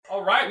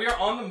All right, we are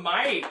on the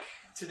mic.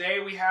 Today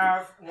we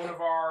have one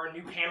of our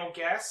new panel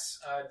guests,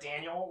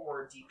 Daniel,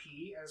 or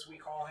DP, as we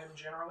call him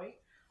generally.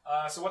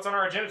 So what's on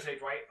our agenda today,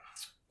 Dwight?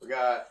 We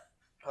got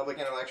public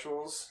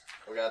intellectuals,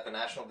 we got the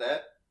national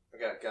debt, we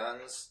got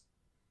guns,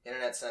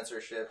 internet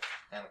censorship,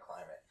 and the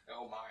climate.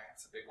 Oh my,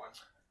 that's a big one.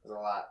 There's a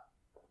lot.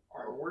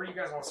 All right, where do you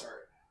guys want to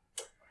start?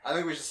 I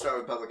think we should start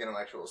with public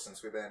intellectuals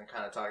since we've been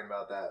kind of talking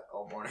about that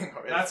all morning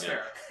already. That's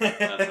fair.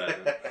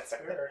 That's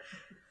fair.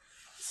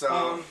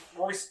 So,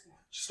 were we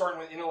starting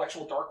with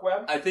intellectual dark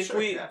web? I think Sure,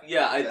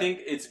 I think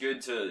it's good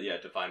to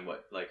define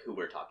who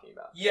we're talking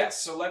about.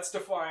 Yes, so let's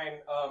define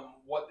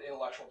what the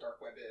intellectual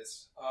dark web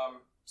is.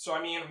 So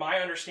I mean, my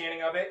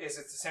understanding of it is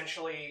it's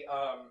essentially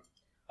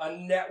a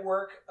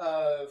network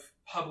of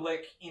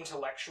public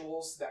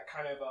intellectuals that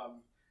kind of,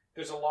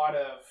 there's a lot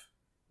of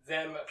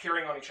them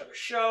appearing on each other's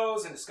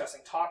shows and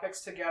discussing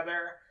topics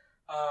together.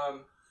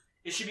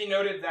 It should be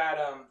noted that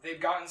they've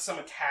gotten some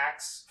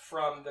attacks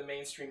from the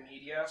mainstream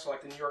media. So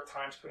like the New York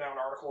Times put out an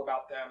article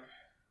about them,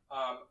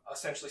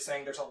 essentially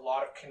saying there's a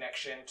lot of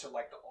connection to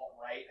like the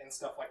alt-right and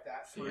stuff like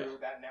that through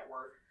that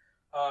network.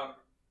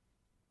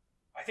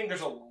 I think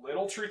there's a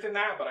little truth in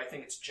that, but I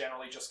think it's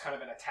generally just kind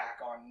of an attack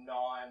on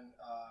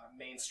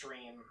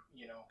non-mainstream,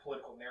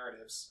 political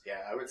narratives.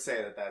 yeah, I would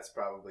say that that's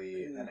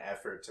probably an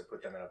effort to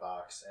put them in a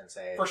box and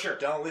say, For sure.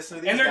 don't listen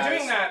to these And they're guys.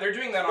 doing that. They're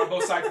doing that on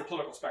both sides of the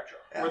political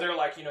spectrum, Yeah. where they're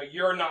like,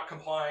 you're not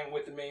complying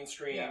with the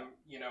mainstream,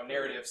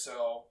 narrative,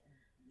 so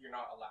you're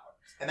not allowed.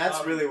 And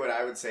that's really what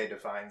I would say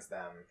defines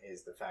them,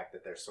 is the fact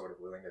that they're sort of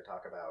willing to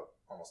talk about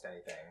almost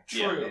anything.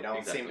 True. They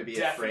don't seem to be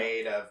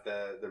Definitely. afraid of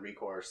the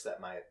recourse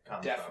that might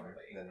come Definitely.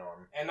 from the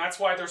norm. And that's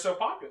why they're so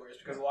popular, is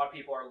because a lot of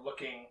people are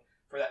looking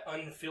for that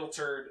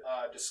unfiltered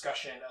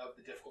discussion of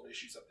the difficult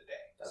issues of the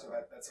day. Definitely.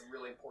 So that's a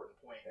really important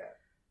point. Yeah.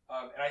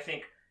 And I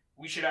think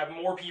we should have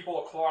more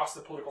people across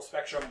the political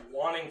spectrum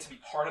wanting to be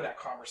part of that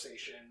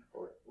conversation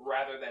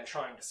rather than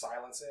trying to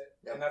silence it.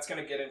 Yep. And that's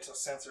going to get into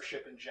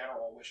censorship in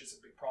general, which is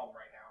a big problem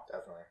right now.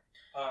 Definitely.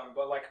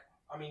 But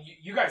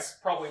you guys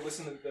probably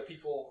listen to the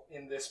people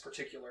in this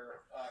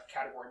particular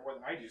category more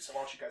than I do. So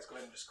why don't you guys go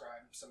ahead and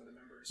describe some of the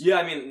members? Yeah,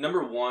 I mean,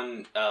 number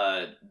one,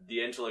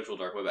 the intellectual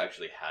dark web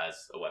actually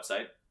has a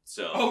website.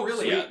 So, Oh,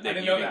 really? Yeah, I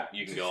didn't know that.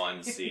 You can go on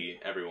and see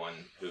everyone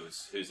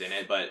who's in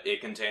it, but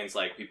it contains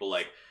like people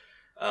like,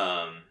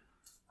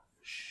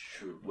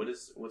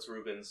 what's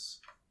Ruben's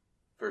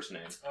first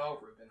name? Oh,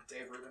 Ruben.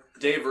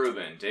 Dave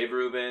Rubin. Dave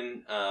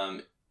Rubin.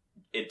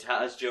 It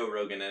has Joe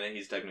Rogan in it.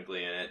 He's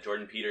technically in it.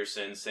 Jordan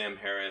Peterson, Sam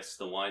Harris,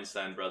 the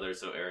Weinstein brothers,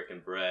 so Eric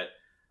and Brett.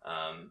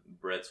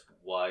 Brett's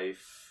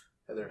wife,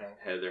 Heather Hank.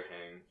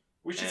 Hang.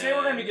 We should say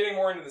we're going to be getting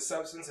more into the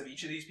substance of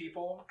each of these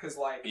people, because,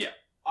 Yeah.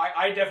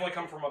 I definitely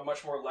come from a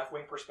much more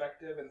left-wing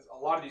perspective, and a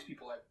lot of these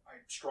people, I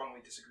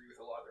strongly disagree with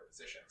a lot of their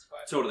positions.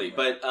 But Totally,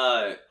 but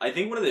I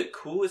think one of the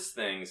coolest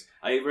things,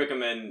 I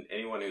recommend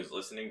anyone who's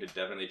listening to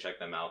definitely check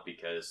them out,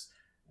 because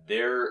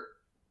they're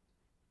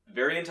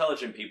very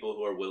intelligent people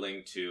who are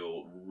willing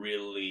to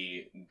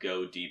really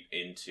go deep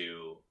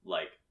into,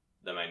 like,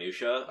 the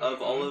minutia of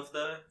all of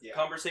the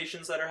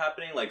conversations that are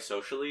happening, like,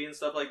 socially and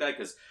stuff like that,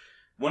 because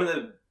one of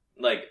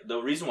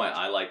the reason why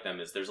I like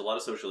them is there's a lot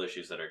of social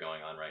issues that are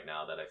going on right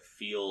now that I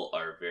feel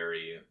are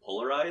very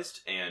polarized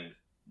and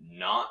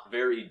not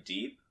very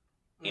deep,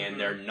 and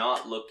they're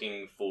not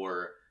looking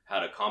for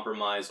how to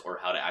compromise or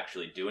how to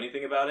actually do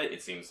anything about it.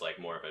 It seems like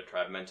more of a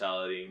tribe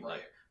mentality, Right.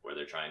 like where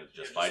they're trying to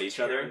just fight each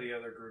other. The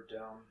other group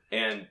down.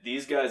 And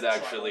these guys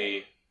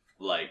actually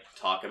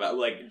talk about,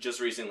 just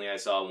recently I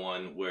saw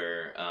one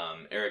where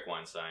Eric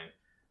Weinstein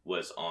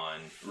was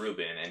on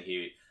Rubin, and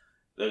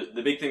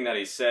the big thing that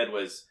he said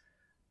was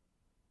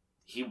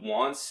he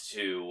wants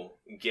to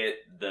get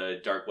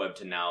the dark web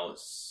to now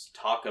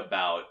talk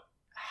about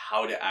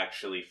how to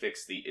actually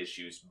fix the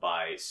issues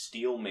by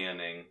steel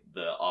manning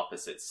the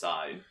opposite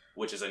side,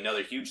 which is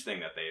another huge thing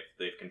that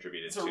they've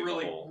contributed it's to a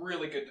really, the whole.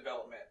 really good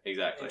development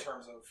Exactly. in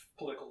terms of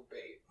political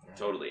debate.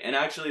 Totally. And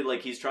actually,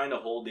 he's trying to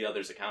hold the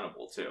others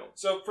accountable, too.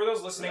 So for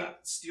those listening,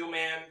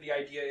 Steelman, the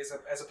idea is,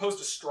 as opposed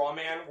to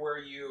strawman, where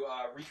you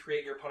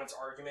recreate your opponent's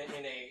argument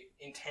in a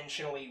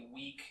intentionally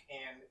weak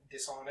and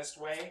dishonest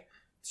way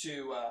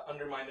to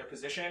undermine their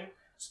position,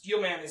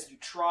 Steelman is you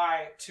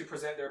try to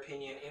present their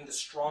opinion in the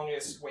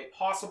strongest way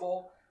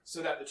possible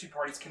so that the two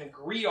parties can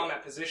agree on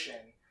that position,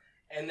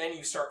 and then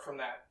you start from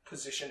that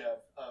position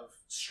of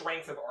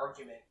strength of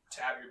argument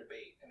to have your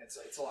debate, and it's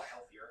a lot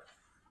healthier.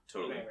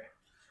 Totally. But anyway.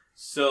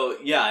 So,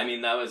 yeah, I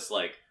mean, that was,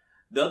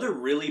 the other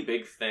really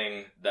big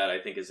thing that I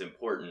think is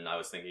important, I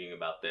was thinking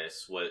about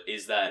this,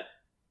 is that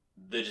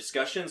the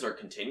discussions are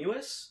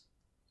continuous,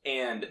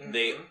 and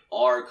they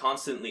are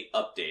constantly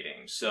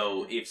updating.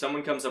 So if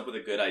someone comes up with a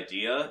good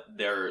idea,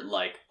 they're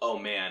like, oh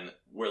man,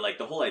 we're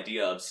the whole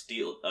idea of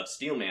steel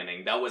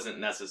manning, that wasn't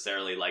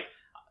necessarily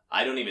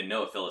I don't even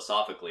know if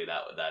philosophically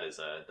that's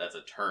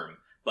a term,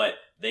 but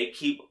they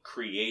keep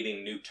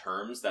creating new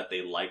terms that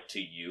they like to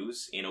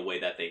use in a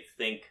way that they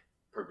think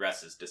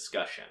progresses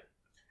discussion.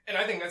 And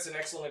I think that's an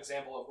excellent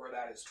example of where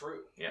that is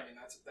true. Yeah. I mean,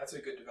 that's a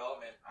good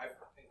development. I've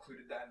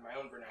included that in my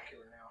own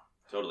vernacular now.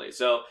 Totally.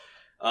 So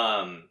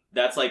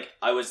That's like,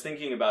 I was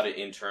thinking about it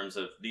in terms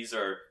of, these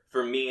are,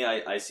 for me,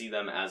 I see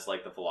them as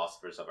like the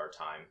philosophers of our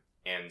time.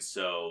 And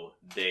so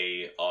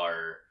they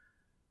are,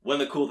 one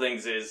of the cool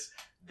things is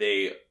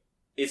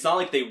it's not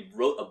like they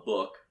wrote a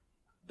book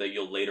that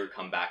you'll later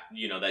come back,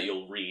 that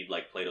you'll read,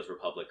 like Plato's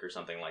Republic or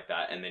something like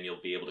that, and then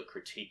you'll be able to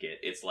critique it.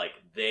 It's like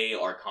they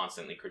are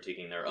constantly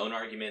critiquing their own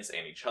arguments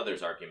and each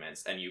other's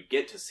arguments, and you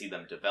get to see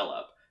them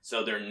develop.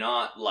 So they're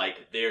not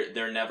like,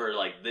 they're never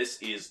like,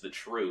 this is the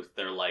truth.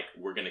 They're like,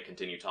 we're going to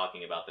continue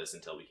talking about this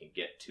until we can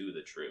get to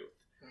the truth.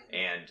 Mm-hmm.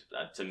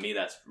 And to me,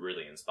 that's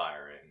really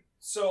inspiring.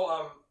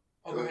 So,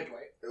 go ahead,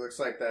 Dwight. It looks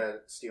like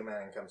that Steel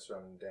Man comes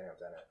from Daniel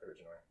Dennett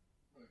originally.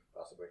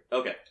 Possibly.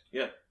 Okay,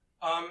 yeah.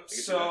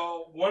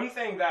 So one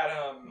thing that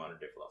modern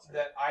day philosophy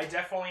that I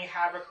definitely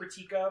have a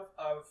critique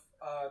of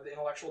the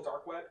intellectual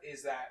dark web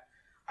is that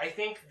I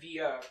think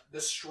the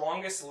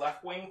strongest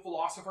left-wing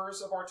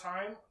philosophers of our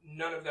time,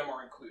 none of them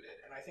are included,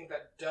 and I think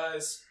that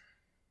does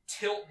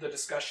tilt the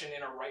discussion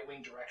in a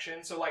right-wing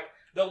direction. So like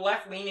the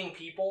left-leaning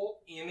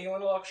people in the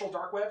intellectual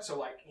dark web, so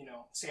like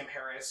Sam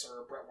Harris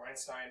or Brett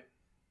Weinstein,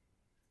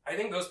 I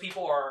think those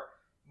people are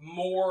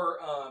more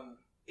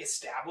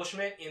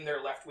establishment in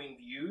their left-wing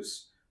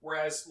views.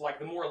 Whereas, like,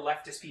 the more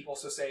leftist people,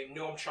 so say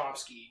Noam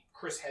Chomsky,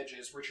 Chris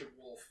Hedges, Richard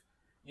Wolff,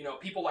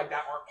 people like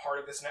that aren't part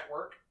of this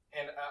network.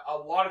 And a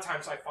lot of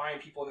times I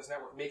find people in this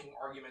network making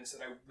arguments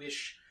that I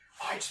wish,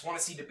 I just want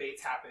to see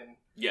debates happen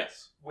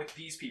with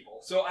these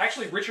people. So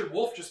actually, Richard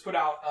Wolff just put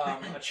out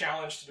a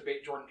challenge to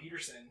debate Jordan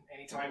Peterson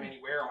anytime,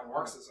 anywhere on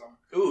Marxism.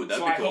 Ooh, that'd be cool.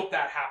 So I hope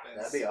that happens.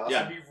 That'd be awesome.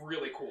 That'd be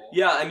really cool.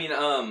 Yeah, I mean,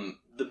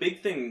 the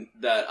big thing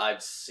that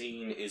I've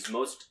seen is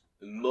most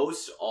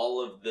all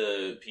of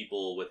the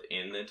people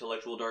within the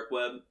intellectual dark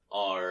web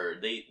are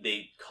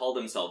they call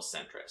themselves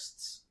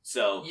centrists.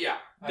 So yeah,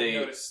 I've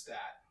noticed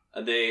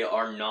that. They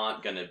are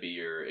not going to be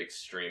your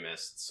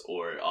extremists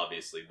or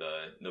obviously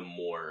the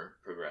more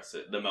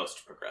progressive, the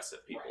most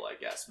progressive people, right.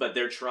 I guess. But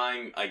they're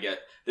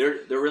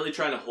really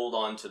trying to hold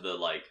on to the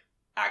like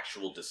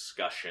actual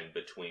discussion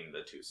between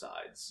the two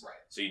sides. Right.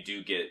 So you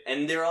do get,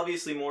 and they're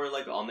obviously more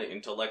like on the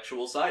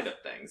intellectual side of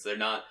things. They're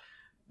not.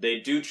 They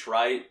do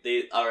try,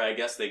 I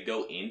guess they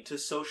go into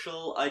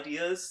social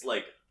ideas,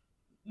 like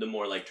the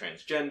more like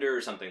transgender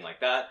or something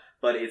like that,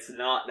 but it's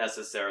not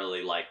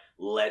necessarily like,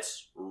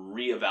 let's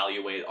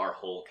reevaluate our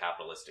whole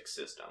capitalistic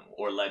system,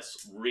 or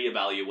let's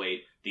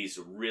reevaluate these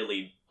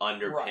really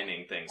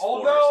underpinning things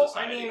for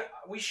society. I mean,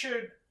 we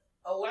should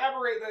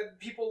elaborate that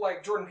people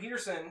like Jordan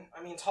Peterson,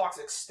 talks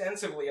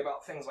extensively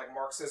about things like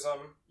Marxism,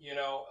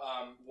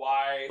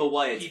 why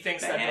he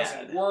thinks bad. that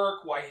doesn't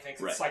work, why he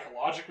thinks right. it's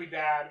psychologically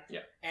bad.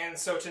 Yeah. And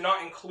so to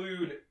not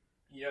include,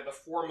 the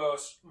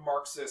foremost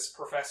Marxist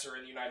professor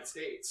in the United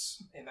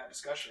States in that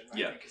discussion, I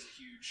think is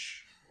a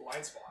huge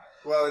blind spot.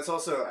 Well, it's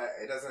also,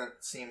 it doesn't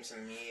seem to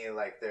me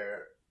like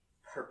they're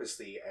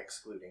purposely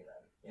excluding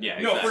them. Yeah,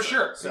 exactly. No, for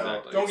sure. So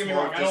exactly. Don't get me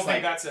wrong. I don't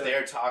think that's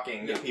they're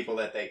talking to people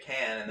that they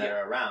can and that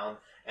are around,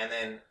 and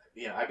then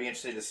I'd be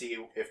interested to see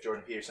if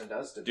Jordan Peterson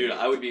does. Dude,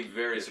 I would be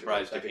very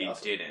surprised if he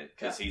didn't,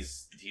 because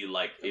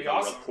if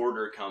a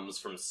reporter comes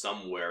from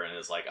somewhere and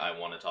is like, I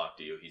want to talk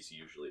to you, he's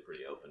usually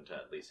pretty open to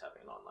at least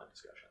having an online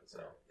discussion. So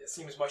it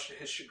seems much to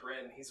his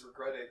chagrin, he's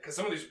regretted, because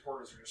some of these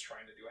reporters are just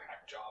trying to do a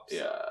hack job. So.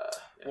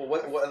 Yeah.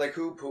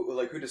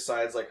 Well, who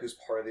decides who's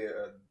part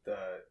of the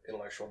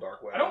intellectual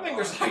dark web? I don't think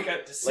there's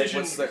a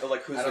decision. Who's the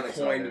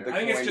coined? I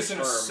think it's just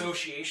an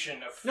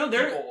association of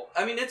people.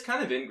 It's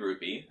kind of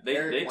in-groupy.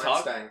 They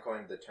talk. Weinstein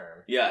coined the term.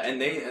 Yeah, and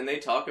they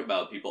talk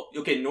about people.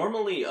 Okay,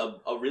 normally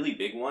a really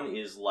big one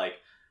is like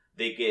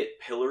they get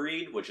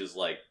pilloried, which is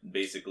like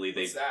basically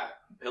What's that?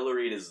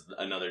 Pilloried is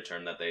another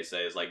term that they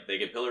say is like they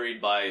get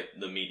pilloried by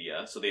the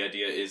media. So the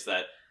idea is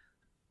that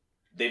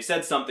they've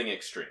said something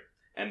extreme,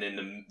 and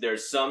then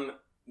there's some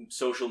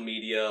social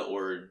media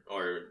or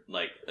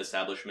like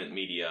establishment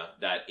media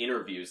that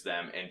interviews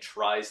them and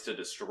tries to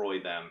destroy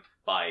them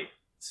by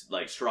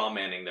like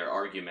strawmanning their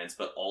arguments,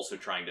 but also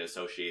trying to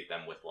associate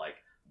them with like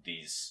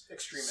these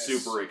extremists.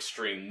 Super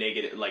extreme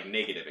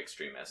negative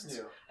extremists.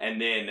 Yeah. And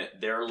then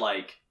they're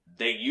like,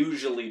 they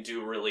usually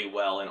do really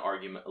well in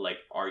arguing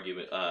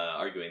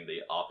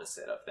the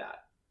opposite of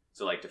that.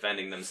 So like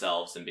defending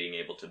themselves and being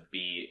able to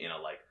be in a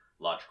like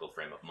logical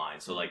frame of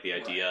mind. So like the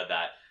idea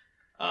that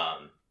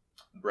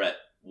Brett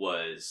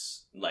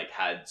was like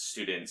had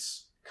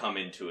students come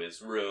into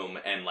his room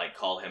and like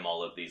call him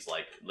all of these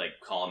like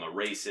call him a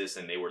racist,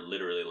 and they were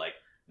literally like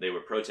they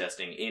were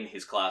protesting in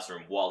his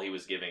classroom while he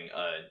was giving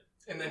a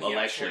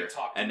lecture,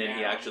 and then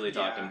he actually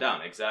talked him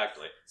down.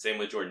 Exactly. Same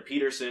with Jordan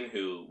Peterson,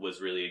 who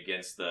was really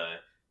against the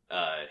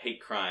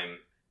hate crime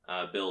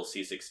bill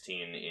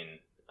C-16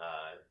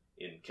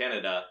 in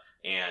Canada,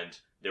 and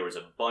there was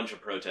a bunch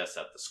of protests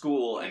at the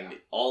school, and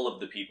all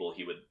of the people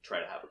he would try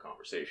to have a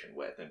conversation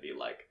with and be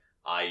like,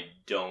 I'm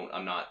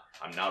not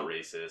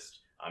racist.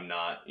 I'm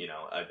not,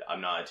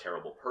 I'm not a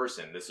terrible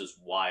person. This is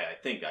why I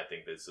think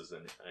this is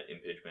an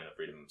impingement of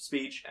freedom of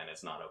speech, and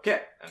it's not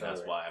okay. And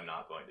that's why I'm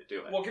not going to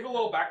do it. Well, give a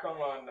little background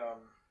on,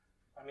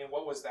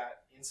 what was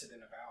that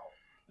incident about?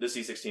 The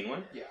C-16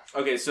 one? Yeah.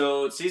 Okay,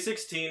 so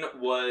C-16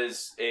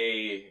 was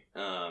a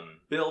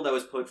bill that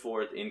was put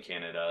forth in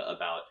Canada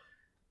about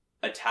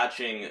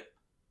attaching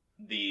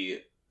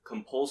the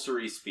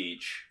compulsory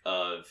speech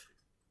of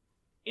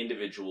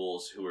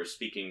individuals who were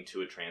speaking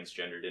to a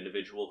transgendered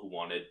individual who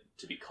wanted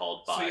to be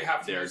called So by you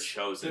have to their use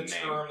chosen the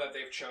name. term that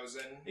they've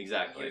chosen.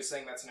 Exactly. And he was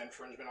saying that's an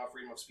infringement on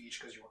freedom of speech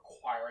because you're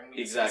requiring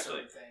me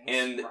Exactly. to say certain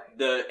things. And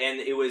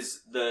right. it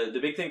was the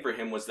big thing for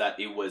him was that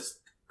it was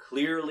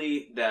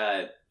clearly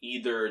that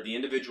either the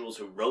individuals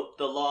who wrote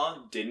the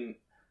law didn't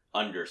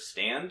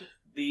understand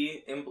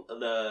the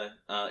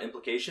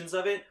implications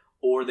of it,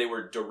 or they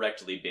were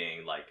directly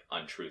being like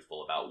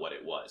untruthful about what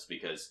it was,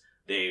 because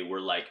they were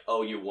like,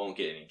 "Oh, you won't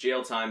get any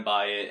jail time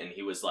by it," and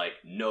he was like,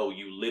 "No,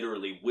 you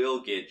literally will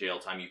get jail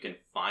time. You can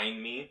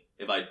fine me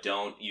if I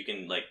don't. You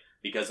can like."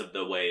 Because of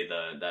the way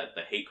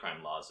the hate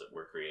crime laws that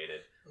were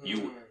created,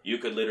 you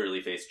could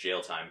literally face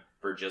jail time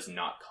for just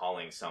not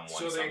calling someone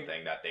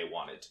something that they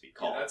wanted to be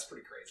called. Yeah, that's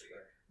pretty crazy.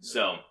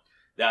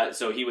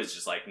 So he was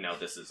just like, no,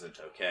 this isn't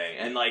okay.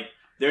 And like,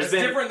 it's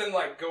different than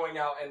like going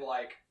out and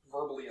like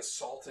verbally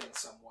assaulting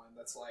someone.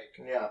 That's like,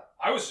 Yeah.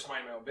 I was just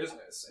minding my own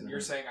business, and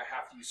you're saying I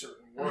have to use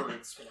certain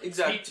words when I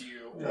Exactly. speak to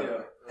you.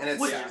 Yeah. And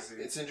it's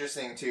it's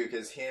interesting too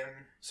because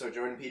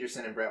Jordan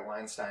Peterson and Brett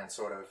Weinstein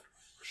sort of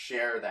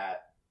share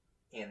that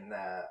in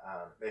that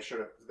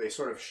they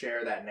sort of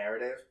share that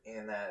narrative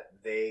in that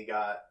they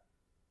got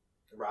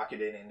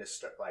rocketed into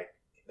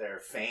their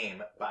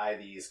fame by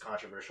these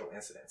controversial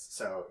incidents.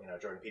 So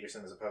Jordan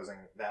Peterson was opposing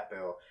that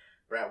bill.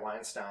 Brett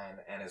Weinstein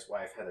and his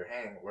wife Heather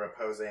Heng were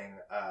opposing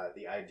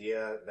the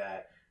idea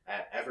that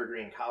at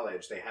Evergreen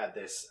College they had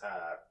this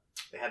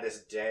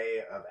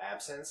day of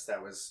absence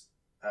that was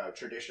a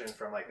tradition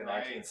from like the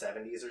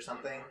 1970s or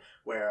something,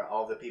 where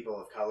all the people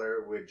of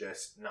color would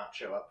just not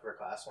show up for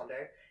class one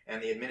day,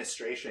 and the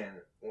administration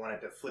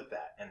wanted to flip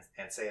that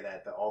and say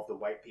that all of the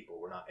white people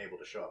were not able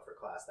to show up for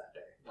class that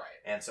day. Right.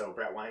 And so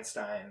Brett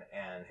Weinstein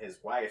and his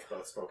wife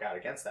both spoke out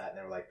against that, and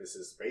they were like, "This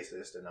is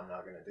racist, and I'm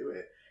not going to do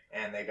it."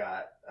 And they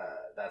got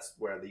that's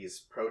where these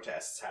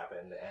protests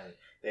happened, and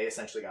they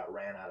essentially got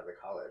ran out of the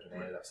college, and they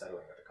ended up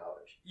settling with the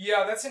college.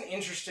 Yeah, that's an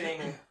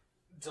interesting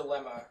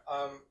dilemma,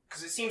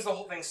 because it seems the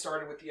whole thing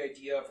started with the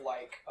idea of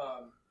like,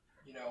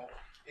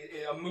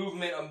 a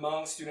movement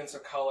among students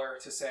of color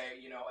to say,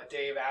 a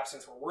day of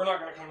absence where we're not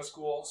going to come to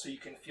school, so you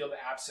can feel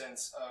the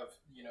absence of,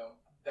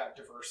 that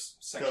diverse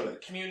section of the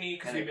community,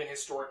 because we've been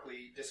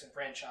historically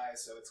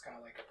disenfranchised, so it's kind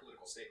of like a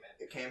political statement.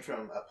 It came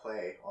from a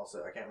play,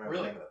 also. I can't remember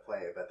the name of the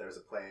play, but there's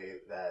a play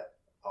that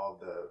all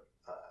the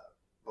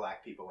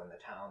black people in the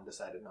town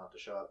decided not to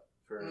show up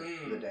for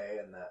the day,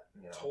 and that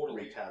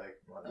totally wreaked havoc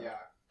and whatnot. Yeah.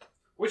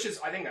 Which is,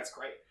 I think that's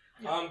great.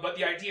 Yeah. But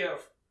the idea of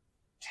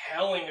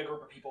telling a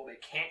group of people they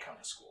can't come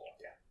to school,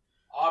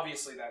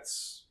 obviously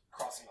that's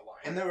crossing the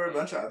line. And there were a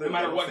bunch of other no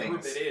matter what things.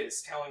 group it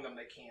is, telling them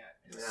they can't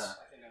is,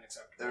 I think,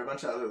 unacceptable. There were a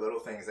bunch of other little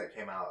things that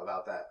came out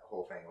about that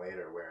whole thing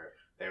later, where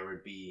there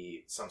would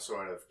be some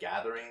sort of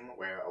gathering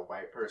where a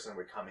white person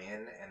would come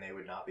in and they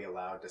would not be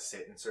allowed to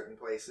sit in certain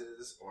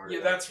places or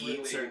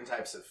eat certain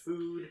types of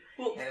food.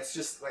 Well, and it's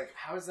just like,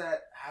 how is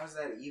that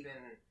even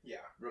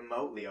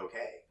remotely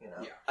okay?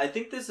 I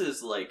think this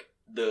is like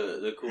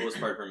the coolest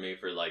part for me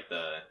for like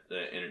the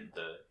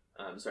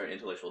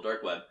intellectual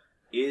dark web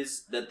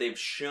is that they've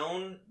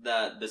shown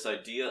that this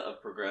idea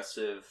of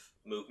progressive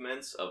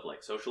movements, of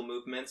like social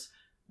movements,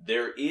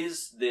 there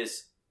is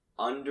this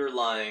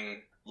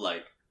underlying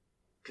like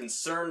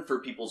concern for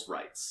people's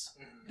rights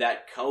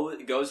that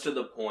goes to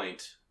the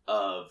point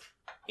of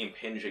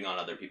impinging on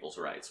other people's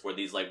rights, where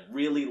these like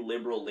really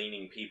liberal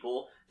leaning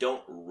people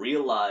don't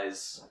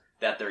realize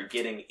that they're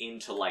getting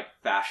into like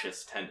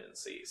fascist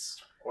tendencies.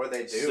 Or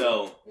they do.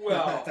 So,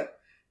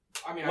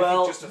 I think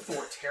just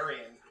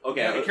authoritarian.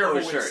 Okay, be careful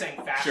with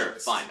saying fascist. Sure,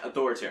 fine.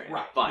 Authoritarian.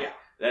 Right, fine. yeah.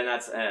 Then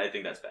I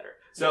think that's better.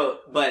 So,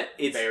 but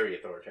it's... Very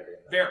authoritarian.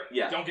 Very.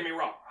 Yeah. Don't get me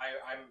wrong.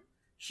 I'm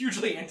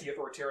hugely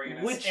anti-authoritarian,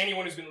 as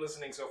anyone who's been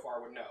listening so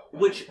far would know.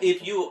 Which,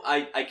 if you...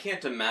 I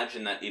can't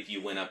imagine that if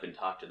you went up and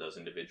talked to those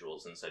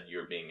individuals and said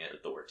you're being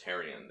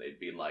authoritarian, they'd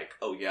be like,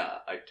 oh yeah,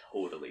 I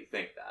totally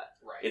think that.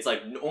 Right. It's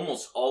like,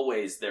 almost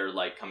always they're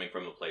like coming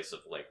from a place of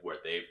like where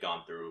they've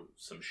gone through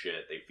some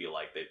shit, they feel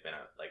like they've been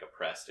like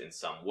oppressed in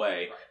some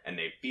way, and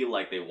they feel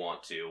like they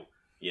want to,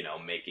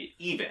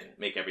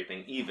 make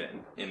everything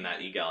even in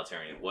that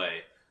egalitarian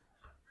way.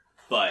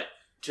 But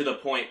to the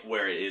point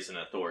where it is an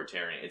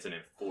authoritarian, it's an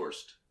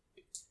enforced.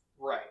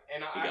 Right,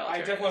 and I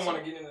definitely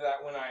want to get into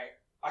that when I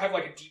have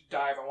like a deep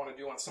dive I want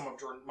to do on some of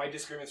my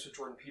disagreements with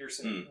Jordan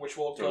Peterson, which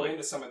will go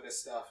into some of this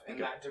stuff and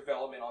that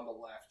development on the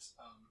left.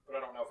 But I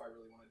don't know if I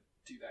really want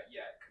to do that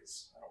yet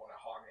because I don't want to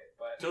hog it.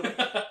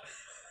 But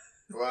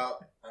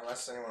well,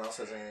 unless anyone else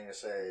has anything to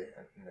say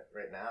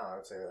right now, I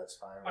would say that's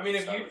fine. I mean,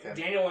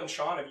 Daniel and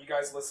Sean, have you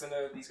guys listened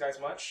to these guys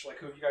much? Like,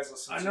 who have you guys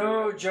listened to? I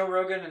know Joe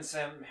Rogan and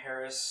Sam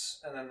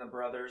Harris, and then the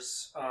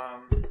brothers.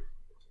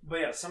 But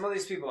yeah, some of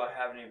these people I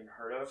haven't even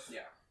heard of.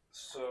 Yeah.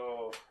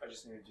 So I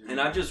just need to do.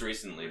 And I've just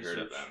recently heard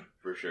of research. them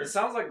for sure. It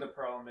sounds like the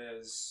problem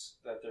is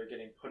that they're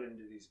getting put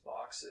into these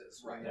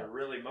boxes when Right. they're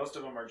really, most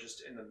of them are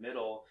just in the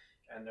middle,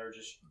 and they're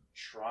just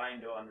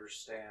trying to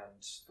understand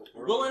the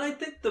world. Well, and I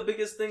think the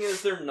biggest thing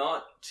is they're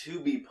not to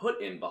be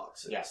put in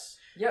boxes. Yes.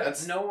 yeah,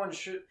 that's- no one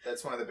should.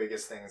 That's one of the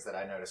biggest things that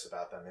I notice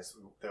about them is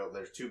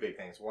there's two big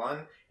things.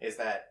 One is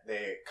that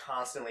they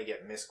constantly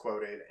get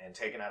misquoted and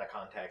taken out of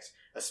context,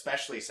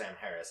 especially Sam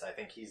Harris. I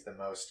think he's the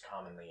most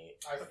commonly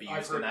I've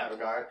abused heard in that that a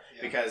regard lot,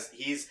 yeah. because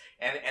he's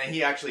and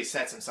he actually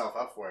sets himself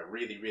up for it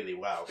really, really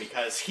well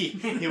because he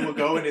will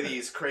go into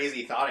these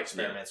crazy thought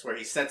experiments where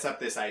he sets up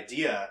this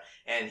idea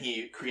and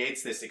he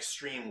creates this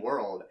extreme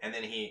world and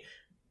then he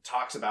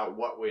talks about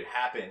what would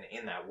happen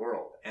in that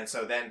world. And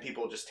so then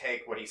people just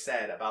take what he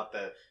said about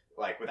the,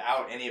 like,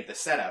 without any of the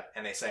setup,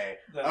 and they say,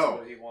 That's oh,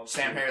 what he wants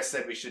Sam to. Harris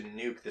said we should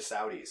nuke the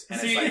Saudis. And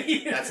See,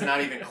 it's like, that's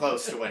not even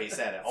close to what he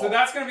said at all. So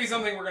that's going to be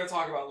something we're going to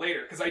talk about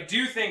later, because I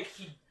do think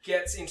he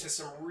gets into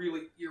some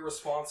really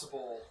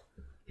irresponsible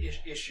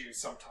issues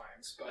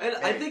sometimes. But And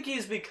I think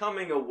he's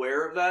becoming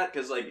aware of that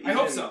because, like, I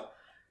hope even- so.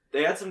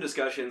 They had some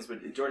discussions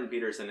with Jordan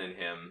Peterson and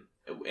him,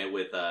 and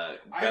with I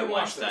Brett haven't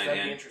watched those. Weinstein. That'd be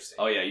And interesting.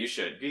 oh yeah, you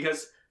should,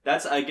 because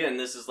that's, again,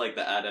 this is like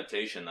the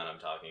adaptation that I'm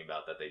talking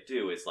about that they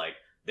do. Is like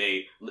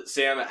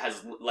Sam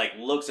has, like,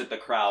 looks at the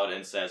crowd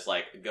and says,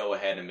 like, go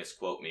ahead and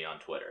misquote me on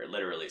Twitter. It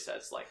literally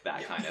says, like,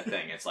 that kind of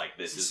thing. It's like,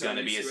 this is So going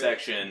to be a used to it.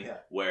 section Yeah.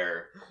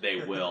 where they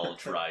will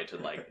try to,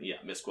 like,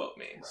 misquote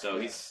me. Right. So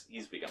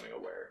he's becoming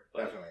aware.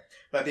 But Definitely.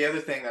 But the other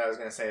thing that I was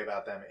going to say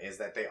about them is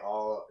that they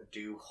all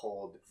do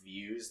hold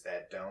views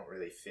that don't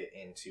really fit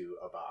into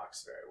a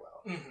box very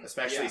well. Mhm.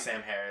 Especially Yeah.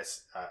 Sam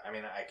Harris. I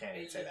mean, I can't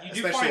even say that. You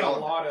do Especially find a all of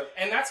them. lot of,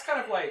 and that's kind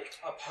of like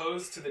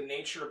opposed to the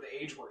nature of the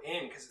age we're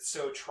in because it's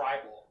so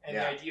tribal, and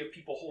Yeah. the idea of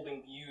people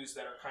holding views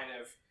that are kind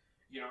of,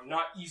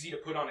 not easy to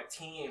put on a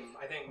team,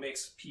 I think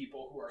makes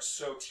people who are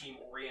so team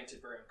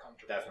oriented very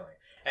uncomfortable. Definitely.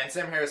 And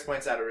Sam Harris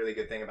points out a really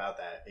good thing about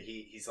that.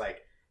 He's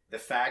like, the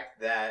fact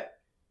that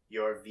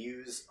your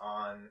views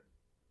on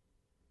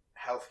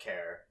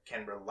healthcare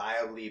can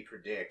reliably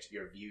predict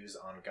your views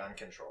on gun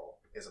control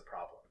is a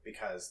problem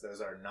because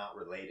those are not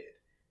related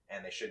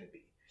and they shouldn't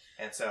be.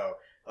 And so,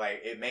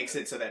 like, it makes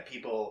it so that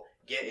people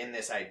get in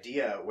this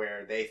idea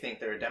where they think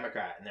they're a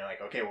Democrat and they're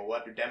like, okay, well,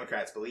 what do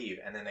Democrats believe?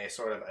 And then they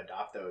sort of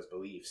adopt those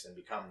beliefs and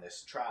become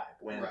this tribe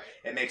when Right.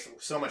 it makes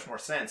so much more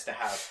sense to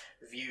have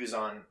views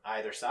on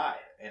either side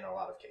in a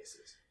lot of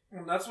cases.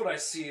 And that's what I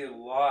see a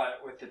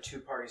lot with the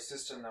two-party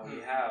system that we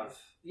Mhm. have.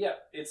 Yeah,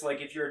 it's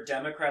like if you're a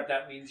Democrat,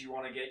 that means you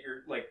want to get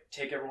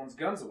take everyone's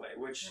guns away,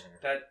 which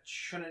Mhm. that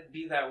shouldn't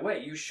be that way.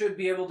 You should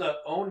be able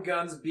to own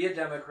guns, be a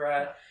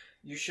Democrat.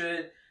 You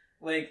should,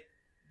 like,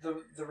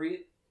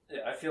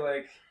 I feel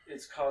like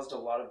it's caused a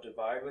lot of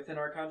divide within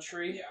our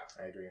country. Yeah.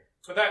 I agree.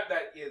 But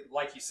that is,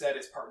 like you said,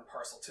 is part and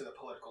parcel to the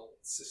political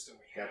system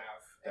we Yep,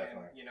 have,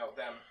 definitely. and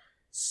them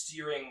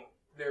steering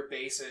their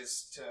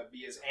bases to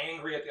be as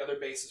angry at the other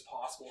base as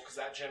possible because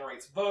that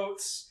generates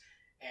votes,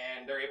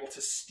 and they're able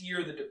to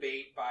steer the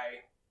debate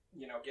by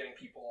getting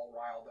people all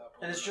riled up.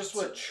 And it's over just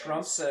what certain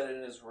Trump things. said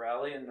in his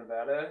rally in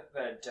Nevada,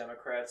 that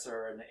Democrats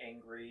are an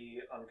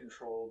angry,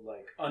 uncontrolled,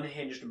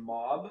 unhinged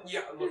mob.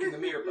 Yeah, look in the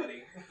mirror,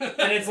 buddy.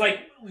 And it's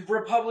like,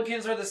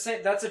 Republicans are the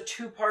same. That's a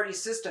two-party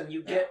system.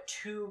 You get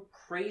two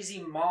crazy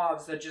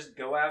mobs that just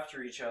go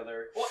after each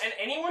other. Well, and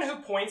anyone who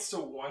points to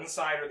one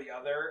side or the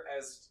other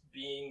as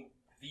being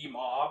the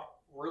mob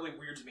really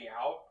weirds me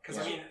out. Because,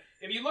 I mean,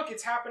 if you look,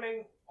 it's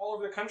happening all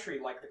over the country,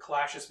 like the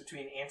clashes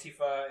between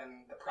Antifa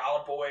and the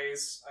Proud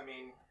Boys. I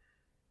mean,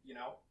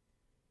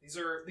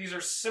 these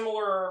are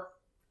similar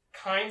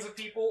kinds of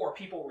people or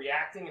people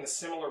reacting in a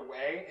similar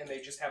way, and they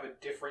just have a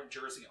different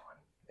jersey on.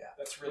 Yeah.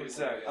 That's really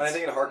Exactly. what And I it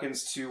think is. it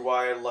harkens to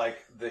why,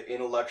 like, the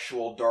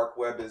intellectual dark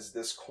web is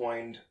this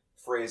coined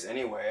phrase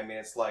anyway. I mean,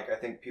 it's like, I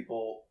think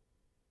people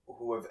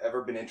who have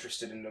ever been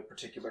interested in a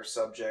particular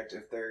subject,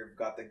 if they've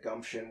got the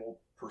gumption, will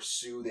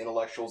pursue the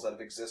intellectuals that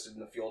have existed in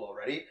the field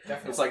already.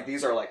 Definitely. It's like,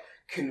 these are, like,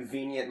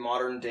 convenient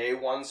modern day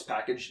ones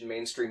packaged in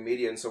mainstream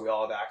media, and so we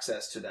all have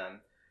access to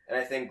them. And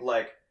I think,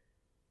 like,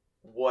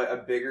 what a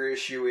bigger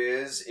issue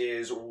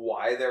is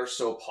why they're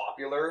so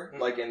popular,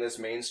 like, in this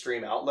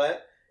mainstream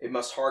outlet. It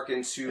must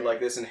harken to, like,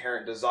 this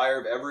inherent desire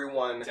of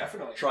everyone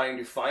Definitely. trying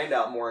to find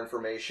out more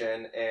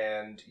information,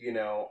 and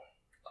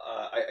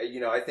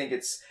I think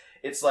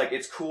it's like,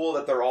 it's cool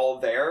that they're all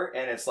there,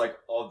 and it's like,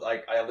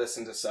 I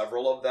listen to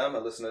several of them. I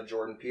listen to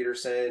Jordan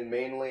Peterson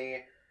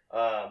mainly,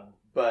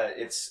 but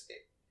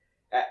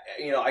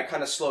I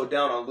kind of slowed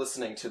down on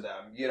listening to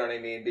them. You know what I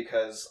mean?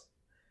 Because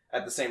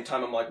at the same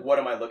time, I'm like, what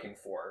am I looking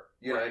for?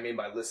 You know what I mean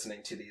by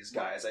listening to these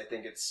guys? I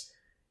think it's,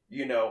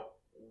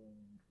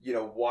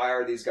 why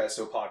are these guys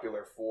so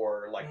popular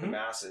for, like, the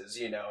masses?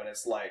 And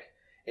it's like,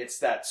 it's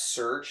that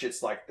search.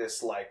 It's like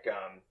this,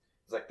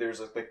 it's like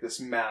there's this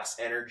mass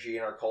energy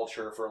in our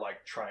culture for,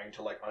 like, trying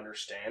to, like,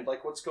 understand,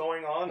 like, what's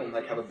going on and,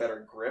 like, have a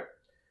better grip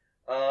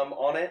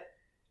on it.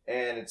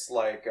 And it's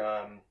like,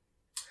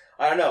 I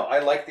I don't know. I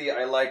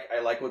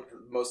like what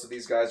most of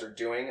these guys are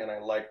doing, and I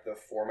like the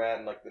format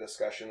and like the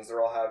discussions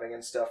they're all having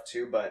and stuff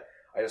too. But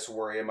I just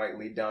worry it might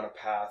lead down a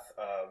path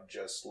of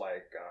just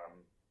like,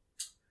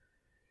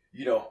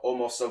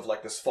 almost of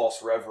like this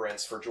false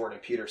reverence for Jordan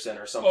Peterson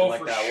or something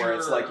like that, where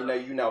it's like,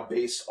 you now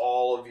base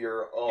all of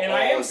your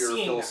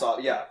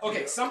philosophy. Yeah.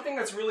 Okay, something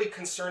that's really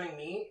concerning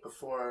me.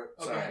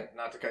 Sorry,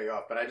 not to cut you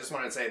off, but I just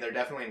want to say they're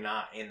definitely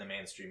not in the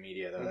mainstream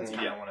media, though. That's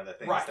kind of one of the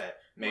things that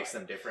makes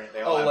them different.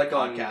 They all have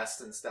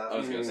podcasts and stuff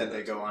that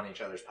they go on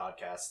each other's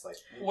podcasts. Like,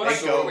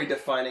 what are we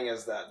defining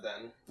as that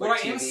then? Like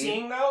what I am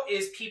seeing though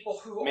is people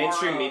who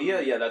mainstream are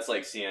media. Yeah, that's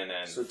like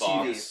CNN, so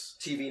Fox,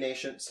 TV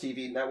nations,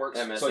 TV networks.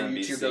 MSNBC. So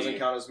YouTube doesn't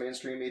count as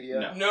mainstream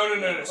media.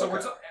 No. So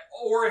we're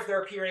or if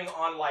they're appearing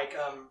on like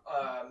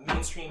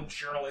mainstream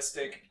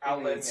journalistic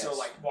outlets, so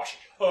like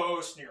Washington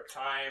Post, New York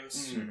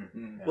Times.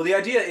 Well, the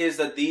idea is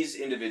that these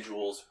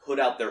individuals put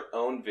out their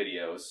own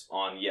videos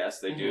on. Yes,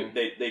 they do.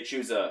 They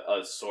choose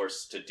a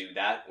source to do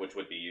that, which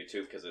would be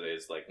YouTube, because it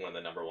is like one of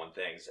the number one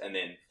things. And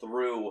then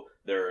through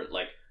their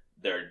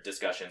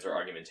discussions or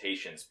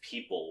argumentations,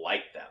 people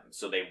like them,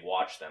 so they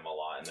watch them a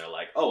lot, and they're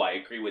like, "Oh, I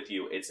agree with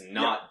you. It's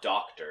not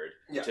doctored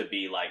to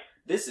be like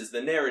this is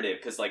the narrative,"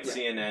 because like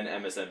CNN,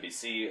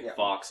 MSNBC,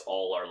 Fox,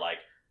 all are like,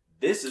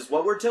 "This is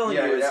what we're telling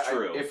you is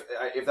true."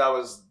 If that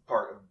was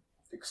part of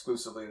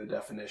exclusively the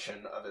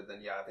definition of it, then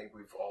I think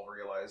we've all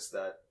realized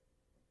that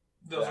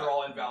those are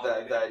all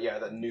invalid.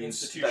 That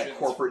news, that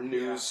corporate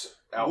news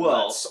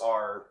outlets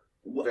are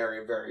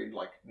very, very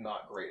like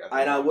not great.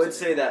 And I would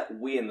say that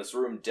we in this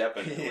room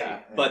definitely,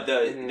 but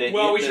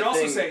we should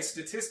also say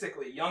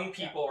statistically, young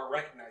people are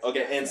recognized.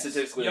 Okay, and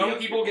statistically, young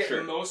people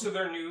get most of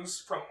their news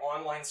from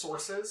online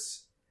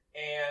sources,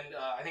 and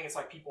I think it's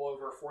like people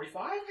over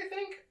 45. I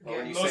think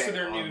get most of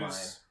their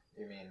news.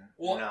 You mean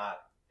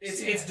not?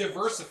 It's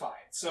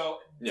diversified, so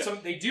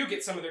they do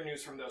get some of their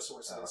news from those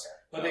sources,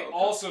 but they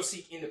also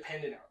seek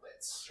independent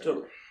outlets.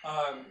 Totally.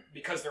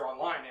 Because they're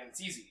online and it's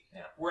easy.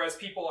 Yeah. Whereas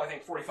people, I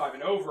think 45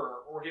 and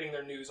over, are getting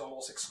their news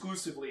almost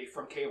exclusively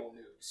from cable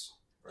news.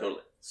 Right?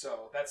 Totally.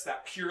 So that's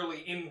that purely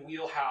in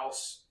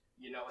wheelhouse,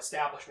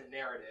 establishment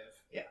narrative.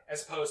 Yeah.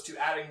 As opposed to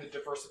adding the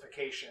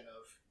diversification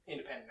of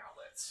independent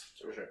outlets.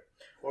 For sure.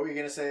 What were you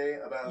going to say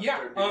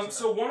about?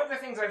 So one of the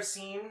things I've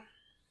seen,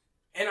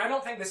 and I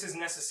don't think this is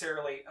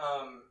necessarily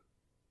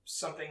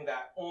something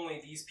that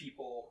only these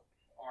people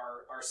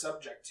are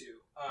subject to.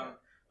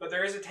 But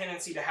there is a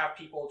tendency to have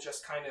people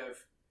just kind of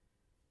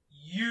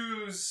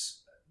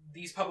use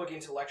these public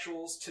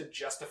intellectuals to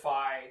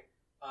justify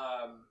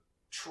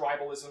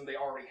tribalism they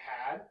already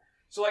had.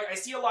 So, like, I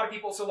see a lot of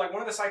people... So, like,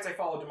 one of the sites I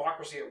follow,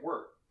 Democracy at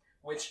Work,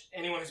 which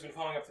anyone who's been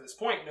following up to this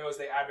point knows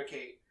they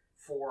advocate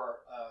for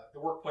the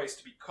workplace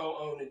to be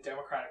co-owned and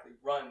democratically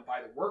run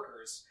by the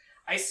workers.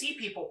 I see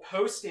people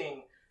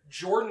posting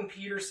Jordan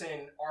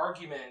Peterson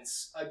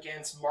arguments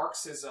against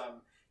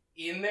Marxism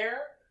in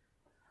there.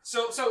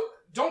 So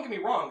don't get me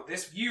wrong,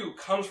 this view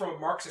comes from a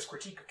Marxist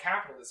critique of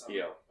capitalism.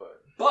 Yeah,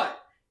 but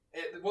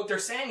what they're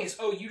saying is,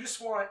 you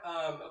just want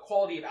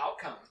equality of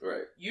outcome.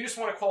 Right. You just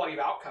want equality of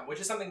outcome,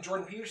 which is something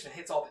Jordan Peterson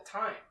hits all the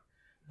time.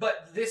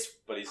 But this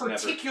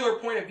particular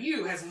point of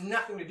view has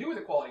nothing to do with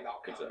equality of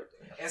outcome. Exactly.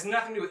 It has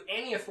nothing to do with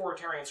any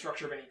authoritarian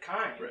structure of any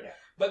kind. Right.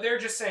 But they're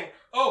just saying,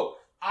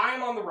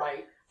 I'm on the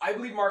right, I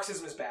believe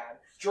Marxism is bad,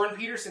 Jordan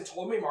Peterson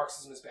told me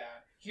Marxism is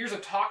bad, here's a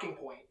talking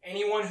point.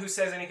 Anyone who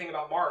says anything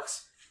about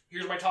Marx,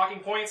 here's my talking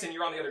points, and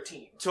you're on the other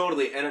team.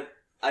 Totally, and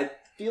I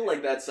feel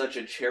like that's such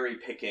a cherry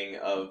picking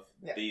of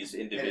these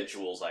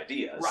individuals'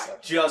 ideas,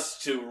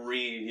 just to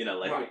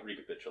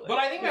recapitulate. But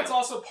I think that's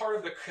also part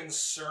of the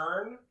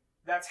concern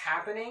that's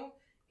happening.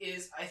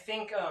 Is I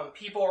think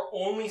people are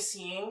only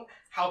seeing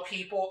how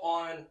people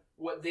on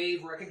what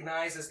they've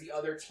recognized as the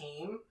other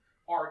team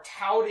are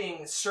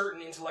touting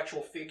certain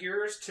intellectual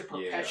figures to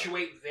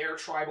perpetuate their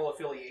tribal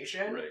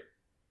affiliation. Right.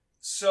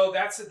 So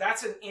that's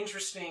an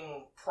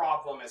interesting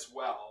problem as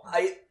well.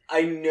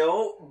 I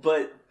know,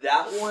 but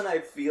that one I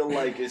feel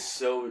like is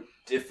so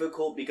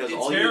difficult because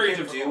all you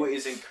can do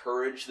is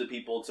encourage the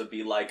people to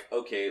be like,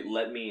 okay,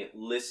 let me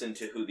listen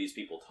to who these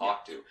people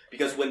talk to.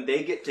 Because when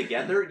they get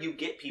together, you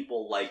get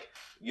people like,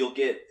 you'll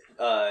get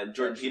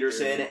Jordan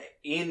Peterson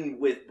in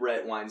with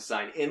Brett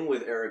Weinstein, in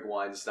with Eric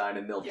Weinstein,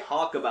 and they'll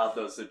talk about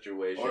those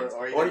situations.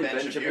 Or even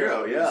Ben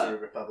Shapiro, who's a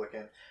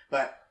Republican.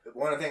 But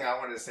one thing I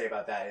wanted to say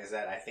about that is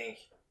that I think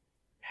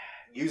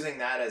using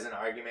that as an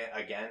argument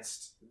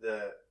against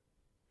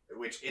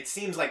which it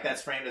seems like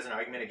that's framed as an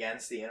argument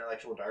against the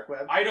intellectual dark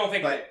web. I don't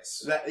think it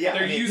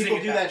is.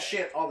 People do that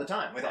shit all the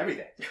time with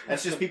everything.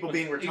 That's just people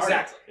being retarded.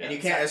 Exactly. And you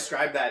can't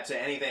ascribe that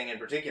to anything in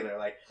particular.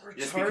 Like,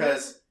 just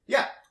because...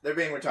 Yeah, they're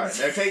being retarded.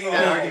 They're taking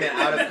that argument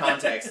out of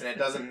context, and it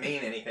doesn't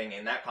mean anything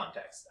in that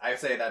context. I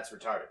say that's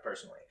retarded,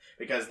 personally.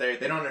 Because they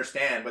don't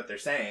understand what they're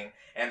saying,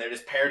 and they're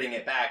just parroting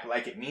it back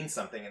like it means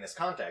something in this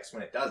context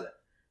when it doesn't.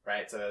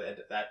 Right? So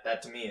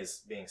that to me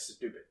is being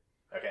stupid.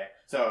 Okay?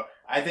 So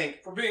I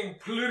think... For being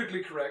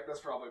politically correct, that's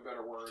probably a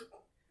better word.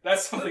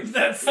 That's something.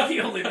 That's the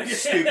only thing.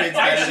 Stupid's I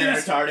better than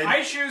choose- retarded.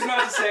 I choose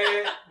not to say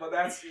it, but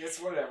it's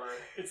whatever.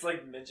 It's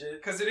like midget.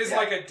 Because it is Yeah.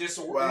 like a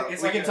disorder. Well,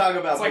 it's we like can a- talk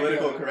about it's like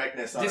political a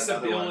correctness on another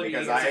one disability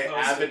because as I opposed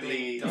to avidly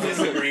being dumb.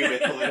 disagree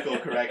with political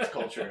correct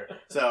culture.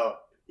 So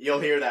you'll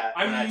hear that.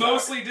 when I I'm talk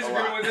mostly a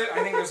disagreeing lot. with it.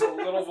 I think there's a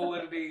little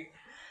validity.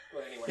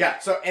 But anyway. Yeah.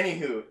 So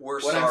anywho,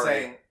 We're what I'm sorry.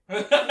 saying,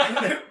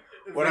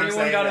 If what I'm anyone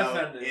saying got though,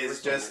 offended, we're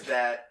is just sorry.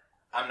 that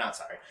I'm not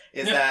sorry.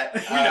 Is We that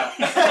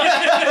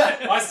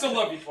I still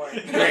love you, Twain.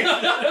 Great.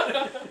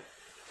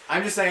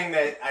 I'm just saying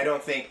that I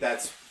don't think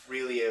that's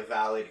really a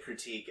valid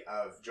critique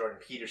of Jordan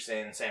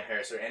Peterson, Sam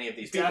Harris, or any of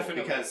these people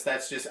Definitely. because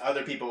that's just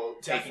other people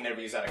taking their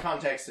Definitely. views out of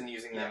context and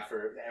using them Yeah.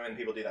 for, and when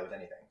people do that with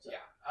anything. So. Yeah,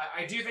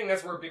 I do think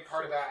that's where a big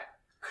part of that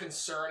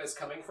concern is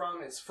coming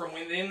from. Is from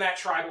within that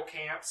tribal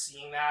camp,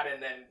 seeing that,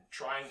 and then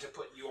trying to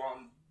put you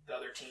on the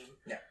other team.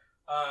 Yeah.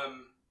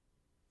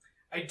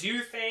 I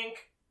do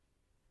think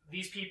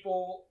these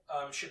people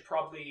should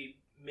probably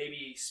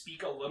maybe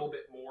speak a little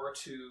bit more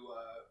to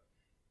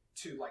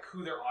like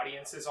who their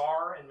audiences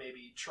are, and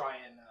maybe try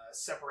and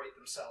separate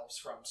themselves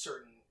from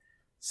certain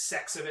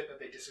sects of it that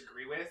they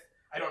disagree with.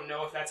 I don't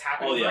know if that's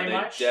happening Oh yeah, very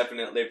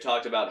much. they've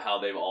talked about how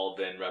they've all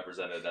been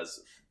represented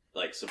as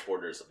like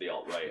supporters of the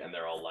alt-right, and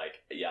they're all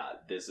like, yeah,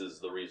 this is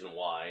the reason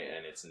why,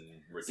 and it's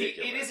See,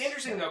 ridiculous. it is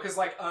interesting though, because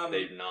like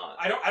They've not.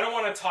 I don't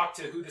want to talk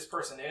to who this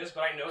person is,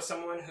 but I know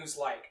someone who's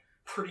like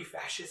pretty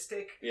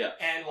fascistic Yeah.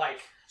 and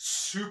like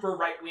super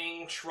right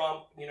wing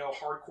Trump,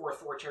 hardcore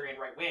authoritarian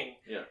right wing.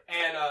 Yeah.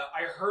 And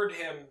I heard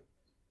him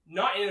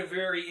not in a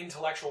very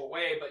intellectual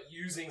way, but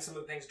using some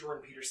of the things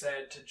Jordan Peter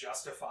said to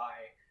justify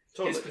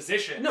his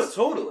positions. No,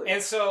 totally.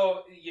 And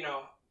so,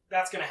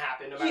 that's going to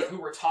happen no matter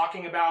who we're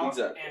talking about.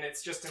 Exactly. And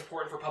it's just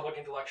important for public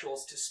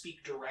intellectuals to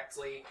speak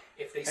directly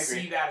if they I agree.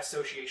 see that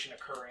association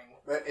occurring.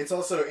 But it's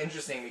also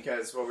interesting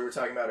because what we were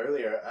talking about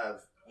earlier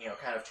of,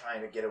 kind of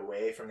trying to get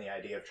away from the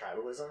idea of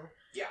tribalism.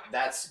 Yeah.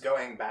 That's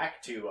going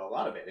back to a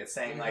lot of it. It's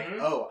saying like, Mhm.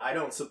 oh, I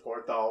don't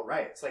support the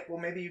alt-right. It's like, well,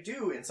 maybe you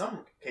do in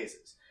some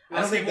cases.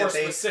 Let's don't think be more that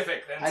they-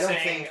 specific than I don't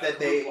saying think a that group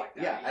they, like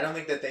that. yeah, I don't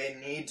think that they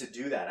need to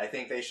do that. I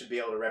think they should be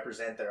able to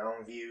represent their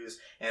own views,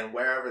 and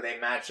wherever they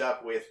match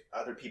up with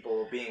other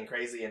people being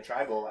crazy and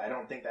tribal, I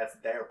don't think that's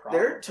their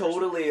problem.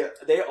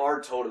 They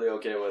are totally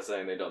okay with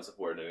saying they don't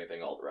support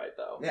anything alt-right,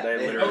 though. Yeah, they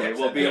they- literally okay,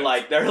 will so be they-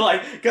 like, they're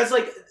like, because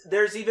like,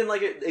 there's even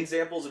like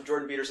examples of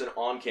Jordan Peterson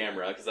on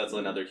camera, because that's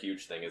another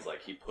huge thing, is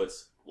like, he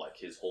puts like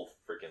his whole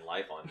freaking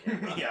life on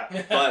camera.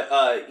 yeah,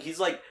 But he's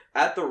like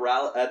at the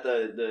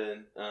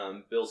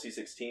Bill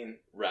C-16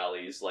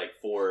 rallies, like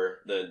for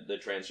the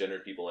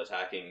transgender people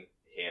attacking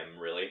him,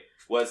 really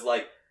was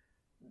like,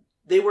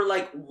 they were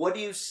like, what do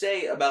you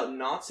say about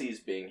Nazis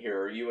being here?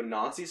 Are you a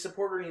Nazi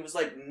supporter? And he was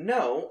like,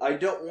 no, I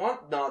don't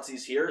want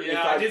Nazis here. Yeah,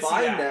 If I I did see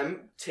find that.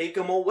 them, take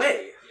them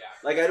away. Yeah.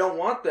 Like, I don't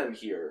want them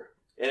here.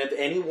 And if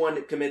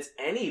anyone commits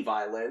any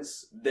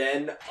violence,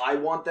 then I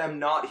want them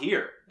not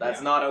here. That's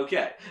Yeah. not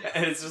okay.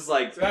 And it's just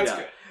like, So that's yeah.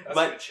 good. That's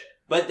But- good shit.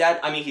 But that,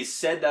 I mean, he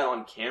said that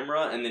on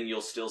camera, and then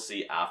you'll still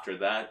see after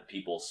that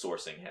people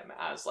sourcing him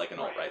as like an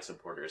Right. alt-right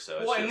supporter. So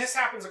it's Well, just, and this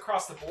happens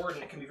across the board,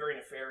 and it can be very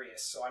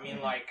nefarious. So, I mean,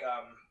 Mhm. like,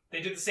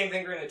 they did the same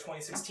thing during the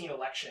 2016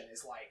 election,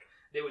 is like,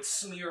 they would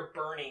smear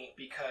Bernie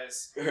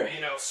because, Right.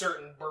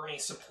 certain Bernie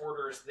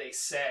supporters, they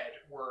said,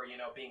 were,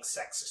 being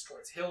sexist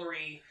towards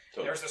Hillary.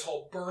 Totally. There's this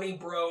whole Bernie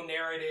bro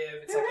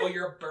narrative. It's like, oh,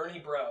 you're a Bernie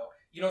bro.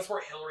 You don't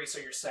support Hillary, so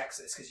you're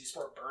sexist because you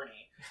support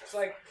Bernie. It's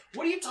like,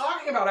 what are you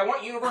talking about? I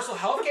want universal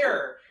health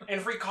care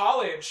and free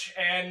college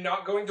and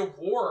not going to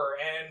war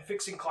and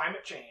fixing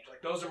climate change.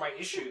 Like, those are my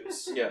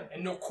issues. yeah,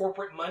 And no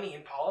corporate money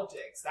in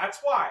politics. That's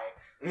why.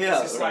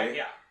 yeah, It's just right. like,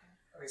 yeah.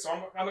 Okay,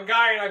 so I'm a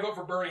guy and I vote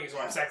for Bernie, so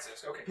I'm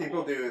sexist. Okay, cool.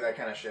 people do that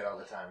kind of shit all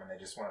the time, and they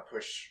just want to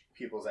push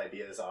people's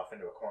ideas off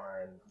into a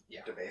corner and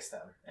Yeah. debase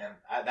them, and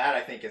that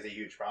I think is a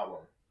huge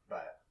problem.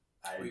 But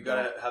We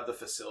gotta have the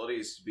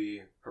facilities to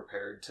be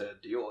prepared to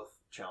deal with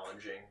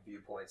challenging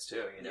viewpoints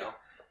too. Yeah.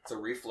 It's a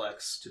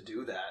reflex to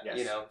do that.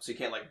 Yes. So you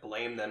can't like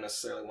blame them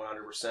necessarily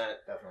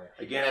 100%. definitely.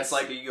 Again, That's it's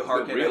like you that's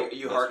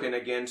hearken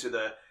again to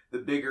the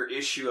bigger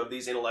issue of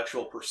these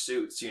intellectual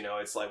pursuits.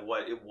 It's like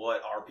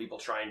what are people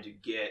trying to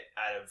get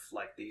out of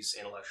like these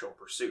intellectual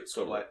pursuits?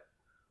 Totally.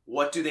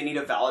 What do they need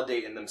to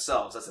validate in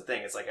themselves? That's the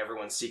thing. It's like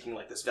everyone's seeking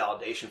like this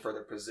validation for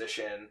their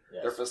position,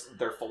 Yes.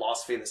 their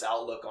philosophy, and this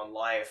outlook on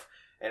life.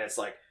 And it's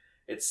like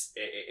it's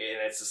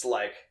just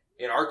like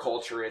in our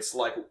culture, it's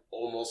like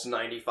almost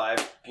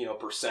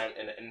 95%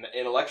 an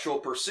intellectual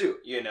pursuit.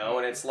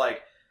 And it's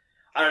like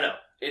I don't know.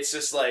 It's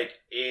just like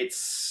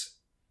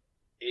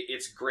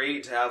it's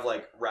great to have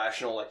like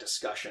rational like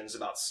discussions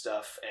about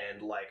stuff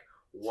and like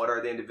what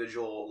are the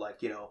individual like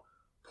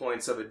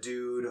points of a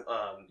dude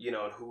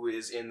and who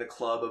is in the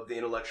club of the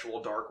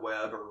intellectual dark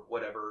web or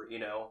whatever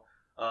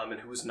and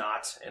who's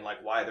not, and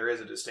like why there is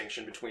a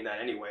distinction between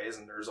that anyways,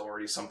 and there's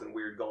already something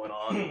weird going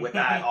on with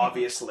that,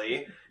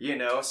 obviously, you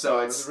know. So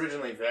it it's was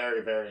originally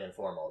very, very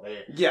informal.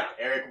 yeah.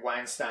 Eric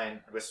Weinstein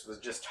was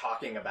just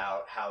talking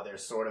about how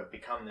there's sort of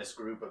become this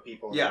group of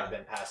people Yeah. that have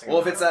been passing. Well,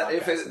 if around it's that, podcasts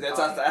if and that's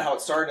talking. not how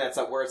it started, that's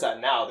not where it's at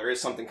now. There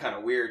is something kind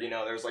of weird, you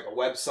know. There's like a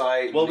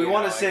website. Well, we you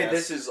want know, to I say guess.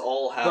 this has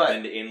all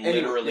happened in anyway,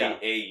 literally yeah.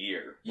 a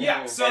year.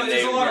 Yeah, so And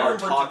there's they a lot are of room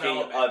for talking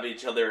development. of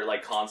each other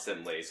like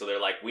constantly. So they're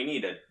like, we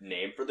need a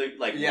name for the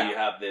like. Yeah. We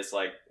have this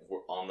like we're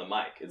on the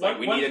mic. It's One- like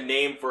we one- need a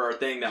name for our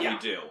thing that Yeah. we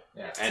do.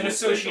 Yeah. It's And an it's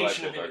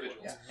association of intellectual dark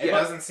individuals. Yeah. It But-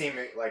 doesn't seem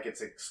like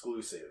it's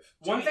exclusive.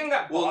 to One me. thing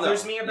that Well, no.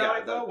 bothers me about Yeah,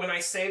 it, though, when I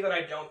say that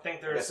I don't think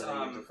I guess there's,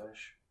 I need to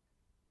finish.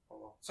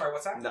 Hold on. sorry,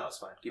 what's that? No, it's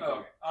fine. Keep Oh,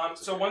 going. okay.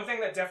 So one thing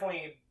that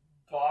definitely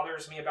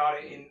bothers me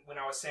about it, when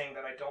I was saying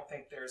that I don't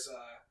think there's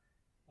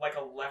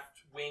a left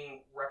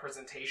wing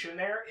representation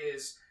there,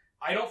 is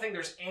I don't think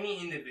there's any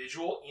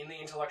individual in the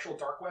intellectual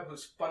dark web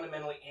who's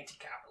fundamentally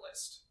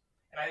anti-capitalist,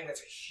 and I think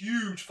that's a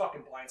huge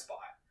fucking blind spot.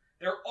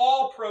 They're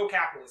all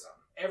pro-capitalism,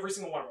 every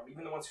single one of them,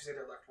 even the ones who say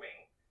they're left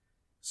wing.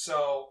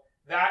 So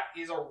that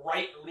is a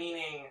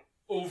right-leaning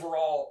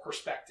overall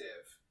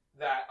perspective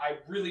that I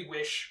really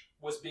wish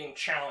was being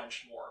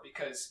challenged more,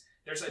 because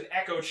there's an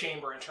echo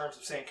chamber in terms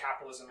of saying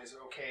capitalism is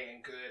okay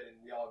and good and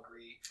we all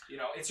agree. You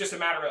know, it's just a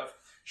matter of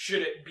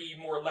should it be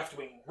more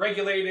left-wing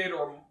regulated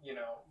or, you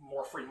know,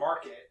 more free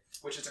market,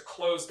 which is a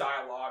closed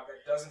dialogue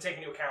that doesn't take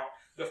into account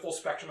the full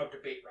spectrum of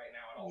debate right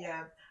now at all.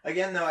 Yeah.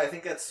 Again, though, I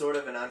think that's sort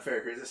of an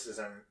unfair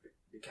criticism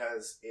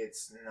because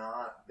it's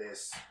not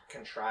this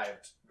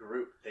contrived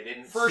group. They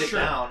didn't For sit sure.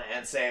 down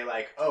and say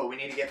like, "Oh, we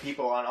need to get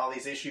people on all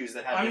these issues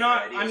that have." I'm different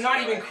not. ideas," I'm you not know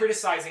even what I mean?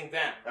 criticizing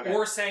them Okay.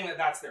 or saying that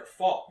that's their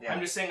fault. Yeah. I'm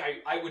just saying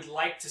I would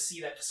like to see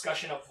that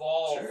discussion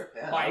evolve Sure,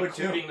 yeah, by I would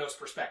too. including those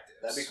perspectives.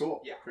 That'd be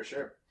cool. Yeah. For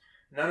sure.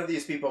 None of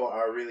these people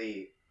are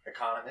really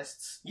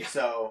economists. Yeah.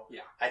 So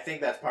Yeah. I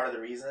think that's part of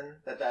the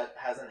reason that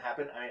hasn't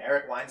happened. I mean,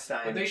 Eric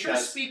Weinstein. But they sure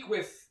does- speak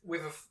with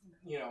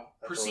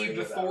perceived Authority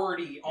about-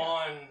 authority yeah.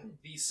 on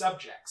these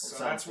subjects. So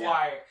Some- that's yeah.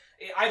 why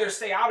either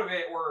stay out of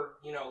it or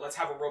let's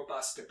have a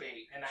robust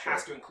debate, and it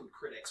has to include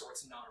critics, or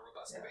it's not a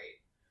robust Yeah. debate.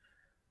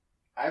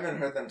 I haven't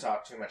heard them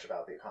talk too much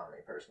about the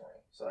economy personally,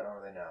 so I don't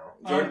really know.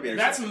 Jordan Peterson.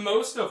 That's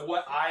most of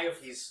what I've.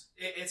 He's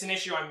It's an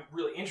issue I'm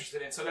really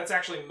interested in, so that's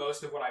actually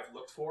most of what I've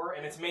looked for,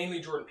 and it's mainly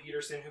Jordan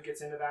Peterson who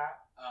gets into that.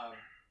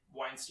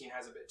 Weinstein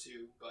has a bit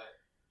too, but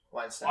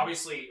Weinstein.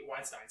 obviously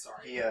Weinstein.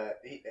 Sorry.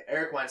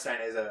 Eric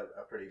Weinstein is a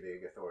pretty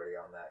big authority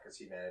on that because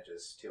he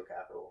manages Teal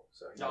Capital,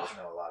 so he does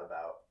know a lot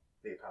about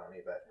the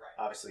economy. But Right.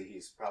 obviously,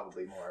 he's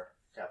probably more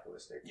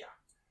capitalistic. Yeah.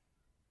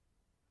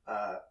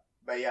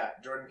 But yeah,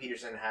 Jordan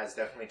Peterson has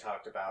definitely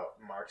talked about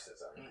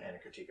Marxism Mhm. and a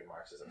critique of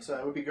Marxism. So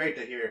it would be great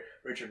to hear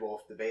Richard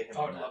Wolff debate him I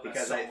on would that love that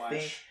because so I much.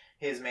 think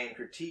his main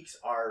critiques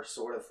are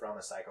sort of from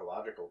a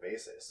psychological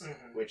basis,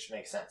 Mhm. which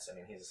makes sense. I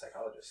mean, he's a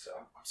psychologist, so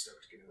I'm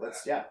stoked to get into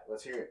let's that.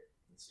 let's hear it.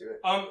 Let's do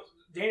it.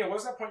 Daniel, what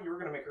was that point you were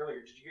going to make earlier?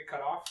 Did you get cut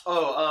off?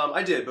 Oh,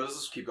 I did, but let's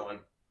just keep going.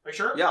 Are you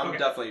sure? Yeah, I'm Okay.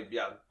 definitely.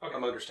 Yeah, Okay.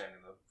 I'm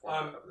understanding the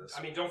format of this.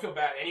 I mean, don't feel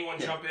bad. Anyone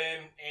Yeah. jump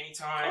in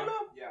anytime.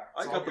 Oh, no. Yeah,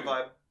 I it's all got the good.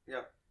 vibe.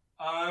 Yeah.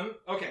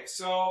 Okay,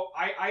 so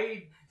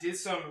I did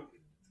some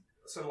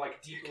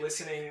like deep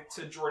listening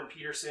to Jordan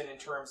Peterson in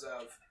terms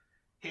of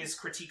his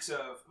critiques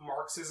of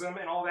Marxism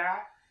and all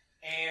that,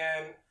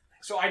 and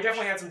so I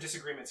definitely had some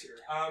disagreements here.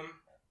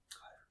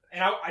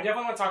 And I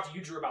definitely want to talk to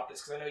you, Drew, about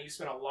this because I know you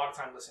spent a lot of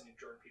time listening to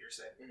Jordan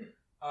Peterson.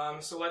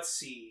 So let's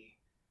see.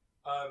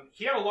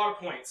 He had a lot of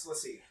points.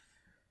 Let's see.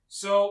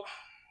 So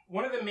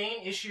one of the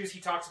main issues he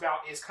talks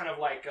about is kind of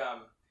like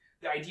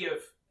the idea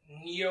of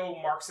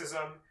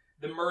neo-Marxism,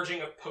 the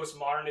merging of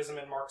postmodernism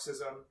and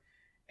Marxism,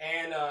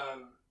 and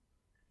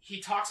he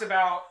talks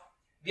about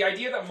the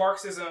idea that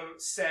Marxism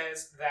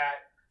says that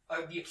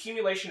the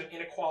accumulation of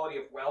inequality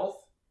of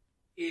wealth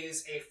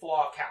is a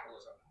flaw of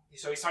capitalism.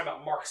 So he's talking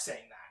about Marx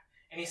saying that.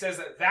 And he says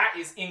that that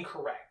is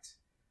incorrect.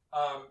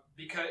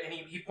 And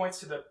he points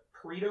to the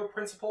Pareto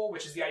principle,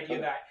 which is the idea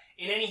that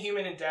in any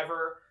human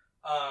endeavor,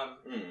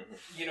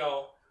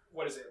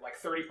 what is it, like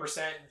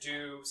 30%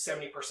 do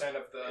 70%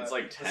 of the It's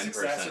like the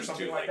success 10% or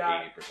something do like like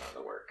that. 80% of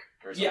the work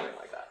or something Yeah.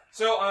 like that.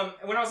 So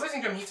when I was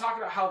listening to him, he talked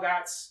about how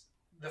that's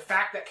the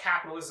fact that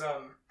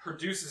capitalism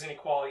produces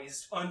inequality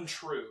is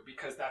untrue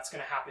because that's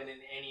going to happen in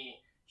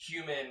any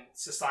human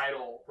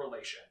societal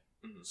relation.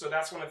 Mhm. So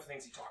that's one of the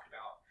things he talked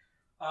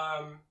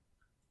about.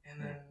 And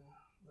then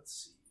let's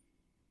see.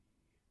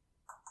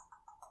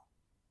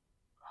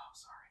 Oh,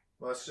 sorry.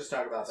 Well, let's just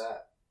talk about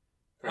that.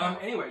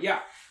 Anyway, yeah.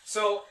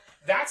 So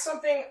that's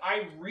something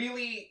I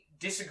really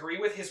disagree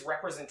with his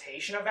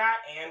representation of that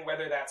and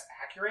whether that's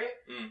accurate.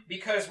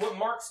 Because what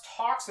Marx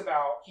talks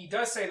about, he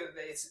does say that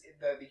it's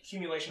the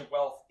accumulation of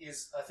wealth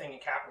is a thing in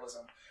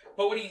capitalism.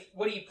 But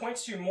what he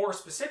points to more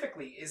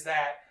specifically is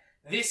that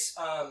this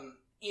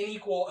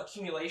unequal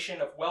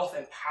accumulation of wealth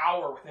and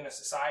power within a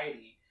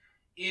society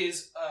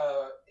is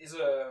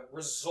a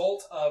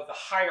result of the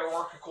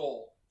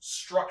hierarchical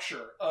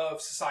structure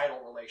of societal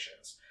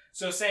relations.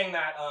 So saying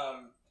that,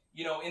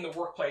 in the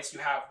workplace you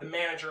have the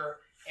manager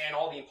and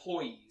all the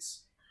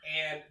employees,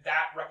 and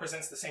that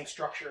represents the same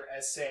structure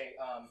as, say,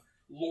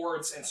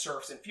 lords and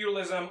serfs in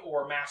feudalism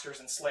or masters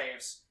and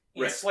slaves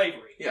in Right.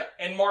 slavery. Yeah.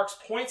 And Marx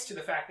points to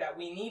the fact that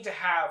we need to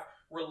have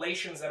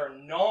relations that are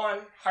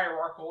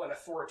non-hierarchical and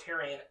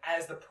authoritarian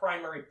as the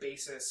primary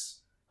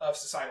basis of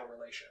societal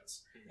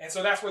relations. Mm-hmm. And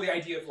so that's where the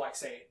idea of, like,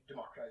 say,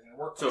 democratizing the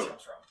workplace Totally.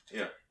 comes from.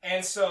 Yeah.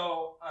 And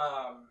so,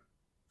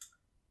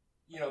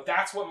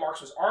 that's what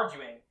Marx was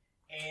arguing.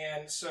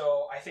 And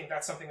so I think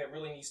that's something that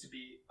really needs to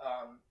be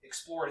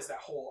explored, is that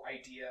whole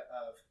idea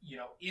of,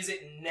 is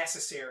it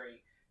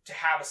necessary to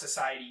have a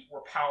society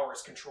where power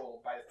is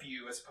controlled by the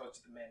few as opposed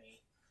to the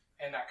many,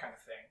 and that kind of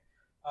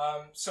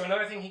thing. So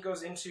another thing he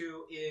goes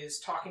into is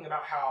talking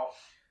about how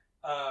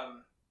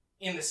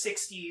in the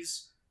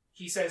 60s,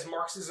 he says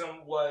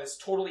Marxism was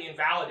totally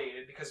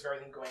invalidated because of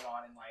everything going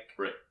on in, like,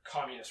 Right.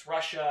 communist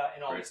Russia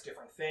and all Right. these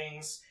different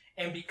things.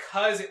 And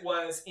because it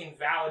was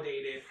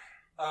invalidated,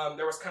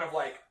 there was kind of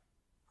like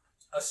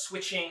a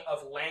switching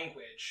of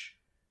language.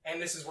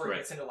 And this is where it Right.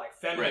 gets into, like,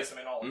 feminism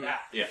and all of Mhm.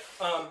 that. Yeah.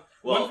 Well,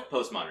 Well,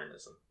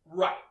 postmodernism.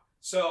 right.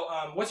 So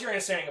what's your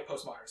understanding of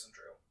postmodernism,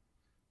 Drew?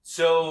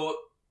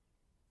 So,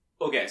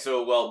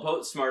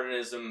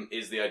 postmodernism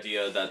is the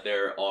idea that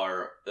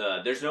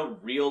there's no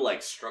real,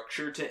 like,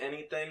 structure to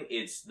anything.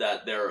 It's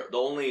that the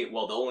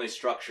only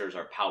structures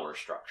are power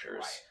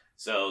structures. Right.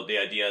 So the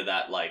idea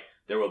that, like,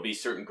 there will be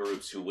certain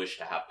groups who wish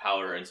to have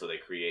power, and so they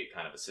create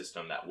kind of a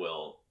system that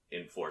will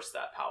enforce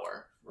that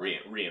power,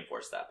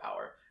 reinforce that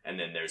power. And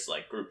then there's,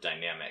 like, group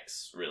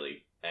dynamics,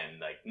 really,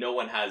 and, like, no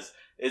one has.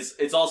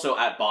 It's also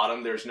at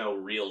bottom. There's no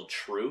real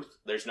truth.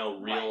 There's no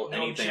real no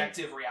anything.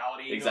 objective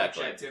reality,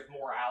 Exactly. no objective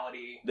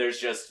morality, There's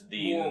just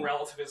the moral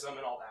relativism,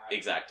 and all that.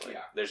 Exactly.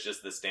 Yeah. There's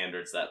just the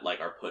standards that,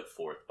 like, are put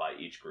forth by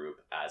each group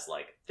as,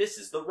 like, this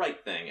is the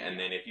right thing, and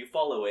then if you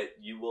follow it,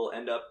 you will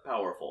end up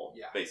powerful.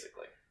 Yeah.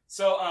 Basically.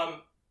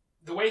 So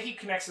the way he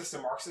connects this to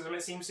Marxism,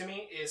 it seems to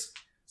me, is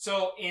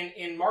so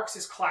in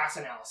Marx's class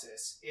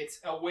analysis,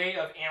 it's a way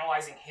of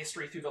analyzing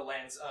history through the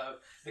lens of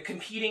the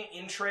competing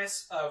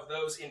interests of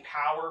those in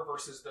power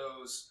versus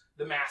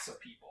the mass of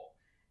people,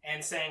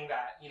 and saying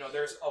that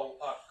there's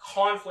a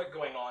conflict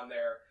going on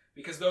there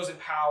because those in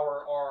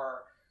power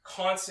are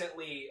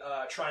constantly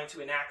trying to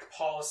enact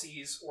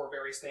policies or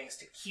various things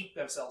to keep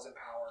themselves in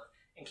power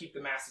and keep the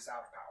masses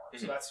out of power.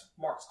 So that's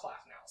Marx's class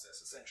analysis,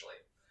 essentially.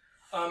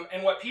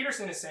 And what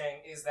Peterson is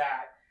saying is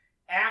that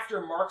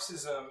after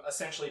Marxism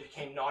essentially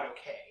became not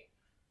okay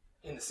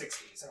in the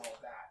 60s and all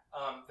of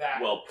that,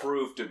 Well,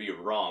 proved to be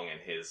wrong in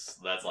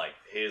that's, like,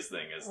 his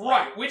thing is,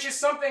 like, right, which is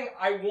something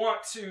I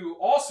want to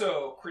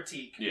also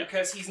critique, Yeah.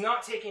 because he's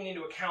not taking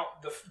into account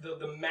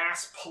the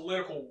mass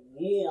political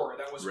war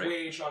that was Right.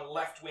 waged on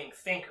left-wing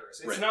thinkers.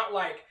 It's Right. not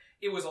like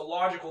it was a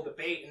logical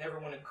debate and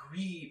everyone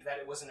agreed that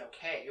it wasn't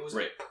okay. It was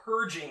Right. a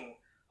purging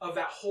of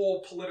that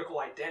whole political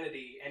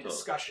identity and Totally.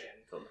 discussion.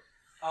 Totally.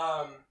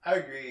 I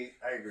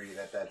agree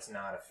that that's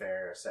not a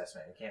fair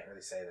assessment. You can't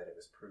really say that it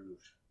was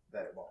proved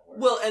that it won't work.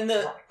 Well, and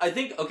Right. I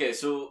think, okay,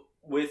 so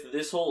with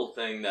this whole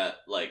thing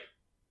that, like,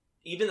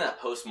 even that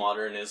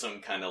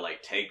postmodernism kind of,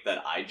 like, take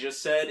that I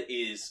just said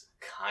is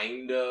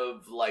kind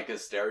of like a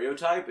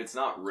stereotype. It's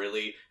not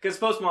really, because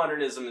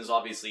postmodernism is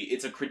obviously,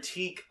 it's a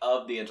critique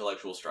of the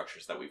intellectual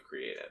structures that we've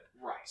created.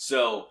 Right.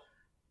 So,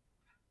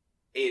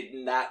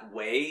 in that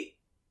way,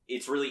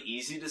 it's really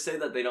easy to say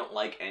that they don't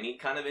like any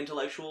kind of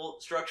intellectual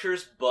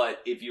structures,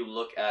 but if you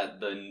look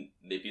at the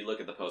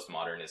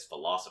postmodernist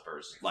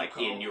philosophers, like,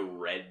 Foucault. and you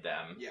read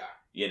them,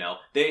 Yeah.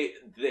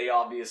 they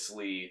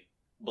obviously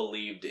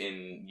believed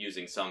in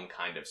using some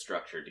kind of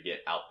structure to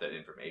get out that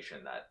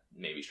information that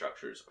maybe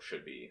structures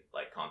should be,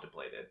 like,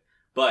 contemplated.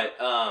 But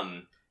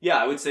yeah,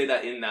 I would say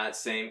that in that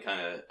same kind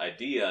of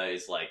idea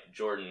is, like,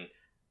 Jordan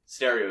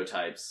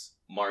stereotypes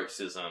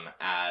Marxism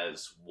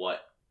as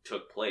what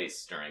took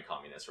place during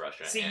communist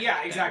Russia. See, and- yeah,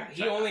 and exactly.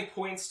 He China. only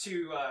points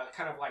to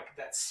kind of like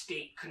that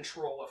state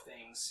control of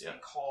things Yeah.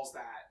 and calls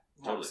that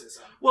Totally.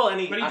 Marxism. Well,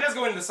 and But he does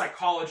go into the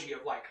psychology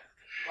of, like,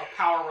 of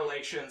power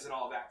relations and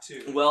all that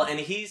too. Well, and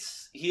he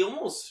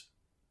almost,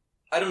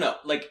 I don't know,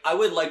 like, I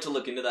would like to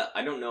look into that.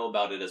 I don't know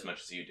about it as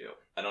much as you do.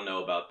 I don't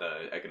know about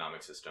the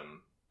economic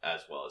system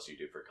as well as you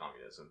do for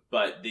communism.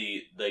 But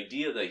the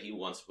idea that he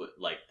once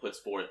puts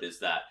forth is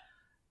that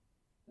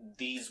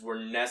these were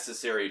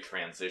necessary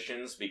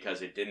transitions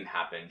because it didn't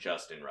happen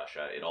just in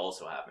Russia. It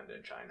also happened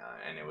in China.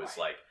 And it was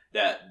Right. like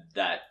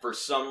that for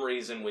some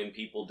reason when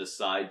people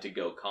decide to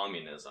go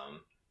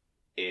communism,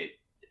 it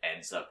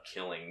ends up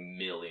killing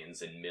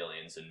millions and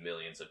millions and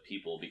millions of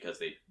people because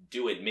they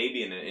do it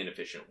maybe in an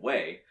inefficient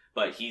way.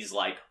 But he's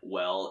like,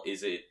 well,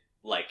 is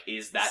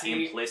that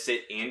See,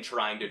 implicit in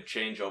trying to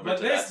change over But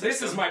to that this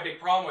system? is my big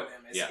problem with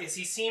him is, Yeah. is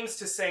he seems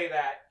to say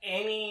that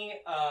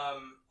any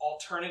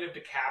alternative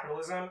to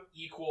capitalism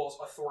equals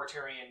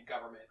authoritarian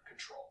government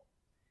control,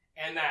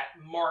 and that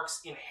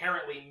Marx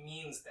inherently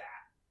means that.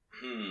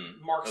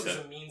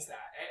 Marxism means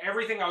that.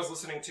 Everything I was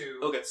listening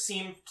to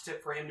seemed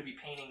for him to be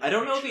painting. I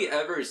don't know if picture. he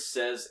ever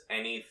says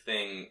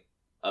anything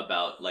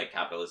about, like,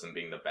 capitalism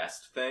being the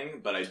best thing,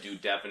 but I do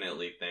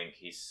definitely think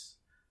he's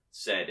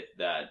said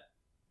that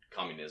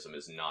communism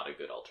is not a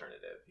good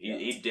alternative.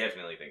 He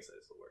definitely thinks that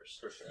it's the worst.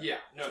 For sure. Yeah,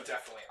 no,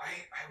 definitely.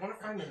 I want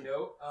to find the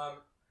note.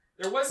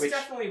 There was Which-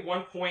 definitely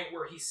one point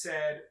where he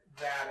said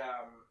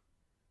that.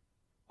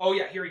 Oh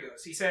yeah, here he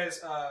goes. He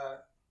says,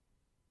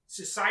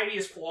 "Society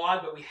is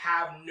flawed, but we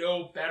have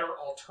no better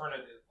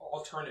alternative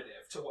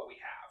to what we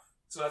have."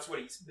 So that's what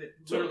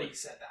literally he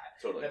said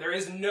that. Totally. That there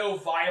is no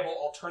viable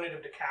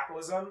alternative to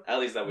capitalism At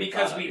least that we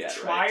because thought of we've yet,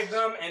 tried right?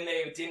 them and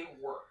they didn't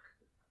work.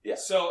 Yeah.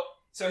 So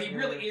he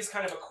really is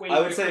kind of I equating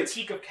would the say-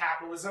 critique of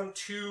capitalism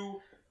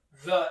to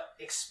the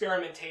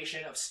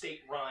experimentation of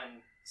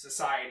state-run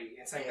society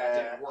and saying that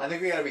didn't work. I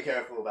think we got to be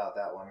careful about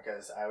that one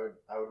because I would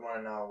want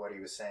to know what he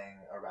was saying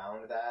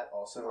around that,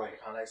 also Right. the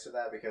context of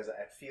that, because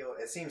I feel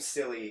it seems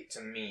silly to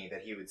me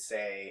that he would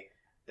say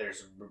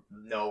there's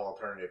no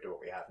alternative to what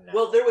we have now.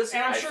 Well, there was.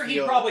 And I'm I sure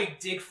feel- he'd probably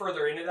dig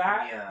further into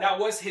that. Yeah. That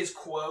was his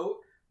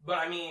quote. But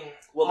I mean,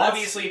 Well, that's-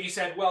 obviously, if you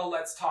said, "Well,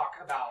 let's talk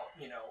about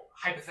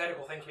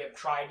hypothetical things we haven't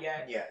tried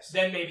yet," yes,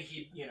 then maybe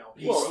he'd be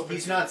he's, open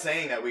he's to not it.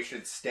 saying that we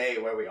should stay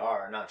where we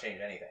are and not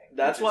change anything.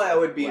 That's which is why I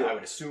would be- what I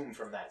would assume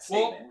from that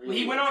Well, statement.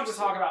 he went on to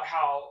talk about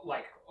how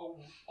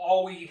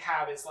all we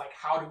have is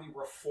how do we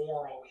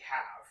reform what we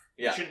have?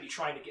 Yeah. We shouldn't be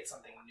trying to get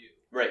something new.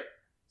 Right.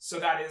 So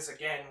that is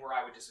again where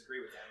I would disagree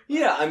with him.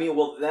 Yeah, I mean,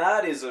 well,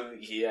 that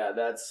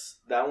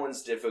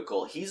one's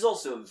difficult. He's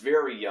also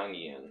very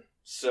Jungian.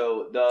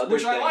 So the other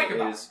Which I thing like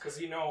about is,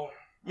 because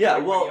yeah,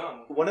 when we're well,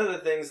 young. one of the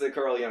things that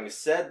Carl Jung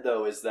said,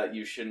 though, is that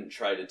you shouldn't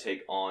try to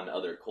take on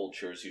other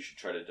cultures. You should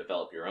try to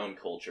develop your own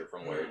culture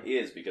from where it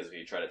is, because if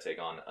you try to take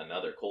on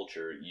another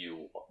culture,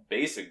 you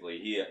basically,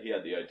 he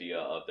had the idea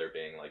of there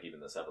being, even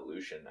this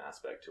evolution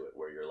aspect to it,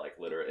 where you're,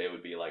 literally, it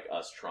would be like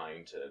us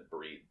trying to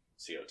breed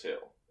CO2.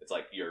 It's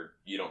like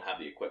you don't have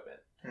the equipment.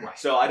 Right.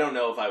 So I don't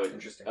know if I would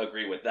Interesting.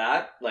 agree with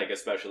that,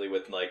 especially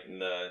with,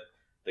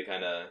 the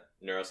kind of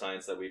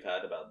neuroscience that we've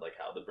had about,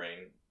 how the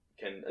brain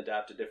can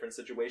adapt to different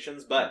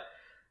situations, but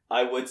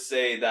I would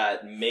say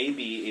that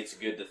maybe it's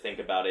good to think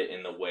about it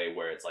in the way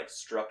where it's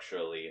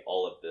structurally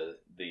all of the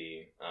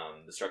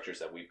structures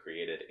that we've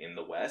created in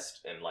the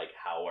West and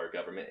how our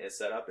government is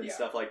set up and Yeah.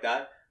 stuff like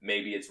that.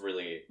 Maybe it's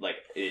really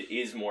it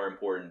is more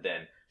important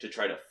than to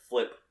try to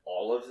flip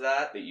all of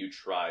that you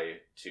try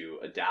to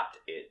adapt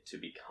it to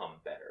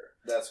become better.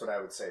 That's what I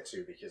would say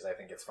too, because I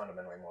think it's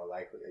fundamentally more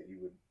likely that you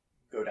would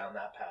go down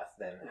that path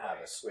than have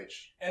a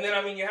switch. And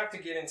then, you have to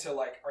get into,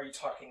 are you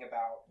talking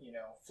about,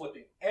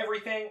 flipping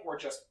everything or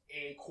just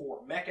a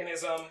core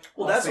mechanism?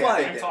 Well, that's Honestly, I why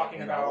think I'm that talking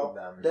in about- all of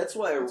them, That's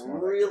why I it's more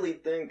really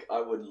think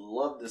I would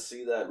love to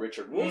see that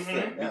Richard Wolff Mhm.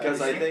 thing, Yeah,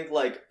 because I that'd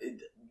think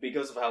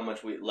because of how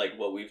much we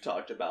what we've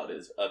talked about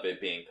is of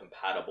it being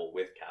compatible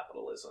with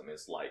capitalism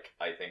is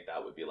I think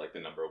that would be the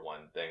number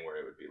one thing where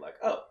it would be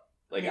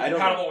I don't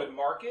compatible know with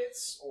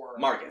markets or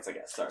markets, I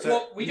guess. Sorry.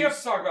 Well, we do have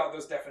to talk about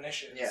those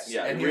definitions. Yes.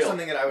 Yeah, and here's real,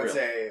 something that I would real.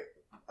 say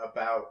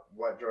about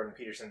what Jordan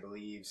Peterson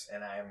believes,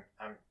 and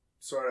I'm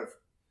sort of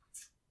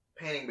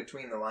painting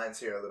between the lines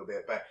here a little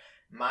bit, but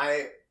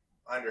my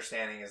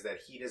understanding is that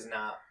he does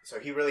not, so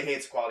he really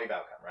hates quality of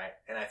outcome, right?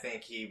 And I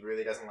think he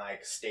really doesn't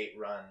like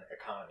state-run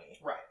economy.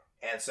 Right.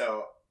 And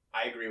so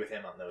I agree with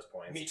him on those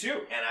points. Me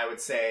too. And I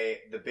would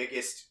say the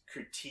biggest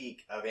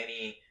critique of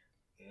any,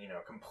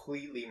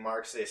 completely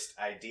Marxist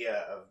idea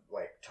of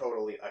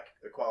totally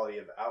equality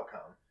of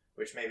outcome,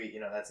 which maybe,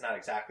 that's not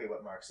exactly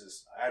what Marx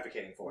is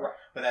advocating for, Right.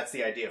 but that's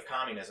the idea of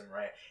communism,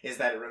 right? Is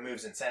that it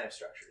removes incentive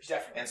structures.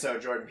 Definitely. And so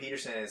Jordan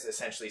Peterson is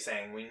essentially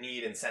saying we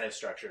need incentive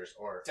structures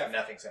or Definitely.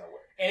 nothing's going to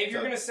work. And if you're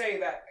So- going to say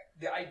that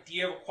the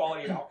idea of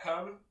equality of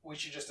outcome, we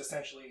should just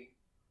essentially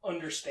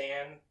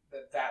understand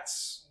that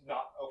that's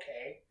not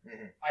okay.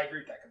 Mhm. I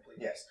agree with that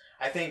completely. Yes.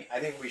 I think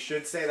we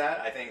should say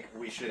that. I think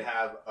we should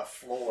have a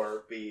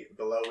floor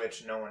below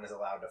which no one is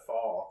allowed to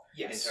fall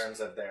Yes. in terms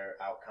of their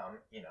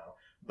outcome,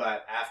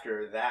 But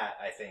after that,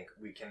 I think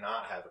we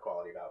cannot have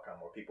equality of outcome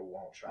where people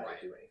won't try Right.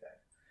 to do anything.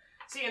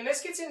 See, and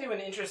this gets into an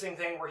interesting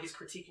thing where he's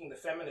critiquing the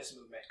feminist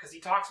movement, because he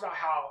talks about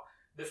how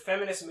the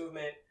feminist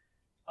movement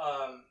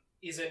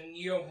is a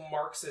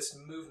neo-Marxist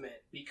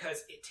movement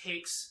because it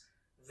takes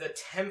the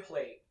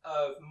template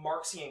of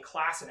Marxian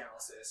class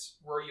analysis,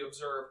 where you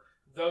observe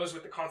those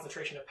with the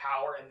concentration of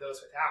power and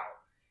those without.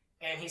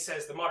 And he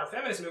says the modern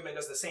feminist movement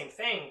does the same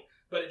thing,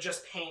 but it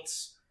just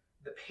paints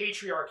the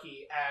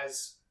patriarchy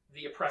as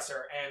the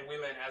oppressor and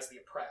women as the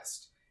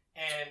oppressed.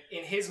 And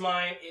in his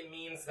mind, it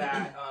means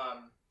that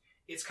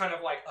it's kind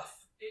of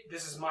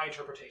this is my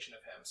interpretation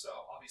of him, so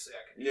obviously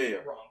I could be Yeah.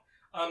 wrong.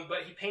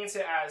 But he paints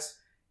it as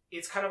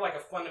it's kind of like a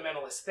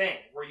fundamentalist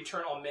thing where you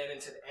turn all men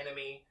into the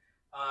enemy,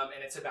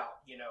 and it's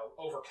about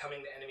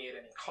overcoming the enemy at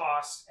any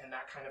cost and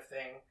that kind of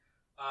thing.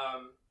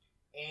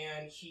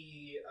 And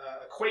he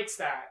equates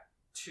that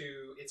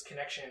to its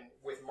connection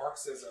with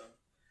Marxism.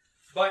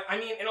 But I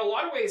mean, in a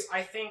lot of ways,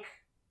 I think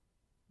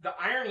the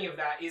irony of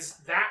that is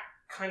that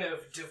kind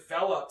of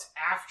developed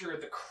after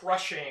the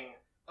crushing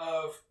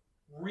of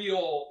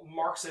real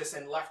Marxist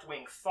and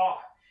left-wing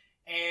thought.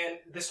 And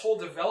this whole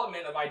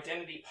development of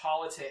identity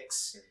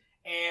politics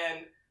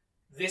and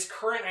this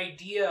current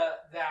idea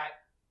that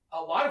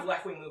a lot of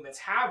left-wing movements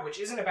have, which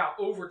isn't about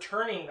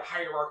overturning the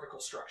hierarchical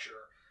structure,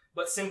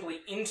 but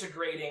simply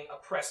integrating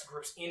oppressed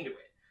groups into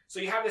it. So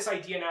you have this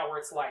idea now where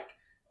it's like,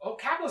 oh,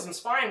 capitalism's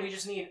fine, we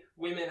just need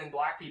women and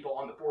black people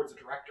on the boards of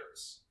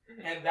directors.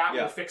 And that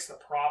will fix the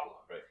problem.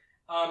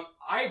 Right.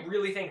 I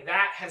really think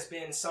that has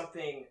been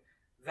something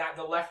that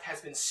the left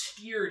has been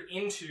steered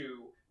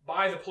into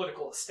by the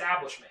political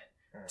establishment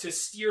to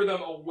steer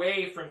them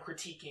away from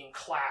critiquing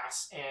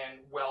class and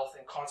wealth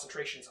and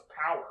concentrations of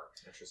power.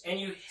 Interesting.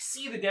 And you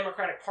see the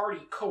Democratic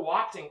Party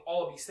co-opting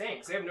all of these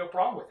things. They have no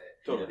problem with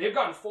it. Totally. They've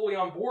gotten fully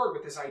on board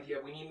with this idea.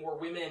 We need more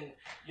women.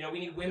 We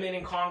need women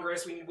in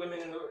Congress. We need women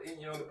in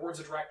the boards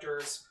of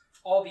directors.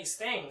 All these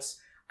things.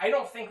 I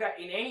don't think that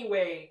in any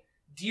way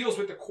deals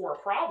with the core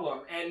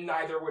problem, and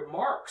neither would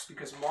Marx,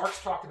 because Marx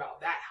talked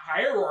about that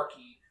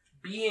hierarchy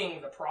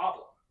being the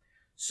problem.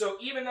 So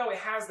even though it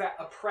has that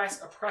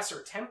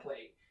oppressor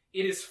template,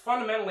 it is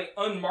fundamentally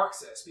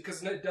un-Marxist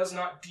because it does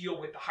not deal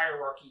with the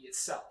hierarchy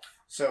itself.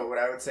 So what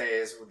I would say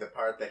is the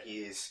part that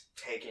he's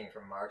taking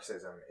from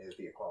Marxism is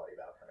the equality of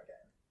outcome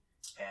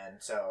again.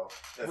 And so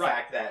the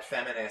fact that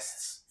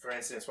feminists, for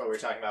instance, what we were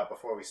talking about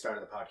before we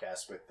started the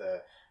podcast with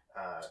the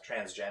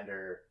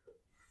transgender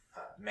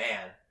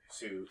man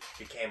who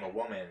became a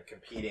woman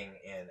competing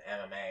in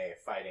MMA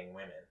fighting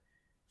women.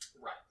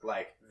 Right.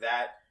 Like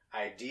that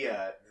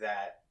idea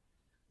that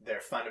they're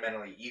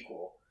fundamentally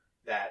equal,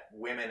 that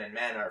women and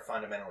men are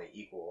fundamentally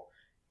equal,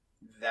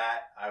 that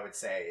I would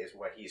say is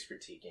what he's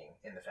critiquing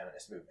in the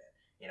feminist movement.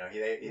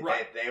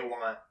 They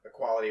want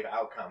equality of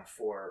outcome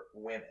for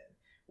women,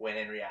 when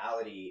in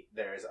reality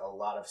there's a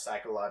lot of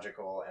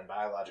psychological and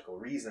biological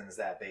reasons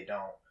that they're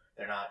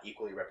not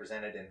equally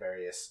represented in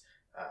various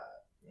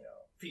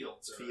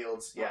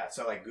fields. Yeah.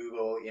 So like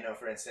Google,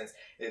 for instance,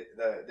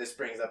 this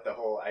brings up the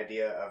whole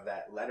idea of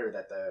that letter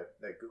that the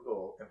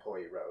Google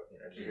employee wrote.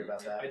 Did you hear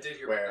about that? I did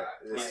hear about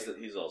that.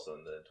 He's also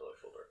in the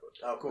intellectual dark web.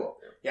 Oh, cool.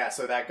 Yeah.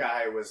 So that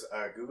guy was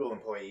a Google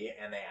employee,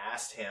 and they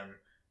asked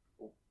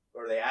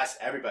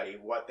everybody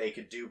what they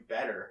could do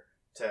better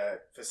to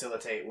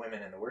facilitate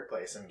women in the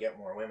workplace and get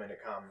more women to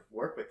come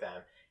work with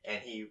them.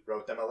 And he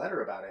wrote them a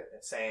letter about it,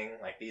 saying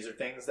like these are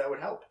things that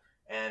would help.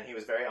 And he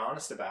was very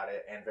honest about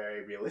it and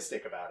very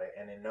realistic about it,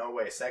 and in no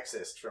way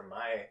sexist from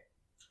my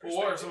perspective.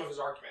 What are some of his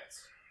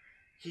arguments?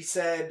 He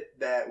said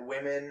that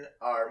women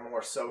are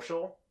more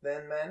social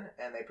than men,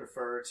 and they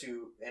prefer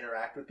to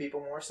interact with people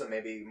more, so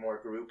maybe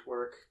more group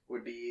work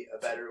would be a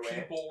better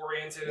way.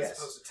 People-oriented as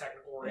opposed to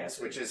technical-oriented.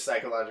 Yes, which is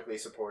psychologically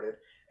supported.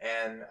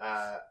 And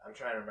I'm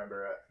trying to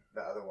remember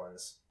the other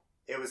ones.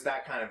 It was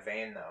that kind of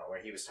vein, though,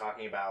 where he was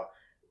talking about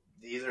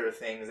these are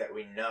things that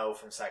we know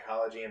from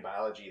psychology and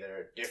biology that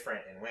are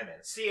different in women.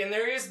 See, and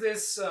there is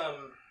this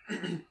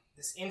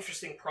this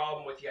interesting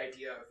problem with the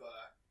idea of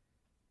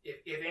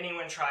if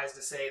anyone tries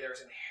to say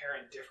there's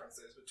inherent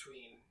differences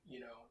between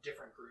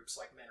different groups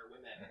like men or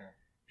women,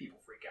 people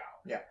freak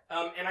out.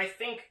 Yeah. And I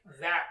think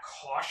that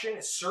caution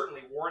is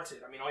certainly warranted.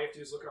 I mean, all you have to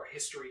do is look at our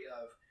history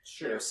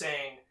of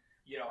saying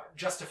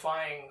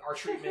justifying our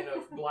treatment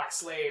of black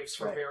slaves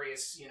for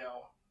various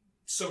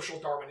social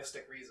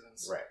Darwinistic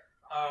reasons. Right.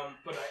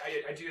 But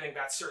I do think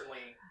that's certainly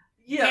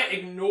you can't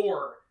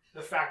ignore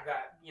the fact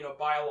that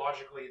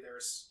biologically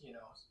there's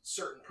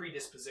certain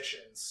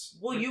predispositions,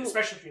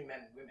 especially between men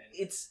and women.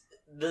 It's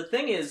the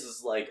thing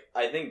is like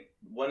I think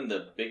one of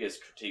the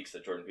biggest critiques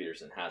that Jordan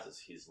Peterson has is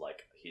he's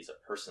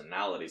a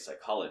personality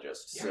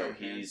psychologist, so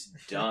he's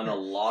done a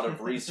lot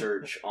of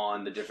research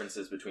on the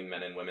differences between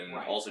men and women, and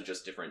also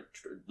just different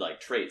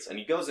traits, and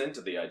he goes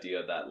into the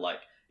idea that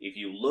if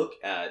you look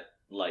at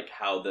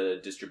how the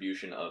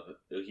distribution of,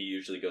 he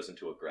usually goes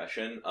into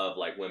aggression of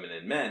women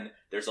and men,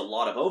 there's a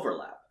lot of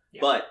overlap. Yeah.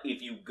 But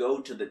if you go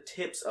to the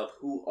tips of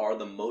who are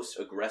the most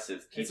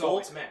aggressive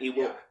people, it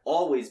will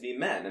always be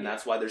men. And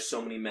that's why there's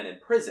so many men in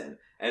prison.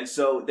 And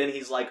so then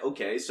he's like,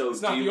 okay, so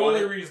it's not the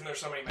only reason there's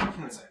so many men in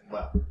prison.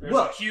 There's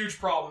a huge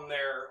problem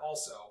there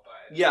also.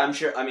 Yeah, I'm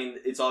sure. I mean,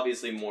 it's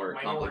obviously more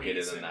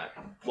complicated than that.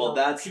 Well,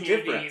 that's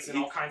different. And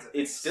all kinds of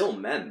things. It's still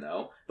men,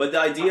 though. But the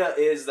idea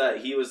is that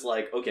he was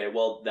like, okay,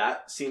 well,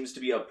 that seems to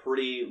be a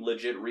pretty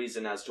legit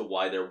reason as to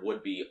why there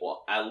would be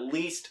at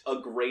least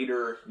a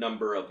greater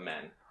number of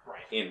men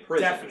in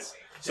prisons. Definitely.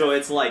 So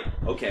it's like,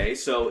 okay,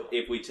 so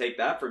if we take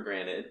that for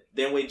granted,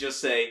 then we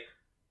just say,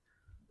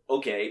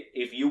 okay,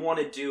 if you want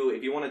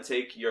to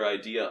take your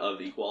idea of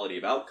equality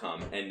of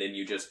outcome and then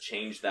you just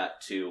change that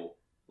to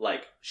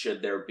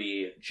should there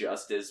be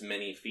just as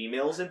many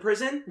females in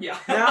prison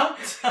now?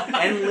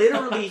 And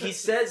literally he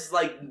says,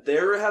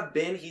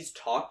 he's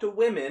talked to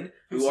women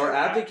who are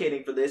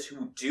advocating for this,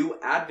 who do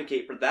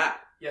advocate for that.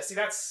 Yeah, see,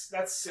 that's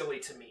silly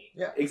to me.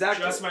 Yeah,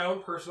 exactly. Just my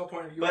own personal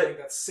point of view, I think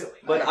that's silly.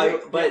 But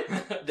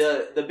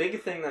the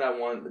big thing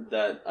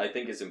that I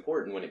think is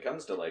important when it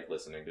comes to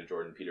listening to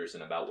Jordan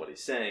Peterson about what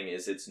he's saying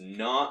is it's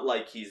not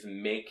like he's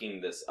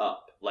making this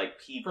up.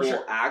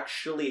 People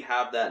actually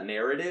have that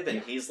narrative,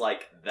 and he's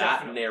like,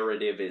 that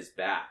narrative is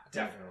bad.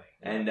 Definitely.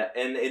 And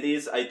it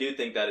is, I do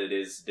think that it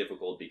is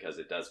difficult because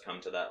it does come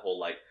to that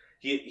whole,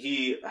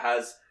 he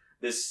has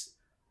this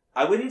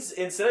I wouldn't,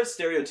 instead of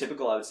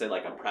stereotypical, I would say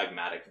like a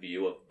pragmatic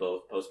view of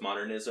both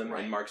postmodernism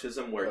Right. and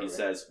Marxism, where he Totally.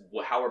 says,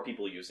 well, how are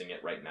people using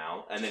it right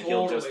now? And then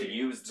he'll just Totally.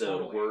 use the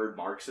Totally. word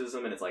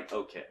Marxism, and it's like,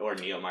 okay, or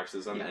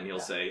neo-Marxism, Yeah. and he'll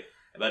Yeah. say,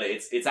 but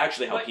it's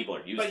actually how But- people are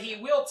using But it. he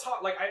will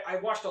talk. Like I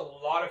watched a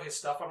lot of his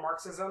stuff on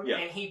Marxism, Yeah.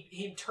 and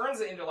he turns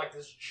it into like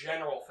this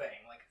general thing.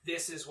 Like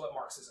this is what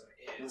Marxism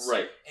is,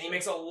 Right. And he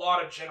makes a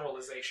lot of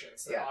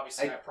generalizations that Yeah,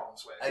 obviously I I- have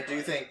problems with. I do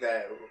but- think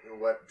that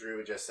what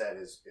Drew just said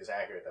is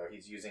accurate, though.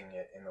 He's using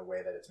it in the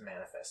way that it's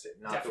manifested,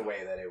 not Definitely. the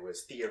way that it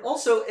was theorized.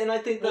 Also, and I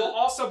think that... Well,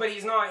 also, but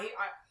he's not.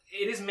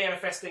 It is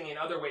manifesting in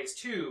other ways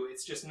too.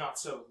 It's just not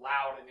so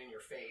loud and in your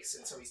face,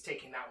 and so he's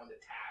taking that one to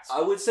task.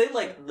 I would say,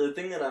 like, the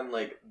thing that I'm,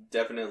 like,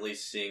 definitely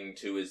seeing,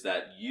 too, is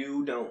that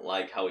you don't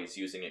like how he's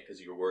using it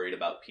because you're worried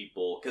about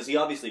people... Because he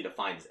obviously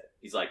defines it.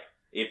 He's like,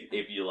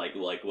 if you like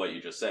what you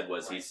just said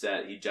was,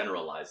 Right. he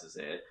generalizes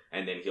it,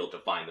 and then he'll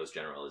define those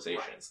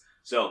generalizations. Right.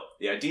 So,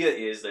 the idea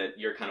is that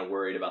you're kind of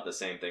worried about the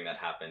same thing that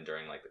happened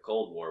during, like, the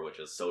Cold War, which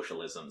is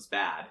socialism's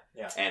bad.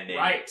 Yeah. And then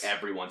Right.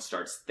 everyone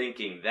starts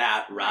thinking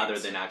that rather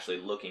Right. than actually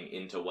looking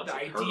into what's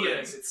the occurring.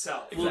 ideas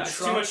itself. Exactly. It's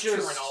too much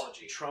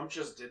terminology. Trump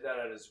just did that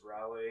at his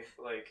rally,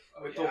 like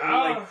Oh, with the yeah?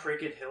 whole like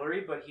cricket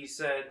Hillary, but he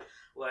said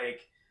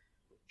like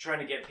trying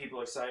to get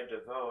people excited to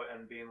vote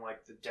and being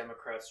like the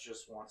Democrats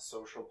just want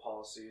social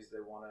policies,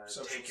 they want to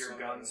take your Socialism,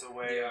 guns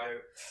away, yeah.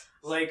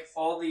 like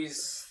all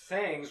these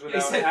things He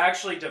without said-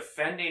 actually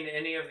defending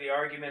any of the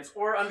arguments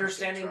or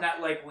understanding Trump.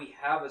 that like we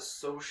have a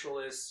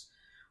socialist.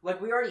 Like,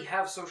 we already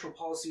have social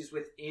policies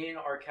within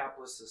our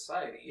capitalist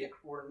society. Yeah.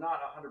 We're not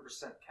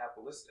 100%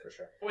 capitalistic. For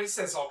sure. Well, he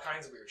says all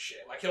kinds of weird shit.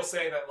 Like he'll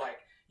say that, like,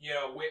 you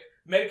know, with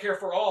Medicare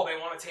for all, they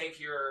want to take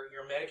your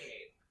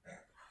Medicaid.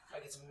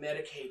 Like it's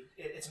Medicaid,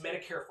 it's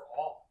Medicare for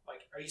all.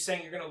 Like, are you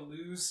saying you're going to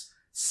lose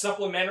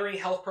supplementary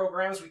health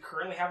programs we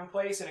currently have in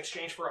place in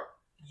exchange for a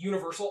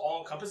universal,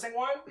 all-encompassing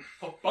one?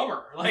 Oh,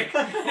 bummer. Like,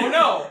 oh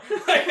no.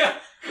 Like,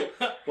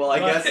 Well, I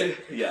But- guess,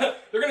 yeah.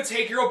 they're going to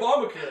take your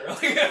Obamacare.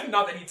 Like,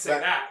 not that he'd say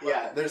But, that. But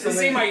yeah, there's it's the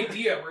something. same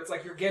idea where it's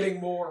like you're getting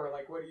more.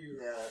 Like, what do you?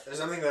 Yeah, there's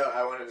something though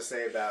I wanted to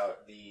say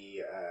about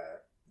the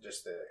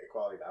just the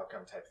equality of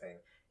outcome type thing.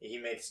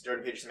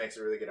 Jordan Peterson makes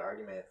a really good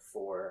argument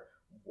for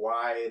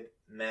why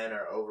men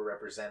are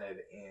overrepresented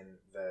in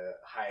the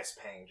highest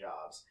paying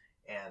jobs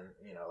and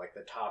like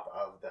the top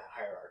of the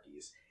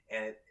hierarchies.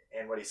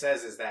 And what he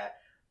says is that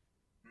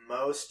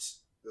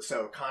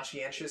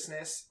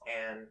conscientiousness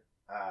and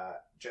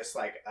just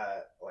like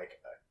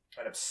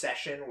an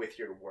obsession with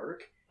your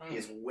work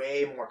is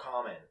way more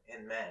common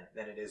in men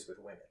than it is with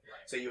women.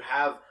 Right. So you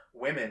have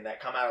women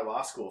that come out of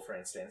law school, for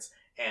instance,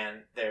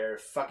 and they're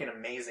fucking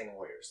amazing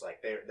lawyers.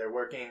 Like they're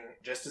working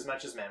just as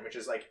much as men, which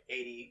is like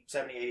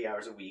 70, 80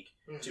 hours a week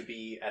to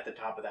be at the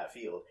top of that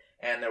field.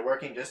 And they're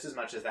working just as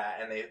much as that,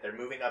 and they're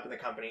moving up in the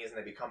companies and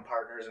they become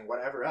partners and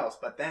whatever else.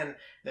 But then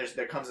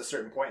there comes a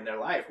certain point in their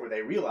life where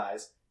they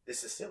realize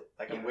this is silly.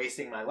 Like, I'm Yeah.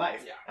 wasting my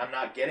life. Yeah. I'm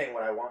not getting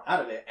what I want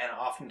out of it. And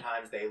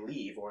oftentimes they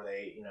leave or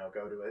they,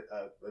 go to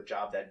a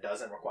job that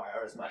doesn't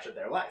require as much of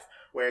their life.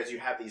 Whereas you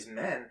have these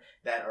men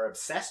that are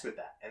obsessed with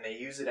that, and they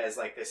use it as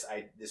like this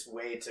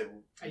way to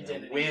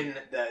Identity. win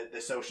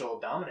the social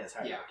dominance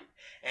hierarchy.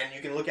 And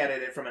you can look at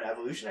it from an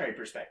evolutionary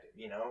perspective.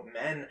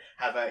 Men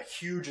have a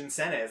huge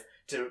incentive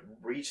to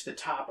reach the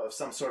top of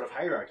some sort of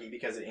hierarchy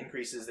because it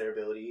increases their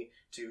ability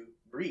to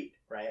breed,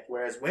 right?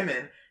 Whereas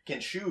women can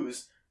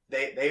choose.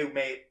 They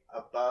may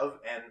above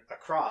and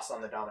across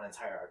on the dominance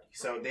hierarchy.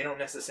 So they don't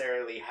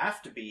necessarily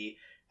have to be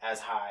as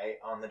high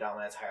on the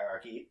dominance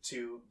hierarchy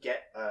to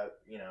get a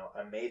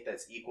mate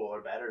that's equal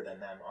or better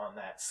than them on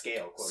that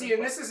scale. Quote See, and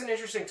unquote. this is an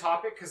interesting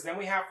topic because then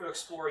we have to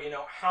explore,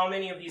 how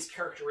many of these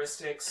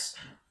characteristics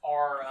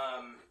are,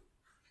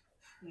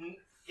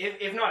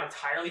 if not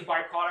entirely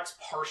byproducts,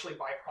 partially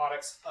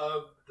byproducts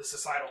of the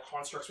societal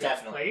constructs we have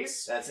in Definitely.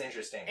 place. That's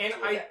interesting. And to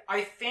look at.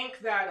 I think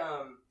that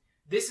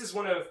this is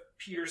one of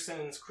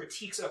Peterson's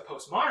critiques of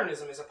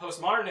postmodernism. Is a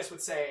postmodernist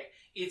would say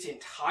it's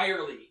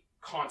entirely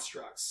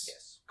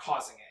constructs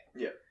causing it.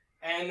 Yeah.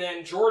 And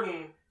then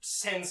Jordan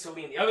tends to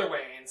lean the other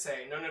way and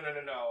say, no,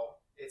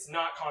 it's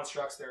not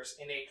constructs. There's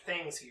innate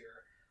things here.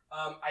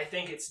 I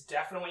think it's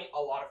definitely a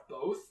lot of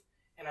both,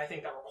 and I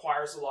think that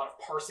requires a lot of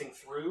parsing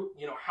through.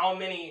 How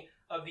many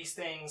of these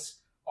things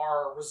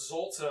are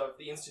results of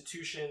the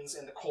institutions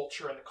and the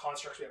culture and the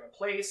constructs we have in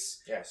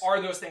place? Yes. Are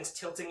those things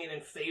tilting it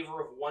in favor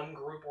of one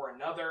group or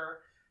another?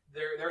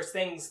 There's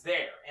things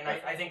there, and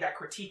I think that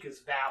critique is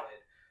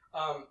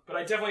valid. But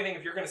I definitely think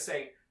if you're going to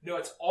say, no,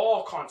 it's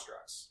all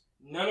constructs,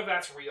 none of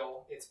that's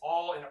real, it's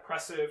all an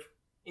oppressive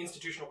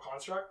institutional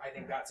construct, I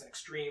think that's an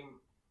extreme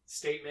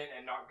statement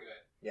and not good.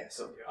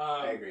 Yes.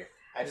 I agree.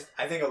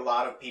 I think a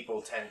lot of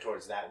people tend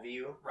towards that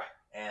view. Right.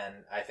 And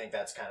I think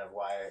that's kind of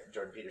why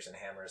Jordan Peterson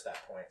hammers that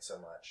point so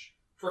much.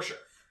 For sure.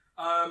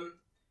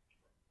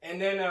 And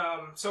then,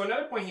 so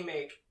another point he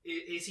make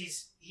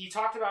is he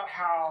talked about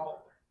how...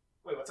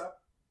 Wait, what's up?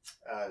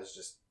 It's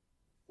just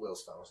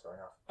Will's phone was going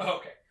off. Oh,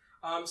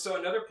 okay. So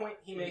another point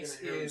he makes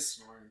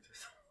is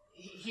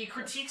he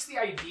critiques the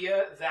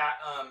idea that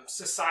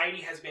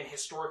society has been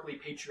historically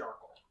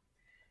patriarchal.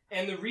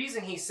 And the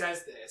reason he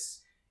says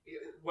this,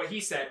 what he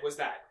said was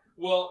that,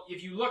 well,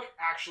 if you look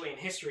actually in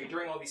history,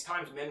 during all these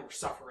times, men were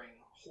suffering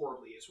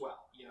horribly as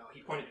well. You know,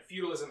 he pointed to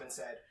feudalism and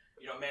said,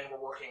 you know, men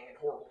were working in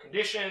horrible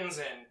conditions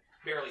and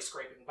barely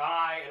scraping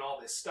by and all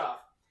this stuff.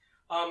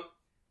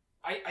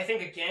 I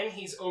think, again,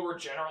 he's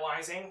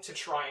overgeneralizing to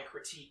try and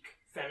critique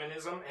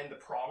feminism and the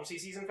problems he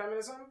sees in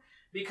feminism,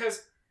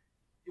 because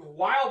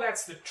while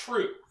that's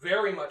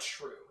very much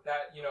true,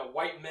 that, you know,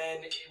 white men,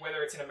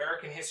 whether it's in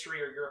American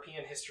history or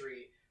European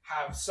history,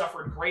 have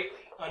suffered greatly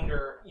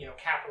under, you know,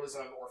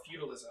 capitalism or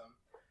feudalism,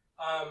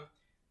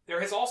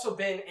 there has also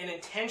been an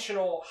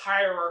intentional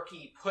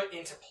hierarchy put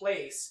into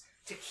place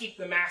to keep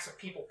the mass of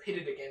people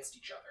pitted against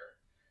each other.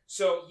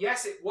 So,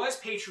 yes, it was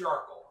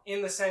patriarchal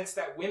in the sense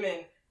that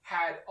women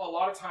had a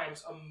lot of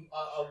times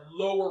a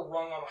lower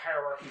rung on the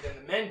hierarchy than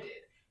the men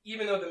did,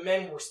 even though the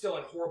men were still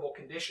in horrible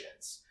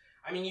conditions.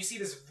 I mean, you see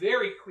this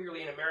very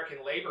clearly in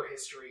American labor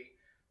history,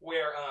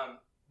 where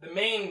the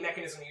main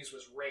mechanism used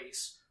was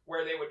race,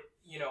 where they would,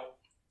 you know,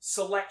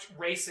 select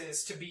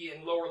races to be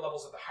in lower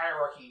levels of the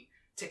hierarchy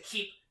to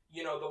keep,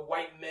 you know, the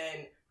white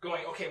men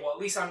going, okay, well, at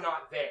least I'm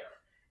not there.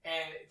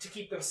 And to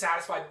keep them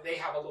satisfied that they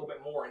have a little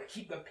bit more, and to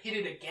keep them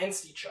pitted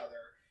against each other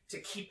to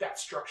keep that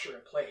structure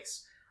in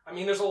place. I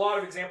mean, there's a lot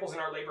of examples in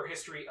our labor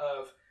history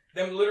of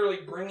them literally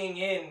bringing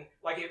in,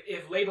 like,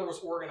 if labor was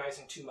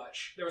organizing too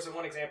much. There was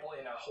one example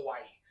in Hawaii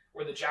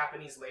where the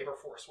Japanese labor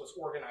force was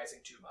organizing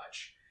too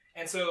much.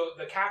 And so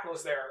the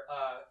capitalists there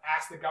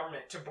asked the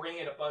government to bring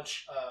in a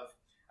bunch of,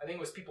 I think it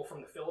was people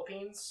from the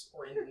Philippines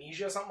or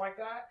Indonesia, something like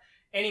that.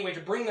 Anyway,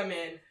 to bring them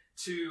in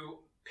to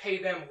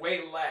pay them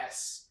way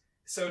less,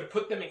 so to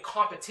put them in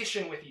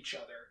competition with each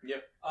other.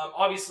 Yep.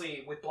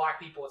 Obviously, with black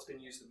people, it's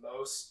been used the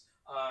most.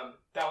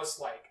 That was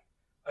like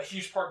a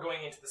huge part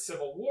going into the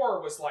Civil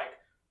War, was like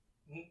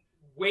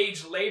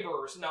wage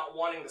laborers not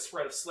wanting the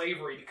spread of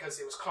slavery because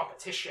it was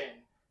competition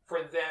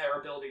for their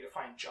ability to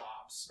find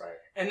jobs. Right.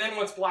 And then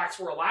once blacks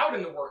were allowed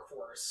in the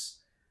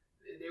workforce,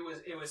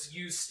 it was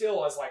used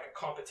still as like a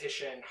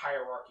competition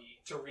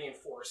hierarchy to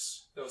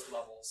reinforce those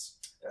levels.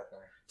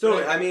 Definitely.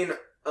 So, I mean,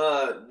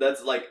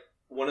 that's like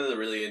one of the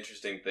really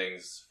interesting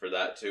things for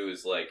that too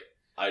is like,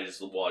 I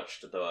just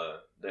watched the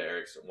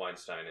Eric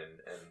Weinstein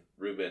and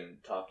Ruben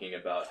talking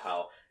about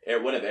how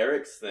one of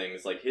Eric's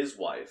things, like his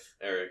wife,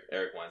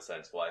 Eric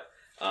Weinstein's wife,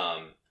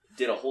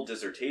 did a whole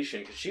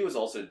dissertation because she was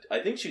also, I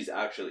think she's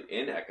actually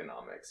in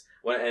economics.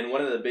 And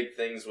one of the big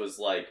things was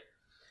like,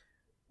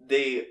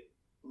 they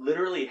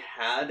literally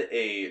had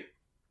they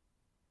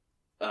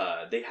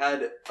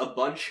had a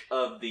bunch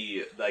of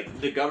the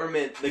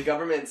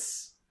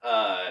government's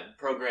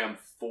program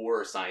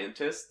for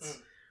scientists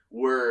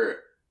were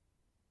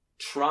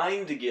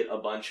trying to get a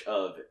bunch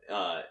of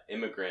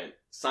immigrant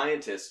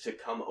scientists to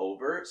come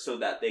over so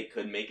that they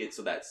could make it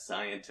so that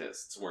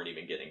scientists weren't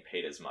even getting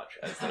paid as much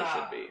as they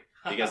should be,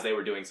 because they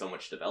were doing so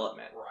much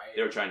development. Right.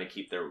 They were trying to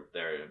keep their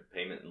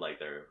payment, like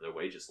their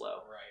wages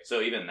low. Right.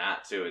 So even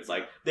that too, it's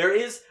like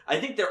I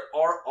think there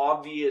are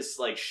obvious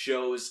like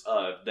shows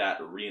of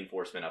that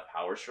reinforcement of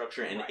power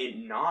structure and it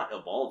not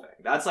evolving.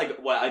 That's like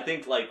what I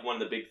think, like one of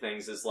the big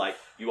things is like,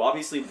 you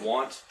obviously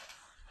want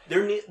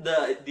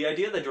the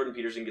idea that Jordan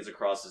Peterson gets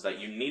across is that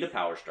you need a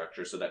power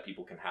structure so that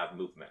people can have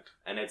movement.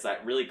 And it's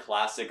that really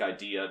classic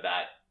idea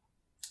that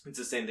it's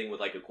the same thing with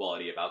like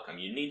equality of outcome.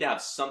 You need to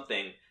have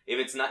something.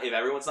 If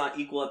everyone's not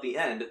equal at the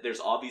end,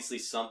 there's obviously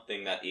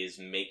something that is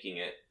making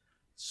it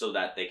so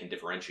that they can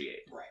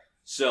differentiate. Right.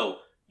 So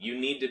you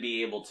need to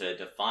be able to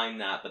define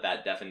that, but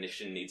that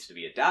definition needs to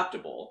be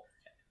adaptable.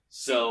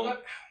 So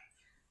But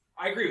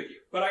I agree with you,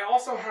 but I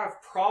also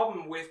have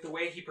problem with the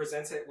way he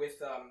presents it with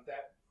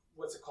that,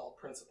 what's it called,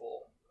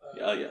 principle.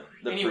 the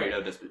anyway,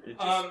 Pareto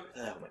oh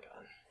my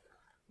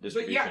god.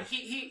 But yeah,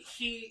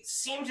 he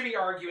seemed to be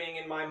arguing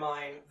in my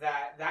mind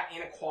that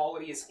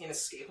inequality is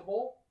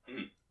inescapable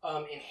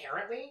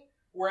inherently,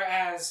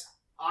 whereas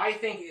I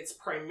think it's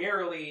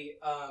primarily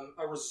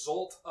a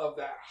result of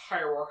that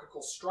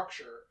hierarchical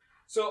structure.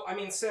 So, I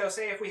mean, so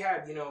say if we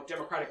had, you know,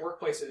 democratic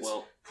workplaces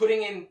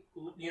putting in,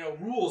 you know,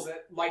 rules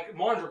that, like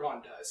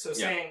Mondragon does. So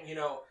saying, you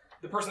know,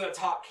 the person at the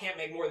top can't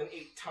make more than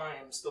 8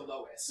 times the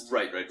lowest.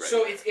 Right.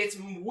 So it's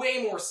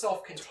way more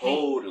self-contained.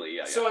 Totally,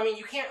 yeah. So, I mean,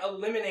 you can't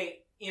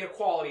eliminate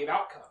inequality of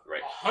outcome.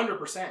 Right.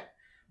 100%.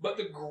 But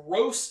the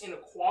gross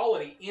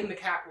inequality in the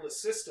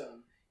capitalist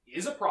system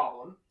is a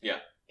problem. Yeah.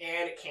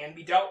 And it can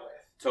be dealt with.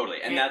 Totally,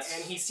 and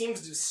he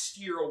seems to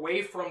steer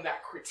away from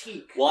that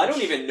critique. Well, I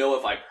don't even know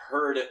if I've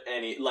heard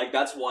any, like,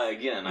 that's why,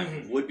 again,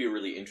 I would be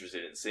really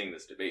interested in seeing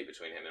this debate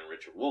between him and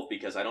Richard Wolff,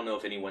 because I don't know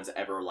if anyone's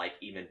ever, like,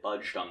 even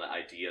budged on the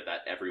idea that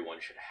everyone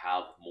should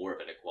have more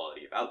of an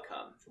equality of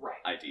outcome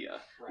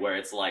idea, where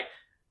it's like,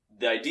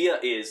 the idea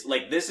is,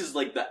 like, this is,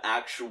 like, the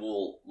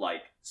actual,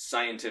 like,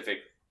 scientific,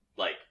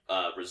 like,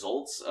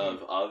 results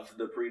of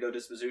the Pareto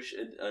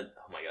distribution.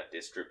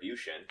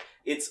 Distribution.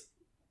 It's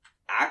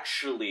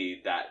actually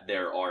that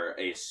there are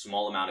a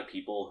small amount of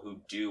people who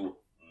do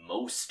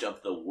most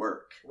of the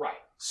work. Right.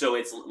 So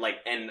it's like,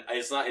 and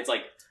it's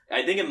like,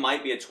 I think it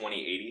might be a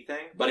 2080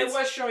 thing. But it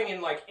was showing in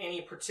like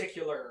any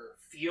particular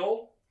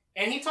field,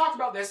 And he talked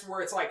about this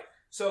where it's like,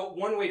 so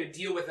one way to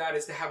deal with that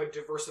is to have a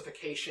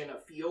diversification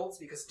of fields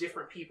because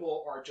different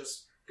people are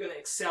just going to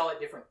excel at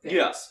different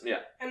things. Yeah.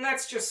 And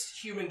that's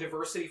just human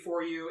diversity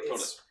for you. It's,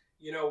 Totally.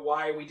 you know,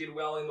 why we did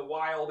well in the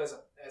wild as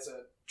a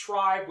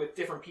tribe with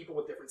different people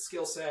with different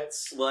skill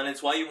sets. Well, and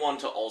it's why you want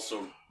to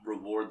also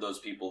reward those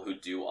people who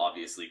do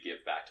obviously give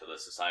back to the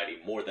society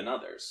more than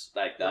others.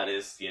 Like that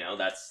is, you know,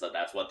 that's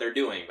what they're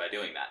doing by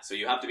doing that. So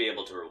you have to be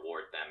able to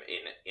reward them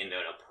in an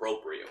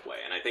appropriate way.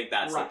 And I think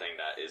that's Right. the thing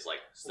that is like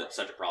Right.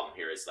 such a problem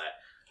here is that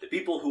the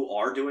people who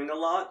are doing a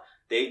lot,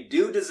 they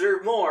do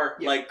deserve more.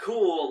 Yeah. Like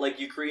cool, like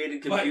you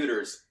created But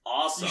computers,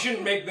 awesome. You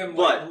shouldn't make them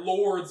But- like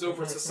lords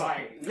over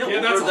society. No, yeah,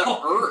 over that's the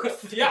all.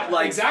 earth. Yeah,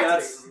 like exactly.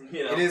 That's,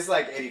 you know. It is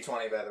like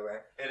 80-20, by the way.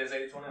 It is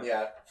 80-20.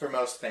 Yeah, for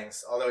most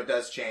things. Although it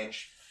does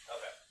change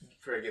Okay.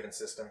 for a given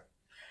system.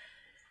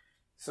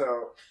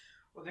 So,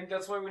 I think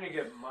that's why we need to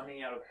get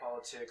money out of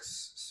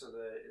politics so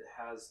that it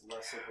has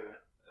less of an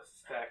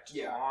effect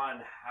Yeah.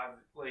 on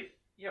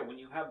when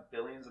you have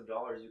billions of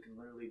dollars, you can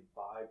literally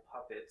buy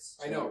puppets.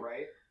 I know,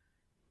 right?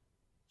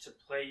 To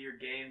play your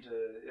game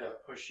to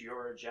push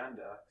your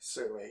agenda.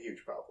 certainly a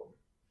huge problem.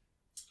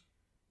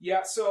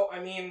 Yeah, so, I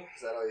mean,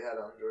 Is that all you had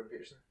on Jordan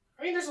Peterson?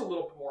 there's a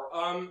little bit more.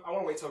 I want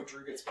to wait till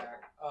Drew gets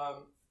back.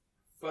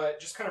 But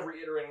just kind of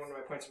reiterating one of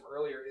my points from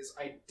earlier is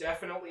I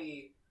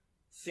definitely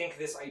think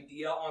this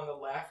idea on the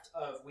left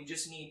of we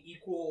just need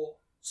equal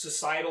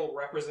societal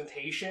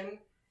representation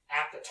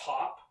at the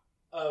top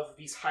of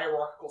these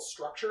hierarchical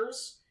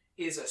structures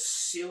is a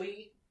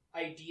silly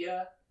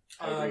idea.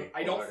 I agree.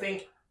 I don't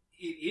think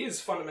it is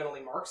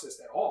fundamentally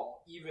Marxist at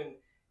all. Even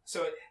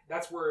so,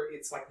 that's where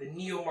it's like the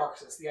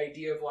neo-Marxist, the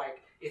idea of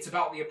like it's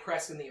about the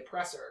oppressed and the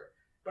oppressor,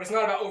 but it's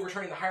not about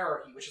overturning the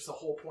hierarchy, which is the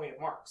whole point of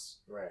Marx.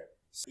 Right.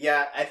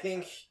 Yeah, I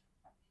think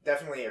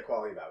definitely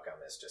equality of outcome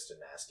is just a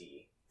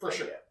nasty For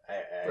sure. idea.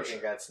 I For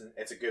think sure.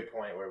 it's a good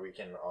point where we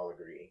can all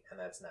agree, and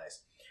that's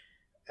nice.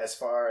 As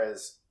far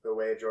as the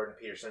way Jordan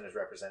Peterson is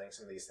representing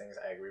some of these things,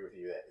 I agree with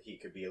you that he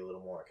could be a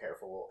little more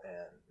careful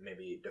and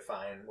maybe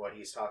define what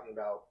he's talking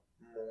about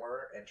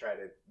more and try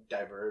to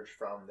diverge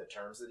from the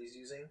terms that he's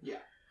using. Yeah.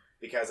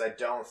 Because I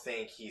don't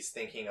think he's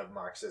thinking of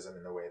Marxism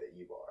in the way that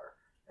you are.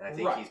 And I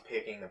think Right. he's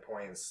picking the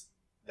points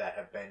that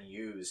have been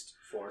used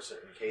for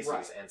certain cases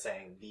Right. and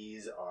saying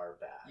these are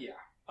bad. Yeah.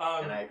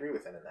 And I agree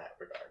with him in that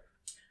regard.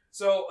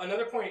 So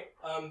another point,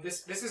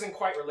 this isn't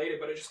quite related,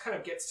 but it just kind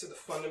of gets to the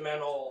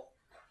fundamental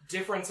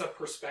difference of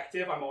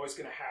perspective I'm always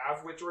going to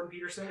have with Jordan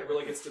Peterson. It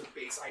really gets to the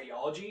base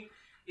ideology.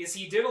 Is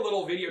he did a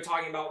little video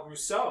talking about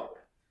Rousseau,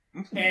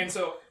 and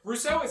so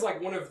Rousseau is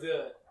like one of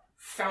the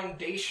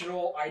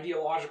foundational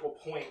ideological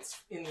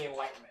points in the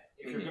Enlightenment.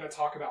 If you're going to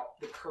talk about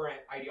the current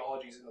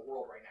ideologies in the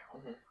world right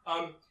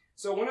now,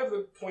 so one of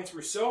the points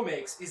Rousseau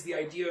makes is the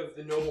idea of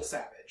the noble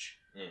savage,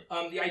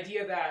 the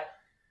idea that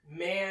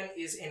man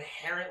is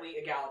inherently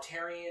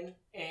egalitarian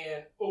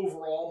and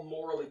overall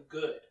morally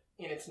good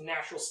in its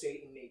natural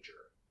state in nature.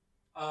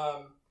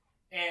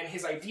 And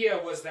his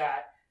idea was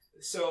that,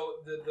 so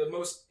the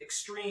most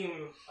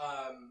extreme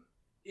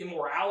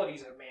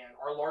immoralities of man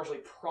are largely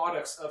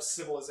products of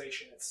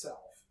civilization itself.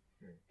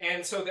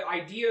 And so the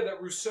idea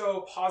that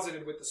Rousseau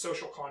posited with the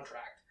social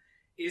contract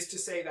is to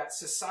say that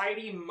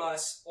society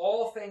must,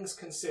 all things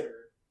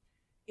considered,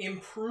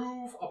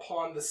 improve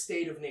upon the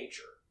state of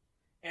nature.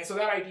 And so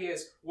that idea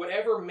is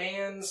whatever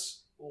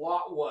man's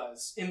lot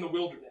was in the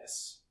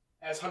wilderness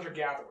as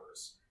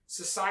hunter-gatherers,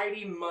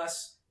 society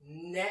must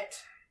net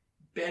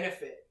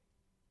benefit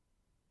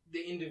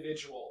the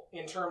individual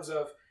in terms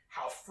of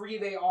how free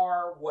they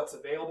are, what's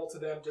available to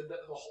them, to the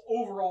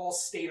overall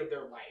state of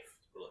their life.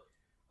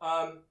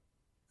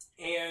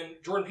 And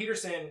Jordan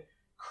Peterson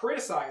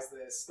criticized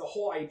this, the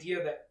whole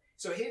idea that,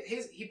 so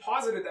he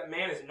posited that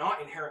man is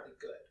not inherently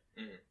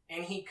good.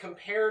 And he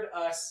compared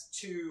us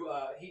to,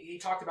 he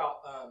talked about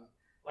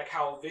like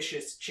how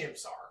vicious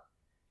chimps are,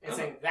 and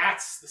saying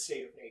that's the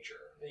state of nature.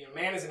 You know,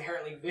 man is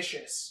inherently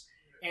vicious,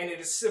 and it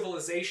is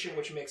civilization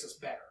which makes us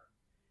better.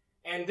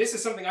 And this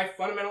is something I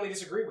fundamentally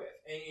disagree with.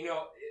 And, you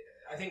know,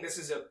 I think this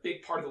is a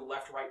big part of the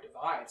left-right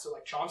divide. So,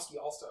 like, Chomsky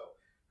also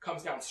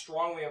comes down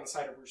strongly on the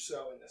side of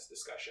Rousseau in this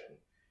discussion.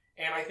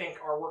 And I think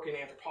our work in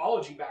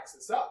anthropology backs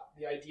this up.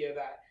 The idea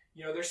that,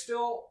 you know, there's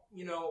still,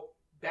 you know,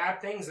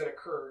 bad things that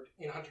occurred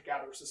in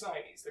hunter-gatherer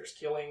societies. There's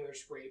killing,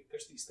 there's rape,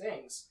 there's these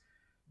things.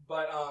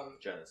 But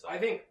Genocide. I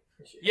think,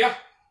 yeah,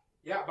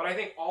 but I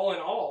think all in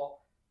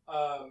all,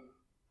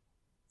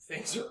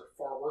 things are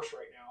far worse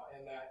right now.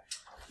 And that,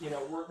 you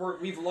know,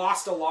 we've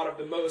lost a lot of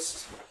the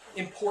most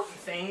important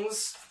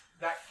things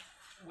that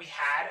we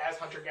had as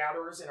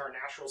hunter-gatherers in our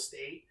natural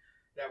state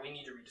that we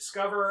need to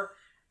rediscover.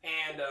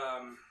 And,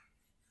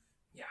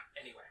 yeah,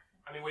 anyway.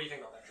 I mean, what do you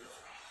think about that, Drew?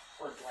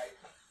 Or Dwight?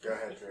 Go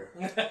ahead, Drew.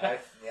 I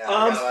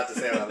got a lot to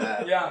say about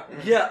that. Yeah.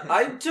 Yeah,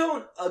 I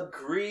don't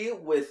agree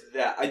with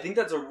that. I think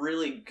that's a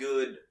really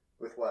good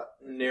With what?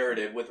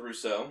 narrative with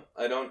Rousseau.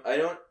 I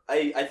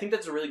think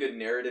that's a really good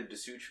narrative to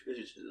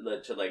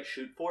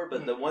shoot for,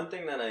 but the one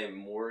thing that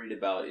I'm worried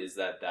about is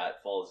that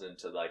falls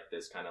into like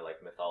this kind of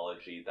like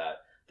mythology that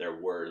there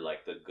were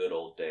like the good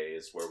old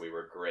days where we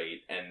were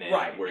great, and then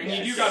Right, we're and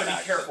gonna you do get got to back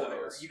be careful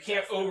there. those. You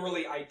can't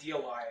overly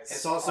idealize.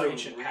 It's also our really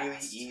ancient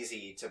past.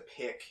 easy to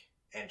pick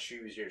and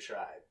choose your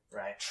tribe,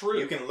 right? True.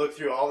 You can look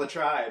through all the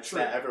tribes True.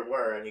 that ever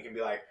were, and you can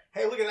be like,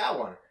 "Hey, look at that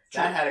one.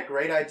 True. That had a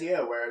great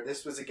idea where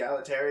this was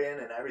egalitarian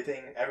and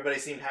everybody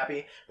seemed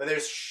happy." But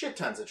there's shit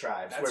tons of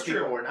tribes That's where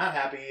people true. were not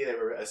happy. They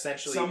were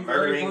essentially Some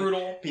very murdering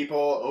brutal. people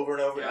over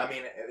and over. Yeah. I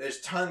mean, there's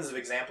tons of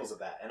examples of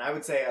that. And I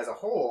would say, as a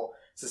whole,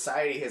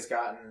 society has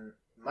gotten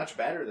much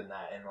better than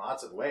that in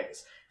lots of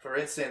ways. For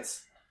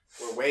instance,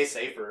 we're way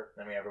safer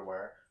than we ever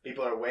were.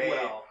 People are way...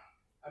 Well,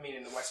 I mean,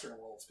 in the Western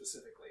world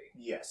specifically.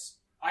 Yes.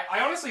 I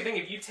honestly think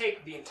if you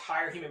take the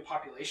entire human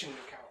population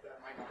into account, that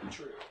might not be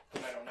true.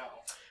 And I don't know.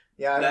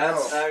 Yeah, I don't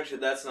That's know. actually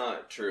that's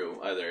not true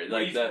either. What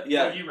Like you- that,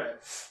 yeah. What you read.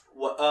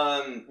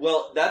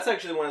 Well, that's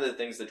actually one of the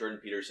things that Jordan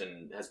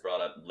Peterson has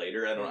brought up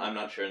later. I'm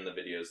not sure in the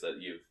videos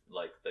that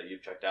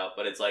you've checked out,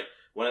 but it's like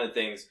one of the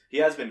things he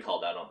has been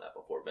called out on that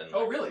before. Ben.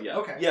 Oh, really? Yeah.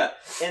 Okay. Yeah,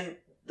 and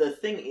the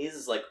thing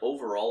is, like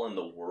overall in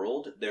the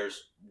world,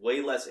 there's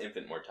way less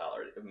infant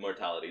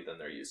mortality than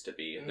there used to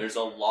be. Mhm. There's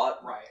a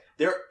lot Right.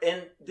 there,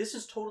 and this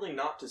is totally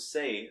not to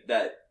say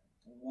that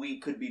we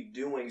could be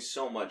doing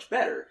so much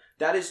better.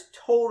 That is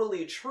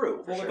totally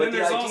true. Well, but but then the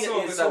there's idea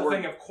also is this that whole we're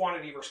thing of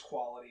quantity versus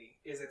quality.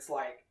 Is it's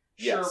like,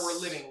 sure, Yes. we're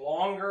living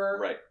longer,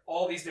 right.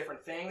 all these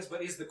different things,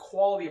 but is the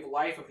quality of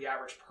life of the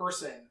average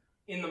person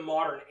in the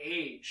modern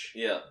age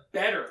Yeah.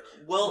 better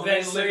Well, than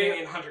they say- living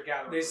in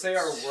hunter-gatherer They say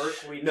our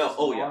work week No, is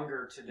oh, yeah.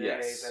 longer today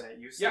Yes. than it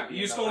used to Yeah, be. you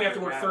in used the to only have to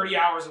work 100 30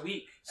 hours a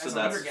week So as a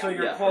that's- hunter-gatherer. So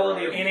your Yeah,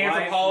 quality of right. And life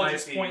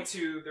anthropologists might be- point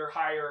to their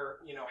higher,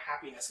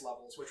 happiness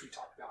levels, which we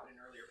talked about in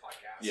earlier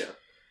podcasts. Yeah.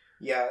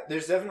 Yeah,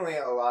 there's definitely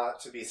a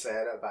lot to be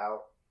said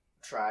about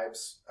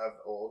tribes of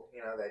old.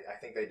 I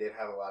think they did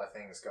have a lot of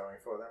things going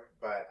for them.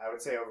 But I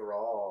would say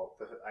overall,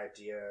 the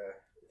idea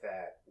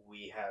that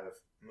we have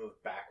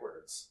moved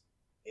backwards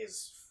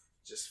is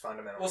just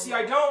fundamentally Well, see,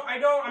 wrong.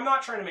 I'm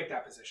not trying to make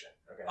that position.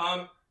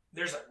 Okay.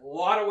 There's a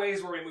lot of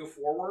ways where we move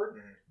forward,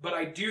 Mhm. but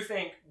I do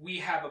think we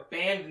have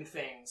abandoned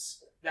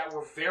things that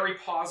were very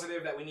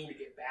positive that we need to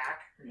get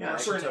back. Yeah, There I are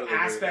can certain totally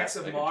agree with aspects that.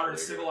 of I can modern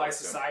totally agree civilized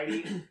with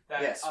society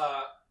that Yes.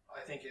 I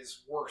think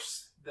is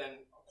worse than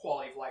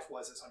quality of life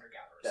was as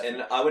hunter-gatherers.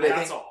 Definitely. And I would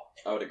That's all.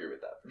 agree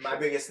with that. for My sure.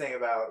 biggest thing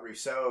about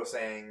Rousseau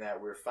saying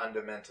that we're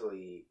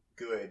fundamentally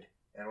good,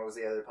 and what was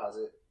the other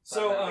posit?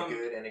 So, Fundamentally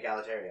good and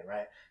egalitarian,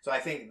 right? So I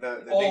think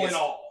the All biggest in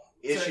all.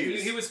 So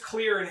issues... he was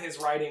clear in his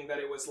writing that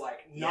it was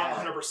like not Yeah.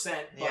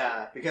 100%. But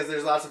Yeah, because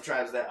there's lots of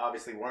tribes that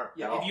obviously weren't.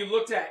 yeah, at all. if you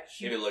looked at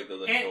Maybe like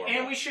the and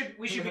normal. we should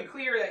be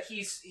clear that he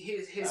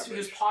was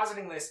Average.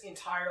 positing this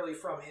entirely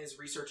from his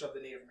research of the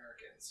Native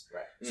Americans.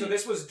 Right. So Mm.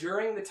 this was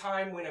during the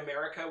time when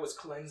America was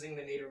cleansing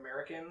the Native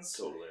Americans,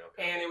 Totally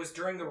okay. and it was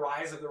during the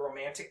rise of the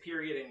Romantic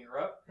period in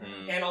Europe,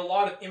 Mm. and a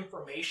lot of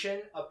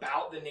information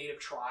about the Native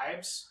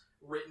tribes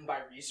written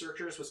by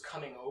researchers was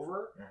coming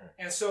over, Mhm.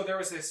 and so there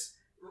was this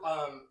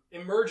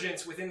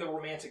emergence within the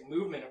Romantic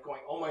movement of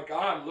going, oh my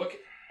God, look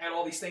at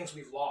all these things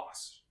we've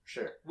lost.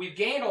 Sure. We've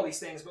gained all these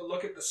things, but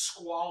look at the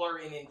squalor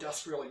in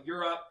industrial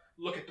Europe.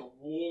 Look at the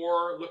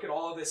war. Look at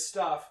all of this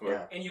stuff.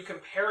 Yeah. And you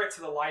compare it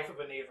to the life of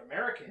a Native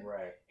American,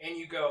 Right. and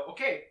you go,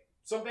 okay,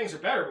 some things are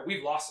better, but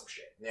we've lost some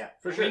shit. Yeah.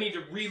 For We sure. need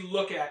to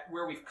relook at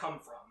where we've come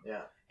from.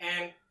 Yeah.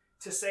 And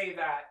to say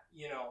that,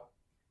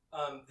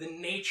 the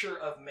nature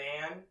of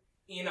man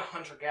in a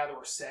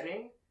hunter-gatherer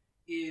setting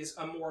is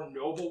a more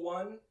noble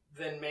one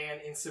than man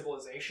in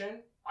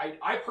civilization,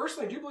 I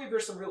personally do believe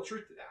there's some real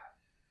truth to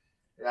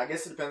that. I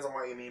guess it depends on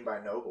what you mean by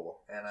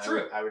noble, and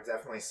True. I would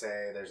definitely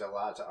say there's a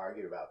lot to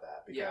argue about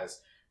that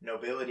because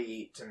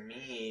nobility, to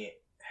me,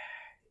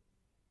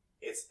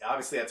 it's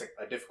obviously that's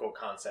a difficult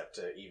concept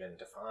to even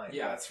define.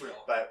 Yeah, but, that's real.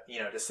 but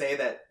to say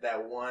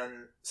that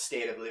one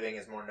state of living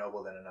is more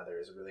noble than another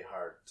is a really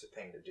hard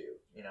thing to do.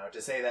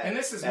 To say that, And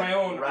this is that my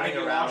own running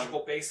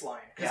ideological baseline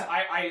because Yeah.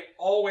 I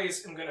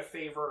always am going to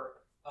favor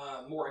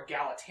more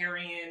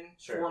egalitarian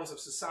Sure. forms of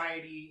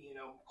society,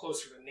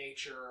 closer to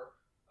nature,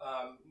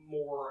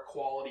 more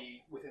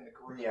equality within the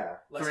group, Yeah.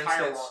 less For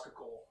instance,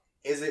 hierarchical.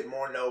 is it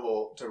more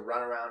noble to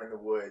run around in the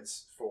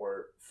woods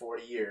for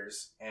 40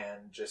 years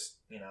and just,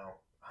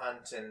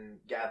 hunt and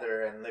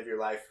gather and live your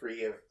life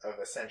free of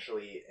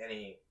essentially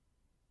any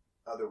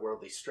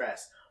otherworldly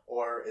stress?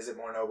 Or is it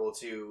more noble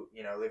to,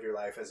 live your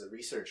life as a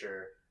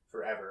researcher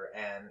forever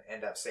and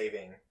end up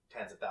saving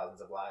tens of thousands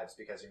of lives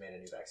because you made a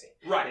new vaccine?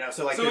 Right.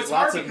 So So there's it's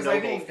lots hard of because I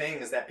noble think-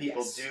 things that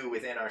people Yes. do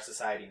within our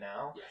society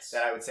now Yes.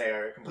 that I would say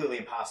are completely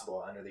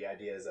impossible under the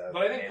ideas of...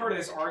 But I think Native part of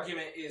this American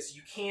argument is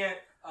you can't.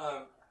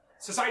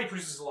 Society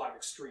produces a lot of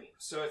extremes.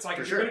 So it's like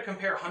For if you're sure. going to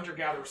compare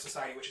hunter-gatherer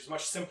society, which is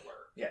much simpler,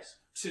 Yes.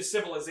 to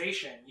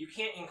civilization, you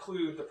can't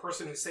include the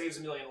person who saves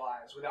 1 million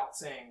lives without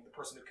saying the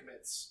person who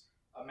commits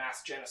a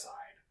mass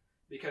genocide,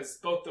 because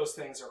both those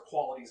things are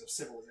qualities of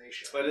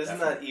civilization. But isn't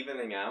Definitely. that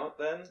evening out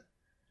then?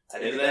 I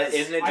think Isn't it it, does.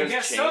 isn't it just I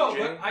guess changing?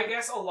 so, but I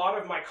guess a lot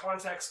of my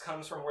context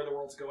comes from where the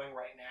world's going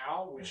right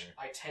now, which Mhm.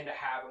 I tend to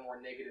have a more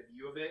negative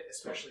view of it,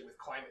 especially with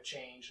climate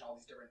change and all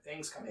these different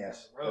things coming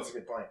Yes. down the road. That's a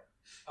good point.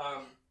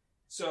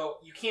 So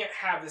you can't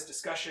have this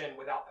discussion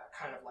without that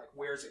kind of like,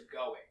 where's it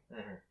going?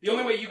 Mhm. The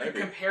only way you I could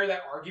agree. compare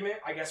that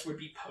argument, I guess, would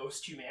be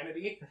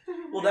post-humanity.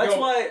 Well, that's Go,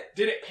 why.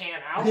 Did it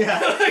pan out?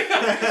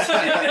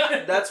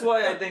 Yeah. That's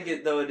why I think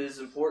it is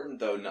important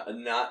though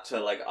not to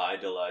like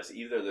idolize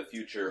either the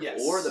future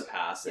Yes. or the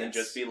past, and Yes.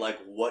 just be like,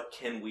 what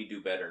can we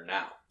do better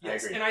now?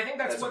 Yes, I agree. and I think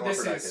that's what more this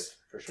productive, is.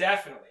 for sure.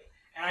 Definitely.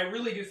 And I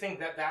really do think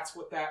that that's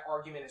what that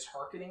argument is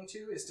hearkening to,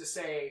 is to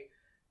say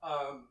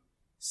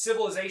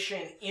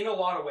civilization, in a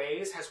lot of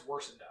ways, has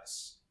worsened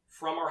us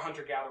from our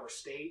hunter-gatherer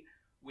state.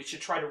 We should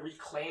try to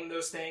reclaim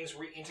those things,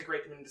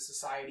 reintegrate them into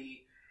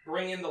society,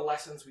 bring in the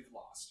lessons we've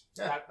lost.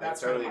 Yeah,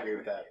 That's I totally kind of my agree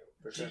with point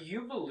that. For sure. Do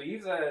you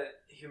believe that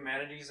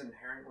humanity is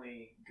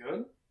inherently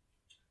good?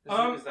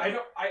 Is that- I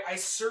don't. I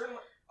certainly.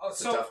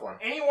 It's a So tough one.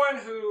 anyone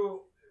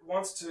who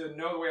wants to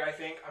know the way I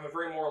think, I'm a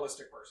very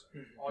moralistic person.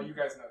 Mhm. All you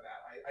guys know that.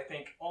 I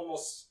think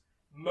almost,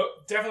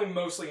 definitely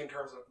mostly in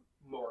terms of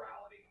morality.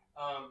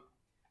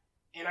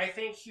 And I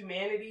think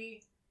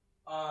humanity,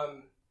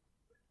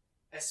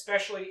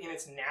 especially in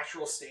its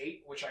natural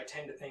state, which I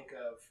tend to think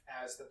of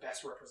as the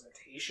best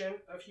representation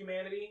of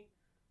humanity,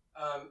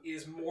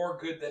 is more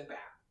good than bad.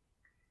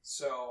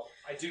 So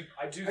I do.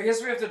 I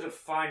guess we have to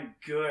define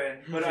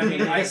good, but I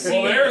mean, I see.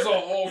 Well, there's a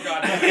whole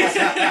goddamn.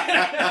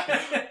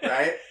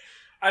 Right?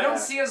 I don't Yeah.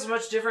 see as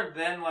much different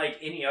than like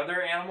any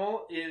other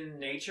animal in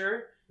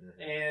nature,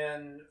 Mhm.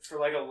 and for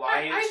like a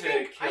lion I to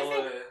think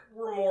kill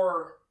we're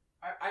more.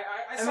 I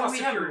I saw mean, we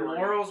have superiority.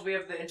 morals, we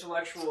have the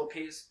intellectual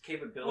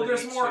capability. Well,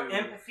 there's more to...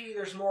 empathy.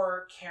 There's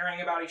more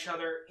caring about each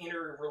other,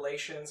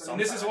 interrelations. I mean,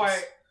 this is why.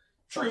 Sometimes.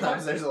 True,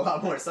 Sometimes but there's a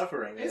lot more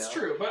suffering. you it's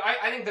know? true. But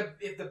I think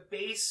if the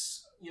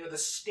base, the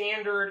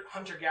standard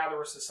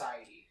hunter-gatherer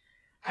society.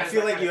 I has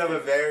feel that like kind you of have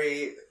a thing.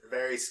 very,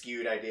 very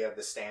skewed idea of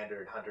the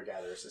standard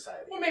hunter-gatherer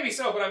society. Well, maybe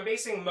so, but I'm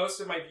basing most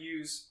of my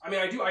views. I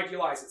mean, I do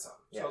idealize it some,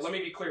 so Yes. let me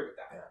be clear with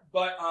that. Yeah.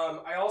 But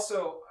I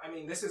also,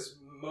 this is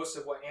most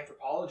of what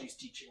anthropology is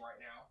teaching right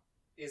now,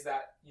 is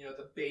that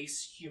the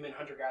base human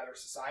hunter-gatherer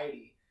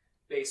society,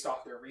 based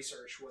off their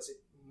research, was it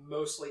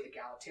mostly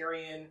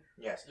egalitarian.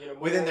 Yes. more-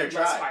 Within their less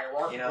tribe.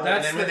 hierarchical. And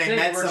That's then when the they thing,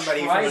 met we're somebody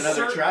from tribes, another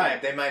certainly.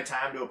 tribe, they might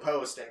tie them to a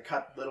post and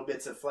cut little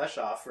bits of flesh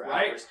off for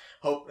Right. hours,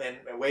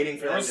 and waiting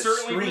for There them was to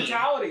certainly scream,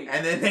 brutality.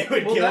 and then they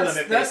would Well, kill that's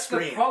them if they the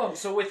screamed. problem.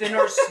 So within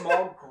our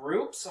small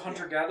groups,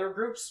 hunter-gatherer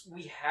groups,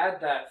 we had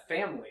that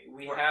family.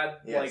 We Right.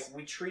 had Yes.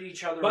 we treat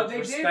each other But with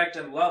they did- respect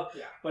and love.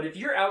 Yeah. But if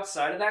you're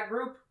outside of that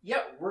group,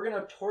 we're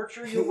gonna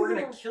torture you. We're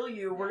gonna kill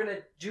you. We're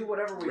gonna do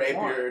whatever we Rape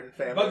want. your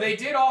family. But they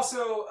did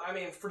also,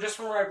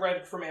 from what I've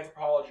read from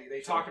anthropology, they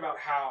talked about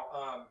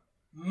how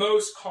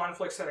most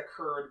conflicts that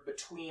occurred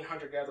between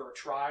hunter-gatherer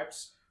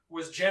tribes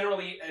was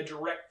generally a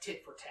direct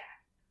tit for tat,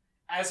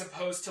 as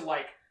opposed to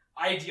like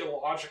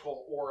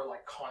ideological or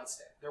like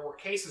constant. There were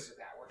cases of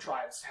that where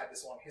tribes had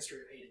this long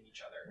history of hating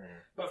each other.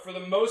 Mhm. But for the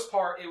most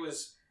part, it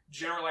was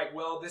generally like,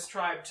 well, this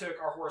tribe took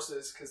our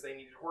horses because they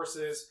needed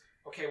horses.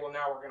 Okay, well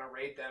now we're going to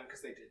raid them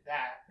because they did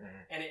that.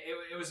 Mhm. And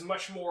it was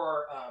much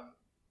more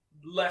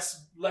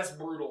less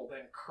brutal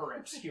than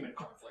current human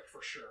conflict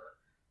for sure.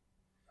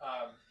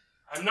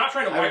 I'm not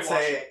trying to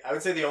whitewash it. I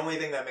would say the only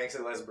thing that makes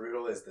it less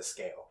brutal is the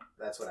scale.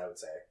 That's what I would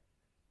say.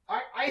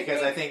 I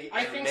think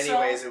I in think many so.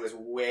 ways it was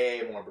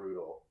way more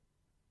brutal.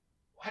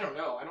 I don't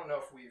know. I don't know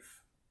if we've.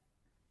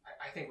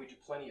 I think we do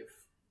plenty of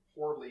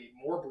horribly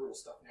more brutal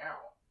stuff now.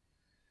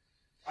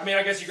 I mean,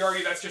 I guess you could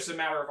argue that's just a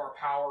matter of our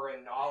power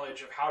and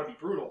knowledge of how to be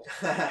brutal.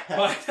 But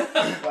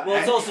Well,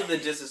 it's also the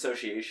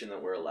disassociation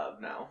that we're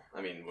allowed now.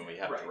 I mean, when we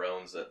have Right.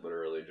 drones that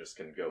literally just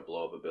can go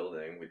blow up a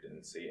building, we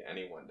didn't see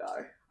anyone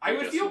die. I We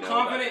would just feel know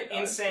confident that they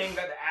in died. saying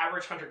that the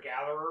average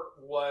hunter-gatherer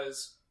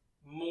was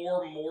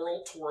more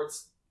moral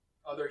towards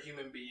other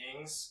human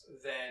beings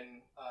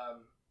than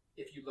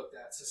if you looked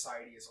at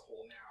society as a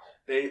whole now.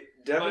 They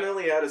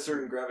definitely had a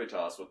certain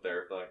gravitas with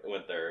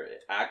their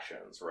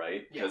actions,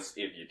 right? Yeah. Because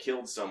if you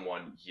killed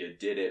someone, you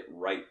did it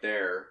right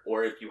there,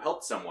 or if you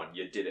helped someone,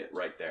 you did it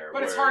right there.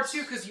 But it's hard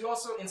too, because you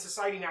also, in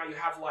society now, you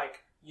have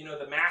like,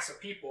 the mass of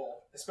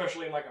people,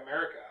 especially in like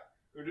America,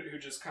 who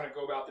just kind of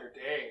go about their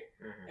day.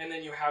 Mhm. And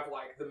then you have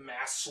like the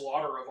mass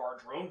slaughter of our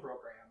drone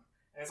program.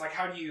 And it's like,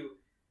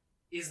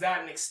 is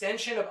that an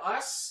extension of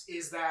us?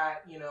 Is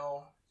that,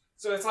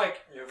 so it's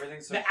like,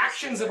 Everything's so the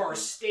actions of our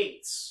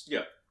disconnected. states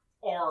Yeah.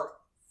 are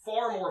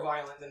far more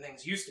violent than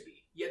things used to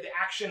be. Yet the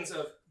actions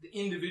of the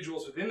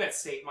individuals within that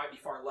state might be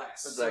far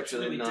less. That's So it's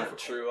actually really not difficult.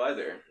 true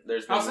either.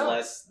 There's How been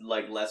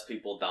so? less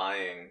people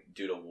dying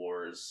due to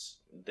wars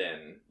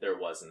than there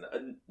was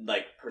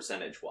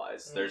percentage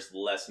wise. Mm. There's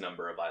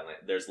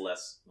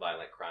less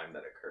violent crime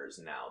that occurs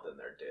now than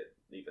there did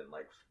even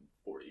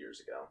 40 years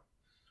ago.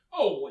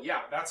 Oh, well,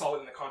 yeah, that's all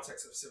in the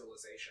context of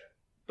civilization.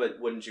 But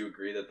wouldn't you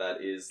agree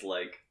that is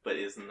but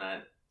isn't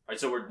that... Alright,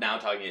 so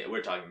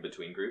we're talking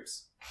between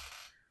groups?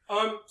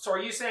 So are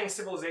you saying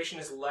civilization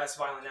is less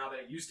violent now than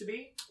it used to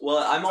be? Well,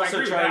 I'm I also agree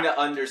with trying that. to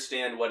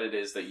understand what it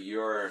is that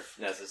you're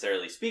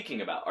necessarily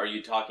speaking about. Are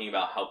you talking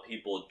about how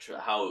people,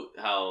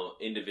 how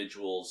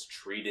individuals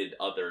treated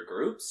other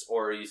groups,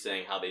 or are you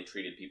saying how they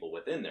treated people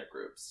within their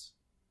groups?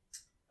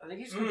 I think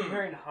he's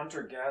comparing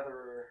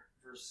hunter-gatherer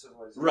versus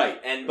civilization. Right,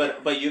 and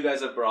but you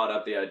guys have brought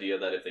up the idea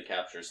that if they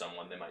capture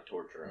someone, they might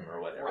torture him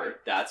or whatever.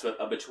 Right. That's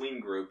a between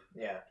group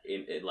Yeah.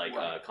 in like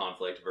Right.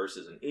 conflict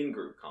versus an in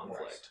group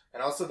conflict.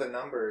 And also the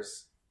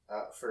numbers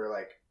for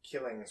like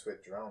killings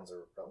with drones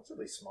are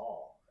relatively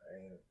small. I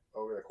mean,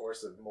 over the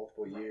course of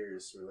multiple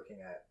years, we're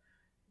looking at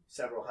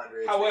several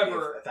hundred, However-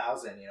 maybe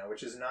 1,000,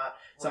 which is not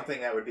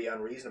something that would be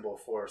unreasonable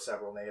for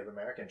several Native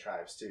American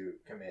tribes to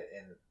commit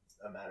in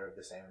a matter of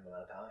the same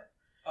amount of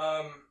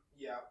time.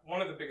 Yeah,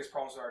 one of the biggest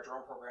problems with our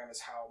drone program is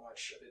how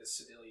much of it is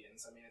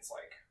civilians. I mean, it's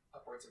like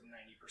upwards of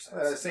 90%.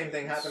 The same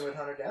thing happened with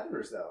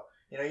hunter-gatherers, though.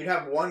 You'd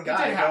have one It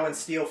guy did go happen. and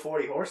steal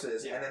 40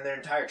 horses, Yeah. and then their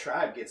entire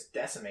tribe gets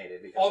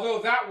decimated. Because Although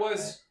that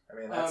was I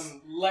mean, that's...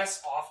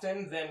 less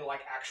often than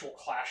like actual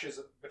clashes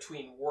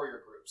between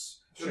warrior groups.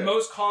 The Sure.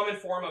 most common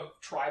form of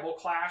tribal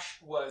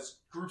clash was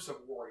groups of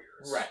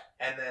warriors. Right.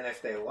 And then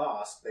if they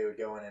lost, they would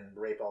go in and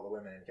rape all the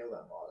women and kill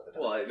them a lot of the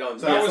time. Well, I don't.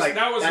 So That it's was- like,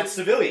 that was- that's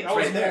civilians That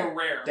was right there. more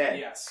rare. Dead.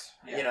 Yes.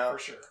 Yeah, for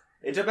sure.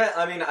 It depends.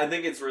 I mean, I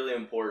think it's really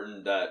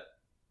important that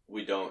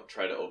we don't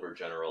try to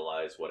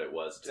overgeneralize what it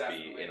was to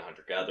Definitely. be in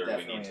hunter gatherer. We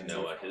Definitely, need to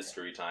know a definitely.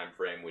 history time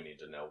frame. We need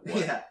to know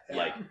what, Yeah.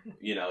 like,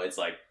 it's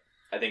like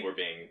I think we're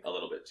being a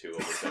little bit too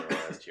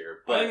overgeneralized here.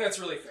 I think But that's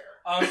really fair.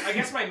 I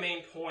guess my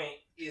main point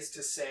is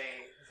to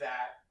say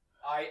that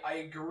I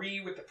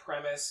agree with the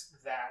premise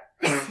that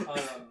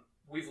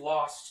we've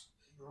lost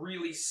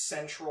really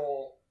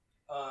central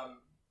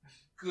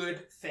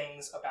good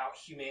things about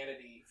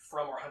humanity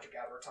from our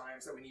hunter-gatherer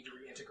times that we need to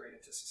reintegrate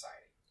into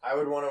society. I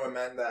would want to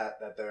amend that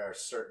there are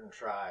certain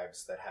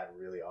tribes that had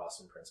really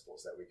awesome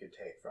principles that we could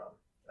take from.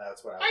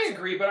 That's what I would I say.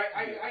 agree, but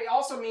I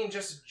also mean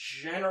just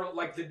general,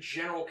 like the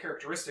general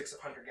characteristics of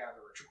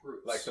hunter-gatherer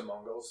groups. Like the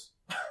Mongols.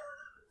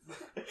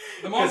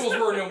 The Mongols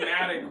were a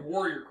nomadic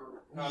warrior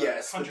group. Not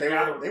Yes, a but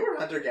hunter-gatherer. they were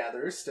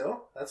hunter-gatherers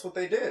still. That's what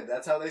they did.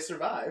 That's how they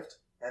survived.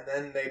 And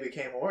then they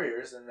became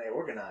warriors and they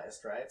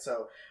organized, right?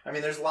 So, I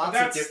mean, there's lots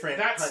of different...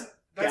 That's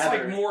gather-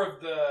 like more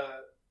of the...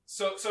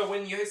 So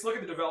when you look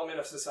at the development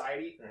of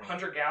society, Mhm.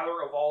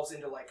 hunter-gatherer evolves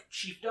into like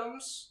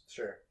chiefdoms,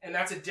 Sure. and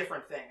that's a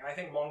different thing. And I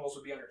think Mongols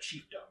would be under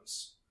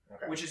chiefdoms,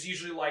 Okay. which is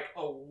usually like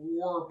a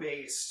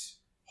war-based,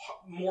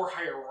 more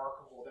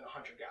hierarchical than a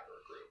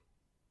hunter-gatherer group.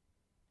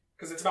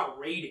 Because it's about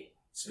raiding,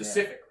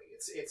 specifically.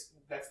 It's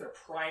that's their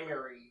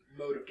primary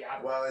mode of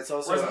gathering. Well, it's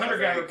also Whereas a a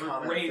hunter-gatherer very group,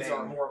 common raids thing.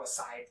 are more of a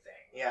side thing.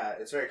 Yeah,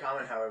 it's very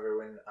common, however,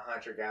 when a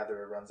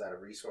hunter-gatherer runs out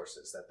of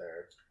resources that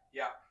they're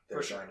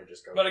for sure. going to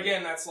just go... But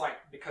again, that's like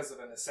because of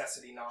a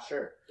necessity, not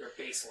Sure. their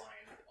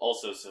baseline.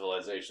 also,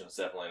 civilization is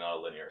definitely not a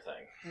linear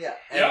thing. Yeah,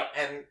 Yep.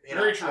 and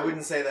Very true. I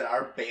wouldn't say that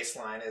our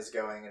baseline is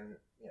going and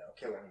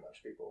killing a bunch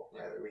of people.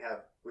 Yeah.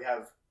 We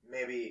have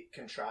maybe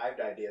contrived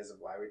ideas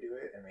of why we do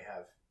it, and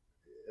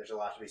there's a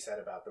lot to be said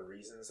about the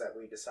reasons that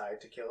we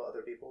decide to kill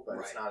other people. But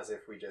it's Right. not as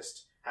if we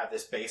just have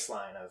this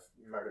baseline of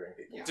murdering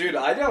people. Yeah. Dude,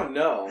 I don't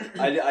know.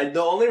 I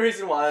the only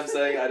reason why I'm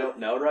saying I don't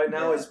know right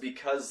now Yeah. is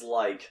because,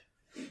 like,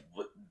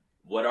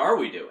 what are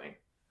we doing?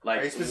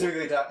 Like, Are you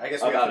specifically talking? I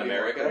guess we about have to be more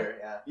America? clear,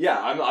 Yeah,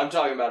 yeah, I'm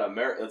talking about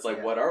America. It's like,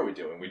 Yeah. what are we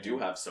doing? We do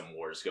have some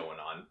wars going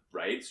on,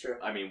 right? it's true.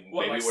 I mean,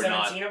 What, maybe like we're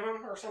not. 17 of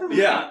them or something?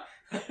 Yeah,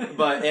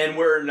 and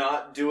we're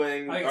not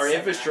doing I think our it's 7,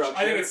 infrastructure.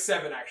 actually. I think it's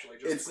 7 actually.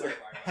 Just It's- to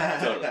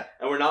clarify. Totally.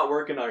 And we're not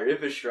working on our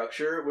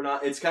infrastructure. We're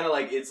not. It's kind of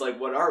like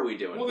what are we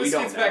doing? Well, we this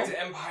don't gets know. back to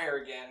Empire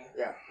again.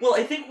 Well,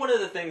 I think one of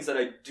the things that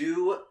I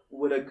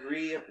would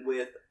agree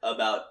with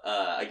about,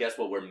 I guess,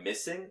 what we're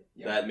missing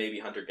Yeah. that maybe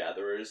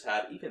hunter-gatherers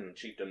had, even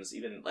chiefdoms,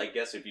 even, I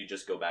guess, if you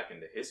just go back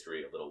into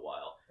history a little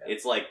while, Yeah.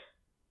 it's like,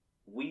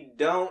 we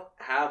don't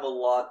have a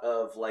lot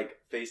of, like,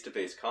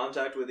 face-to-face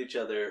contact with each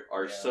other.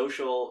 Our Yeah.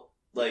 social,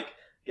 like,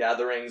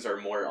 gatherings are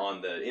more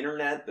on the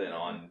internet than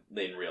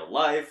in real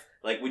life.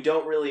 Like, we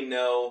don't really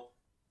know,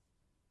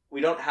 we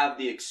don't have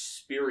the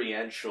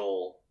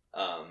experiential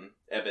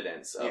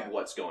evidence of Yeah.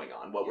 what's going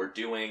on, what we're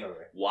doing,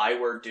 Totally. why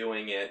we're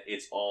doing it.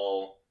 It's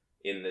all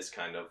in this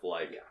kind of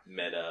like Yeah.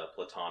 meta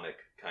platonic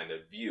kind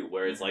of view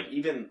where it's Mhm. like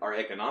even our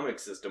economic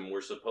system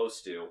we're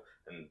supposed to,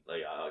 and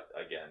like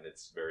again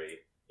it's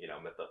very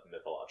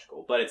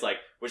mythological, but it's like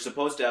we're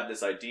supposed to have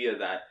this idea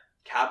that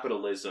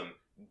capitalism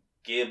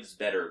gives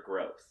better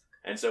growth.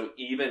 And so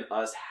even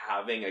us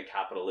having a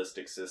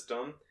capitalistic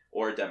system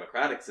or a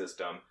democratic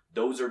system,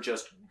 those are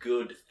just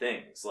good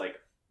things. Like,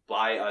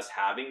 by us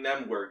having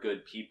them, we're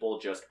good people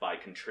just by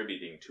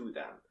contributing to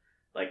them.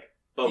 Like,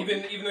 but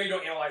Even though you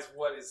don't analyze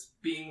what is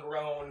being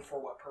grown for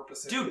what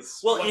purposes, Dude,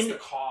 well, what's in the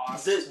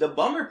cost. the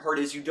bummer part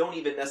is you don't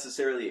even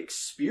necessarily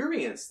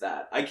experience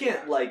that. I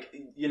can't, like,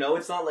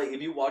 it's not like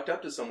if you walked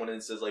up to someone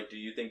and says, like, do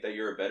you think that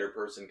you're a better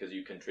person because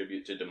you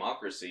contribute to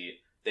democracy?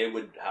 They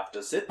would have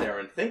to sit there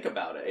and think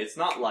about it. It's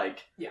not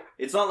like,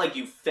 it's not like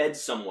you fed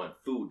someone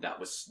food that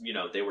was,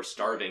 they were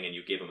starving and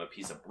you gave them a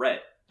piece of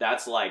bread.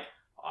 That's like,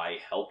 I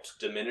helped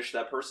diminish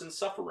that person's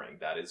suffering.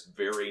 That is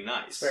very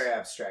nice. It's very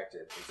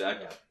abstracted.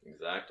 Exactly. Yeah.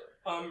 Exactly.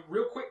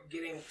 Real quick,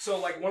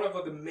 like one of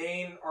the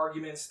main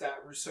arguments that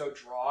Rousseau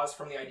draws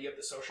from the idea of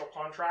the social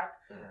contract,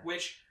 Mhm.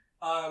 which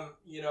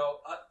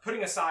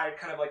putting aside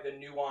kind of like the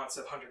nuance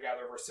of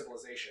hunter-gatherer versus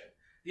civilization,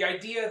 the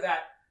idea that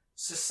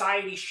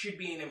society should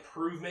be an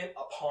improvement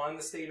upon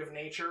the state of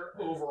nature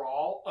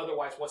overall,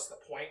 otherwise what's the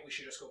point? We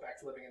should just go back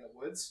to living in the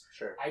woods.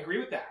 Sure. I agree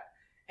with that.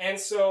 And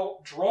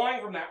so,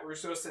 drawing from that,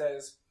 Rousseau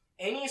says,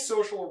 any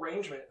social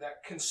arrangement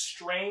that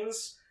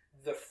constrains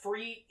the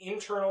free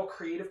internal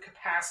creative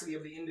capacity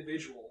of the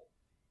individual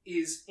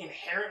is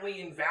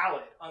inherently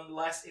invalid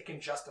unless it can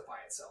justify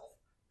itself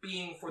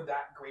being for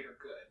that greater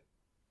good.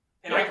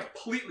 And I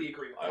completely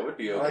agree with that. I would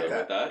be I okay like that.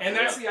 with that. And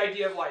that's the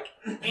idea of like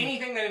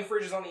anything that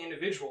infringes on the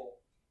individual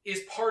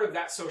is part of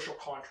that social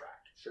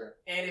contract. Sure.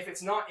 And if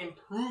it's not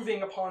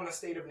improving upon the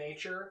state of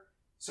nature,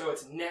 so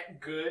it's net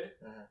good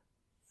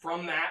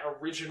from that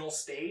original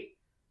state,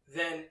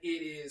 then it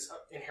is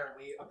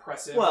inherently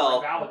oppressive or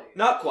invalidating.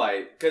 Not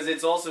quite, because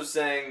it's also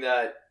saying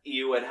that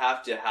you would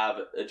have to have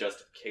a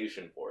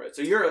justification for it.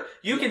 So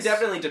you can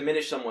definitely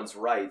diminish someone's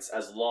rights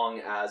as long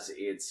as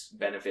it's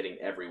benefiting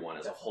everyone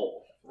as a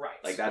whole. Right.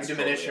 Like that's you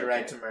diminish totally your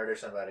right okay. to murder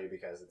somebody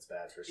because it's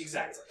bad for society.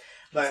 Exactly.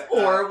 But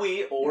Or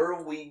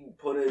we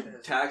put a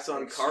tax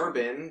on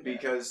carbon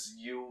because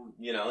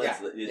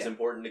it's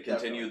important to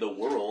continue the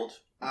world,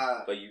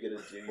 but you get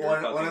to do your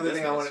one fucking other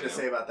thing I business, wanted to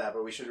say about that,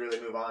 but we should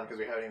really move on because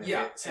we haven't even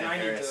hit Sam and I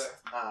Harris.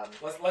 need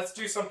to let's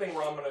do something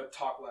where I'm going to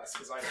talk less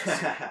because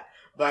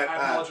But I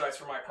apologize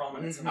for my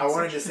prominence. In that I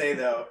wanted to section. say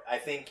though, I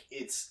think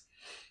it's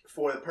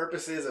for the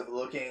purposes of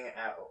looking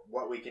at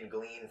what we can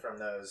glean from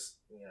those,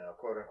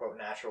 quote unquote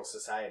natural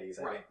societies.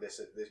 I think this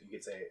you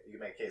can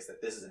make a case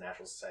that this is a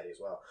natural society as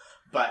well.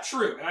 But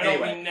true, and I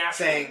anyway, don't mean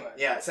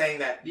natural. saying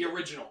that the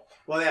original.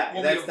 Well, yeah,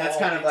 What that's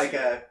we kind of evolved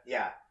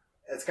like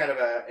it's kind of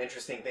a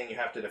interesting thing you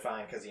have to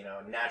define because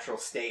natural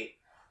state.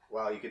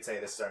 Well, you could say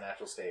this is our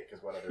natural state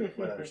because what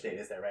other state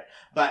is there, right?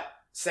 But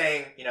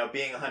saying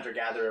being a hunter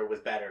gatherer was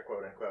better,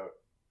 quote unquote.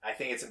 I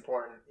think it's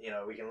important.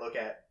 We can look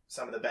at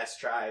some of the best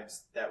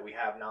tribes that we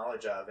have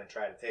knowledge of and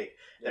try to take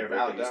their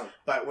values.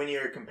 But when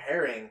you're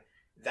comparing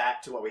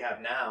that to what we have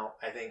now,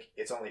 I think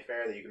it's only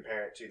fair that you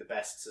compare it to the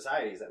best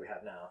societies that we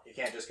have now. You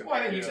can't just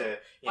compare it to.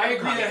 I agree that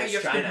communist you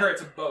have to China. compare it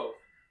to both,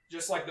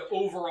 just like the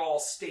overall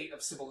state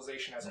of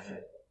civilization as a whole,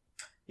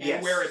 and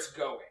Yes. where it's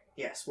going.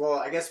 Yes. Well,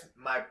 I guess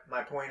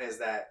my point is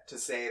that to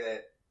say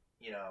that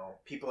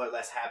people are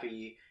less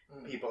happy,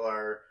 people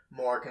are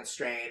more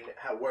constrained,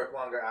 work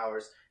longer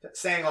hours.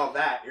 Saying all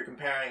that, you're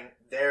comparing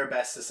their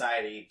best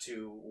society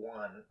to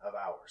one of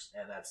ours,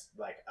 and that's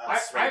like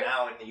us right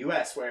now in the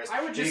U.S. Whereas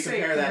I would just say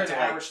compare that to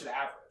average to the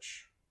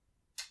average.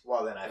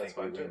 Well, then I That's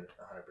think we fine, win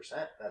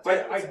 100%. That's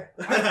But what I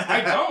would say.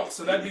 I don't,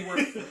 so that'd be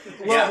worth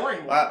exploring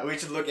more. Well, we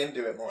should look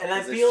into it more. And I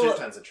 'cause there's feel shit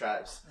tons of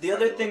tribes. The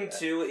other thing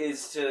too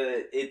is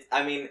it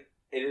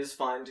is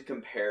fine to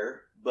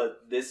compare,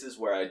 but this is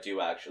where I do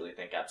actually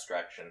think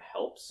abstraction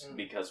helps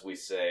because we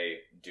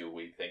say, do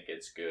we think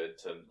it's good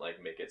to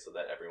make it so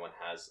that everyone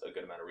has a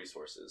good amount of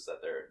resources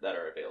that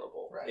are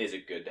available? Right. Is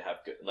it good to have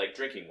good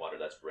drinking water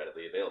that's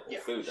readily available, Yeah,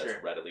 food sure.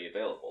 that's readily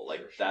available,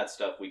 Sure. that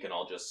stuff we can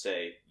all just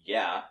say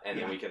and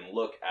then we can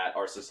look at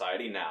our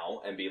society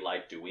now and be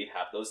like, do we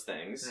have those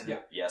things? Mhm. Yeah.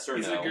 Yes or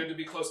Is no? it good to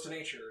be close to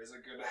nature? Is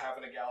it good to have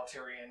an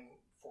egalitarian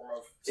form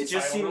of It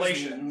just societal seems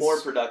relations? more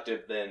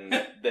productive than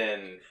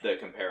the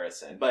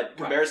comparison. But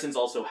comparisons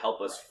also help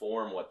us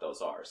form what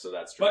those are, so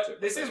that's true too.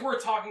 But this is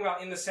worth talking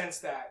about in the sense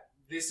that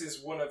this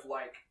is one of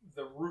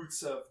the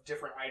roots of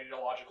different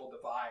ideological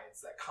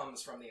divides that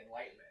comes from the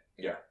Enlightenment.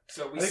 Yeah.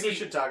 So I think we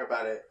should talk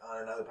about it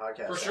on another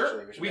podcast. For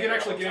sure. Actually. We make can it a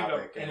actually whole get into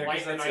topic, and-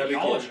 Enlightenment that'd be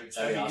cool. ideology. That'd be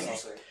That'd be awesome.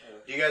 interesting.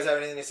 Do you guys have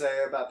anything to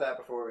say about that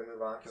before we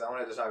move on? Because I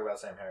wanted to talk about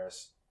Sam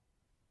Harris.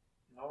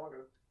 No, we're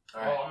good.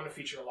 All Oh, right. I'm going to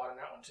feature a lot in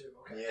that one too.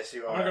 Okay. Yes,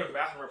 you I'm are. going to go to the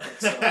bathroom real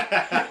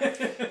quick.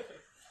 So.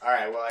 All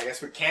right. Well, I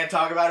guess we can't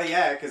talk about it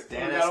yet because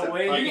Dan We has gotta to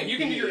wait. fucking you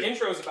can do your pee.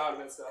 intros about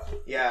him and stuff.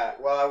 Yeah.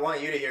 Well, I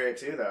want you to hear it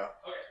too, though.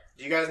 Okay.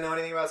 Do you guys know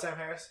anything about Sam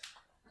Harris?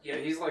 Yeah,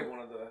 he's one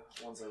of the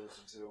ones I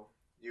listen to.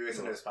 Do you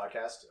listen to his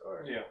podcast?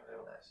 Or Yeah.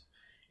 Nice.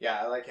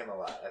 Yeah, I like him a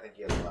lot. I think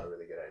he has a lot of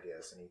really good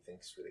ideas, and he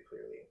thinks really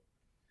clearly.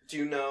 Do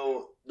you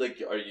know, do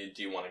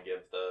you want to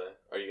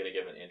are you going to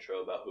give an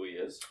intro about who he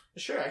is?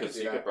 Sure, I can Because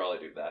do you that. could probably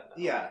do that now.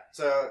 Yeah.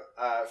 So,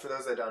 for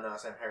those that don't know,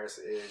 Sam Harris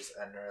is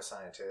a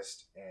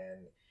neuroscientist,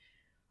 and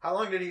how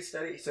long did he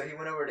study? So he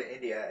went over to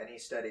India, and he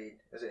studied.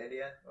 Is it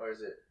India or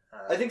is it?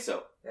 I think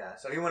so. Yeah.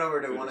 So he went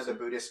over to one of the Buddhism.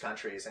 Buddhist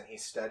countries, and he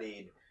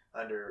studied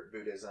under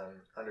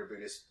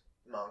Buddhist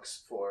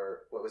monks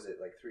for what was it,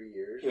 like 3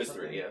 years? It was or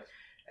something? 3,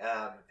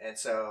 yeah. And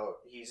so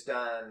he's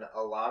done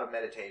a lot of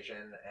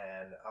meditation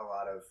and a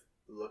lot of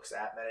looks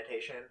at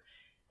meditation,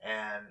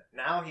 and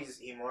now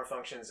he more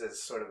functions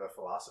as sort of a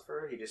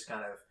philosopher. He just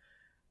kind of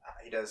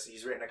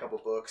he's written a couple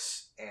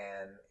books,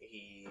 and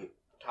he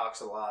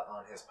talks a lot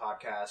on his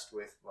podcast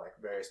with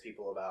various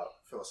people about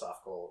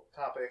philosophical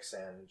topics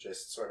and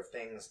just sort of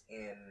things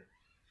in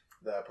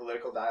the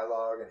political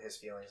dialogue and his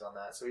feelings on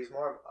that. So he's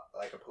more of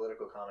like a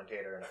political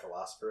commentator and a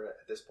philosopher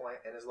at this point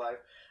in his life.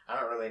 I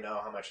don't really know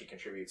how much he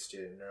contributes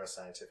to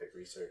neuroscientific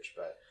research,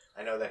 but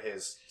I know that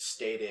his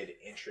stated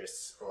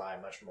interests lie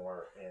much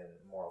more in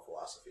moral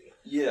philosophy.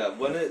 Yeah,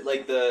 when it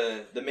like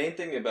the main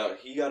thing about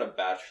he got a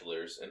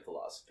bachelor's in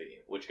philosophy,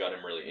 which got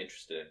him really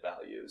interested in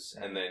values,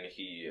 and then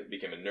he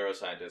became a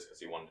neuroscientist because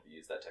he wanted to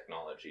use that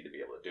technology to be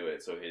able to do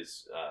it. So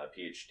his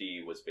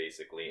PhD was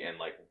basically, and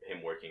like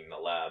him working in the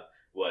lab,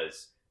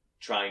 was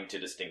trying to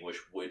distinguish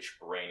which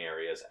brain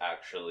areas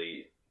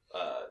actually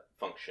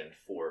functioned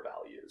for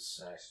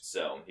values. Nice.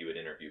 So he would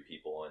interview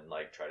people and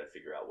like try to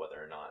figure out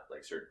whether or not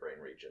like certain brain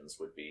regions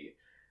would be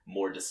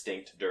more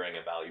distinct during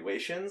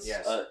evaluations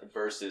Yes.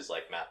 Versus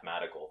like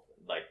mathematical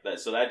like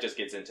that. So that just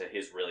gets into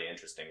his really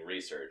interesting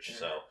research.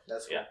 So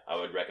That's cool. yeah, I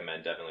would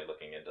recommend definitely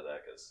looking into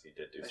that because he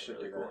did do I some should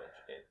really do cool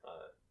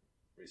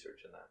that.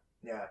 research in that.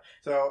 Yeah,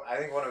 so I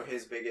think one of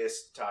his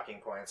biggest talking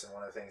points and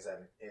one of the things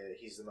that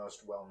he's the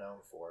most well known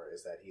for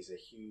is that he's a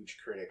huge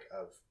critic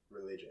of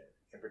religion,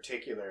 in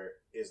particular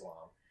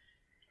Islam.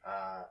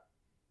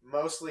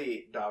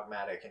 Mostly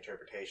dogmatic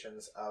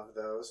interpretations of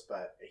those,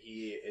 but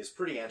he is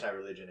pretty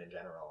anti-religion in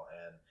general,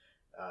 and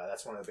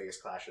that's one of the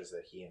biggest clashes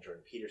that he and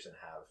Jordan Peterson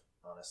have,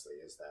 honestly,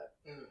 is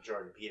that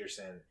Jordan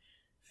Peterson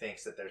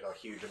thinks that there's a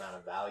huge amount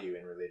of value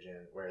in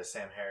religion, whereas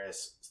Sam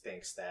Harris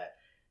thinks that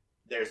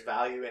there's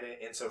value in it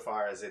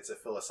insofar as it's a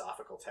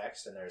philosophical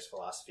text and there's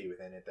philosophy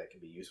within it that can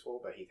be useful,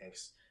 but he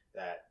thinks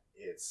that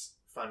it's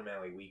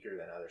fundamentally weaker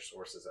than other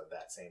sources of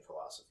that same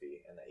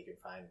philosophy and that you can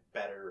find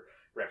better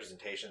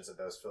representations of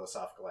those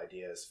philosophical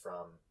ideas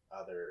from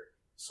other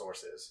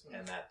sources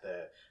and that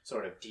the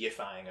sort of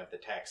deifying of the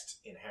text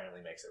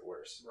inherently makes it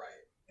worse.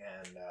 Right.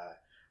 And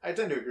I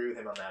tend to agree with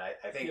him on that.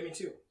 I think Yeah, me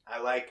too. I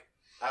like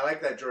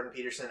that Jordan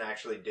Peterson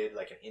actually did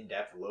like an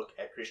in-depth look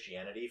at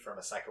Christianity from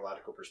a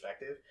psychological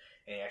perspective,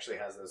 and he actually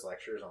has those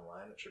lectures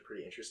online, which are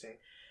pretty interesting.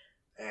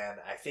 And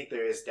I think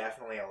there is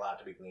definitely a lot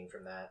to be gleaned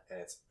from that, and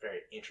it's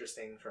very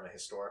interesting from a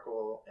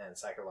historical and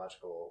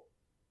psychological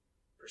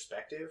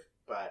perspective.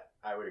 But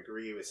I would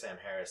agree with Sam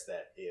Harris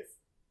that if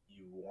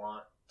you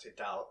want to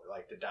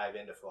dive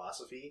into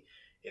philosophy,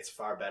 it's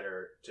far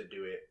better to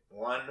do it,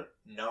 one,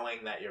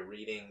 knowing that you're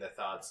reading the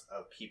thoughts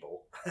of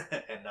people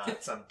and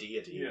not some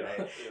deity, right?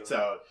 Yeah.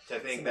 So to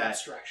think Some that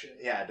abstraction.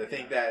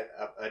 think that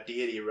a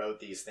deity wrote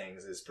these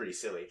things is pretty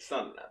silly. It's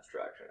not an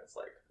abstraction. It's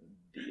like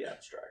the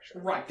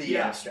abstraction. Right. The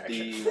yeah.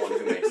 abstraction. The one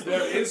who makes There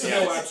the is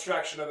Yes. no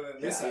abstraction other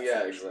than this. Yeah,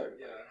 abstraction. exactly.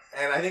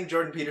 Yeah. And I think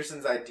Jordan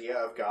Peterson's idea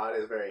of God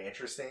is very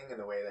interesting, and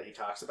the way that he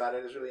talks about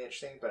it is really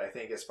interesting. But I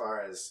think as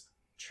far as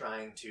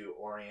trying to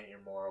orient your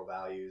moral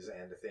values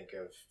and to think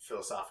of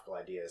philosophical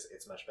ideas,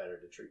 it's much better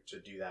to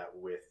do that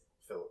with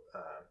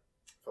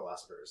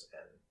philosophers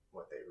and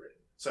what they've written.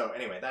 So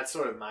anyway, that's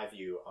sort of my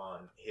view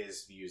on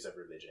his views of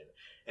religion.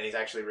 And he's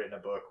actually written a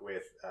book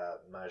with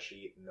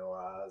Majid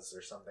Nawaz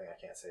or something, I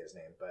can't say his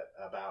name, but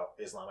about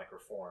Islamic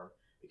reform,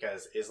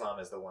 because Islam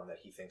is the one that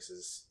he thinks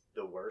is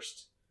the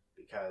worst,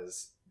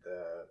 because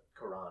the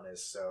Quran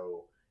is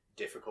so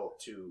difficult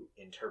to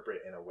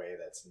interpret in a way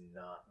that's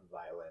not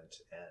violent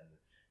and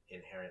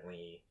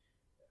inherently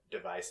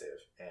divisive,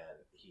 and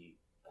he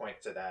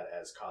points to that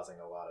as causing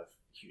a lot of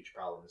huge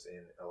problems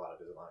in a lot of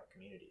Islamic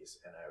communities,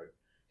 and I would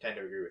tend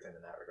to agree with him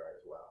in that regard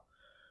as well.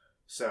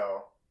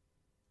 So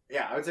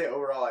yeah, I would say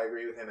overall I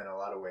agree with him in a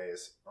lot of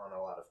ways on a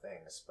lot of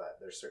things, but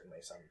there's certainly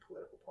some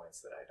political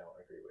points that I don't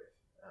agree with,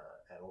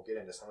 and we'll get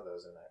into some of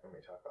those in that when we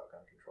talk about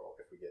gun control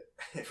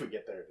if we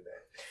get there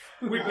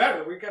today. We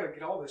better. We gotta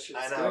get all this shit.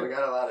 I know, we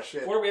got a lot of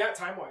shit. Where are we at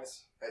time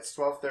wise? It's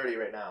 12:30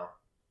 right now.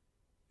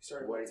 We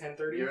started What- at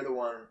 10:30. You're the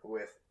one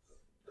with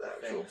that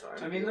Actual thing.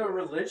 time. I mean, the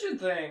religion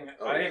thing,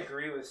 Oh, I yeah.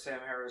 agree with Sam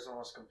Harris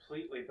almost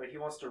completely, but he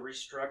wants to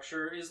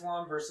restructure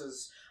Islam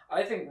versus,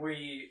 I think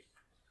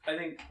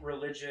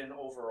religion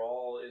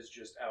overall is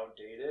just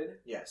outdated.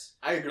 Yes,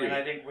 I agree. And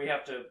I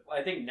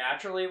think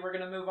naturally we're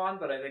going to move on,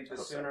 but I think the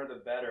Okay. sooner the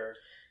better.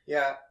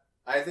 Yeah,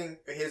 I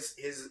think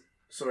his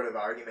sort of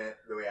argument,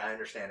 the way I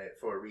understand it,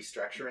 for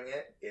restructuring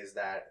it is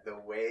that the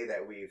way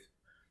that we've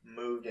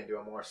moved into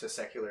a more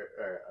secular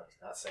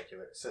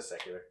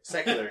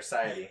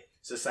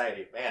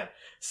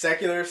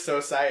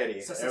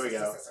society. There we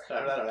go.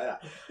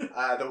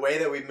 The way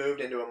that we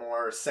moved into a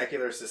more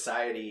secular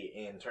society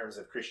in terms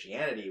of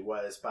Christianity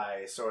was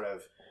by sort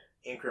of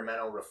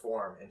incremental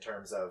reform in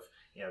terms of,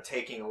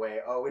 taking away,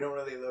 we don't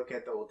really look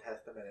at the Old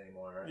Testament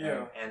anymore.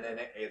 Yeah. And then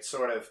it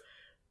sort of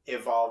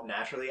evolved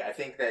naturally. I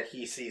think that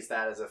he sees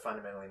that as a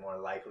fundamentally more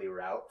likely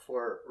route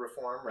for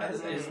reform rather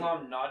Has than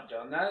Islam not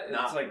done that?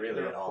 Not It's like really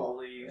their at all.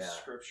 holy Yeah.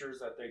 scriptures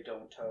that they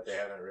don't touch. they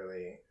haven't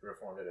really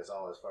reformed it at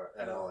all as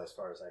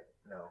far as I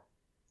know.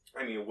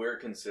 I mean, we're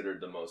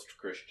considered the most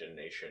Christian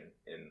nation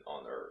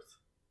on Earth.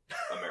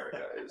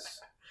 America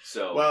is.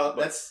 So Well,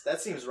 but- that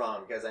seems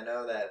wrong because I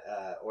know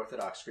that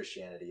Orthodox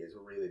Christianity is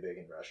really big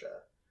in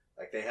Russia.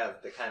 Like they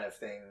have the kind of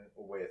thing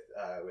with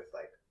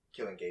like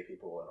killing gay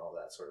people and all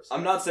that sort of stuff.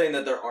 I'm not saying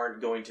that there aren't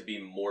going to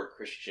be more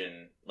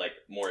Christian, like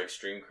more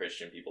extreme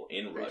Christian people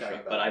in What are you talking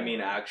Russia, about? but I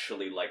mean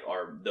actually like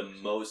are the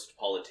most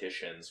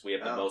politicians. We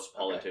have the Oh, most okay.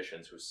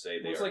 politicians who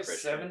say they It's are like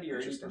Christian. 70 or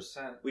Interesting.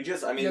 80%. We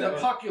just, I mean, Yeah, the the-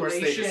 Of course, they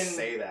population. just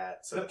say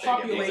that. So The that they get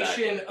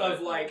population Exactly, of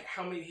but- like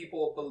how many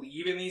people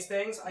believe in these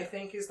things, I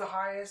think, is the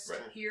highest Right.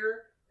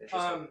 here.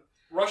 Interesting.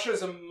 Russia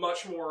is a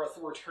much more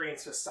authoritarian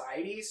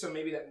society, so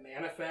maybe that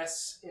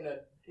manifests in a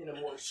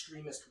more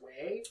extremist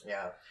way.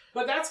 Yeah.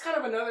 But that's kind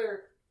of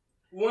another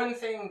one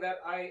thing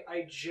that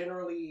I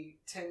generally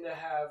tend to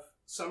have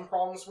some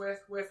problems with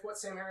what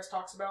Sam Harris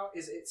talks about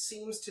is it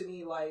seems to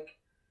me like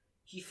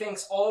he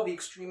thinks all of the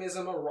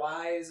extremism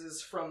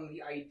arises from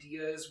the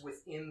ideas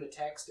within the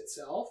text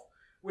itself,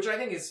 which I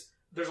think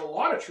there's a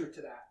lot of truth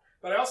to that.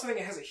 But I also think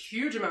it has a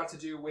huge amount to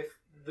do with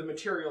the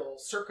material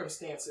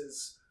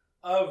circumstances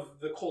of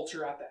the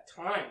culture at that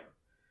time.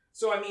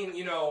 So, I mean,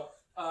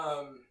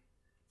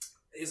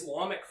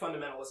 Islamic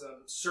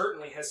fundamentalism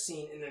certainly has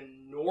seen an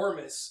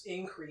enormous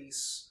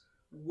increase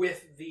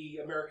with the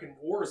American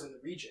wars in the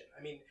region.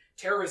 I mean,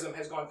 terrorism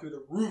has gone through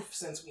the roof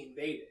since we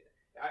invaded.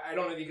 I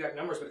don't know the exact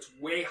numbers, but it's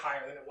way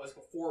higher than it was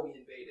before we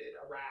invaded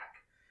Iraq.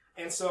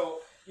 And so,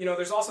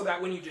 there's also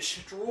that when you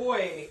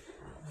destroy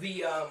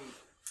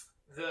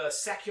the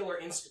secular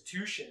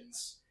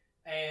institutions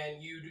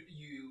and you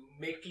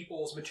make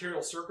people's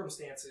material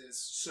circumstances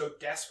so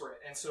desperate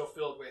and so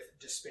filled with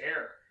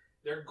despair,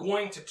 they're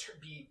going to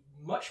be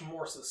much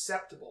more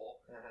susceptible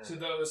to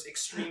those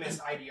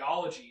extremist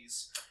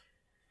ideologies,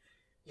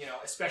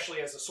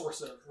 especially as a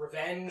source of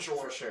revenge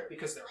or For sure.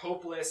 because they're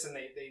hopeless and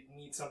they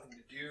need something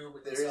to do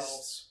with There's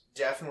themselves.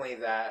 definitely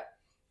that.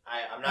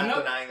 I'm not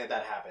Another- denying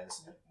that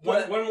happens.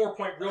 One more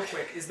point real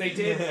quick is they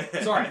did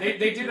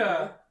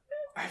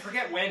I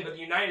forget when, but the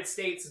United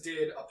States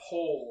did a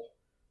poll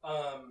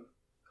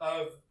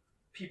of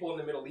people in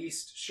the Middle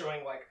East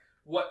showing like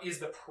what is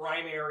the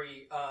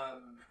primary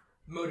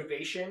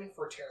motivation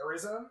for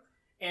terrorism,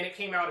 and it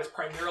came out as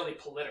primarily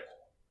political.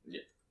 Yeah.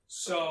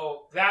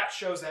 So that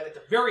shows that at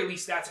the very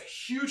least that's a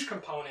huge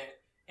component,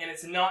 and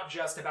it's not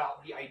just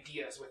about the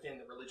ideas within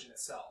the religion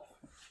itself.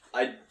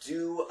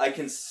 I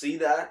can see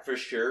that for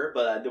sure,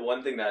 but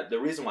the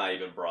reason why I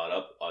even brought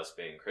up us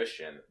being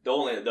Christian,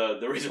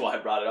 the reason why I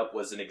brought it up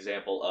was an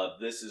example of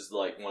this is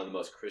like one of the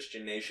most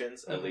Christian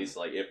nations, at Mhm. least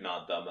like if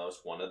not the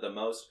most, one of the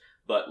most,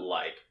 but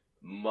like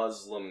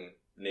Muslim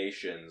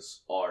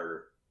nations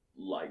are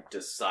like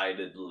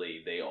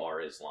decidedly they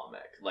are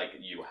Islamic. Like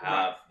you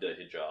have the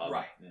hijab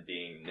Right.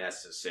 being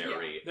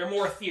necessary. Yeah, they're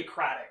more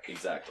theocratic.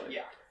 Exactly.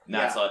 Yeah. And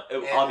that's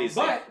And-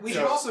 obviously. But we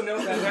should also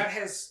note that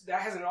has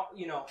an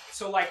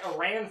so like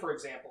Iran, for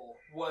example,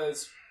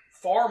 was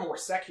far more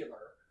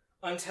secular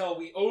until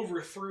we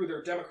overthrew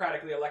their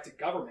democratically elected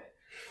government,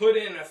 put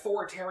in an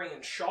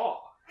authoritarian Shah,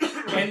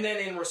 and then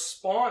in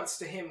response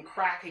to him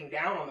cracking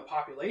down on the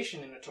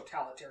population in a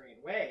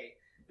totalitarian way,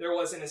 there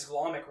was an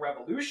Islamic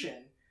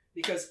revolution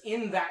because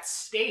in that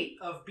state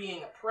of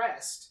being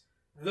oppressed,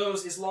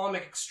 those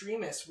Islamic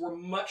extremists were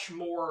much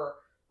more.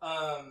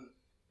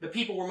 The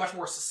people were much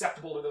more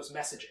susceptible to those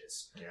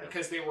messages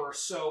because they were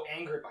so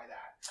angered by that.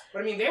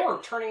 But I mean, they were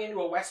turning into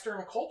a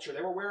Western culture.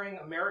 They were wearing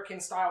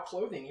American-style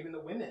clothing, even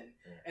the women.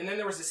 And then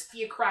there was this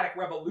theocratic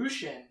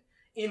revolution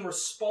in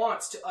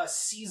response to us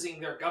seizing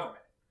their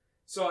government.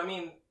 So, I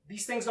mean,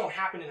 these things don't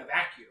happen in a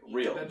vacuum.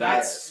 Real.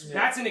 That's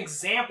an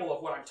example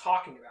of what I'm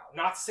talking about.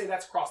 Not to say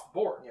that's across the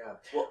board. Yeah.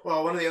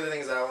 Well, one of the other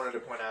things that I wanted to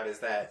point out is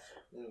that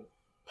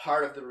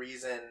part of the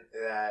reason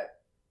that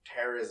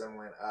terrorism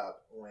went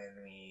up when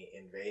we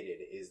invaded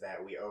is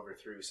that we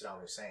overthrew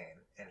Saddam Hussein,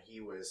 and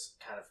he was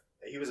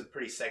a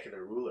pretty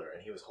secular ruler,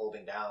 and he was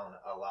holding down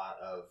a lot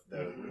of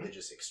the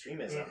religious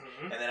extremism.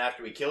 Mhm. And then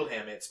after we killed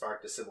him, it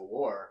sparked a civil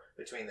war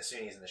between the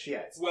Sunnis and the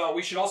Shiites. Well,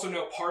 we should also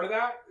note part of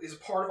that is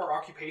part of our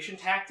occupation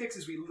tactics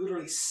is we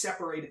literally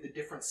separated the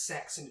different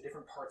sects into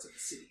different parts of the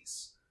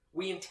cities.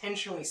 We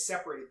intentionally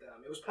separated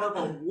them. It was part of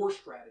our war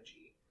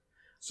strategy.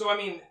 So, I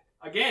mean,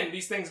 again,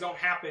 these things don't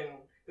happen.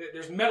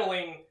 There's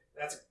meddling.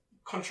 That's a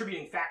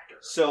contributing factor.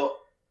 So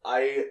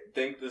I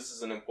think this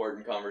is an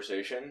important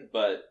conversation,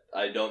 but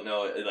I don't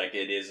know. Like,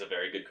 it is a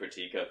very good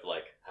critique of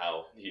like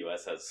how the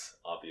U.S. has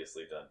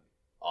obviously done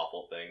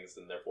awful things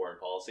in their foreign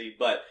policy.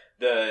 But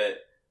the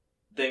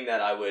thing that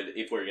I would,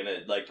 if we're gonna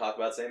like talk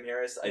about Sam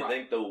Harris, I Right.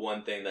 think the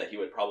one thing that he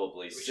would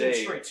probably We shouldn't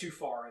say. stray too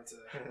far into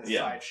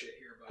Yeah. side shit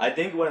here. But I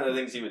think one of the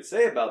things he would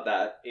say about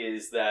that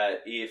is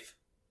that if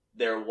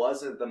there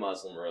wasn't the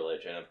Muslim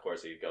religion, of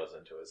course he goes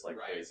into his like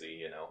Right.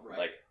 crazy, Right.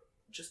 like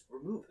just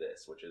remove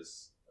this, which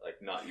is like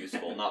not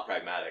useful, not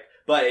pragmatic.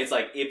 But it's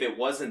like if it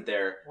wasn't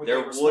there, Would there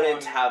they respond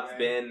wouldn't that have way?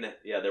 been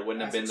there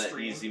wouldn't have That's been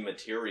extreme. the easy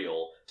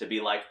material to be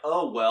like,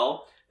 oh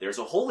well, there's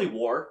a holy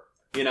war.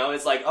 You know,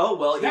 it's like, oh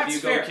well, That's if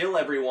you fair. go kill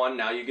everyone,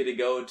 now you get to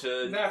go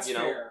to that's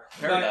fair.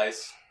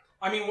 paradise.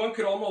 But, I mean, one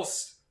could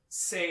almost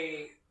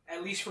say,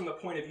 at least from the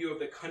point of view of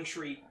the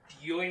country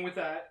dealing with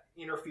that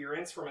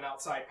interference from an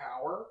outside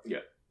power, Yeah.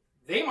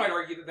 they might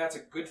argue that that's a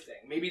good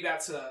thing. Maybe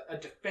that's a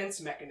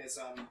defense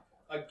mechanism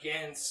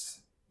against,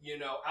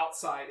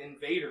 outside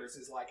invaders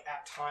is like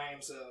at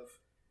times of,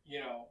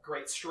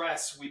 great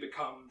stress, we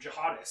become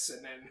jihadists,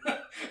 and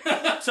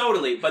then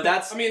Totally, but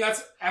that's... I mean,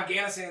 that's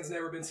Afghanistan's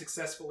never been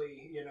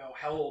successfully,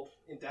 held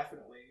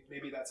indefinitely.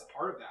 Maybe that's a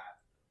part of that.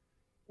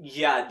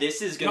 Yeah,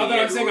 this is going Not to that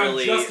get I'm saying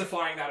really... I'm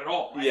justifying that at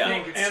all. Yeah. I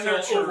think it's And still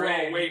their overall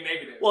terrain. way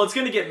negative. Well, it's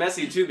going to get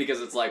messy, too,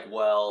 because it's like,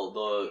 well,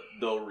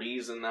 the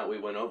reason that we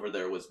went over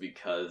there was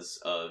because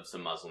of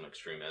some Muslim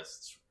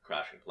extremists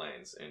crashing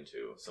planes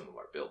into some of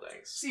our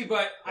buildings. See,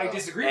 but I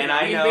disagree. And with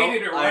that. I We know,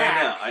 invaded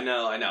Iraq.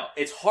 I know.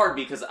 It's hard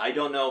because I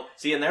don't know.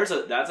 See, and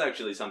that's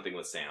actually something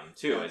with Sam,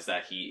 too, is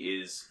that he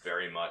is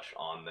very much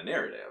on the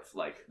narrative,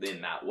 like,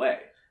 in that way.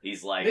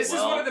 He's like, This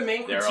is one of the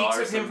main there critiques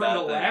are of him some from bad the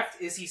things.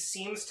 left, is he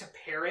seems to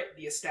parrot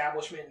the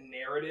establishment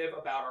narrative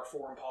about our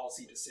foreign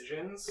policy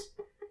decisions.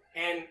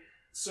 And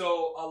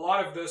so a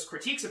lot of those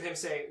critiques of him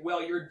say,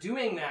 well, you're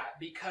doing that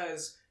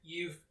because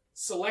you've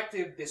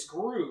selected this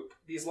group,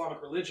 the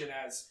Islamic religion,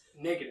 as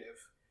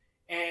negative.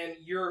 And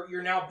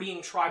you're now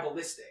being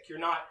tribalistic. You're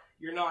not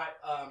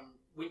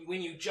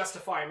when you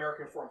justify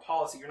American foreign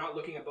policy, you're not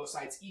looking at both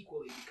sides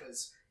equally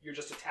because you're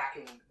just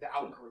attacking the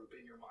outgroup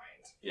in your mind.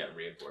 Yeah,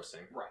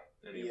 reinforcing Right.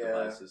 any of the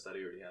biases that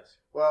he already has.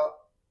 Well,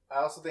 I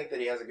also think that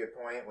he has a good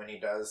point when he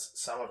does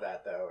some of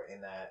that, though,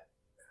 in that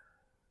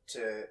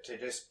to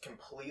just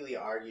completely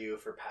argue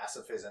for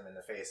pacifism in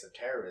the face of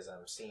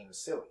terrorism seems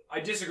silly.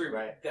 I disagree with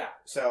Right. that.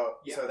 So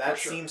Yeah, so that for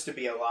sure. seems to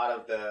be a lot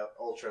of the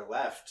ultra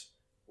left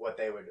what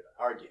they would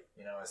argue.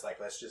 It's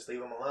like, let's just leave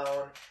them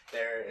alone.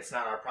 It's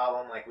not our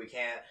problem. Like, we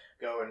can't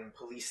go and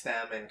police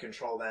them and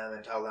control them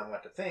and tell them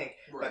what to think.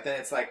 Right. But then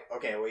it's like,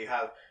 okay, well, you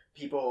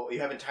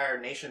have entire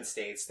nation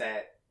states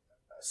that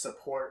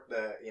support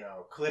the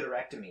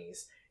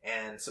clitorectomies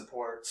and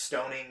support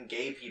stoning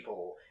gay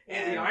people.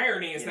 And the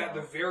irony is you that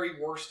know. the very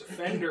worst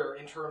offender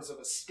in terms of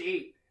a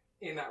state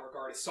in that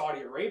regard is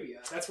Saudi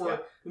Arabia. That's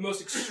where the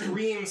most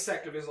extreme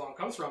sect of Islam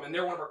comes from, and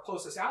they're one of our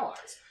closest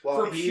allies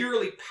for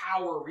purely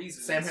power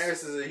reasons. Sam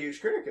Harris is a huge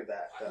critic of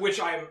that, though.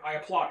 Which I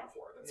applaud him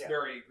for. That's Yeah.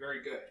 very,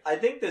 very good. I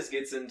think this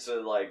gets into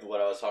like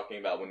what I was talking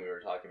about when we were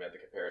talking about the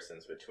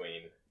comparisons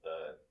between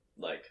the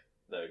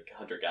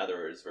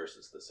hunter-gatherers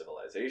versus the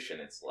civilization.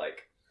 It's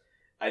like,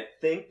 I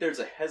think there's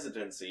a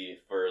hesitancy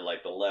for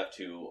like the left,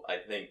 who I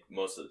think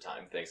most of the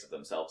time thinks of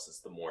themselves as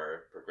the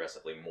more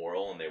progressively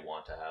moral, and they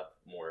want to have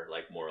more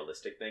like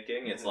moralistic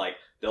thinking. It's like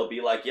they'll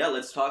be like, yeah,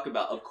 let's talk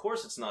about, of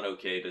course it's not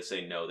okay to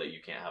say no, that you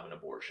can't have an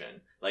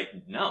abortion. Like,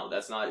 no,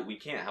 that's not, we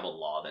can't have a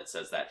law that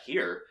says that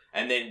here.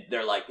 And then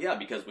they're like, yeah,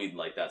 because we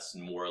like, that's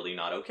morally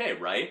not okay,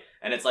 right?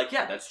 And it's like,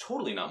 yeah, that's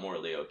totally not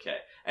morally okay.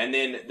 And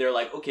then they're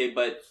like, okay,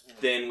 but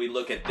then we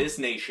look at this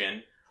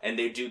nation and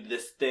they do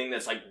this thing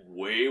that's like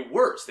way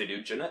worse. They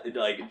do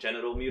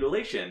genital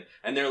mutilation,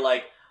 and they're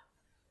like,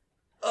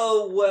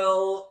 oh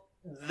well,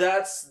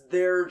 that's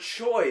their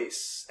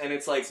choice. And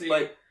it's like,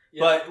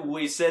 but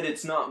we said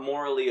it's not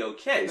morally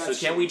okay. That's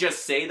so can't true. we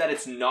just say that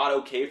it's not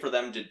okay for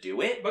them to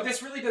do it? But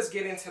this really does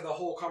get into the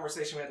whole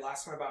conversation we had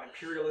last time about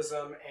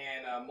imperialism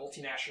and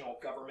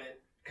multinational government.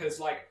 Because,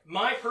 like,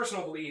 my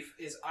personal belief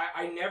is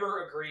I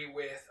never agree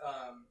with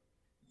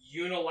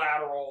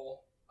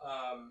unilateral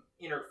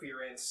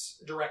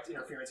direct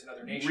interference in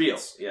other nations. Real,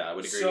 yeah, I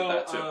would agree with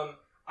that too.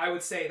 I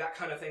would say that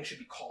kind of thing should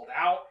be called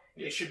out.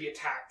 It should be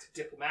attacked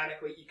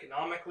diplomatically,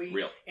 economically.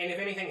 Real. And if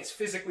anything is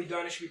physically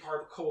done, it should be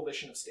part of a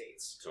coalition of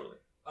states. Totally.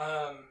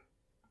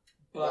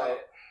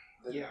 But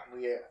Didn't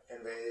we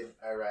invade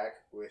Iraq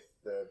with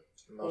the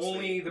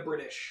only the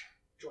British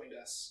joined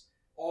us.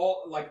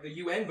 All like the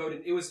UN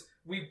voted.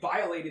 We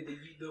violated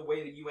the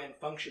way the UN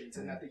functions,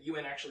 and that the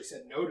UN actually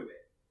said no to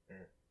it.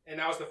 And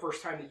that was the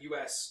first time the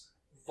U.S.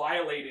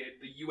 violated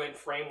the UN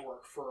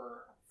framework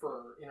for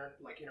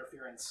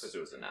interference, Because it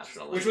was a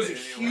national which was a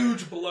language.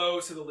 huge blow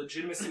to the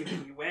legitimacy of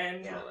the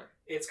UN. Totally.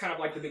 It's kind of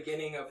like the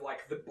beginning of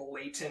like the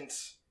blatant,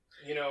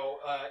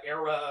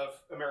 era of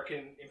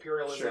American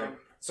imperialism. Sure.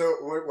 So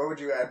what would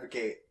you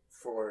advocate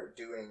for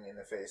doing in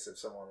the face of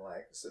someone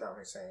like Saddam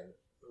Hussein,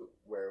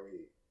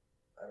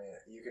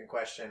 you can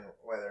question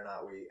whether or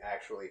not we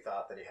actually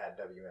thought that he had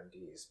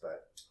WMDs,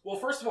 but... Well,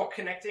 first of all,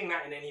 connecting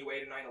that in any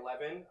way to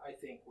 9/11, I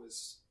think,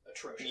 was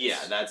atrocious. Yeah,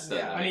 that doesn't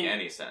Yeah, make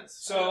any sense.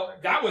 So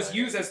that was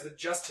used as the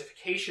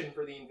justification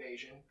for the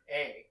invasion,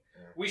 A.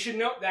 Yeah. We should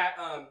note that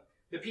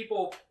the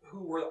people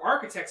who were the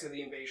architects of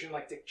the invasion,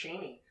 like Dick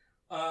Cheney,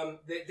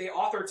 they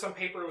authored some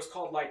paper. It was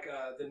called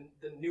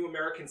the New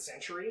American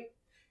Century.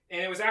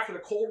 And it was after the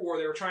Cold War.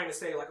 They were trying to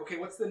say, like, okay,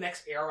 what's the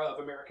next era of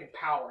American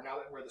power now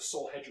that we're the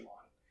sole hegemon?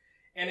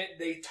 And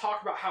they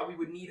talked about how we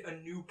would need a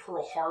new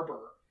Pearl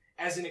Harbor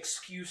as an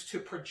excuse to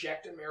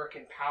project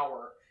American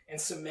power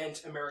and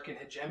cement American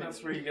hegemony.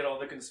 That's where you get all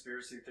the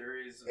conspiracy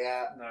theories of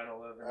Yeah.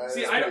 9/11.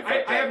 See, That's I pretty fucked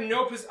have up.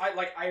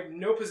 I have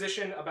no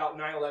position about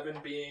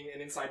 9/11 being an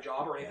inside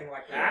job or anything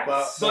like that.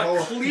 But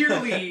But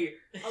clearly,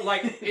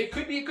 it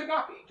could be, it could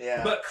not be.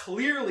 Yeah. But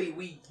clearly,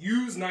 we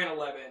use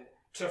 9/11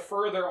 to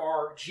further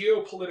our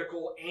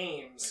geopolitical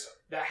aims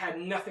that had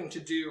nothing to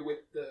do with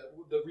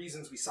the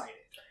reasons we cited.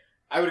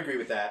 I would agree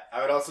with that.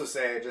 I would also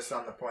say, just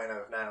on the point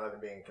of 9/11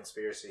 being a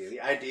conspiracy,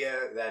 the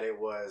idea that it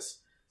was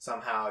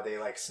somehow they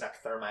like snuck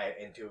thermite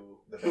into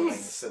the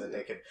buildings so that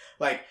they could,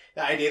 like,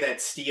 the idea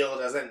that steel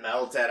doesn't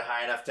melt at a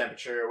high enough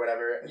temperature or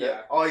whatever.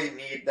 Yeah. All you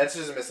need, that's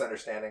just a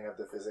misunderstanding of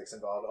the physics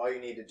involved. All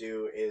you need to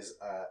do is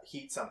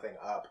heat something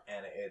up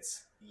and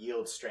its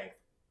yield strength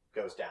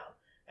goes down.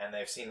 And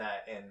they've seen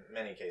that in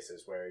many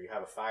cases where you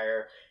have a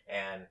fire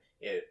and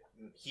it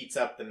heats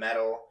up the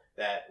metal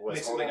that was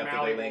Makes it holding more up the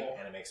building, malleable.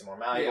 and it makes it more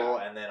malleable,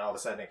 and then all of a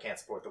sudden it can't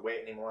support the weight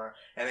anymore.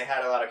 And they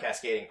had a lot of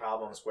cascading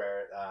problems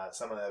where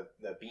some of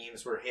the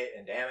beams were hit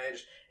and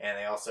damaged, and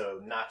they also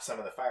knocked some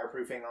of the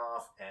fireproofing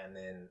off, and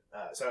then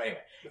so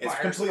anyway, The it's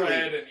fire completely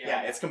spread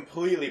and, it's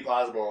completely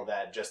plausible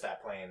that just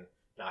that plane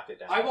knocked it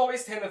down. I've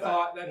always tend to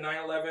thought that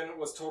 9/11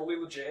 was totally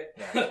legit.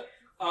 Yeah.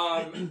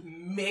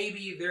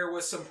 Maybe there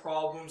was some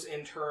problems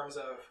in terms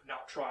of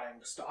not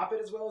trying to stop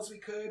it as well as we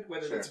could,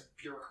 whether Sure. it's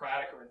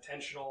bureaucratic or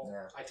intentional.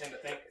 Yeah. I tend to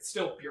think it's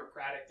still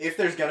bureaucratic. If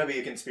there's gonna be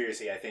a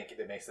conspiracy, I think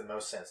it makes the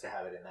most sense to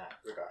have it in that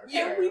regard.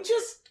 Yeah, we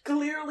just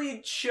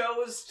clearly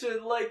chose to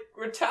like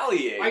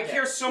retaliate. I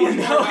care so much You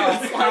more know,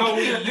 about it's how like-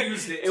 we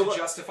used it it to wa-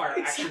 justify our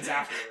actions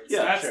afterwards.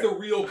 Yeah, That's sure. the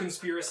real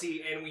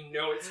conspiracy, and we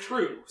know it's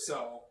true.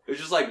 So It's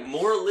just like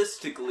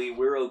moralistically,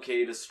 we're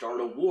okay to start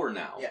a war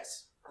now.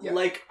 Yes. Yeah.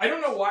 Like I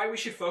don't know why we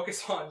should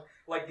focus on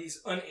like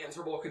these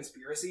unanswerable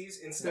conspiracies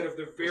instead of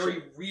the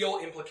very real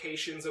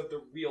implications of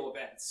the real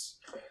events.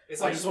 It's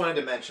I like just wanted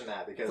to mention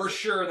that for because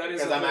sure that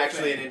is because a I'm real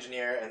actually thing. an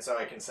engineer, and so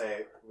I can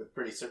say with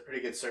pretty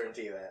good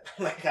certainty that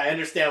like I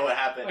understand what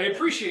happened. I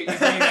appreciate you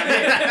bringing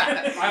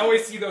that in. I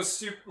always see those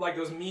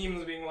those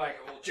memes being like,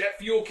 "Well, jet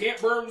fuel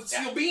can't burn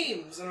steel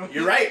beams." And I'm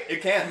You're right,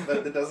 it can, but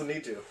it doesn't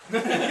need to.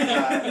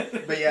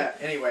 But yeah,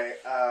 anyway,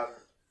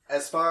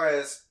 as far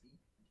as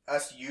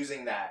us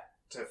using that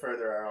to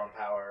further our own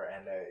power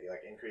and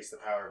like increase the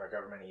power of our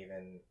government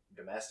even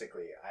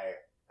domestically,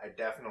 I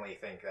definitely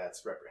think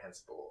that's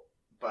reprehensible.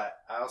 But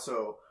I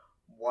also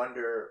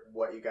wonder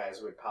what you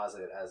guys would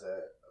posit as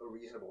a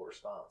reasonable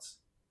response.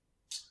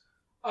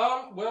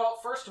 Well,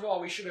 first of all,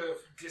 we should have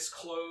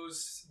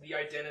disclosed the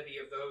identity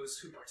of those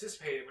who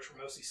participated, which were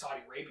mostly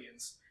Saudi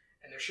Arabians,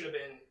 and there should have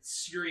been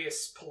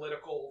serious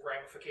political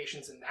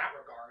ramifications in that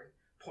regard,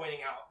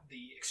 pointing out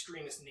the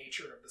extremist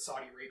nature of the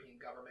Saudi Arabian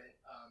government,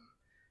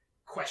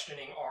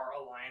 questioning our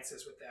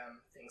alliances with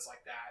them, things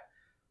like that.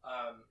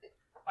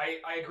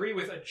 I agree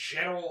with a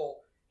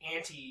general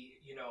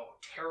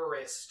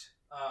terrorist,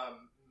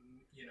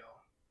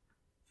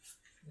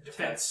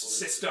 defense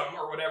system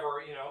or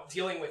whatever,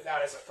 dealing with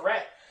that as a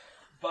threat.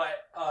 But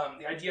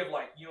the idea of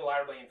like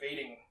unilaterally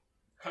invading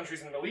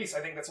countries in the Middle East, I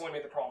think that's only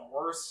made the problem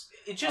worse.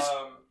 it just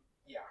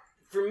Yeah.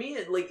 for me,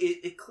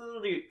 it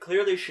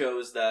clearly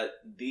shows that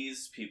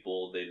these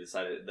people, they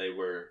decided they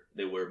were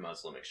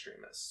Muslim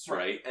extremists,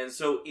 right? And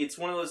so it's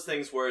one of those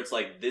things where it's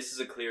like, this is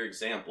a clear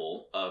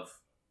example of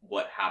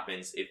what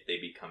happens if they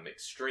become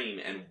extreme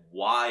and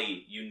why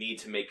you need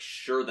to make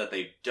sure that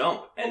they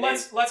don't. And Well,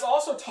 let's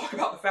also talk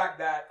about the fact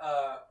that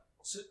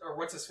or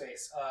what's his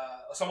face,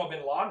 Osama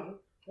bin Laden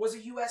was a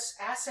U.S.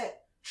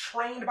 asset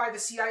trained by the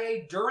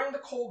CIA during the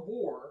Cold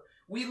War.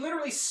 We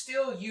literally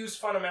still use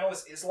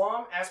fundamentalist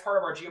Islam as part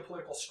of our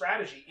geopolitical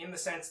strategy, in the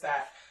sense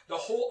that the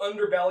whole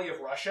underbelly of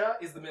Russia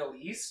is the Middle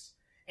East,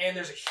 and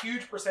there's a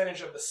huge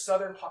percentage of the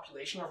southern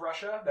population of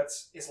Russia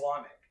that's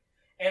Islamic.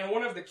 And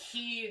one of the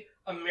key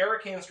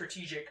American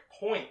strategic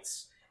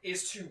points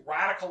is to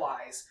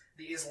radicalize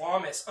the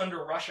Islamists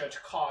under Russia to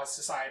cause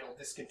societal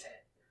discontent.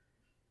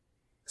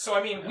 So,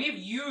 I mean, we've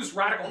used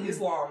radical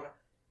Islam,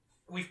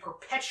 we've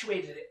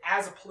perpetuated it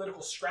as a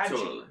political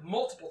strategy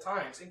multiple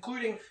times,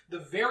 including the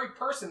very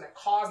person that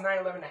caused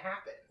 9/11 to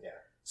happen. Yeah.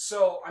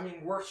 So, I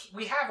mean,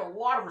 we have a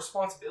lot of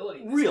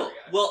responsibility in this area.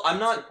 Well, I'm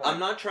That's a good point.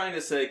 not trying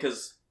to say,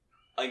 because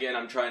again,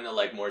 I'm trying to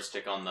like more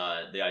stick on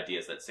the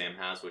ideas that Sam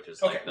has, which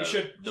is Okay, like we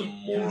should the keep-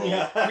 moral.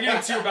 We're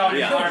getting too about it.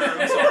 Yeah.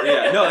 I'm sorry.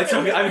 Yeah, no, it's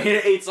okay. I mean,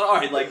 it's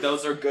alright. Like,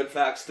 those are good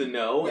facts to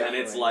know, Yeah, and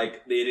it's right.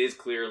 like, it is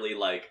clearly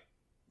like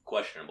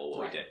questionable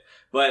what Right. we did,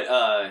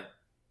 but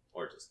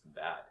or just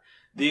bad.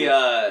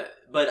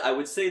 But I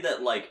would say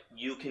that like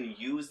you can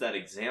use that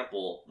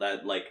example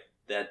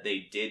that they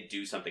did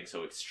do something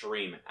so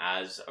extreme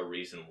as a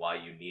reason why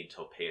you need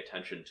to pay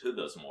attention to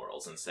those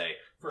morals and say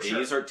For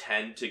these sure.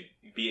 tend to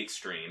be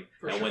extreme,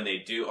 For and sure. when they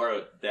do,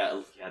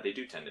 they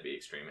do tend to be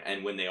extreme,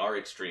 and when they are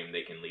extreme,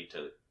 they can lead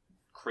to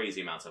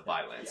crazy amounts of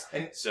violence.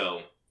 And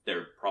So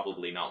they're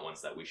probably not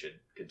ones that we should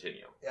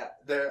continue. yeah,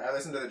 I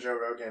listened to the Joe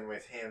Rogan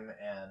with him,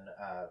 and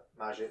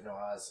Majid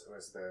Nawaz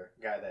was the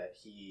guy that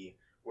he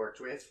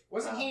worked with.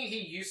 Wasn't he was he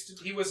a used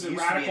to be an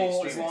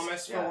radical extremist,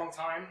 Islamist for yeah. a long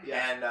time?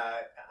 And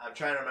I'm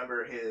trying to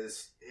remember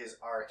his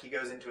arc. He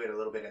goes into it a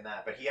little bit in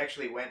that, but he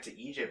actually went to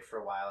Egypt for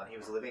a while, and he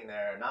was living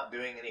there, not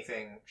doing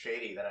anything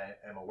shady that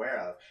I am aware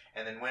of.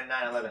 And then when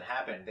 9/11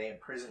 happened, they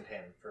imprisoned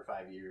him for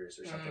 5 years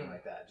or something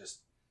like that,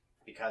 just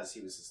because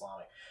he was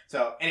Islamic.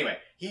 So anyway,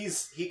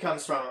 he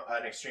comes from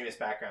an extremist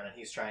background, and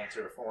he's trying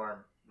to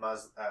reform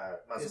Muslim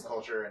Islam.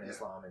 culture and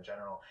Islam in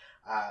general.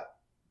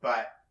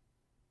 But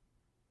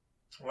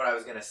what I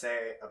was going to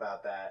say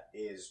about that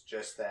is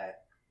just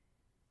that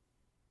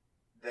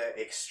the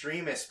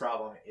extremist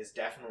problem is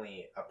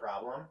definitely a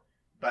problem,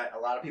 but a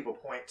lot of people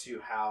point to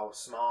how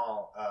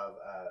small of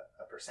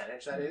a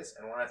percentage that is.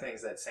 And one of the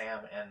things that Sam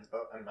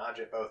and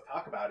Majid both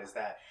talk about is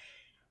that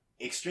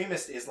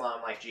extremist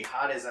Islam, like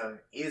jihadism,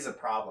 is a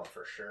problem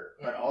for sure,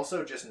 but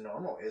also just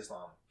normal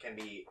Islam can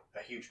be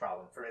a huge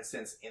problem. For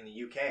instance, in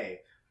the UK,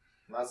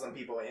 Muslim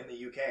people in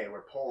the UK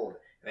were polled,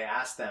 and they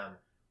asked them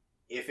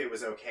if it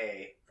was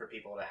okay for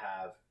people to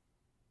have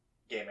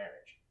gay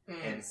marriage.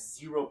 And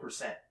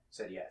 0%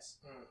 said yes.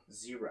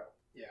 0.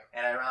 Yeah.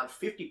 And around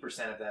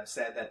 50% of them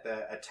said that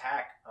the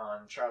attack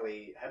on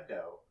Charlie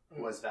Hebdo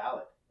was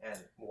valid and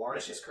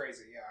warranted. Which is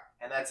crazy, yeah.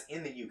 And that's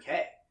in the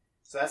UK.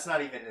 So that's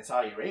not even in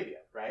Saudi Arabia,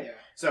 right? Yeah.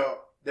 So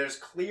there's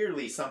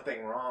clearly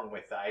something wrong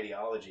with the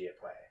ideology at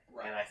play.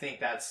 Right. And I think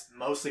that's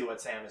mostly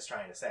what Sam is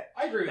trying to say.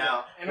 I agree with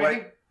Now, that. And what- I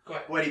think... Go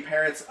ahead. What he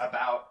parrots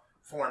about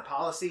foreign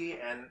policy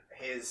and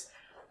his,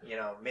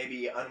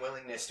 maybe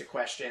unwillingness to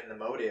question the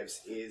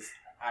motives is,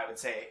 I would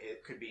say,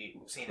 it could be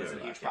seen as a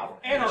huge problem.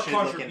 And We our should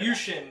look into that.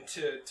 contribution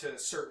to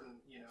certain,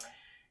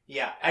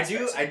 Yeah,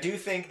 aspects. I do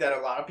think that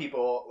a lot of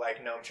people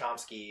like Noam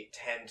Chomsky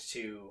tend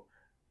to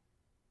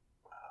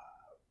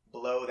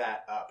blow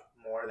that up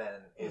more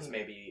than is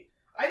maybe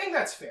I think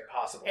that's fair.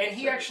 possible. And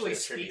he to actually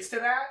attribute. speaks to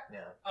that.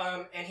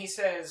 Yeah. And he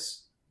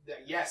says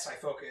that, yes, I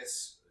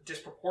focus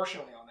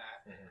disproportionately on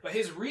that. But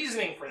his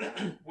reasoning for that,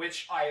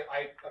 which I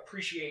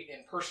appreciate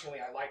and personally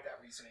I like that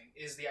reasoning,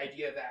 is the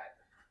idea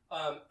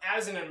that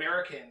as an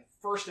American,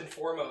 first and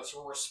foremost,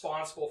 we're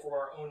responsible for what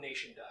our own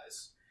nation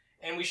does.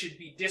 And we should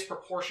be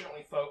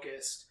disproportionately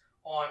focused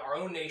on our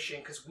own nation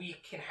because we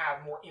can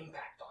have more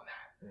impact on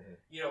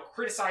that.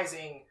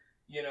 Criticizing,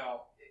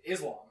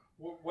 Islam,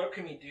 what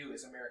can we do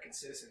as American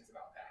citizens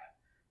about that?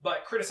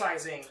 But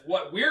criticizing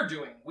what we're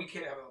doing, we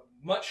can have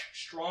a much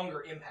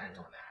stronger impact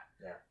on that.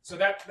 Yeah. So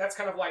that's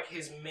kind of like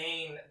his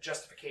main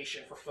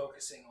justification for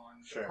focusing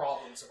on Sure. the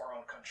problems of our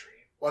own country.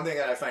 One thing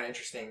that I find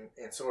interesting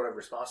in sort of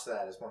response to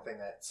that is one thing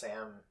that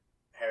Sam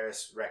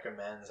Harris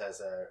recommends as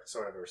a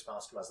sort of a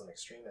response to Muslim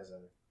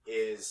extremism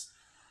is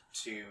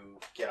to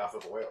get off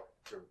of oil,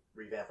 to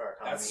revamp our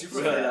economy. That's super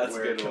so fair. that That's a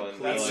we're good one.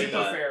 completely- That's super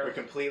that. fair. We're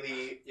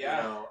completely,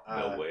 Yeah.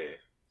 No way.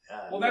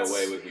 Well, No that's-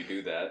 way would we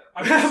do that.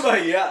 I mean,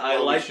 But yeah, I well,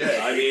 we like should. it.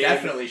 I We mean,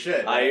 definitely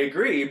should. I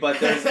agree, but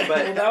there's Well,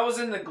 but that was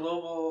in that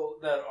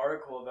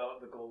article about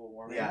the global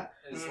warming. Yeah.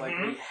 It's like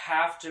we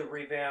have to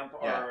revamp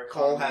our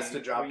coal economy. has to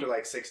drop to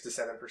like 6 to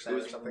 7% it or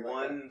was something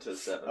 1 to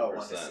 7%. like that.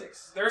 1 to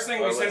 6. they're saying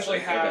we Or was essentially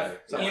it? have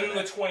Okay. Something in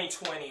like the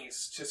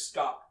 2020s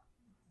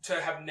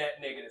to have net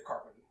negative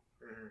carbon.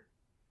 Mm-hmm.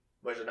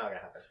 Which is not going to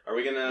happen. Are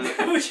we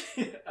gonna? Which,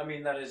 I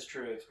mean, that is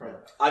true. It's probably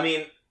not. I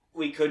mean,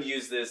 we could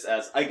use this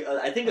as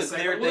I think a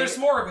clear Well, there's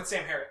thing. more with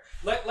Sam Harris.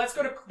 Let's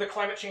go to the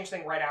climate change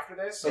thing right after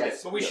this.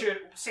 Yes. But we Yeah. should.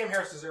 Sam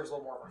Harris deserves a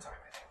little more of our time,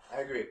 I think.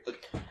 I agree.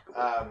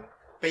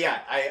 But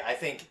yeah, I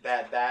think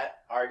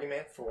that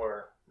argument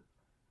for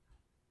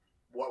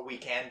what we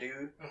can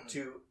do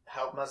to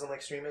help Muslim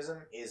extremism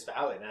is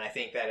valid. And I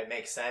think that it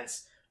makes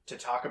sense to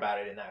talk about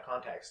it in that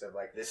context of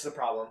like, this is a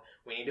problem,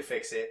 we need to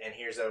fix it, and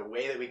here's a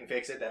way that we can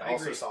fix it that I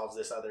also agree. solves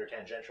this other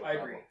tangential I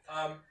problem.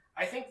 agree.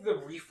 I think the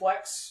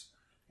reflex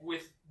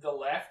with the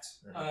left,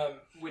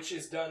 which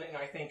is done in,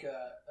 I think,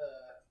 a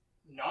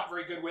not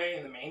very good way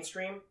in the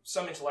mainstream,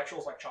 some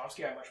intellectuals like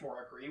Chomsky, I much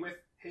more agree with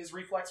his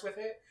reflex with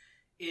it,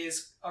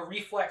 is a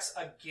reflex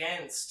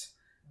against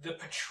the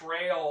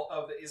portrayal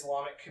of the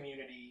Islamic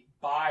community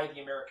by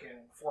the American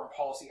foreign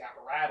policy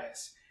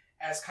apparatus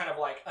as kind of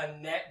like a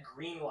net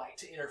green light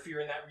to interfere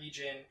in that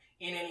region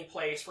in any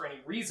place for any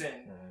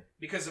reason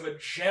because of a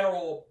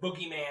general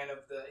boogeyman of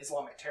the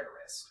Islamic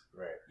terrorists.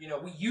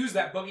 Right. We use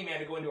that boogeyman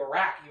to go into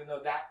Iraq, even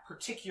though that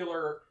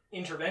particular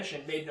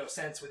intervention made no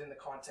sense within the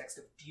context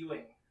of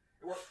dealing.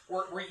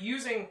 We're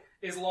using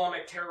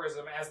Islamic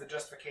terrorism as the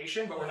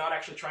justification, but we're not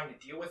actually trying to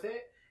deal with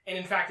it. And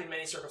in fact, in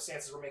many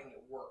circumstances, we're making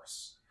it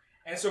worse.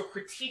 And so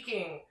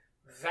critiquing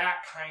that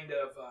kind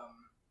of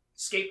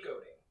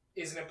scapegoating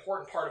is an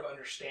important part of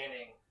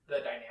understanding the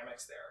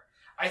dynamics there.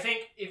 I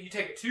think if you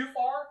take it too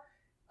far,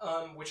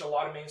 which a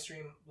lot of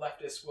mainstream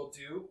leftists will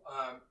do,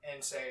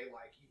 and say,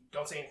 like, you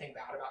don't say anything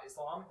bad about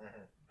Islam,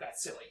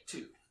 that's silly,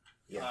 too.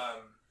 Yeah.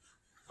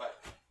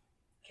 But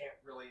can't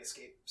really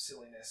escape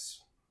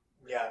silliness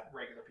with Yeah.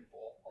 regular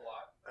people a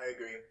lot. I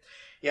agree.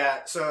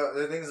 Yeah, so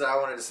the things that I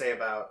wanted to say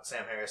about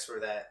Sam Harris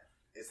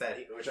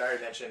which I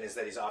already mentioned, is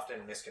that he's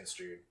often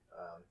misconstrued.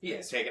 He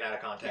He's is. taken out of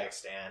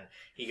context, and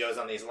he goes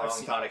on these long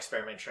seen thought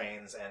experiment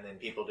trains, and then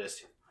people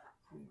just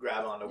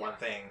grab onto one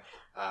thing,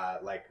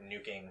 like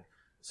nuking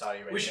Saudi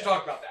Arabia. We should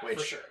talk about that, for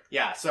Which- sure.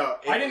 Yeah, so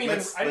I didn't even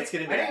let's I get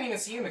didn't, into I that. didn't even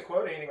see in the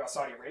quote anything about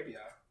Saudi Arabia.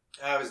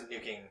 I was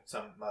nuking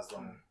some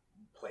Muslim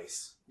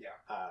place. Yeah.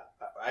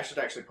 I should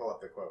actually pull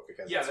up the quote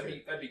because Yeah, it's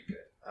that'd be good.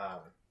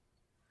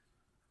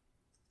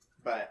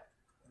 But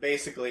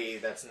basically,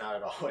 that's not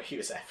at all what he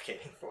was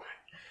advocating for.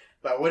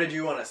 But what did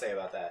you want to say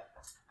about that?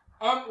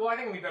 Well, I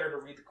think it'd be better to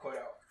read the quote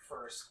out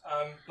first.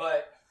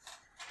 But,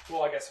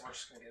 well, I guess we're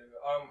just gonna get into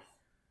it.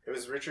 It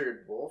was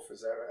Richard Wolff,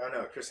 is that right? Oh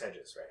no, Chris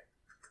Hedges, right?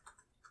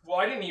 Well,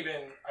 I didn't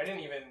even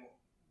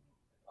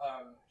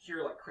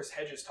hear like Chris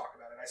Hedges talk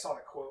about it. I saw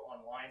the quote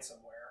online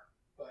somewhere,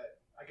 but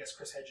I guess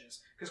Chris Hedges,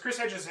 because Chris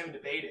Hedges and him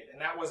debated,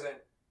 and that wasn't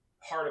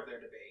part of their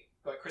debate.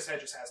 But Chris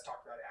Hedges has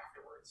talked about it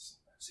afterwards.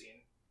 I've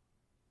seen.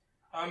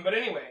 But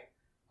anyway,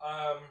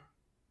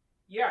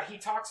 yeah, he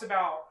talks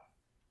about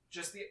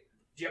just the.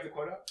 Do you have the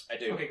quote up? I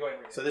do. Okay, go ahead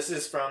and read it. So this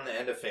is from The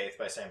End of Faith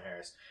by Sam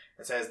Harris.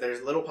 It says,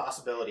 "There's little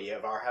possibility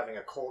of our having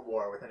a Cold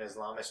War with an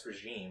Islamist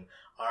regime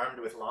armed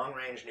with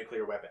long-range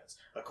nuclear weapons.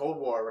 A Cold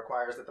War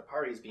requires that the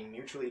parties be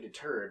mutually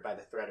deterred by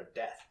the threat of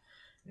death.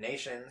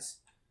 Nations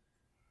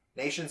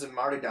of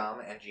martyrdom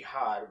and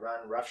jihad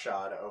run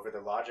roughshod over the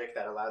logic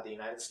that allowed the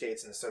United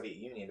States and the Soviet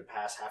Union to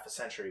pass half a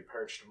century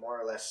perched more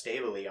or less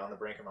stably on the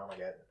brink of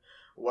Armageddon.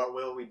 What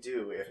will we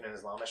do if an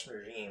Islamist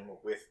regime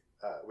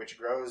which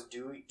grows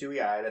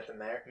dewy-eyed at the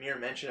mere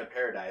mention of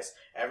paradise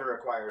ever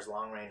requires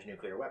long-range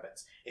nuclear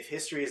weapons? If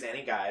history is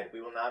any guide,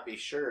 we will not be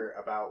sure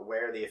about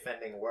where the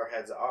offending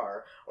warheads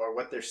are or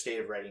what their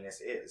state of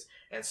readiness is,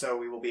 and so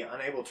we will be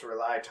unable to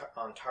rely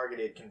on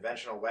targeted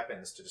conventional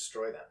weapons to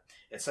destroy them.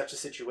 In such a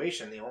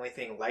situation, the only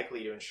thing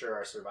likely to ensure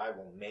our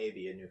survival may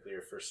be a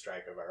nuclear first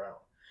strike of our own.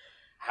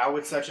 How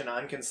would such an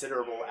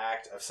unconsiderable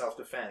act of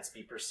self-defense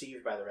be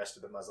perceived by the rest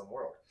of the Muslim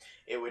world?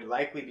 It would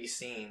likely be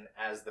seen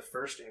as the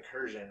first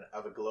incursion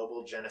of a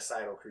global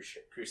genocidal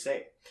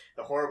crusade.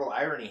 The horrible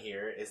irony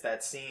here is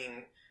that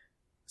seeing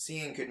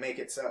could make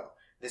it so.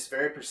 This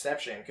very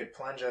perception could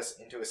plunge us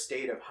into a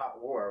state of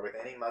hot war with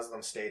any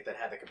Muslim state that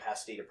had the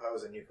capacity to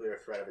pose a nuclear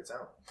threat of its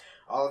own.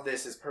 All of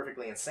this is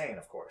perfectly insane,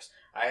 of course.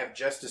 I have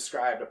just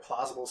described a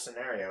plausible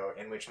scenario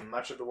in which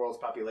much of the world's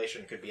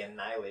population could be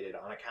annihilated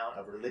on account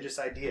of religious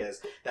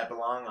ideas that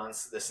belong on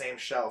the same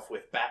shelf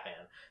with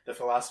Batman, the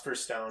Philosopher's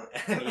Stone,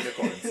 and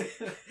unicorns.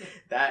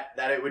 That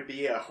it would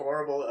be a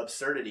horrible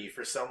absurdity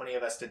for so many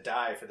of us to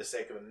die for the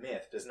sake of a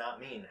myth does not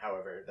mean,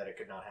 however, that it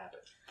could not happen."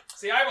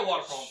 See, I have a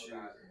lot of problems with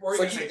that. Or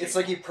It's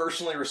like he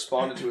personally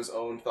responded to his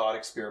own thought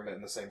experiment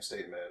in the same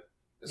statement.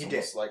 It's He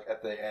almost like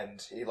at the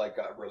end, he like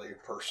got really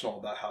personal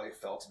about how he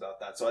felt about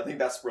that. So I think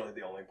that's really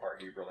the only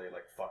part he really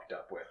like fucked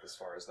up with as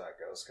far as that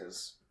goes.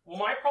 Because Well,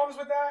 my problems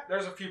with that,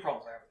 there's a few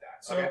problems I have with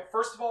that. So, Okay.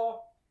 first of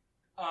all,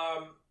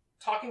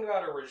 talking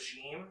about a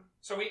regime,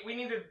 so we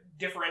need to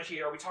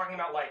differentiate. Are we talking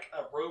about like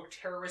a rogue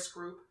terrorist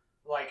group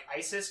like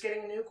ISIS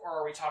getting a nuke, or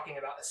are we talking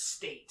about a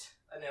state,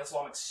 an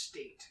Islamic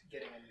state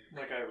getting a nuke?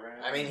 Like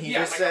Iran. I mean, he yeah,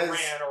 just like says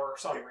Iran or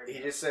Saudi Arabia.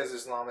 he just says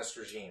Islamist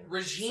regime.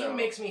 Regime So-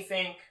 makes me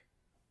think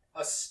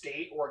a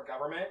state or a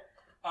government.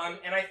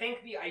 And I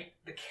think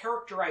the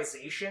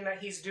characterization that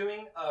he's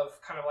doing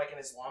of kind of like an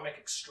Islamic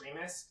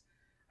extremist,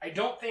 I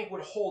don't think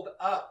would hold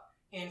up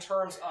in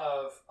terms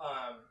of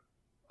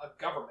a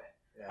government.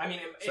 Yeah. I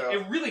mean, So-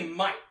 it really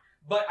might,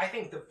 but I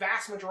think the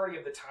vast majority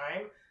of the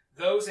time,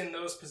 those in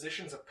those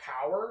positions of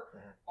power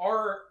Mhm.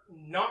 are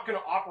not going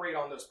to operate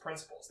on those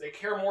principles. They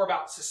care more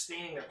about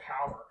sustaining their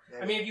power.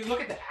 I mean, if you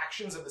look at the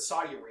actions of the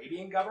Saudi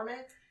Arabian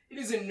government, it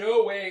is in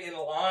no way in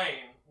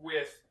line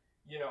with,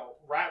 you know,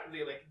 like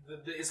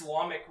the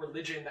Islamic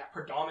religion that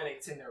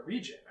predominates in their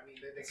region. I mean,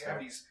 they have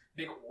these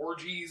big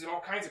orgies and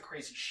all kinds of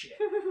crazy shit.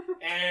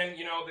 And,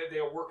 you know,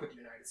 they'll work with the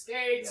United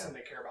States, Yeah. and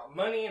they care about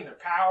money and their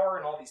power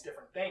and all these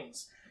different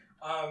things.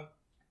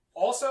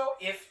 Also,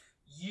 if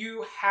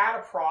you had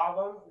a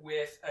problem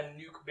with a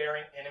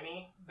nuke-bearing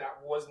enemy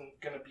that wasn't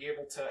going to be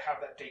able to have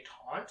that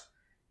détente,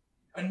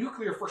 a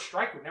nuclear first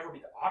strike would never be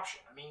the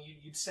option. I mean,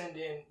 you'd send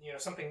in, you know,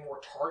 something more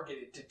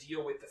targeted to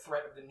deal with the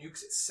threat of the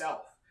nukes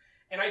itself.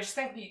 And I just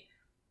think the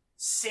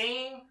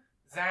saying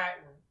that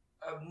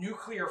a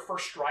nuclear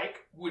first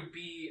strike would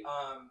be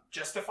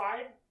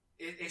justified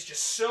is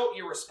just so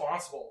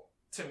irresponsible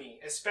to me,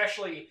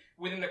 especially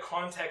within the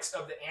context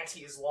of the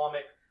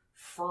anti-Islamic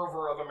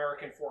fervor of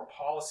American foreign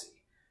policy.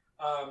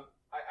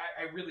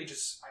 I really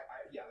just,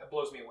 yeah, that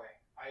blows me away.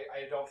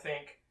 I don't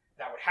think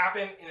that would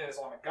happen in an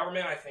Islamic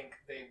government. I think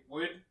they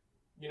would,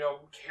 you know,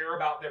 care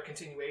about their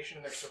continuation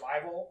and their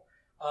survival.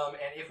 And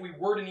if we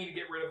were to need to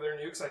get rid of their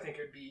nukes, I think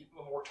it would be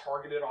a more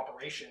targeted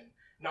operation,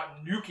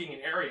 not nuking an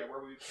area where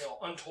we would kill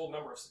untold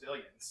number of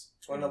civilians.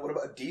 well, no, what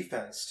about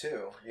defense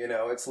too? You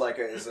know, it's like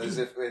as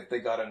if they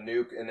got a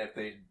nuke and if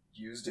they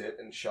used it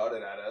and shot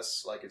it at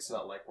us, like it's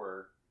not like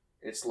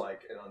it's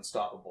like an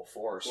unstoppable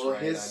force, Well,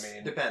 right? his I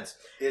mean, depends.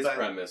 His But-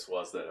 premise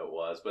was that it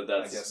was, but I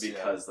that's guess,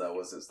 because that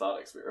was his thought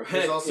experiment.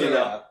 There's also You know?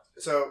 yeah.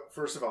 So,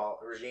 first of all,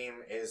 a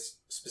regime is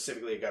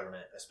specifically a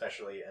government,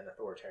 especially an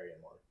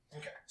authoritarian one.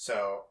 Okay.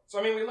 So, So,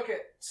 I mean, we look at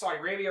Saudi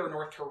Arabia or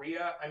North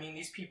Korea. I mean,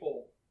 these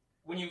people,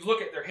 when you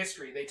look at their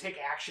history, they take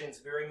actions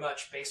very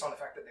much based on the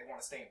fact that they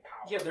want to stay in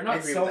power. Yeah, they're I not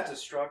agree with that.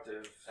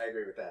 self-destructive. I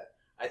agree with that.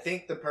 I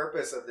think the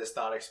purpose of this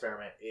thought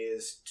experiment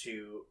is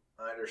to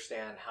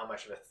understand how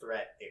much of a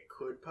threat it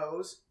could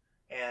pose.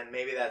 And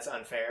maybe that's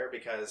unfair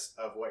because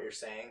of what you're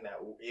saying, that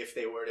if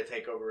they were to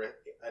take over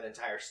an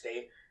entire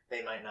state,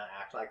 they might not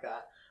act like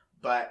that.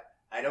 But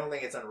I don't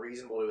think it's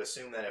unreasonable to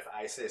assume that if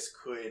ISIS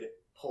could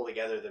pull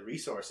together the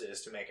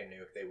resources to make a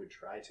nuke, they would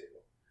try to.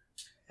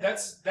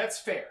 That's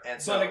fair.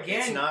 And so but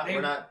again,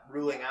 we're not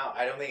ruling out.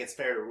 I don't think it's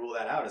fair to rule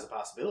that out as a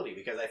possibility,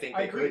 because I think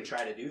they could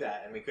try to do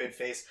that, and we could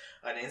face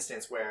an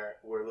instance where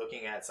we're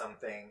looking at some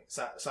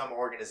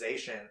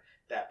organization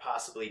that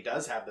possibly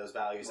does have those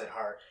values at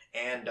heart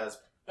and does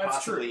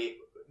possibly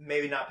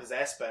maybe not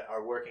possess, but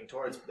are working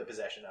towards the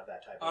possession of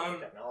that type of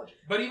technology.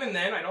 But even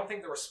then, I don't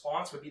think the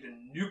response would be to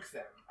nuke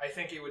them. I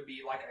think it would be,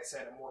 like I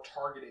said, a more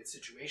targeted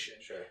situation.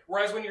 Sure.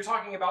 Whereas when you're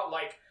talking about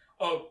like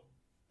a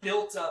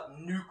built-up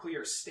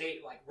nuclear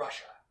state like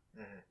Russia,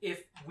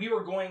 if we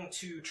were going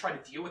to try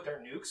to deal with their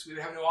nukes, we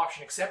would have no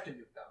option except to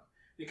nuke them,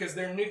 because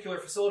their nuclear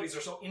facilities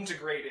are so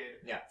integrated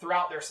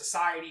throughout their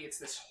society. It's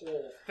this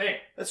whole thing.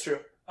 That's true.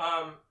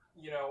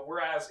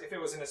 Whereas if it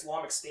was an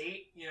Islamic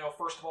State,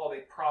 first of all,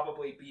 they'd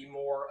probably be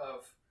more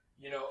of,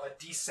 a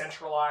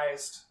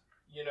decentralized,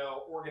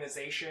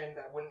 organization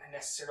that wouldn't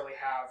necessarily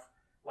have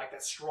like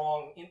that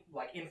strong,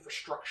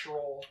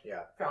 infrastructural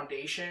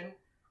foundation.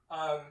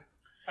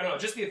 I don't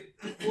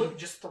know,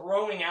 just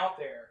throwing out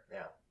there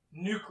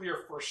nuclear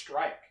first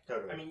strike.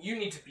 Totally. I mean, you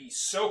need to be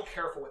so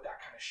careful with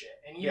that kind of shit.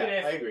 And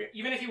I agree.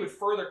 Even if he would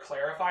further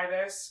clarify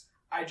this,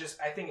 I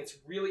think it's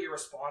really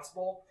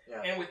irresponsible.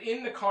 Yeah. And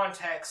within the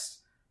context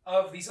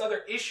of these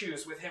other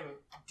issues with him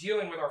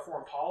dealing with our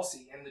foreign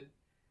policy, and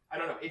I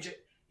don't know,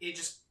 it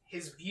just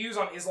his views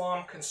on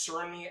Islam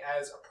concern me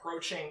as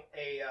approaching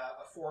a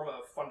form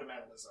of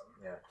fundamentalism.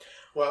 Yeah.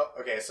 Well,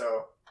 okay,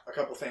 so a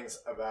couple things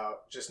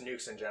about just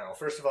nukes in general.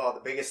 First of all, the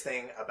biggest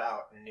thing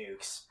about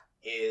nukes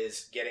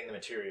is getting the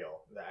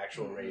material, the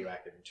actual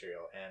radioactive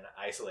material, and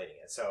isolating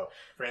it. So,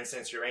 for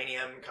instance,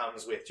 uranium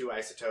comes with 2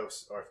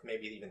 isotopes, or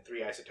maybe even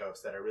 3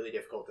 isotopes, that are really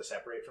difficult to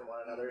separate from one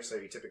another. So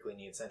you typically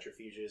need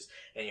centrifuges,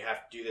 and you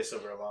have to do this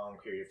over a long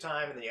period of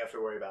time, and then you have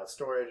to worry about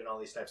storage and all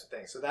these types of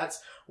things. So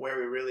that's where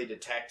we really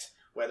detect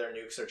whether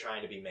nukes are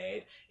trying to be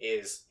made,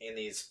 is in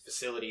these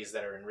facilities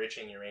that are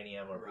enriching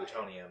uranium or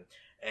plutonium.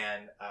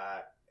 And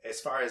as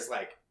far as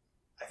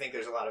I think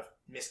there's a lot of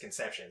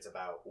misconceptions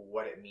about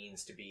what it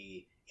means to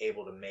be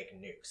able to make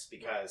nukes,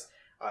 because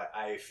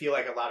I feel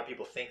like a lot of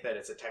people think that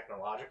it's a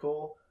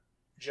technological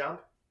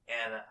jump,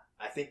 and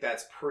I think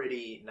that's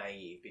pretty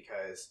naive,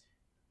 because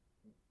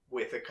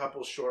with a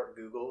couple short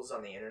Googles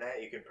on the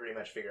internet, you can pretty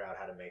much figure out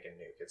how to make a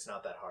nuke. It's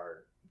not that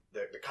hard.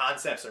 The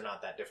concepts are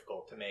not that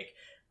difficult to make.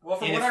 Well,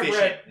 from what I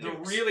read, the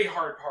really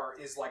hard part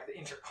is like the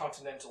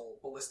intercontinental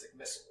ballistic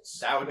missiles.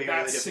 That would be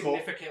really difficult.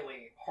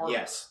 Significantly harder.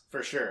 Yes,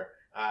 for sure.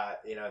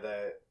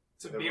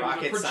 To the be able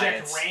rocket to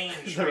project science,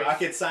 range. the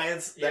rocket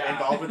science that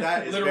involved with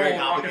that is literal very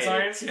complicated.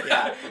 Rocket science?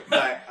 Yeah,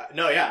 but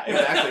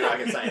exactly,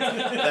 rocket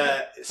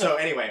science. So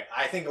anyway,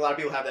 I think a lot of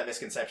people have that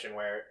misconception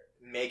where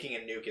making a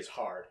nuke is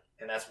hard,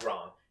 and that's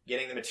wrong.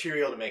 Getting the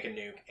material to make a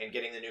nuke and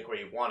getting the nuke where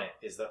you want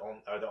it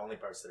are the only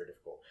parts that are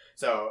difficult.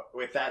 So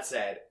with that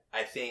said,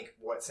 I think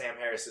what Sam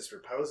Harris is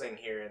proposing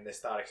here in this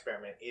thought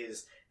experiment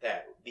is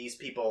that these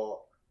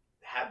people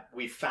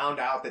we found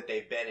out that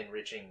they've been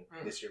enriching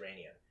this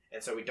uranium.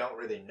 And so we don't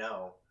really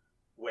know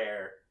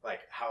where,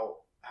 how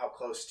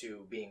close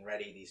to being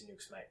ready these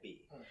nukes might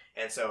be.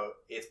 And so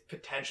it's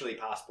potentially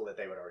possible that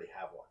they would already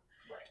have one.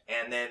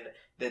 Right. And then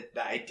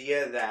the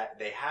idea that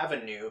they have a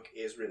nuke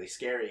is really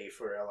scary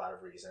for a lot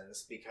of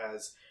reasons,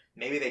 because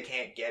maybe they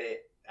can't get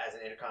it as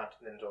an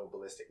intercontinental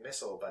ballistic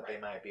missile, but they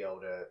might be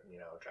able to,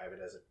 drive it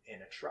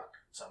in a truck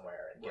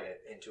somewhere and get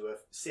it into a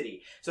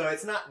city. So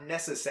it's not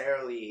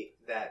necessarily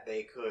that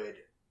they could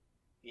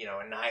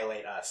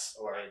annihilate us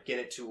or get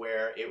it to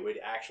where it would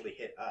actually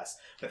hit us,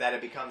 but that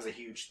it becomes a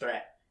huge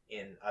threat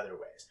in other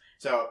ways.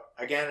 So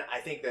again, I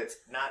think that's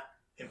not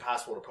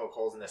impossible to poke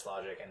holes in this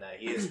logic, and that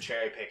he is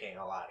cherry picking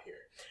a lot here.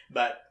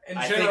 And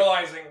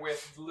generalizing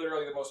with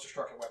literally the most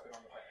destructive weapon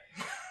on the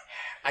planet.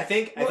 I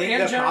think the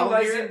generalizing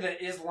problem here,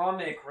 the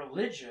Islamic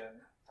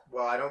religion.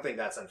 Well, I don't think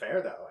that's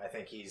unfair, though. I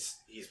think he's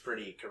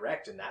pretty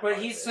correct in that. But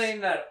he's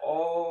saying that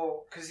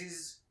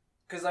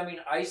because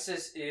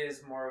ISIS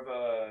is more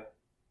of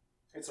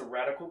it's a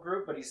radical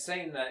group, but he's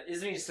saying that,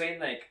 isn't he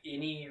saying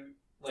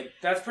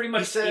that's pretty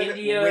much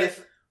India,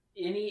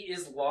 any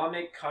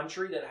Islamic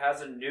country that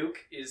has a nuke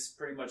is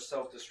pretty much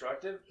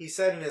self-destructive? He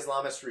said an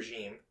Islamist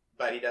regime,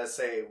 but he does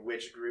say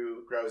which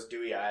grows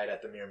dewy-eyed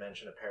at the mere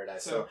mention of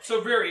paradise.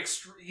 So very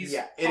extreme. He's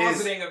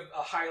positing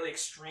a highly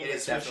extremist regime. It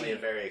is definitely a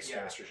very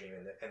extremist regime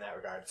in that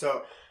regard.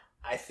 So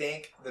I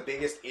think the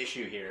biggest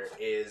issue here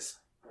is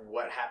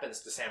what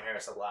happens to Sam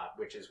Harris a lot,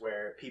 which is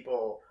where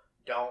people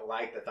don't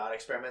like the thought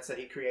experiments that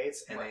he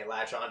creates, and they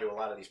latch on to a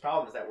lot of these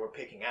problems that we're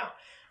picking out.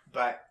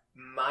 But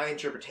my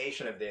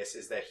interpretation of this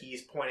is that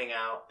he's pointing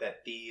out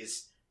that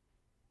these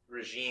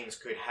regimes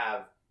could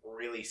have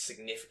really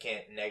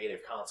significant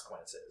negative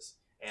consequences,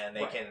 and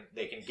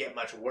they can get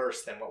much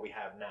worse than what we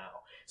have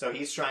now. So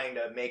he's trying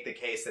to make the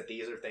case that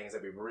these are things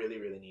that we really,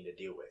 really need to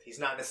deal with. He's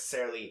not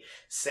necessarily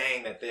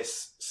saying that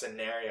this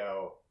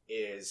scenario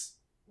is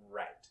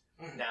right.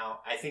 Now,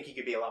 I think he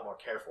could be a lot more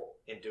careful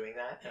in doing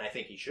that, and I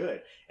think he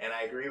should. And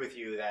I agree with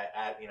you that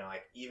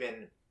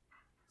even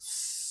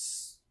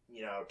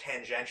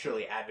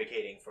tangentially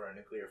advocating for a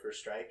nuclear first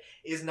strike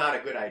is not a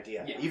good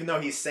idea. Yeah. Even though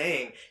he's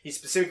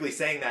specifically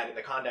saying that in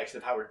the context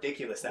of how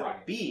ridiculous that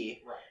would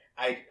be. Right.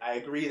 I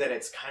agree that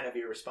it's kind of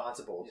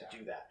irresponsible to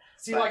do that.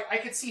 See, I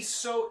could see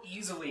so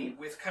easily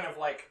with kind of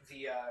like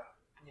the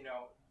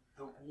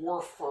the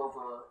war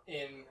fervor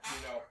in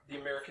the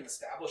American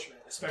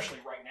establishment, especially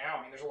right now.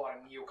 I mean, there's a lot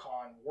of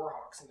neocon war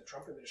hawks in the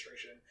Trump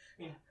administration.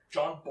 I mean,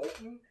 John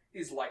Bolton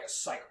is like a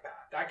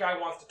psychopath. That guy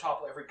wants to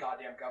topple every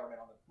goddamn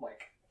government on the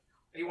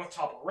he wants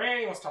to topple Iran.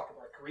 He wants to topple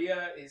North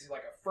Korea. He's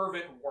like a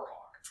fervent war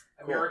hawk,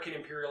 American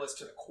imperialist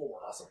to the core.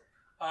 Awesome.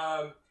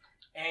 I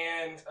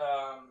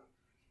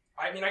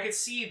mean, I could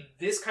see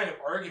this kind of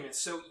argument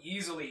so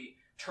easily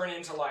turn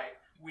into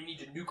we need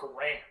to nuke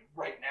Iran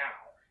right now.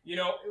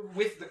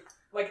 With the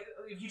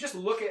if you just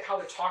look at how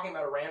they're talking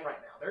about Iran right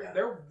now,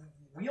 they're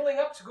wheeling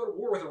up to go to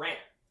war with Iran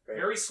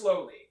very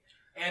slowly.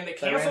 And they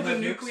canceled the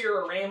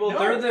nuclear Iran. Well,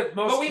 they're the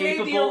most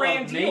capable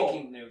of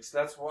making nukes.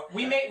 That's what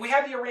we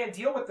had the Iran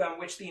deal with them,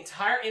 which the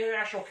entire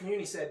international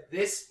community said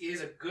this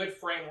is a good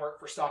framework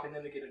for stopping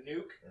them to get a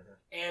nuke,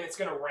 and it's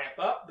going to ramp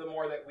up the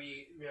more that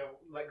we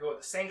let go of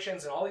the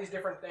sanctions and all these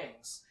different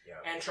things.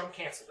 Yeah. And Trump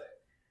canceled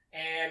it,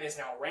 and is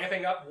now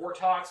ramping up war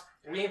talks,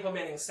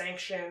 re-implementing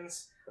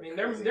sanctions. I mean,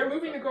 they're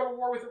moving to go to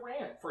war with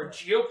Iran for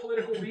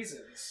geopolitical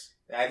reasons.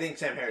 I think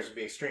Sam Harris would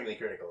be extremely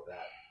critical of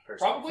that.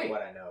 Probably, from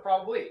what I know.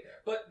 Probably. Yeah.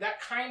 But that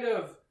kind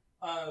of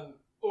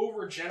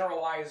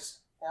overgeneralized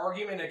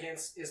argument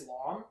against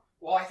Islam,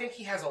 well, I think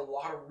he has a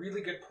lot of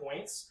really good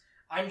points.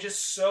 I'm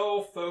just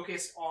so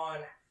focused on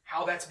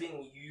how that's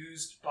being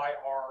used by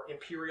our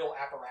imperial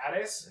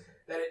apparatus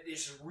that it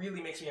just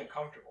really makes me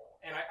uncomfortable.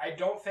 And I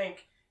don't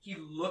think he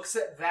looks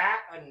at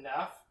that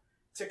enough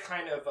to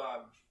kind of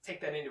take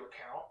that into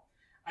account.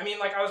 I mean,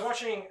 I was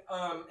watching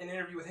an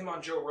interview with him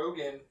on Joe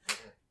Rogan,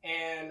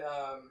 and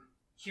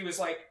he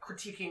was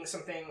critiquing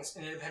some things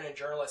an independent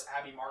journalist,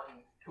 Abby Martin,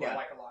 who I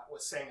like a lot,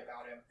 was saying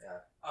about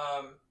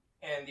him,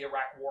 and the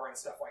Iraq War and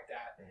stuff like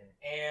that.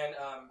 And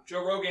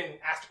Joe Rogan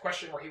asked a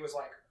question where he was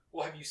like,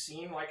 "Well, have you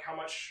seen how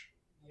much,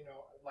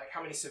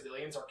 how many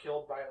civilians are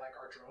killed by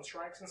our drone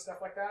strikes and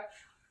stuff like that?"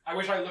 I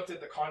wish I looked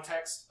at the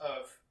context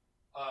of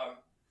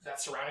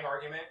that surrounding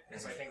argument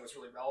because I think it was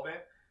really relevant.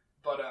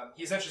 But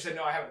he essentially said,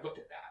 "No, I haven't looked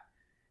at that."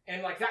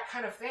 And that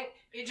kind of thing,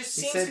 it just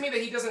seems to me that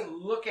he doesn't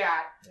look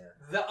at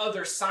the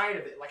other side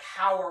of it.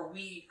 How are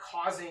we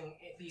causing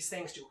these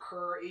things to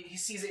occur? He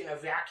sees it in a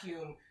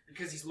vacuum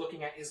because he's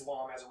looking at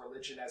Islam as a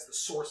religion as the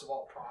source of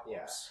all problems.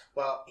 Yeah.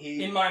 Well,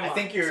 in my mind, I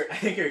think you're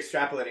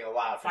extrapolating a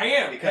lot. I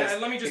am because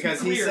let me just be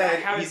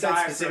clear. He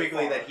said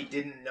specifically that he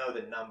didn't know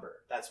the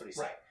number. That's what he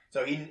said. Right.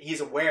 So he's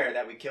aware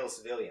that we kill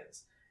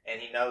civilians, and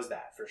he knows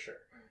that for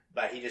sure.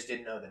 But he just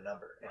didn't know the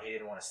number, and he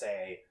didn't want to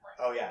say,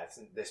 "Oh yeah, it's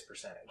this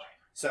percentage." Right.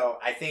 So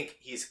I think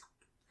he's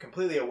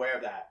completely aware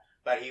of that,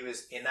 but he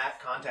was, in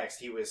that context,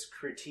 he was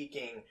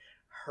critiquing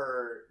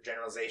her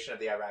generalization of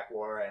the Iraq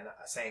War and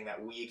saying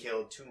that we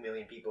killed 2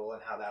 million people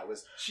and how that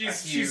was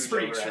she's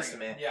pretty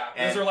overestimate. Yeah,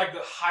 and those are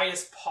the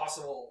highest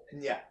possible.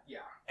 Yeah.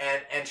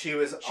 And she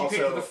was she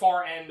picked the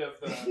far end of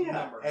the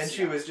numbers. And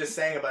she was just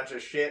saying a bunch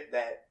of shit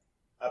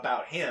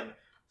about him.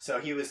 So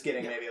he was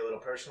getting maybe a little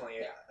personally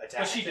attacked.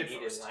 But she did he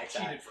first. Didn't like she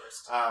that. did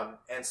first.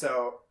 And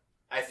so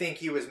I think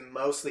he was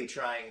mostly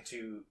trying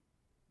to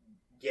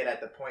get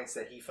at the points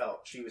that he felt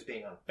she was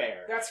being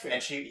unfair. That's fair.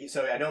 And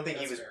so I don't think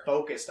he was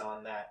focused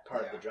on that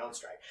part of the drone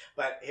strike.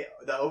 But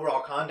the overall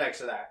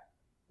context of that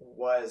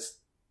was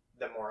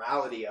the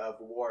morality of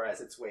war as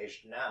it's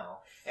waged now,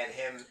 and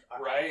him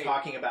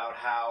talking about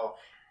how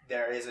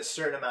there is a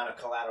certain amount of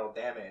collateral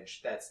damage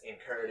that's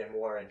incurred in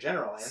war in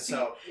general. And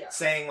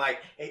saying I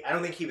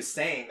don't think he was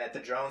saying that the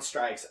drone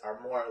strikes are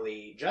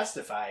morally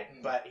justified,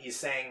 but he's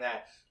saying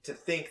that to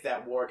think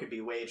that war could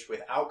be waged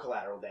without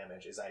collateral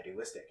damage is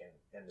idealistic,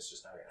 and it's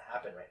just not going to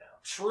happen right now.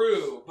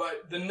 True,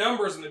 but the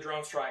numbers in the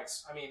drone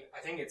strikes, I mean, I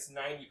think it's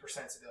 90%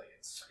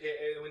 civilians.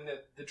 When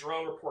the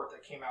drone report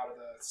that came out of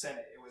the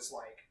Senate, it was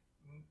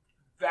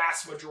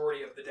vast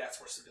majority of the deaths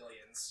were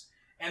civilians.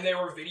 And there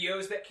were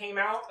videos that came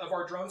out of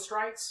our drone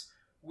strikes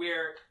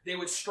where they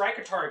would strike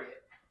a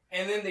target,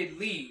 and then they'd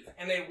leave,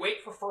 and they'd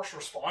wait for first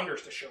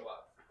responders to show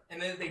up,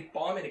 and then they'd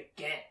bomb it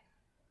again.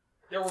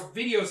 There were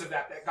videos of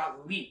that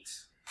got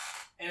leaked.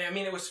 And I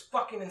mean, it was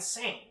fucking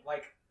insane.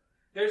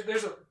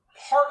 There's a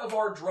part of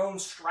our drone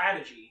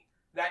strategy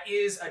that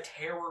is a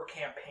terror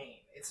campaign.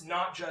 It's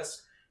not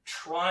just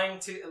trying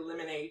to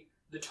eliminate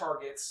the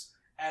targets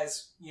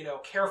as,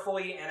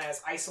 carefully and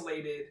as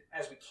isolated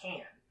as we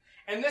can.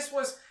 And this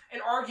was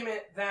an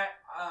argument that,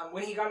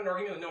 when he got an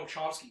argument with Noam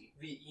Chomsky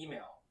via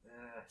email.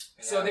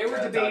 So they were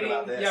debating.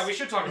 Yeah, we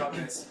should talk about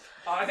this.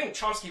 I think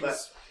Chomsky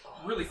was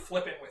really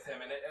flippant with him,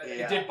 and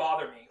it did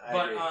bother me.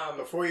 But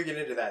before you get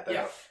into that,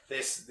 though,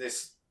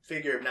 this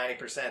figure of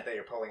 90% that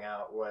you're pulling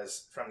out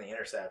was from The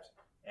Intercept,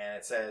 And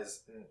it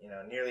says,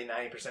 nearly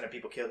 90% of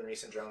people killed in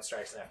recent drone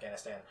strikes in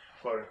Afghanistan,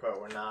 quote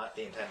unquote, were not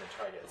the intended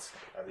targets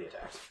of the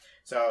attacks.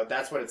 So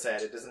that's what it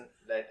said. It doesn't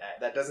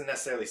that doesn't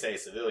necessarily say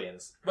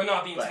civilians, but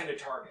not the intended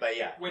target. But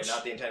yeah,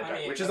 not the intended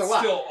target, which is a lot.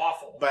 Still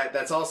awful. But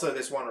that's also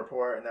this one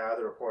report, and there are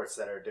other reports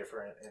that are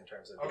different in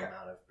terms of the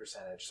amount of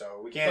percentage.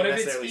 So we can't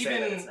necessarily say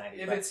that it's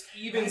 90. If it's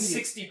even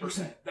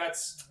 60%,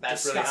 that's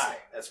disgusting. Really high.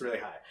 That's really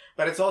high.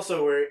 But it's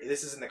also where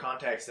this is in the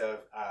context of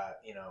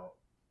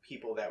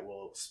people that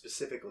will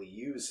specifically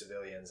use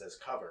civilians as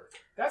cover.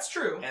 That's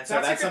true. And so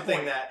that's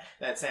something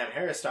that Sam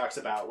Harris talks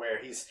about, where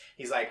he's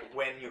like,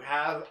 when you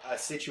have a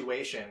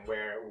situation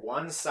where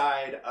one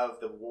side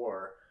of the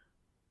war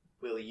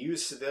will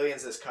use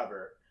civilians as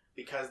cover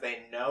because they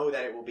know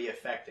that it will be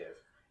effective,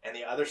 and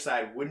the other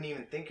side wouldn't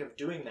even think of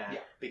doing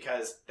that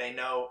because they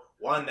know,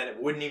 one, that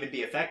it wouldn't even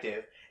be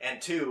effective, and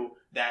two,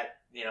 that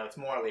it's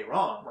morally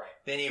wrong, right.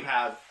 Then you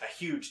have a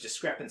huge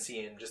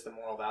discrepancy in just the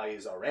moral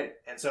values already.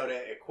 And so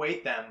to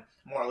equate them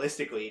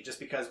moralistically just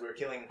because we're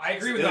killing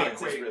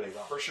civilians is really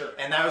wrong. For sure.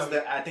 And that was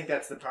I think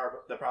that's the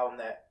problem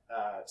that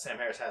Sam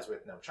Harris has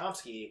with Noam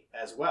Chomsky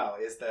as well,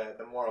 is the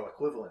moral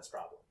equivalence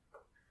problem.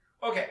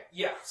 Okay,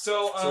 yeah.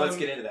 So let's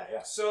get into that,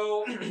 yeah.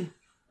 So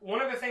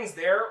one of the things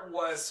there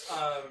was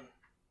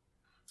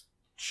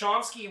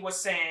Chomsky was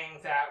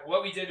saying that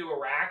what we did to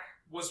Iraq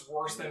was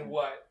worse than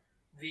what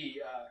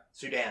the...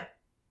 Sudan.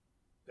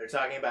 They're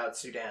talking about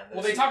Sudan.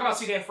 Well, they talk about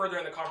Sudan further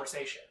in the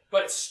conversation.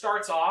 But it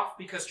starts off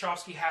because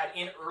Chomsky had,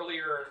 in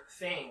earlier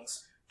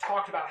things,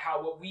 talked about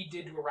how what we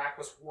did to Iraq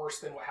was worse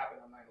than what happened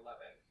on 9/11.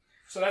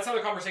 So that's how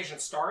the conversation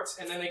starts,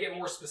 and then they get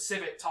more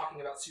specific talking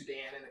about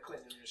Sudan and the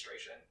Clinton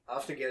administration. I'll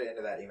have to get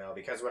into that email,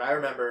 because what I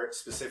remember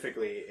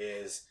specifically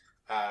is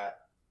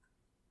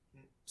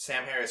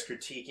Sam Harris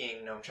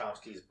critiquing Noam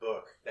Chomsky's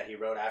book that he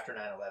wrote after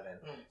 9/11,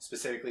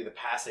 specifically the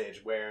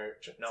passage where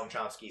Noam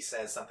Chomsky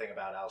says something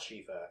about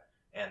Al-Shifa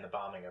and the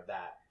bombing of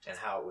that, and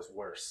how it was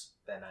worse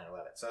than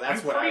 9/11. So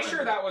that's what I'm pretty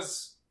sure that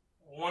was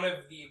one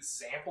of the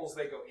examples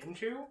they go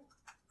into.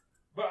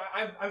 But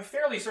I'm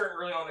fairly certain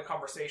early on in the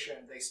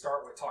conversation they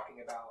start with talking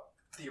about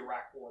the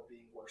Iraq War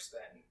being worse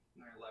than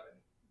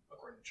 9/11,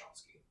 according to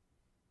Chomsky.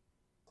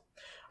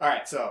 All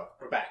right, so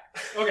we're back.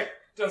 Okay,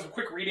 done some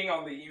quick reading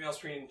on the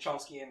emails between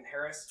Chomsky and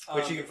Harris,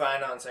 which you can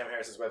find on Sam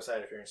Harris's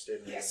website if you're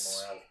interested in reading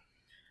more of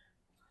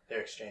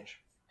their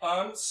exchange.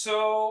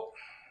 So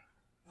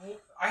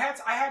I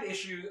had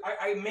issues.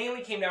 I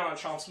mainly came down on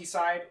Chomsky's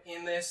side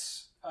in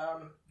this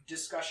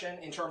discussion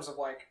in terms of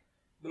like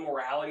the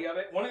morality of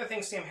it. One of the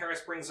things Sam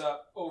Harris brings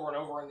up over and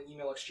over in the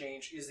email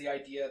exchange is the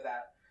idea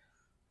that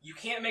you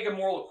can't make a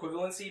moral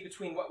equivalency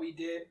between what we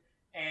did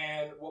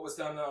and what was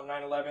done on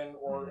 9/11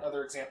 or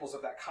other examples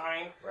of that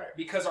kind,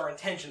 because our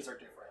intentions are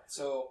different.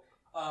 So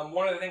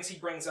one of the things he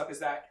brings up is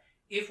that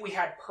if we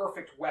had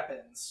perfect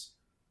weapons,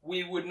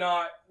 we would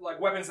not, like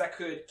weapons that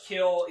could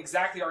kill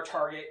exactly our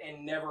target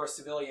and never a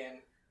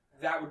civilian,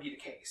 that would be the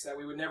case. That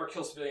we would never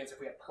kill civilians if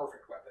we had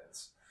perfect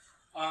weapons.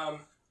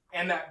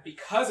 And that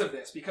because of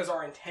this, because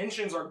our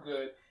intentions are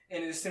good,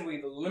 and it is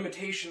simply the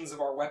limitations of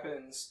our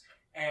weapons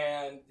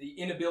and the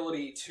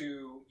inability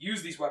to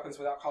use these weapons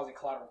without causing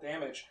collateral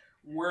damage,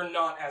 we're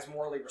not as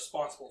morally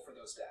responsible for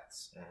those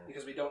deaths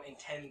because we don't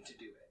intend to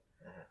do it.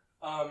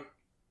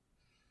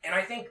 And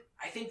I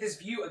think this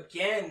view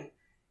again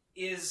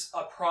is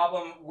a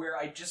problem where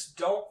I just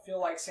don't feel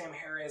like Sam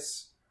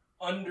Harris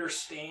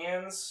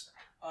understands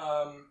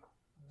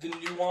the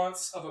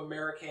nuance of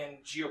American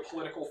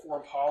geopolitical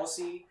foreign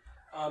policy.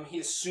 He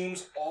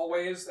assumes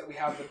always that we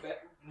have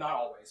not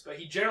always, but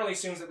he generally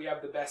assumes that we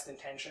have the best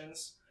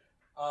intentions,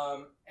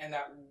 and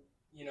that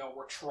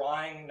we're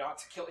trying not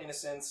to kill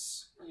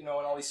innocents. In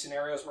all these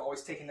scenarios, we're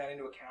always taking that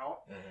into account.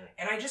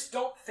 And I just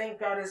don't think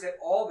that is at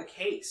all the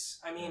case.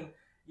 I mean,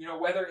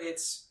 whether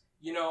it's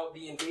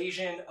the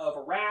invasion of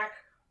Iraq,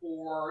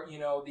 or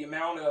the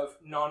amount of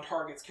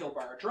non-targets killed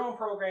by our drone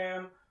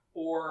program,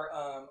 or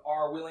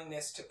our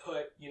willingness to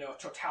put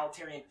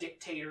totalitarian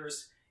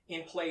dictators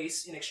in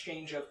place in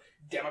exchange of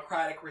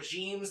democratic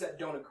regimes that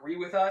don't agree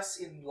with us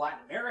in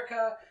Latin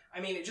America. I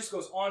mean, it just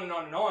goes on and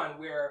on and on,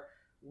 where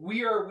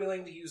we are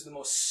willing to use the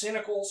most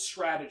cynical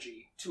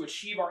strategy to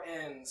achieve our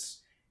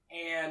ends,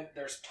 and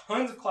there's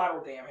tons of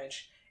collateral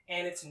damage,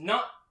 and it's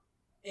not,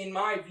 in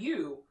my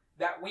view,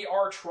 that we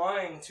are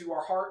trying to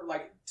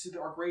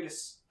our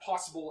greatest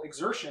possible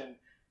exertion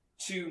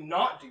to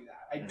not do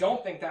that. I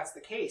don't think that's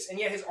the case. And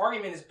yet his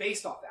argument is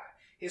based off that.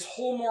 His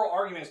whole moral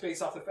argument is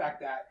based off the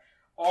fact that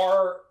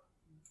our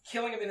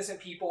killing of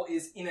innocent people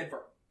is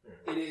inadvertent.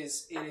 It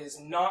is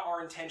not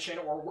our intention,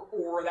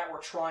 or that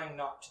we're trying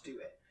not to do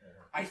it.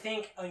 I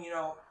think,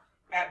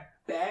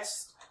 at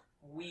best,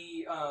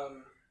 we're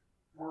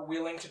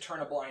willing to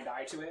turn a blind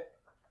eye to it,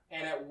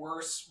 and at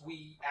worst,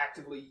 we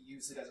actively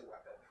use it as a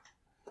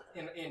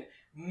weapon. In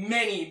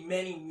many,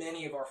 many,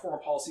 many of our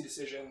foreign policy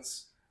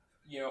decisions,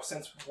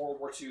 since World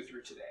War II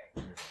through today.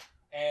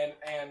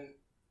 And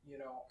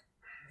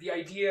the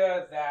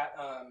idea that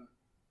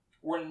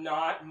we're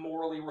not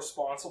morally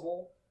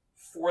responsible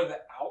for the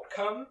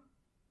outcome,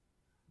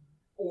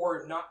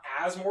 or not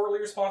as morally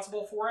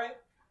responsible for it,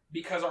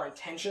 because our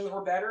intentions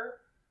were better,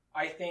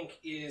 I think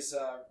is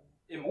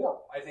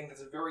immoral. I think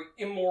that's a very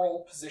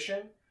immoral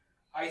position.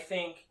 I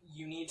think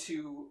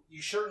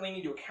you certainly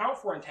need to account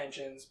for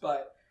intentions,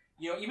 but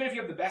even if you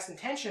have the best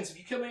intentions, if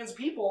you kill millions of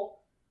people,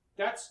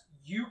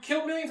 you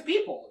killed millions of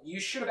people. You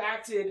should have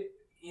acted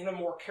in a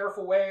more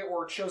careful way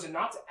or chosen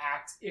not to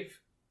act if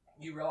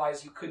you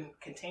realize you couldn't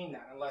contain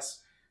that,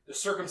 unless the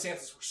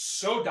circumstances were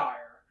so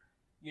dire,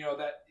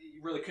 that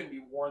it really couldn't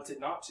be warranted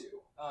not to.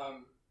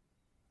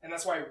 And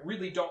that's why I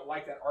really don't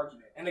like that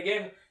argument. And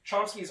again,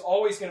 Chomsky is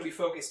always going to be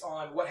focused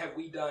on what have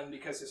we done,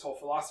 because his whole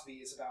philosophy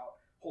is about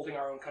holding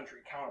our own country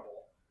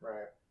accountable.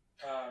 Right.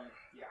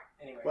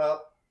 Anyway.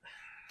 Well,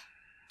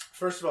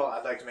 first of all,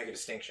 I'd like to make a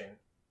distinction.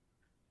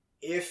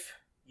 If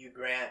you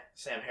grant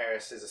Sam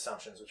Harris his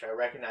assumptions, which I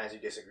recognize you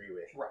disagree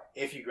with, right.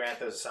 If you grant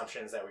those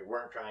assumptions that we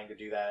weren't trying to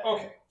do that...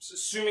 Okay, so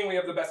assuming we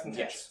have the best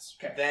intentions.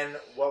 Yes. Okay. Then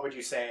what would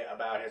you say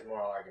about his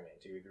moral argument?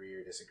 Do you agree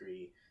or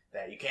disagree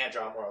that you can't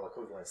draw moral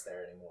equivalence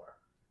there anymore?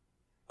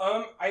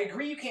 I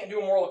agree you can't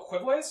do a moral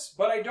equivalence,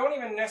 but I don't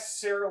even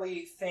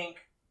necessarily think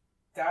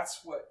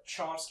that's what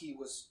Chomsky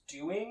was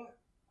doing.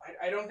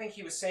 I don't think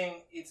he was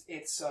saying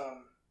it's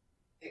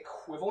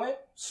equivalent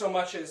so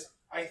much as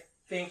I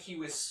think he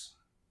was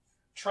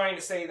trying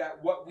to say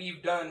that what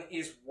we've done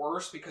is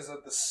worse because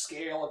of the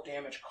scale of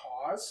damage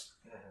caused.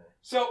 Mm-hmm.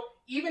 So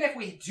even if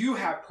we do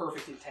have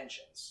perfect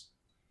intentions,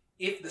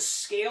 if the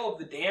scale of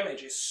the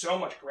damage is so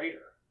much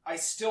greater, I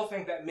still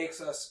think that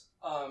makes us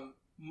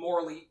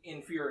morally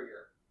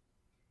inferior,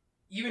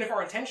 even if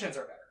our intentions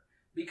are better,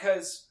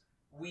 because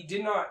we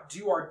did not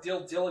do our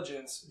due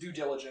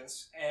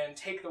diligence, and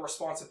take the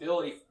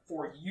responsibility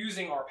for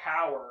using our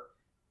power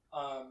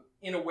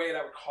in a way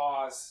that would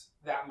cause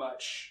that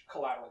much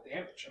collateral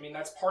damage. I mean,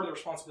 that's part of the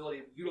responsibility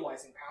of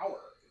utilizing power.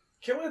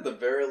 Can we at the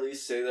very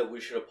least say that we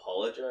should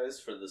apologize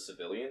for the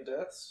civilian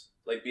deaths?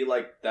 Be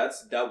like,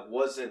 that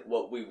wasn't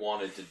what we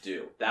wanted to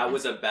do. That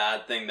was a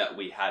bad thing that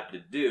we had to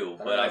do,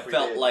 but I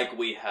felt like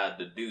we had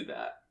to do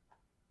that.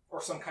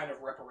 Or some kind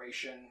of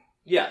reparation.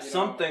 Yeah,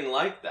 something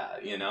like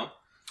that,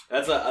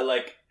 That's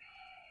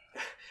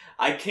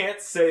I can't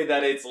say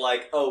that it's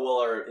like, oh, well,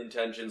 our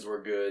intentions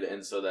were good,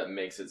 and so that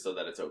makes it so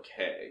that it's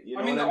okay.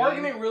 The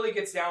argument really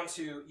gets down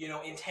to,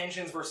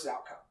 intentions versus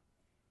outcome.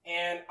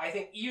 And I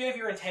think even if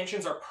your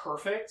intentions are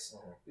perfect,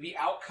 the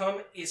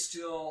outcome is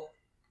still,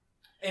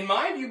 in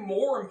my view,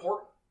 more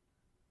important.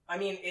 I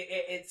mean,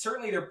 it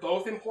certainly, they're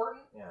both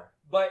important. Yeah.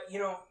 But,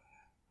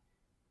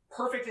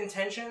 perfect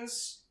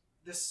intentions,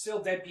 there's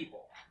still dead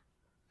people.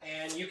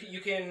 And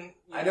you can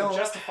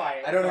justify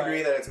it. I don't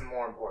agree that it's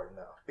more important,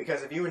 though.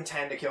 Because if you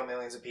intend to kill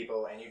millions of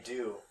people, and you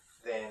do,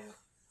 then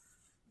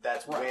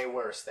that's way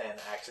worse than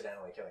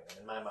accidentally killing them,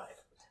 in my mind.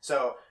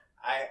 So,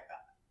 I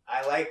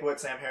like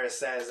what Sam Harris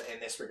says in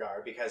this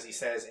regard, because he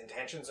says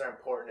intentions are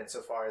important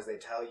insofar as they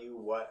tell you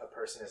what a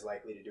person is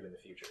likely to do in the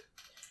future.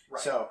 Right.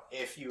 So,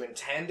 if you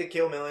intend to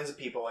kill millions of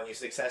people, and you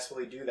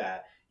successfully do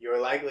that, you're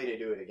likely to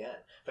do it again.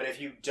 But if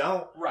you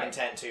don't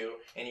intend to,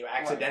 and you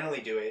accidentally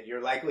do it,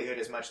 your likelihood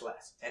is much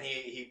less. And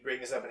he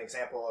brings up an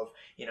example of,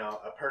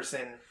 a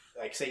person,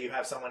 like say you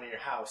have someone in your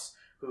house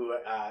who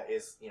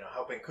is,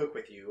 helping cook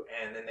with you,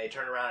 and then they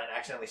turn around and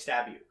accidentally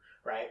stab you,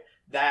 right?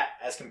 That,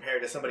 as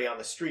compared to somebody on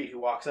the street who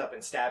walks up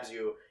and stabs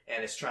you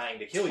and is trying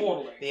to kill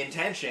you. The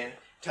intention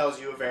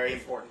tells you a very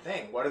important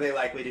thing. What are they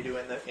likely to do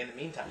in the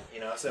meantime?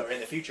 So in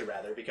the future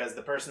rather, because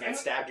the person that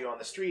stabbed you on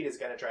the street is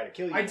going to try to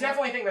kill you. I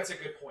definitely think that's a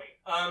good point.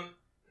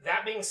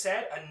 That being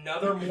said,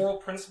 another moral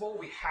principle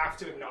we have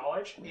to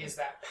acknowledge is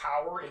that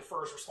power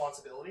infers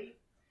responsibility,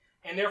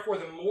 and therefore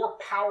the more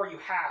power you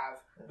have,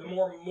 the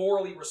more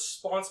morally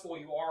responsible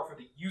you are for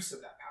the use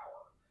of that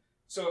power.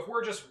 So if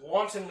we're just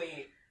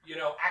wantonly,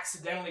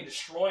 accidentally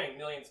destroying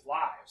millions of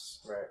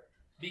lives, right,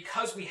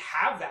 because we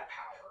have that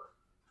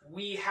power,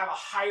 we have a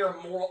higher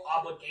moral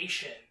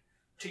obligation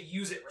to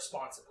use it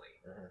responsibly.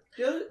 Mm-hmm.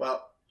 Yeah.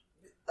 Well,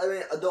 I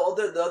mean,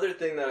 the other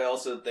thing that I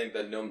also think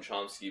that Noam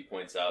Chomsky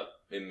points out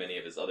in many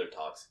of his other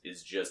talks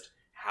is just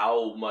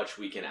how much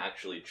we can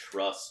actually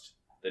trust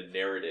the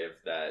narrative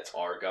that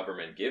our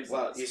government gives us.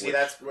 Well, you see,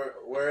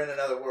 we're in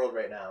another world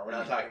right now. We're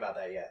not talking about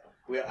that yet.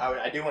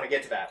 I do want to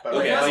get to that, but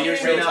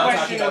you're now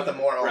talking about the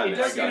moral. It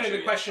does get into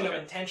the question of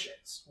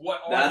intentions.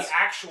 What are the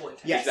actual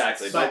intentions? Yes,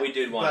 exactly, but we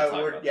did want to talk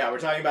about that. Yeah, we're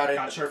talking about it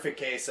in the perfect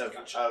case of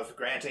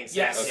granting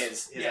Sam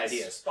his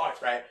ideas.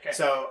 Right? Okay.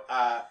 So,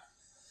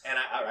 and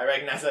I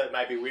recognize that it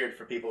might be weird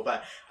for people,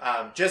 but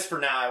just for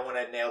now, I want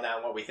to nail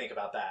down what we think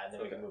about that, and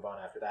then we can move on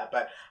after that.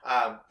 But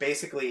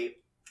basically,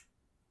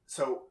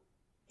 so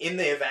in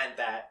the event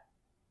that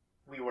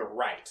we were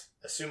right,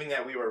 assuming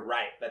that we were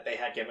right, that they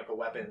had chemical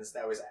weapons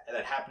that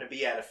happened to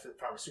be at a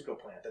pharmaceutical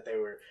plant, that they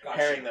were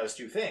pairing those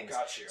two things.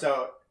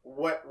 So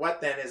what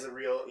then is a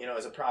real,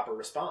 is a proper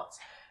response?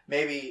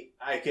 Maybe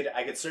I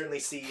could certainly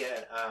see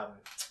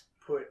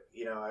put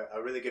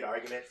a really good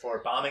argument for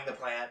bombing the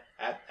plant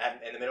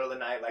in the middle of the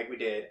night like we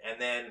did,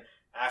 and then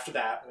after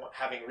that,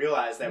 having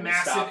realized that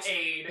massive we stopped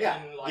aid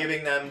yeah, and like,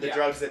 giving them the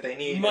drugs that they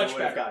need Much they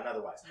would have better. gotten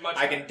otherwise. Much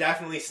I can better.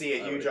 definitely see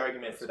a I huge would-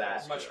 argument for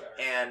that. much better.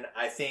 And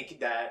I think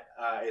that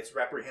it's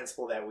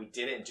reprehensible that we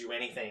didn't do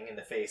anything in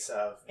the face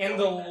of... And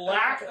the knowing that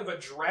lack happened. of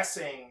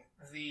addressing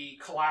the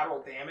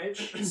collateral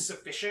damage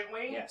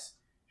sufficiently Yes.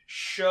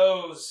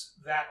 shows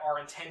that our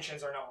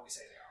intentions are not what we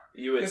say they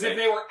are. You would Because if think.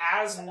 they were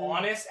as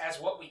honest as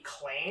what we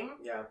claim,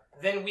 Yeah.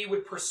 then we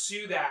would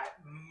pursue that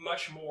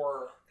much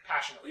more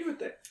passionately. You would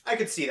think. I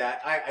could see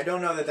that. I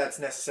don't know that that's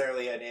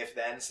necessarily an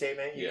if-then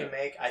statement you Yeah. can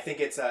make. I think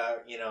it's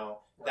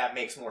that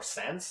makes more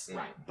sense.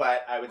 Right.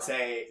 But I would Right.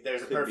 say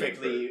there's a Could be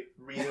perfectly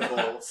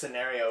reasonable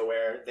scenario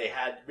where they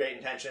had great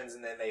intentions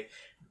and then they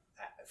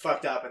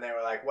fucked up and they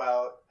were like,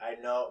 well, I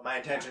know my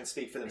intentions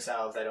speak for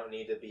themselves. I don't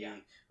need to be Yeah.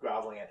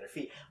 groveling at their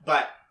feet.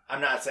 But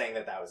I'm not saying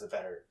that that was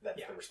that's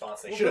Yeah. the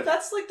response they Well, should but have.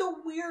 that's like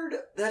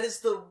that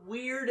is the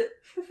weird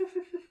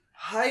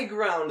high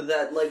ground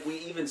that like we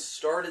even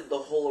started the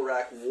whole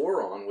Iraq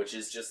war on, which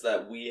is just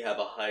that we have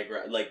a high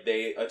ground, like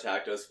they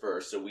attacked us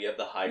first, so we have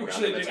the high Which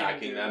ground they of didn't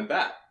attacking even them do.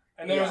 back.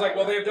 And then it was Yeah. like,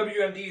 well, they have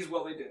WMDs.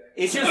 Well, they did it.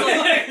 It's just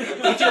like,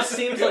 it just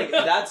seems like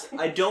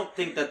I don't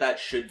think that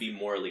should be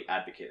morally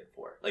advocated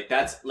for. Like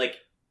that's like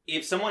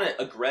if someone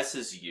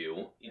aggresses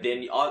you,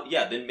 then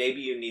then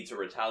maybe you need to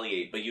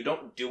retaliate, but you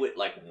don't do it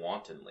like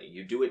wantonly.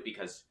 You do it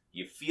because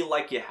you feel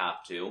like you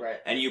have to,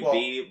 Right. and you Well,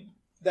 be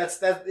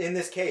That's in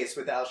this case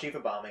with the Al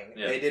Shifa bombing.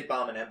 Yeah. They did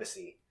bomb an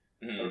embassy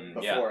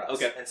before yeah.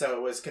 us, Okay. and so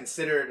it was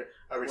considered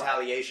a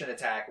retaliation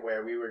attack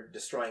where we were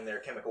destroying their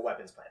chemical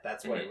weapons plant.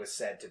 That's what Mhm. it was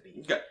said to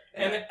be. Okay.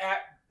 And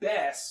at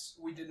best,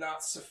 we did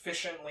not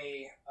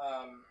sufficiently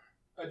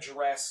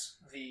address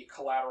the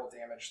collateral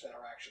damage that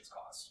our actions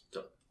caused.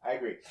 I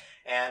agree,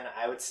 and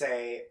I would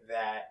say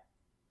that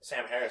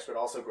Sam Harris would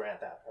also grant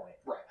that point.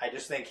 Right. I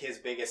just think his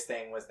biggest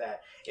thing was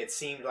that it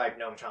seemed like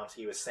Noam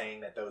Chomsky was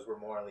saying that those were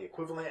morally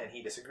equivalent, and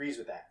he disagrees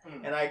with that.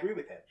 Mm. And I agree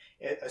with him.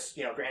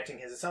 Granting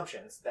his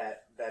assumptions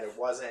that it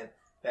wasn't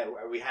that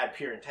we had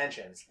pure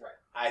intentions. Right.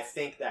 I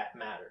think that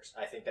matters.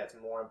 I think that's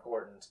more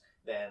important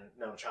than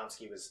Noam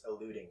Chomsky was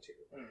alluding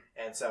to. Mm.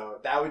 And so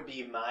that would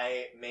be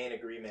my main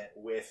agreement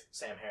with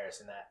Sam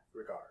Harris in that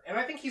regard. And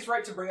I think he's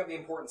right to bring up the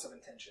importance of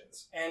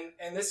intentions. And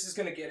this is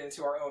going to get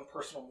into our own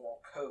personal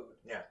moral code.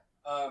 Yeah.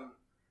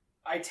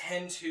 I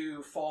tend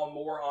to fall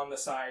more on the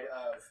side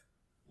of,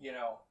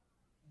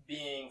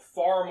 being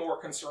far more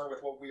concerned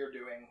with what we're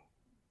doing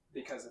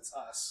because it's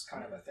us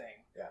kind of a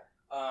thing. Yeah.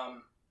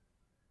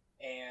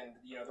 And,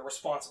 the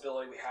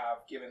responsibility we have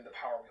given the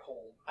power we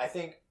hold. I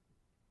think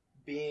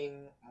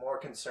being more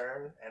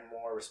concerned and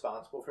more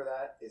responsible for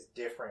that is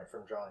different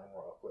from drawing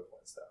moral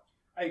equivalence,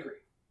 though. I agree.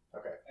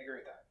 Okay, I agree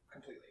with that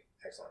completely.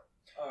 excellent.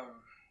 Yeah.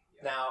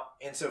 Now,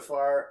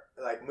 insofar,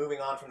 like moving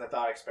on from the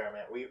thought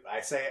experiment,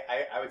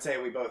 I would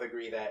say we both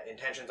agree that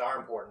intentions are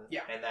important,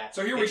 Yeah. and that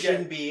So here it we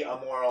shouldn't be a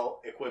moral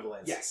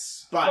equivalence.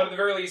 Yes. But- But at the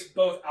very least,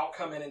 both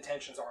outcome and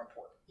intentions are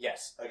important.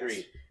 Yes,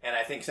 agreed. And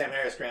I think Sam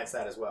Harris grants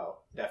that as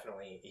well.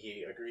 Definitely,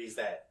 he agrees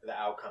that the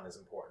outcome is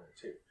important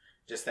too.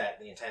 Just that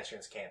the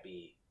intentions can't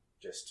be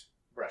just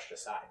brushed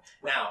aside.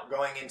 Now,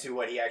 going into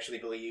what he actually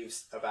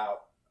believes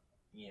about,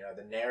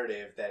 the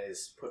narrative that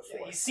is put Yeah,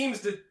 he forth.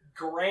 seems to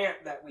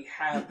grant that we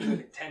have good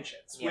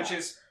intentions, which Yeah.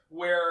 is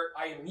where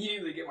I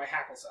immediately get my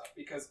hackles up,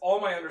 because all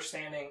my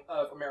understanding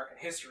of American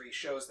history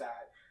shows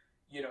that,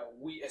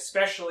 we,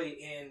 especially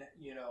in,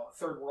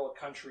 third world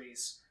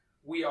countries,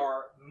 we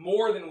are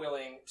more than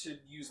willing to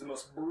use the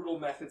most brutal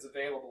methods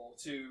available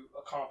to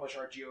accomplish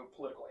our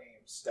geopolitical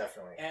aims.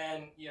 Definitely.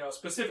 And,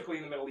 specifically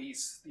in the Middle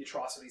East, the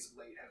atrocities of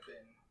late have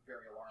been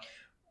very alarming.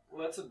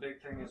 Well, that's a big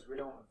thing is we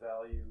don't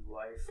value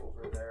life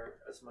over there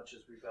as much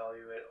as we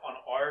value it on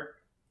our.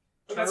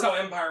 But that's how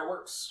empire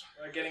works.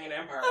 Getting an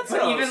empire. That's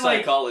But how even,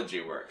 like-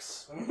 psychology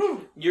works.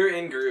 You're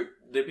in group.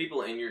 The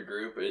people in your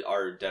group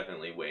are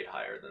definitely way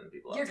higher than the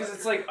people Yeah, outside. because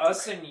it's your like group.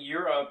 us in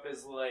Europe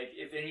is like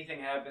if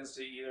anything happens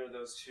to either of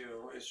those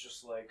two, it's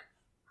just like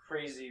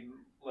crazy,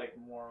 like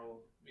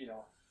moral,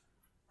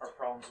 our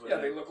problems with Yeah,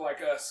 it. they look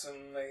like us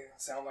and they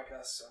sound like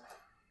us.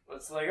 So.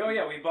 It's like, oh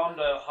yeah, we bombed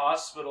a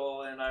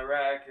hospital in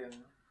Iraq and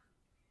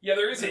Yeah,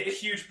 there is a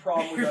huge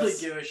problem we with really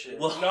us give a shit.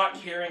 Well- not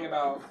caring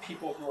about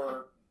people who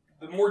are.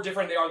 The more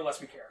different they are, the less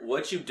we care.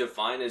 What you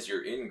define as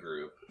your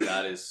in-group,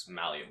 that is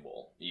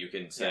malleable. You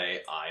can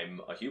say,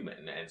 I'm a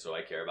human, and so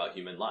I care about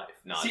human life.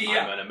 Not, See, I'm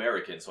yeah. an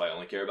American, so I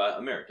only care about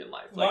American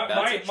life. Like, my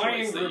that's a my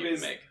choice that in-group you can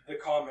is make. the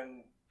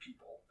common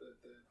people, the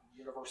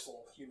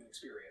universal human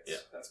experience. Yeah.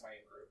 That's my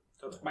in-group.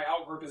 Totally. My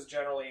out-group is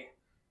generally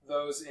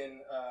those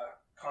in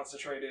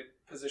concentrated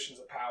positions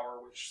of power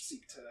which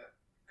seek to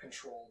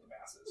control the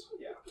masses.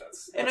 Yeah,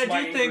 that's And my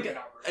I do in-group think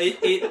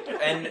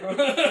and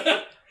out-group.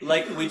 and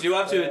like we do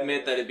have to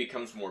admit that it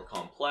becomes more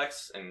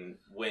complex, and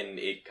when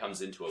it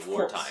comes into a Of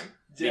wartime, course.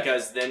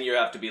 because then you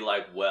have to be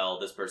like, well,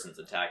 this person's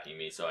attacking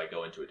me, so I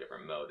go into a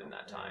different mode in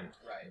that time.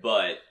 Right.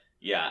 But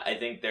yeah, I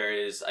think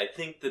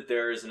that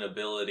there is an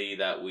ability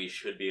that we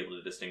should be able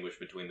to distinguish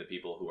between the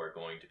people who are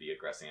going to be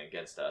aggressing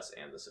against us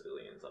and the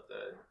civilians of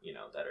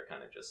that are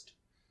kind of just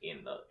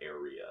in the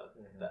area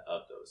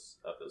of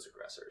those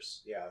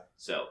aggressors. Yeah.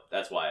 So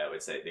that's why I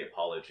would say the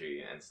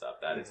apology and stuff.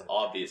 That is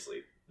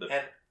obviously the.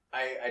 And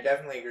I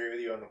definitely agree with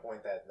you on the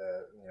point that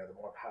the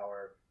more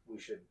power we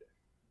should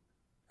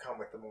come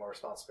with, the more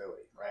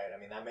responsibility, right? I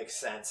mean, that makes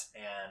sense,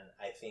 and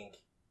I think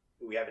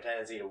we have a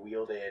tendency to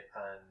wield it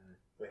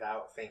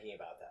without thinking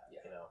about that,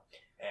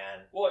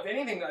 And well, if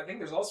anything, I think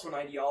there's also an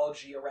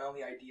ideology around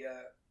the idea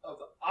of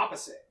the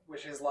opposite,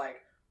 which is like,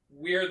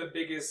 we're the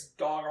biggest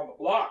dog on the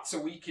block, so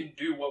we can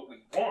do what we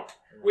want.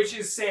 Which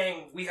is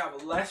saying we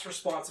have less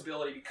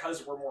responsibility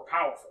because we're more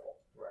powerful.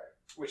 Right.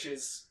 Which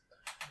is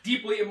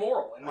deeply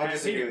immoral, in my I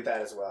disagree opinion. with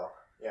that as well.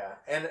 Yeah,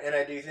 and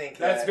I do think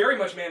that's very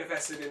much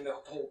manifested in the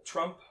whole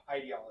Trump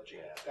ideology.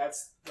 Yeah.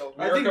 That's the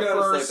America I think that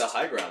first. was like the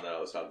high ground that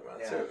I was talking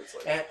about too. It's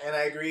like, and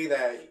I agree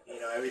that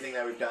everything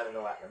that we've done in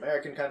the Latin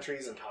American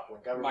countries and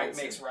toppling governments,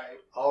 Might makes right.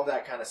 all of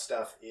that kind of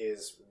stuff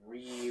is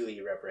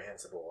really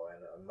reprehensible,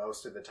 and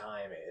most of the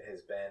time it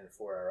has been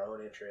for our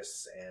own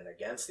interests and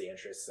against the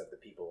interests of the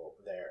people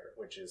there,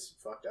 which is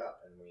fucked up.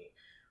 And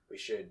we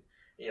should,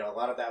 a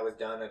lot of that was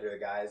done under the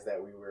guise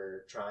that we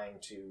were trying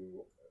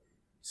to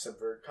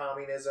subvert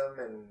communism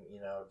and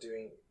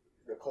doing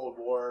the Cold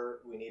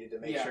War. We needed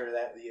to make sure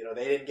that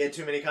they didn't get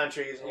too many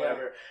countries and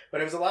whatever. But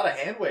it was a lot of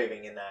hand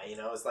waving in that.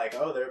 It's like,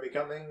 oh, they're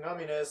becoming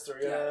communists, or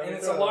and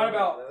it's a lot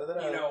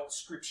about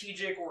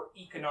strategic or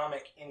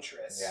economic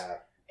interests. Yeah,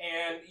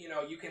 and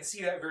you can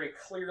see that very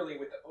clearly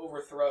with the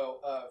overthrow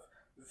of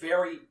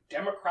very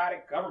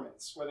democratic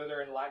governments, whether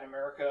they're in Latin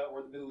America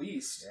or the Middle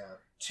East,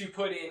 to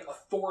put in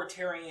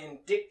authoritarian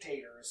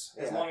dictators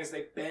as long as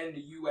they bend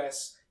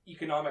U.S.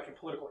 economic and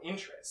political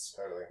interests.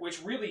 Totally.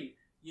 Which really,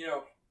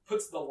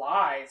 puts the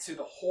lie to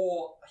the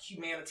whole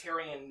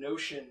humanitarian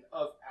notion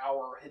of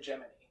our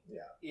hegemony.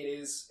 Yeah. It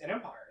is an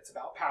empire. It's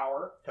about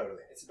power.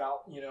 Totally. It's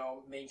about,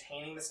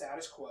 maintaining the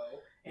status quo.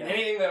 And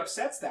anything that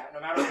upsets that,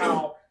 no matter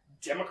how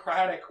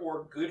democratic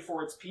or good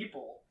for its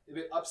people, if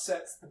it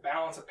upsets the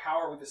balance of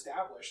power we've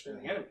established, they're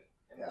the enemy.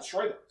 And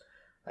destroy them.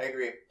 I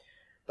agree.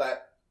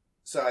 But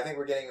so I think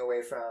we're getting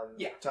away from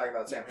talking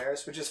about Sam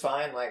Harris, which is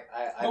fine. Like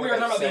we were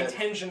talking about the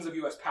intentions of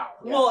U.S. power.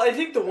 Yeah. Well, I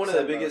think one of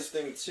the biggest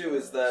things too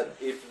is that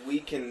if we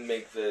can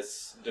make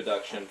this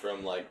deduction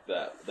from like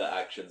the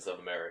actions of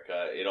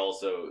America, it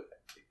also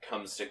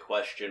comes to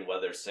question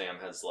whether Sam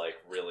has like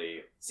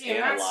really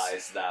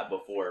analyzed that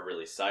before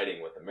really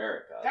siding with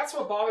America. That's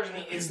what bothers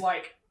me. Is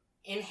like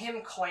in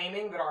him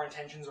claiming that our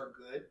intentions are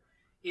good.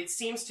 It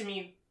seems to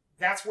me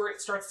that's where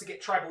it starts to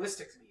get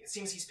tribalistic to me. It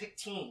seems he's picked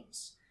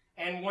teams.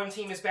 And one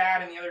team is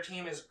bad and the other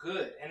team is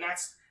good. And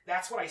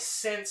that's what I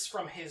sense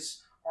from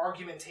his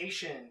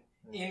argumentation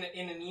in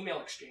an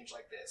email exchange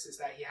like this, is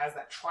that he has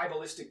that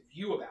tribalistic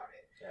view about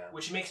it,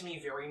 which makes me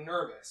very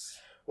nervous.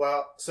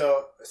 Well,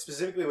 so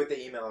specifically with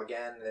the email,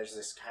 again, there's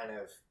this kind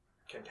of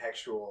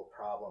contextual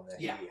problem that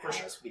he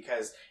has,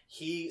 because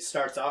he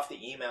starts off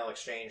the email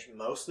exchange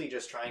mostly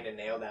just trying to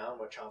nail down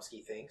what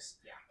Chomsky thinks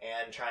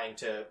and trying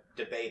to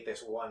debate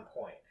this one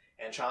point.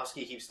 And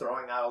Chomsky keeps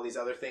throwing out all these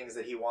other things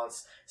that he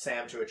wants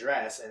Sam to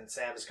address, and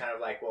Sam's kind of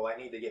like, well, I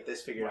need to get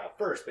this figured out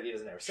first, but he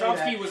doesn't ever say that.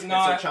 Chomsky was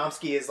not... And so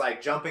Chomsky is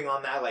like jumping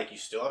on that, like, you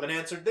still haven't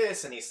answered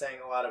this, and he's saying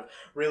a lot of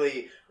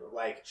really,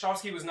 like...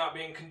 Chomsky was not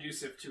being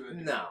conducive to it.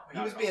 No, he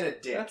was being a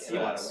dick in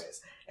a lot of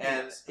ways.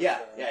 And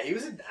he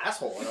was an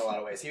asshole in a lot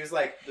of ways. He was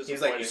like,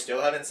 you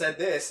still haven't said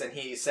this, and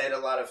he said a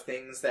lot of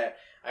things that,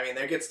 I mean,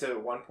 there gets to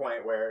one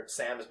point where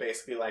Sam's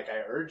basically like,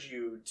 I urge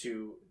you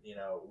to,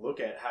 look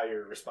at how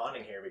you're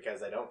responding here,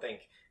 because I don't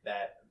think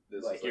that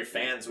your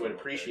fans would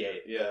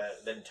appreciate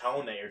the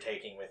tone that you're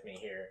taking with me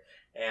here.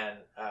 And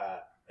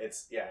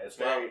it's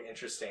very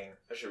interesting.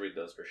 I should read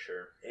those for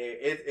sure.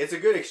 It's a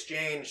good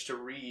exchange to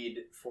read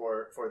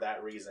for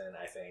that reason,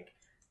 I think.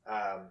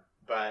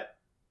 But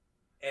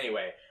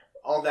anyway,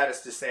 all that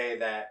is to say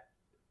that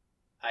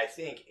I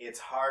think it's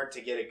hard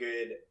to get a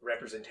good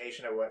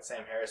representation of what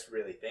Sam Harris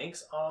really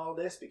thinks on all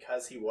this,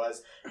 because he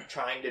was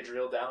trying to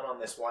drill down on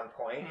this one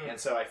point. And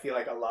so I feel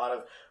like a lot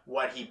of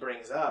what he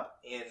brings up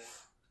in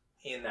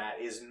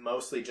that is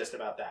mostly just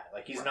about that.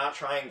 Like, he's not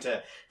trying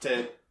to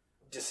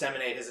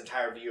disseminate his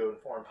entire view of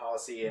foreign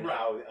policy and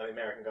how the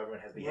American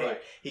government has behaved.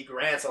 He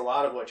grants a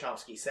lot of what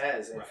Chomsky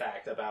says, in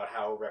fact, about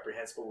how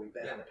reprehensible we've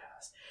been in the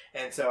past.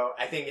 And so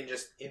I think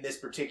in this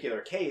particular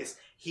case,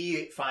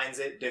 he finds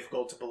it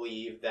difficult to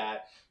believe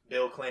that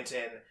Bill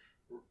Clinton,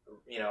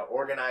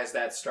 organized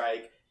that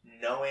strike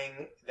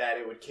knowing that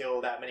it would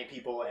kill that many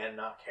people and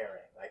not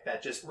caring. Like,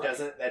 that just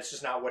that's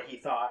just not what he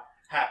thought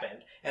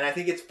happened. And I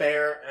think it's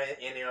fair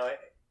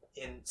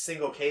in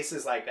single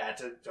cases like that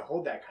to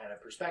hold that kind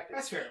of perspective.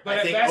 That's fair. But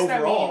I think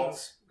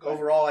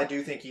overall, I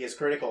do think he is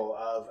critical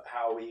of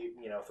how we,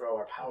 throw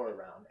our power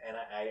around. And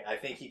I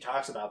think he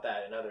talks about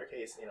that in other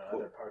cases,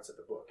 other parts of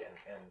the book.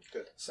 And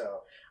good.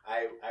 So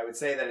I would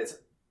say that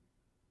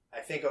I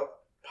think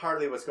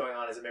partly what's going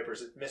on is a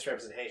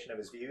misrepresentation of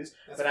his views.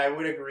 But I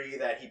would agree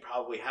that he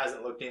probably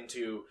hasn't looked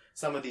into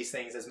some of these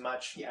things as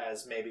much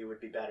as maybe would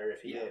be better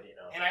if he did,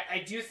 And I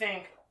do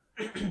think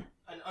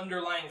an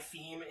underlying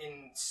theme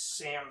in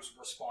Sam's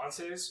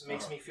responses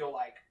makes me feel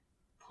like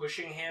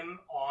pushing him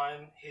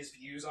on his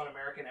views on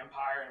American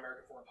empire and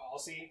American foreign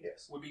policy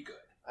Yes. would be good.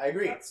 I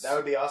agree. That's- That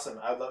would be awesome.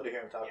 I would love to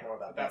hear him talk Yeah, more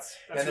about that. That's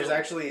And there's really-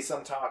 actually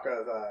some talk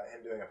of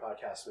him doing a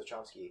podcast with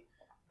Chomsky.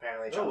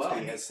 Apparently, Oh, wow.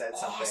 Chomsky has said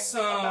something awesome.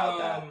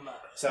 about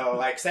that. So,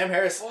 like, Sam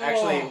Harris Oh.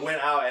 actually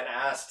went out and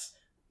asked,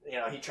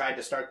 he tried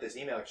to start this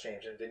email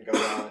exchange and it didn't go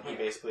well, and he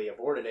basically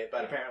aborted it.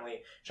 But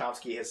apparently,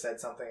 Chomsky has said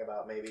something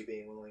about maybe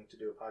being willing to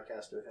do a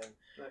podcast with him.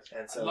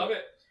 And so, I love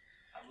it.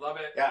 I love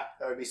it. Yeah,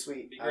 that would be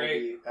sweet. Be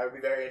great. I would be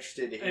very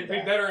interested to hear It'd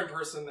that. be better in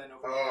person than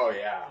over. Oh,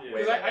 yeah. Yeah.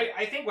 Way Because better.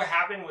 I think what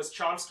happened was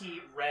Chomsky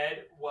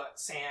read what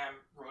Sam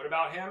wrote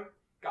about him,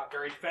 got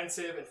very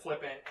defensive and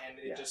flippant, and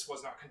it Yeah. just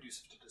was not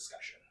conducive to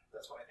discussion.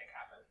 That's what I think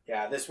happened.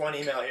 Yeah, this one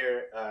email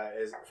here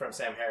is from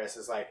Sam Harris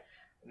is like,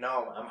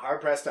 no, I'm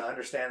hard-pressed to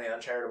understand the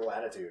uncharitable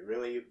attitude,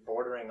 really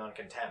bordering on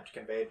contempt,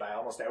 conveyed by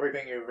almost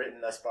everything you've written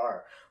thus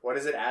far. What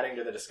is it adding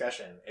to the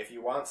discussion? If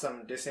you want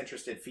some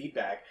disinterested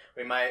feedback,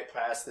 we might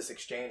pass this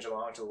exchange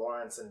along to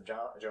Lawrence and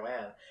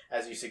Joanne,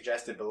 as you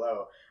suggested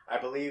below. I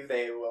believe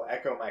they will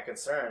echo my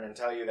concern and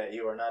tell you that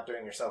you are not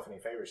doing yourself any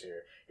favors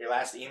here. Your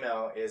last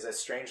email is as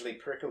strangely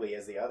prickly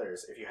as the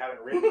others. If you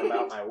haven't written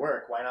about my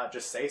work, why not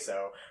just say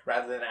so,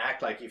 rather than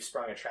act like you've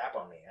sprung a trap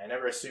on me? I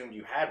never assumed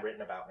you had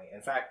written about me.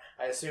 In fact,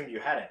 I assumed you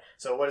hadn't.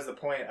 So what is the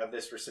point of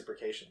this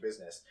reciprocation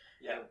business?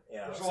 Yeah. And,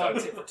 There's a so lot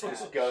of tit for it tat.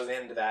 just goes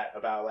into that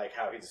about like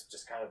how he's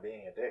just kind of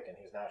being a dick and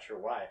he's not sure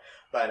why.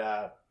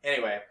 But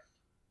anyway,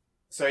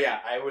 so yeah,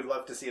 I would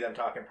love to see them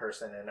talk in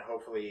person and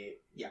hopefully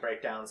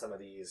break down some of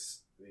these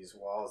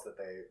walls that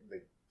they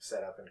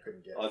set up and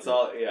couldn't get. Well, it's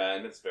all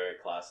and it's very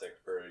classic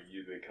for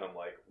you to become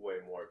like way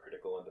more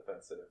critical and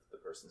defensive if the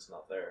person's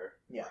not there.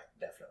 Yeah,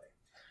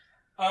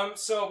 definitely.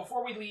 So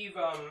before we leave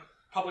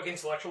public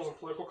intellectuals and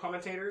political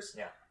commentators,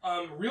 Yeah.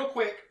 Real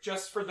quick,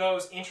 just for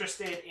those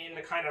interested in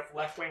the kind of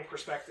left-wing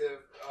perspective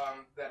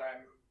that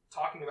I'm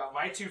talking about,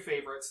 my two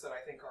favorites that I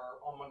think are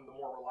on the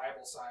more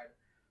reliable side.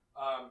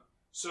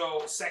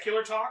 So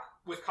Secular Talk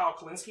with Kyle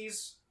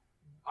Kalinski's,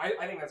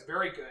 I think that's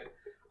very good.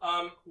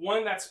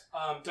 One that's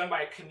done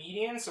by a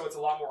comedian, so it's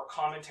a lot more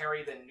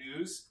commentary than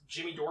news.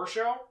 Jimmy Dore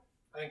Show.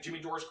 I think Jimmy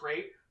Dore's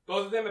great.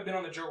 Both of them have been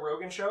on the Joe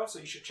Rogan Show, so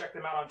you should check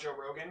them out on Joe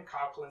Rogan,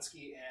 Kyle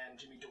Kalinske and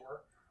Jimmy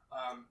Dore.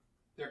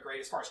 They're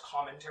great as far as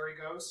commentary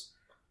goes.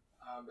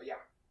 But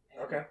yeah.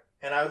 Okay.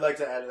 And I would like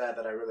to add to that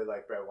I really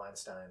like Brett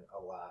Weinstein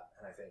a lot,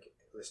 and I think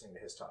listening to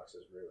his talks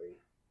is really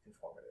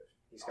informative.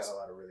 He's got a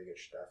lot of really good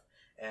stuff.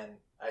 And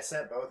I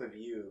sent both of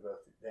you, both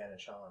Dan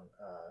and Sean,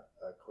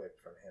 a clip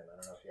from him. I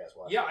don't know if you guys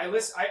watched Yeah,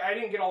 it. I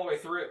didn't get all the way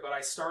through it, but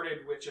I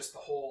started with just the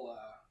whole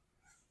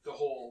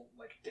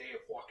like day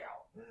of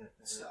walkout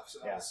stuff. So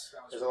that was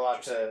There's a really lot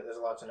interesting. there's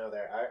a lot to know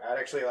there. I'd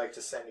actually like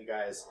to send you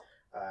guys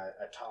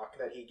a talk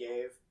that he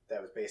gave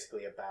that was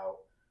basically about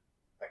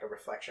like a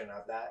reflection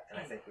of that, and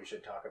I think we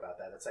should talk about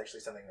that. That's actually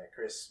something that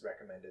Chris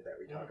recommended that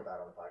we talk about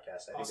on the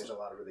podcast. I think there's a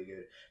lot of really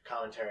good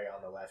commentary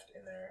on the left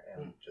in there,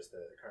 and just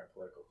the current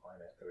political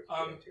climate that we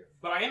can get into.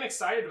 But I am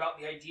excited about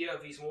the idea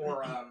of these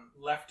more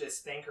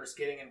leftist thinkers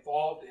getting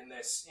involved in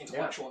this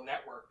intellectual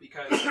network,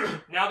 because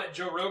now that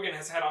Joe Rogan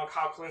has had on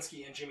Kyle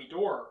Kalinske and Jimmy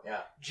Dore,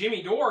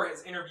 Jimmy Dore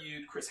has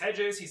interviewed Chris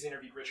Hedges, he's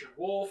interviewed Richard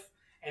Wolff,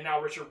 and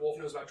now Richard Wolff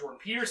knows about Jordan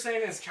Peterson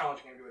and is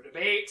challenging him to a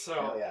debate.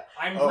 So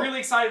I'm really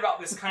excited about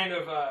this kind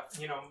of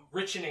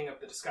richening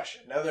of the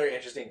discussion. Another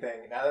interesting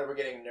thing, now that we're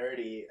getting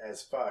nerdy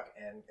as fuck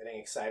and getting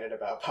excited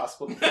about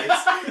possible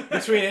debates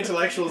between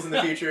intellectuals in the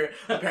future,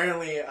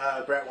 apparently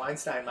Brett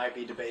Weinstein might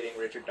be debating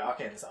Richard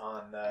Dawkins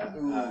on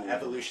the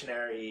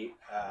evolutionary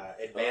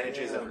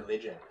advantages of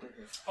religion.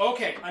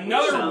 Okay,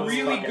 another Sounds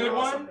really fucking good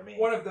awesome one. to me.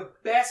 One of the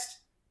best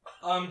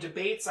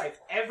debates I've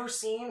ever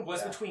seen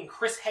was between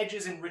Chris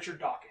Hedges and Richard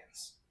Dawkins.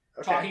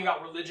 Talking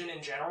about religion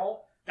in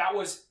general. That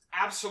was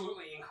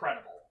absolutely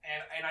incredible.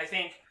 And I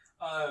think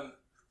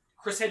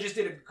Chris Hedges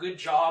did a good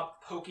job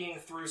poking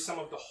through some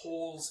of the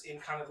holes in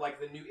kind of like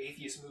the new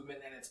atheist movement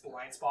and its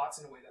blind spots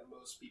in a way that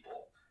most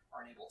people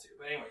aren't able to.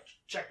 But anyway,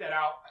 check that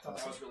out. I thought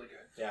that was really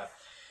good. Yeah.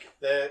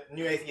 The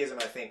new atheism,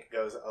 I think,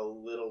 goes a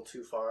little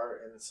too far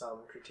in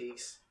some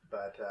critiques,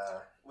 but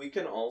we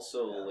can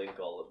also link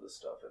all of this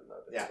stuff in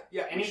the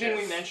Yeah, anything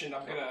we mentioned,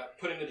 I'm going to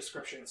put in the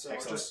description. So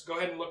just go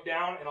ahead and look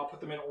down, and I'll put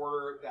them in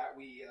order that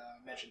we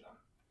mentioned them.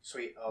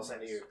 Sweet. I'll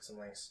send you some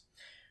links.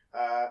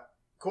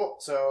 Cool.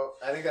 So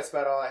I think that's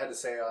about all I had to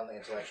say on the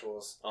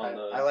intellectuals.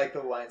 I like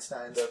the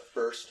Weinsteins. The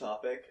first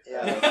topic.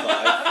 Yeah.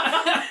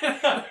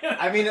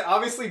 I mean, it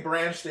obviously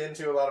branched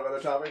into a lot of other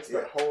topics,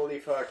 but holy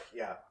fuck,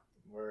 yeah,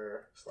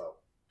 we're slow.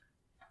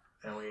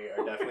 And we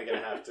are definitely going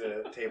to have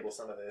to table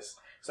some of this.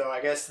 So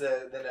I guess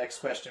the next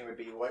question would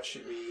be, what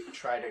should we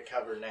try to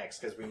cover next?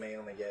 Because we may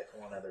only get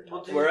one other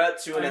topic. We're at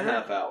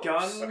 2.5 hours.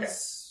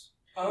 Guns.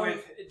 Okay.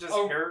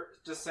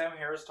 Does Sam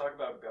Harris talk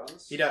about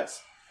guns? He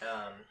does.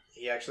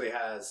 He actually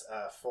has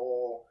a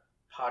full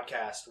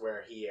podcast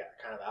where he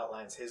kind of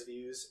outlines his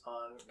views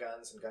on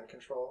guns and gun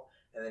control,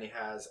 and then he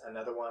has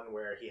another one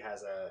where he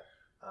has a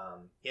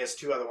He has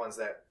two other ones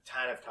that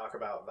kind of talk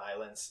about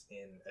violence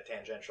in a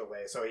tangential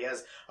way. So he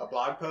has a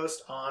blog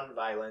post on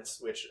violence,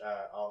 which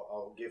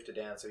I'll give to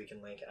Dan so he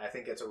can link. And I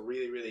think it's a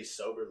really, really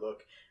sober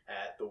look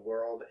at the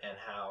world and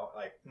how,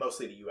 like,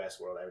 mostly the U.S.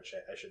 world,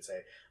 I should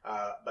say,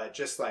 but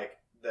just like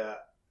the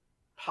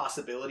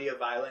possibility of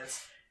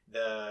violence,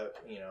 the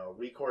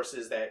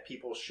recourses that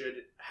people should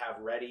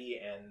have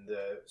ready, and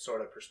the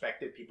sort of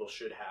perspective people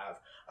should have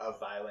of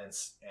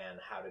violence and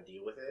how to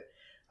deal with it.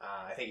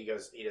 I think he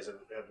does a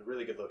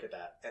really good look at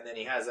that. And then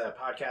he has a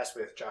podcast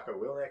with Jocko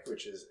Willink,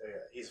 which is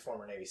he's a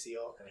former Navy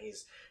SEAL, and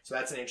so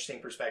that's an interesting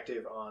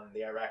perspective on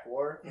the Iraq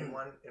War in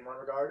one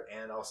regard,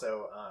 and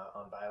also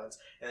on violence.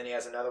 And then he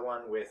has another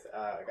one with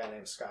a guy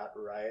named Scott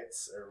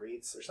Reitz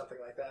or something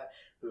like that,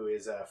 who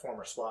is a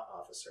former SWAT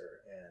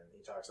officer, and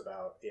he talks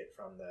about it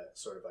from the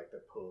sort of like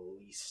the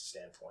police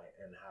standpoint,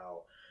 and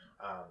how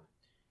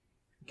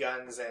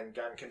guns and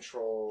gun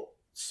control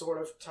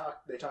sort of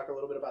they talk a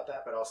little bit about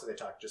that, but also they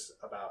talk just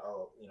about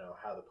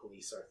how the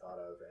police are thought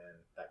of and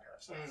that kind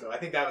of stuff. So I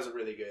think that was a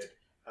really good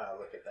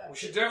look at that. We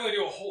should definitely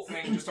do a whole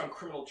thing just on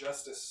criminal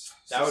justice.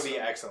 That would be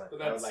excellent. But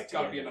that's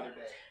got to be another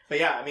day. But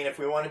yeah, I mean, if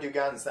we want to do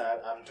guns,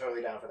 I'm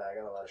totally down for that. I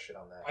got a lot of shit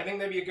on that. I think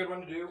that'd be a good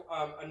one to do.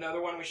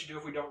 Another one we should do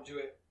if we don't do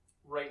it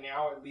right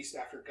now, at least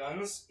after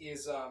guns,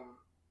 is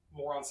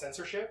more on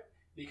censorship.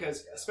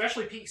 Because,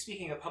 especially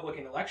speaking of public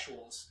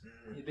intellectuals,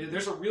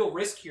 there's a real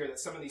risk here that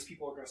some of these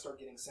people are going to start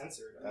getting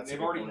censored. I mean,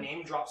 they've already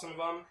name-dropped some of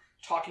them,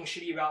 talking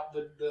shitty about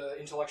the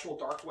intellectual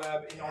dark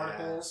web in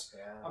articles.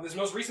 Yeah. This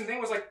most recent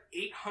thing was like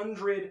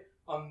 800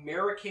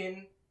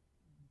 American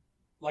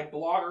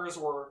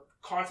bloggers or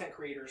content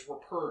creators were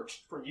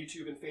purged from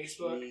YouTube and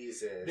Facebook.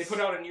 Jesus. They put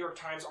out a New York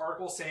Times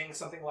article saying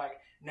something like,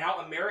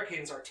 now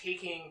Americans are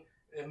taking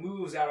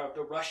moves out of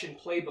the Russian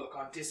playbook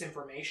on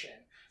disinformation.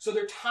 So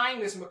they're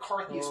tying this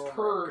McCarthyist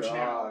purge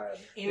now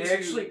into... They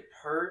actually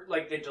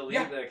they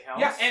deleted the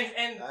accounts? Yeah,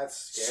 and that's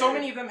so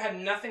many of them had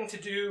nothing to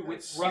do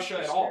with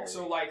Russia at all.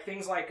 So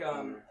things like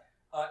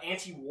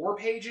anti-war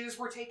pages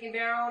were taken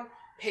down,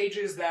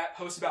 pages that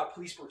post about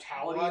police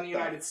brutality in the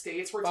United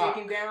States were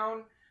taken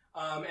down,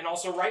 and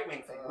also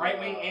right-wing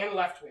and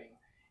left-wing.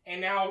 And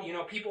now,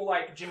 people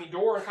like Jimmy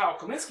Dore and Kyle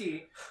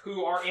Kulinski,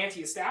 who are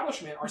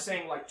anti-establishment, are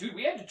saying, dude,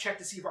 we had to check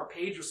to see if our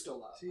page was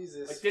still up.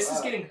 Jesus. This is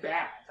getting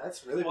bad.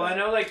 That's really bad. Well, I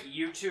know,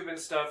 YouTube and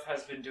stuff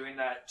has been doing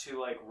that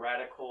to,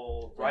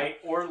 radical right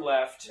or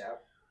left.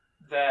 Yep.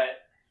 That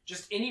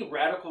just any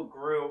radical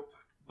group,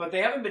 but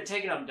they haven't been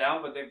taking them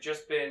down, but they've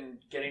just been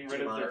getting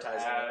rid of their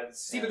ads.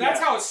 See, but that's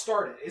how it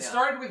started. It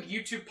started with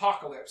YouTube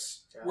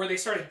Apocalypse, where they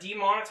started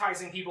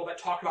demonetizing people that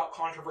talk about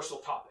controversial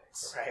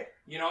topics. Right.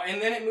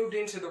 And then it moved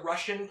into the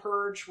Russian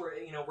purge, where,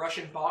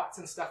 Russian bots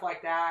and stuff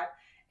like that.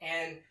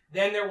 And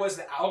then there was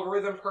the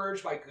algorithm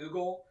purge by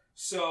Google.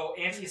 So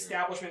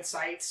anti-establishment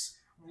sites,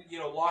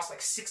 lost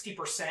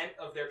 60%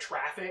 of their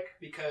traffic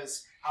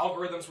because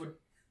algorithms would,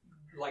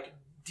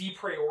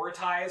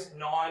 deprioritize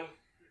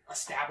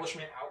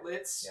non-establishment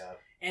outlets. Yeah.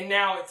 And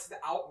now it's the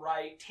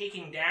outright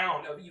taking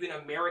down of even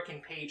American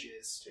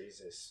pages.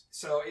 Jesus.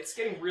 So it's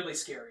getting really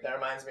scary. That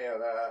reminds me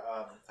of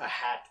a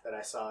hat that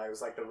I saw. It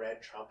was like the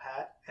red Trump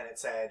hat, and it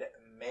said,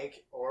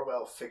 "Make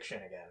Orwell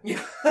fiction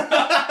again."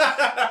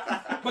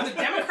 But the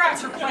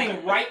Democrats are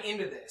playing right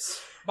into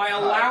this by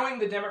allowing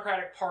the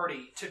Democratic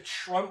Party to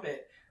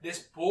trumpet this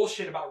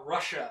bullshit about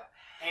Russia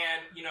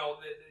and,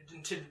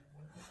 to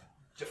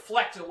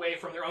deflect away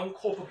from their own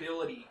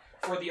culpability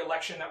for the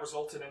election that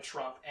resulted in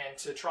Trump, and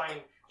to try and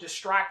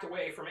distract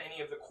away from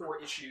any of the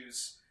core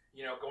issues,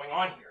 going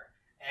on here.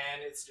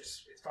 And it's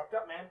fucked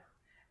up, man.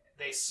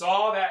 They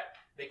saw that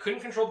they couldn't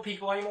control the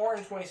people anymore in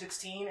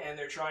 2016, and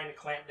they're trying to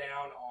clamp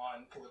down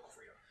on political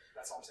freedom.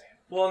 That's all I'm saying.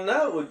 Well, and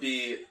that would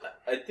be,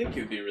 I think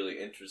it would be really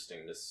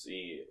interesting to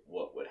see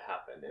what would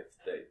happen if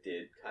they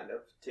did kind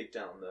of take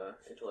down the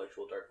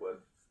intellectual dark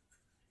web.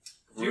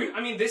 Dude,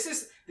 I mean, this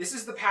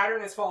is the pattern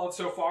that's followed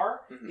so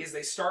far, is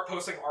they start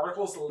posting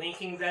articles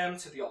linking them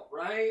to the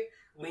alt-right,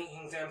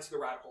 linking them to the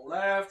radical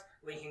left,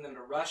 linking them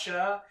to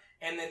Russia,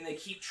 and then they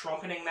keep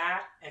trumpeting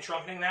that, and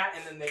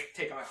then they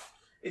take them out.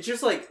 It's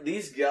just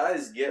these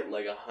guys get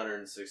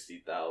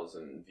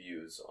 160,000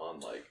 views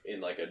on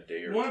in a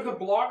day or One two. of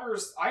the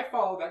bloggers I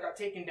followed that got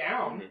taken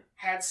down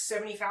had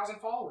 70,000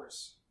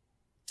 followers.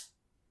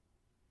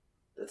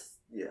 That's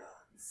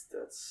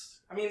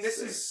I mean, this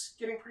is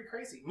getting pretty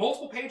crazy.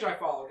 Multiple page I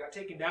followed got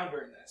taken down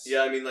during this.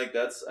 Yeah, I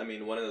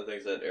mean, one of the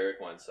things that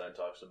Eric Weinstein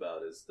talks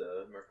about is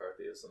the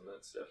McCarthyism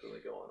that's definitely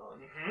going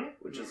on,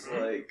 which is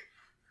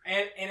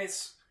and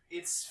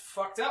it's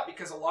fucked up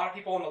because a lot of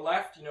people on the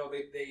left,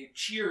 they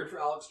cheered for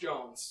Alex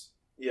Jones.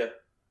 Yeah,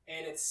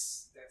 and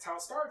that's how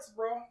it starts,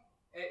 bro.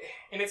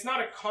 And it's not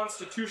a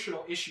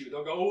constitutional issue.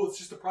 They'll go, "Oh, it's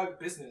just a private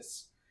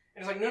business,"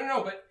 and it's like,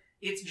 no, but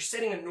you're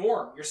setting a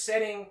norm. You're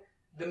setting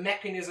the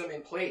mechanism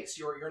in place.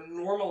 You're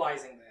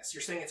normalizing this.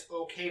 You're saying it's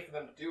okay for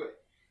them to do it.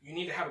 You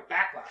need to have a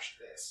backlash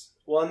to this.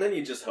 Well, and then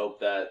you just hope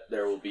that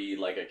there will be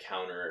a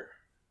counter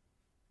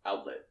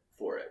outlet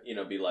for it.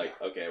 Be like,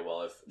 okay,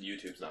 well, if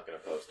YouTube's not going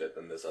to post it,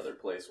 then this other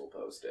place will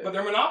post it. But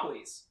they're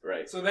monopolies.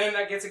 Right. So then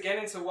that gets again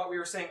into what we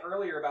were saying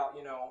earlier about,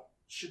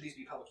 should these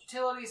be public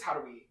utilities? How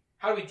do we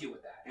deal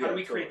with that? How do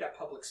we create that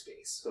public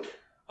space?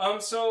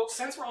 Totally. So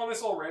since we're on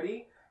this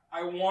already,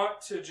 I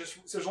want to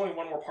so there's only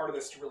one more part of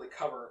this to really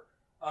cover,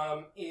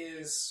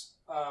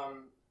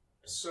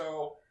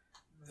 so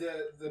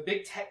the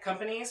big tech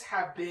companies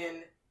have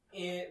been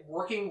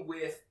working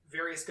with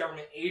various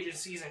government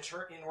agencies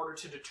in order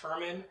to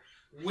determine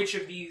which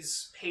of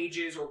these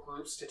pages or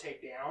groups to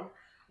take down.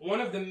 One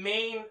of the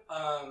main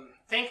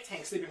think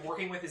tanks they've been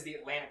working with is the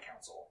Atlantic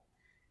Council.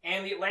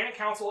 And the Atlantic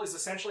Council is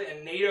essentially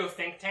a NATO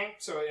think tank,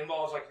 so it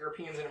involves like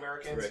Europeans and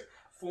Americans, right.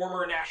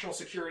 Former national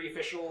security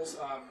officials,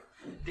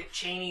 Dick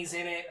Cheney's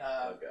in it,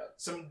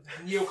 some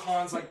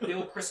neocons like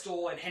Bill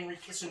Kristol and Henry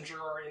Kissinger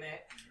are in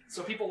it,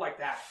 so people like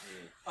that.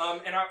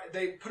 And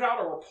they put out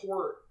a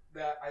report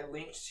that I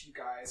linked to you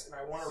guys, and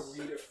I want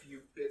to read a few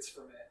bits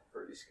from it.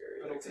 Pretty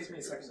scary. But it'll take me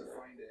a second to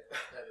find it.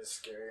 That is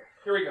scary.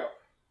 Here we go.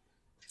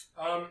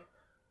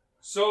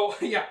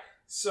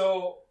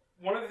 So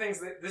one of the things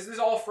that this is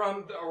all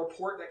from a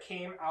report that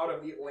came out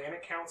of the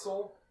Atlantic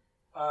Council,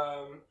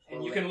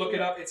 and you can look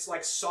it up. It's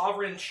like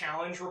Sovereign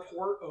Challenge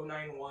Report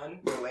 091.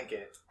 We'll link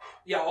it.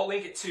 Yeah, I'll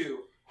link it too.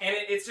 And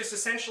it's just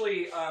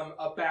essentially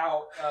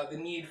about the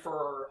need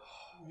for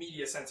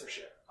media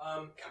censorship.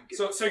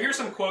 So here's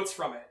some quotes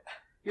from it.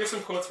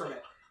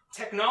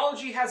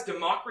 Technology has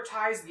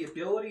democratized the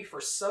ability for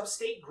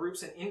sub-state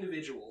groups and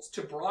individuals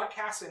to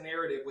broadcast a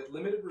narrative with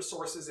limited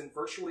resources and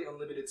virtually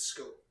unlimited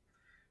scope.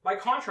 By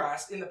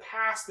contrast, in the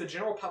past, the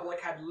general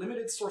public had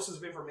limited sources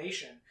of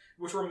information,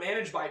 which were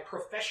managed by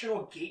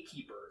professional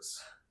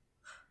gatekeepers.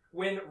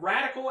 When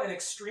radical and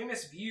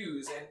extremist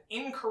views and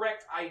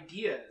incorrect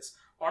ideas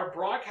are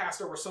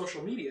broadcast over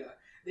social media,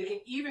 they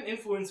can even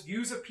influence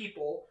views of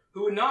people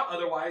who would not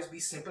otherwise be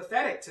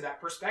sympathetic to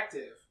that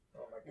perspective.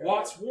 Oh my God.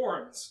 Watts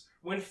warns,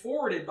 when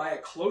forwarded by a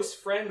close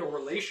friend or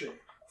relation,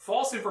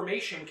 false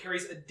information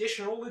carries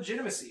additional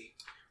legitimacy.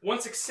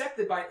 Once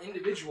accepted by an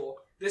individual,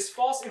 this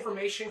false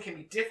information can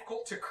be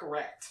difficult to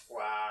correct.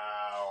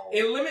 Wow.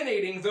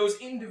 Eliminating those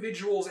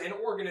individuals and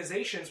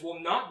organizations will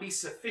not be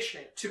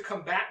sufficient to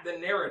combat the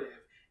narrative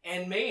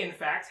and may in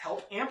fact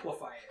help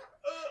amplify it.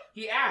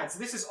 He adds,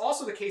 this is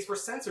also the case for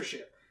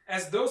censorship,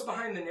 as those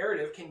behind the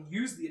narrative can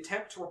use the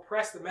attempt to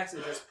repress the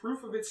message as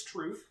proof of its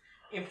truth,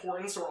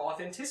 importance, or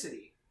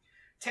authenticity.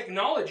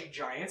 Technology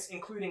giants,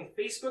 including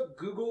Facebook,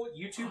 Google,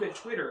 YouTube, and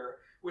Twitter,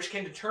 which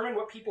can determine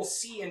what people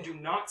see and do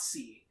not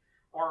see,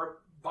 are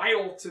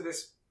vital to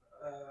this.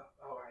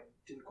 I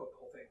didn't quote the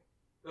whole thing.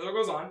 That's what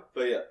goes on.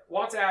 But yeah.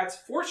 Watts adds,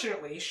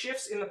 fortunately,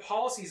 shifts in the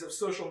policies of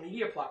social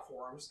media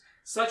platforms,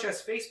 such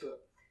as Facebook,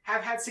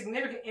 have had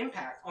significant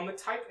impact on the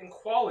type and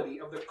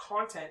quality of the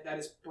content that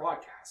is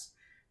broadcast.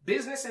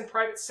 Business and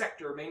private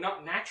sector may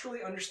not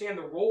naturally understand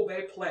the role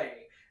they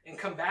play in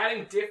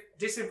combating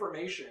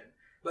disinformation,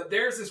 but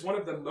theirs is one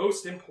of the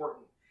most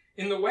important.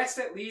 In the West,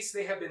 at least,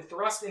 they have been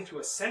thrust into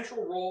a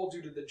central role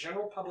due to the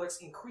general public's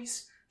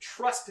increased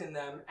trust in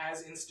them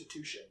as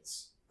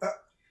institutions.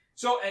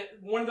 So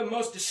one of the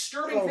most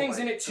disturbing things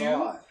in it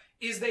too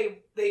is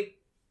they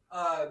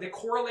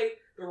correlate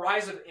the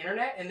rise of the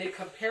internet and they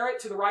compare it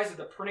to the rise of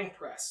the printing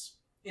press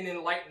in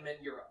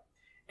Enlightenment Europe,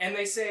 and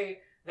they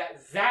say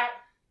that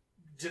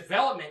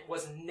development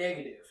was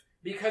negative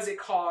because it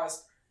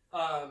caused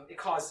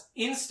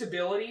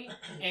instability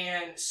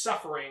and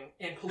suffering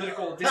and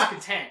political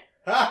discontent.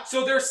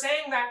 So they're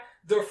saying that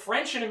the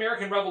French and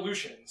American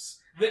revolutions,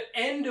 the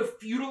end of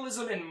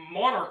feudalism and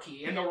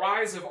monarchy, and the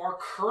rise of our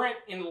current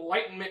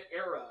Enlightenment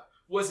era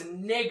was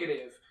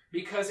negative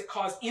because it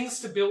caused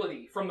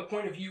instability from the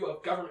point of view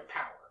of government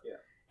power. Yeah.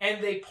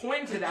 And they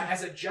point to that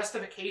as a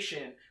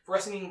justification for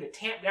us needing to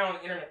tamp down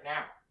the internet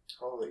now.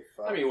 Holy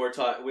fuck. I mean, we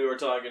were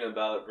talking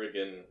about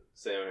freaking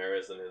Sam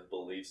Harris and his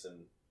beliefs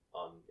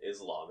on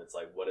Islam. It's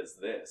like, what is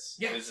this?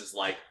 Yeah. This is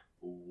like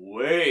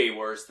way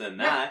worse than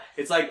that.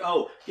 It's like,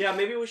 oh, yeah,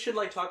 maybe we should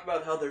like talk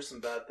about how there's some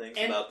bad things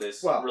about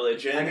this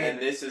religion, and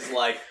this is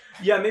like,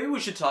 yeah, maybe we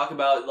should talk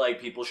about like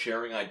people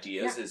sharing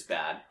ideas is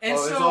bad. And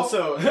there's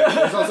also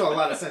a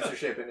lot of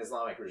censorship in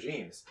Islamic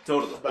regimes.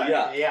 Totally. But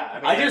yeah. I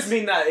mean, I just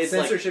mean that it's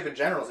censorship in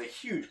general is a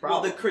huge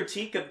problem. Well, the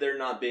critique of there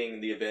not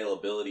being the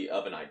availability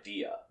of an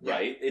idea,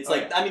 right? It's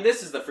Oh, I mean,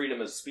 this is the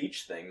freedom of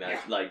speech thing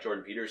that like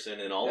Jordan Peterson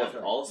and all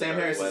of Sam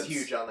Harris webs, is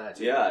huge on that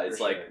too. Yeah, it's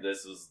for like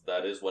sure.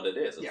 that is what it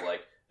is. It's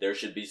like there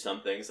should be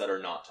some things that are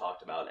not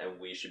talked about, and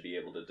we should be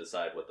able to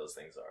decide what those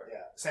things are.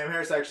 Yeah, Sam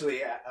Harris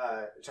actually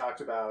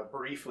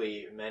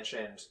briefly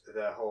mentioned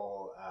the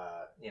whole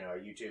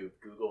YouTube,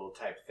 Google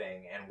type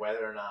thing, and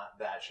whether or not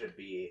that should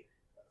be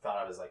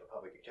thought of as like a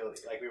public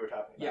utility, like we were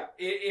talking about.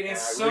 Yeah, it in and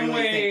some way. I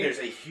really think there's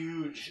a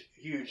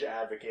huge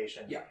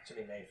advocation to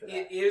be made for that.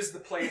 It is the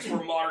place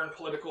where modern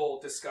political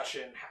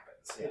discussion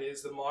happens. Yeah. It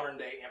is the modern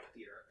day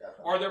amphitheater.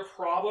 Definitely. Are there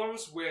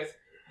problems with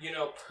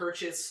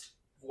purchased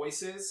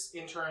voices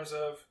in terms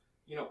of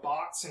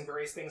bots and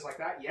various things like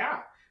that?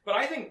 Yeah, but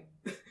I think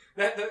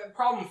that the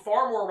problem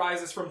far more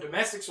arises from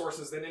domestic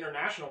sources than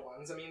international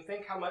ones. I mean,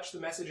 think how much the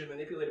message is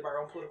manipulated by our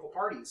own political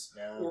parties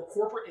or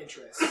corporate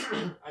interests.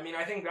 I mean,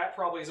 I think that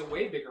probably is a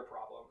way bigger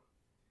problem.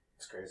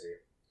 It's crazy.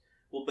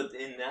 Well, but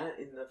in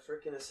the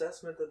freaking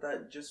assessment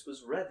that just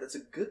was read, that's a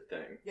good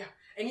thing. Yeah,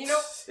 and you know,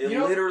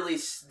 literally,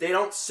 they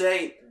don't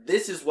say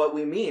this is what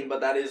we mean,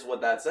 but that is what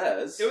that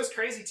says. It was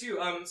crazy too.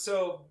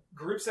 So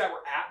groups that were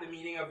at the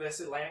meeting of this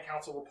Atlantic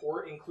Council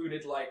report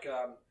included like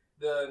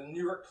the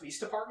New York Police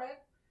Department,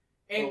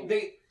 and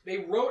they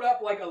wrote up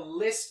like a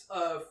list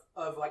of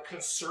like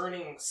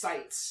concerning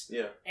sites,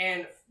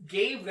 and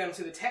gave them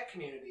to the tech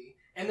community.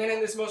 And then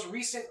in this most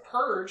recent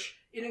purge,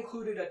 it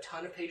included a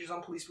ton of pages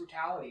on police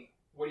brutality.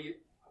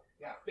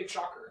 Big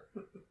shocker.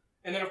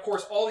 And then, of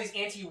course, all these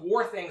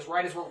anti-war things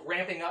right as we're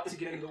ramping up to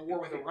get into the war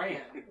with Iran.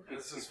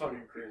 This is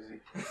fucking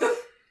crazy.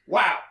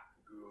 Wow.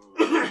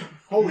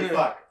 Holy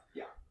fuck.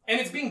 Yeah. And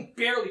it's being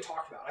barely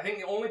talked about. I think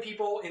the only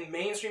people in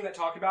mainstream that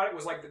talked about it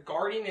was like The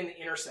Guardian and The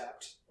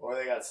Intercept. Or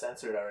they got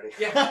censored already.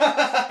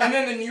 Yeah. And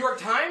then the New York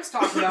Times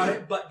talked about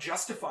it, but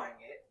justifying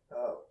it.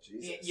 Oh,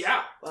 Jesus.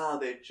 Yeah. Wow,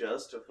 they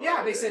justified it.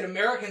 Yeah, they said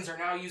Americans are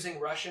now using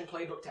Russian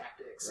playbook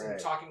tactics and Right.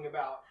 talking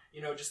about,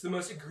 just the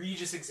most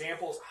egregious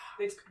examples.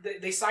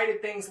 They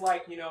cited things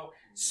like,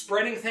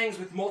 spreading things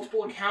with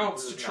multiple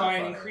accounts to try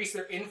and increase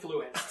their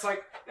influence. It's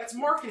like, that's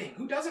marketing.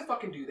 Who doesn't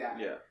fucking do that?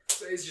 Yeah.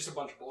 It's just a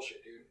bunch of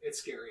bullshit, dude. It's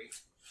scary.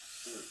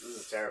 This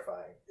is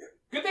terrifying.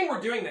 Good thing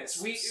we're doing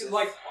this. We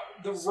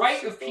the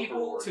right of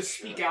people to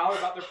speak out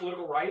about their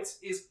political rights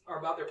or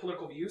about their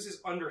political views is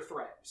under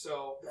threat.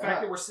 So the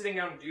fact that we're sitting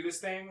down to do this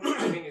thing,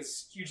 I think,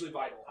 is hugely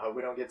vital. I hope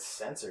we don't get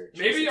censored.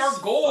 Maybe Jesus our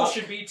goal fuck.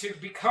 should be to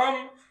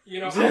become,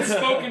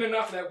 outspoken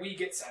enough that we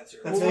get censored.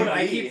 That's Well, what I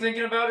maybe. keep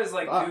thinking about is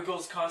like Fuck.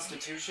 Google's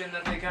constitution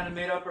that they kind of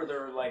made up, or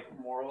their like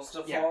morals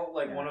default. Yeah.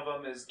 Like one of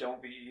them is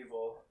 "Don't be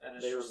evil," and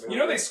it's They just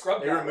removed They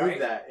scrubbed They that, removed right?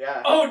 that,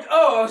 yeah.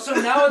 oh, so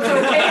now it's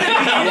okay to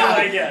be evil,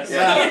 I guess.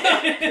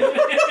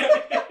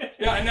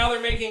 Yeah, and now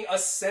they're making a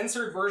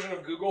censored version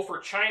of Google for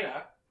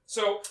China.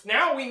 So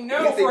now we You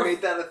know think they for...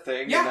 made that a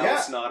thing, Yeah. and now Yeah.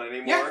 it's not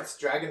anymore? Yeah. It's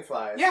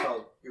Dragonfly. It's Yeah.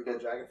 called Google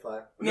Dragonfly.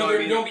 No, I they're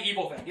mean- Don't Be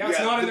Evil thing. Yeah, it's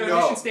not in their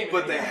no, mission statement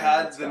but they anymore.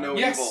 had the no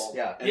Yes. evil,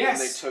 Yeah. and Yes.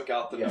 then they took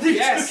out the no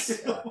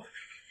Yes. Yeah.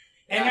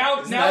 And now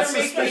Isn't now that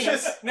they're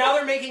suspicious? now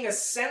they're making a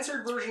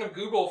censored version of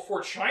Google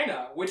for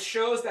China, which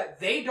shows that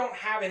they don't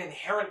have an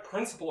inherent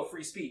principle of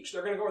free speech.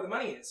 They're going to go where the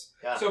money is.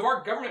 Yeah. So if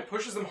our government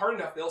pushes them hard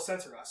enough, they'll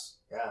censor us.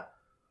 Yeah.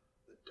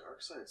 The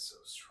dark side's so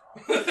strong.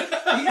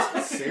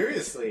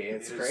 Seriously,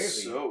 it's It is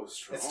crazy. so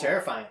strong. It's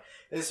terrifying.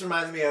 This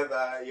reminds me of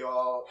you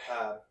all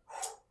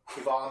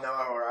know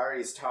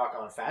Harari's talk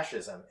on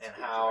fascism and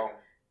how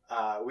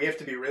we have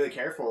to be really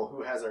careful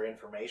who has our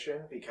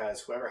information,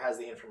 because whoever has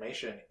the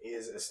information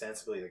is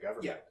ostensibly the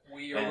government. Yeah,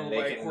 we are And ruled they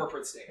by a can-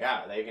 corporate state.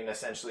 Yeah, they can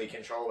essentially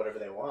control whatever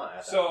they want. At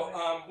that So,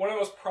 point. one of the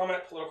most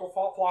prominent political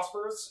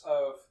philosophers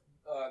of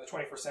the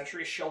 21st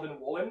century, Sheldon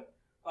Woolen,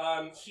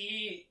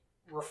 he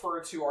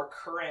referred to our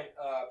current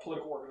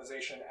political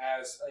organization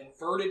as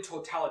inverted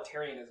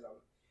totalitarianism,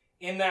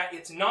 in that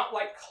it's not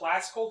like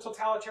classical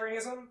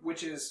totalitarianism,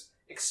 which is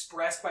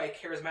expressed by a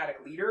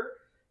charismatic leader.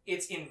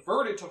 It's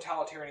inverted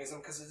totalitarianism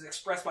because it's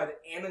expressed by the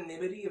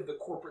anonymity of the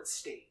corporate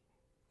state.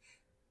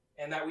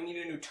 And that we need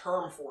a new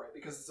term for it,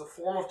 because it's a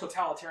form of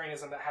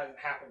totalitarianism that hasn't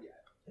happened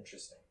yet.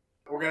 Interesting.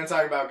 We're going to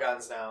talk about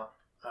guns now.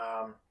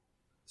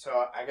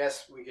 So I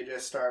guess we could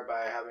just start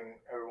by having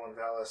everyone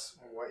tell us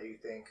what you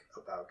think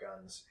about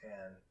guns.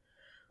 And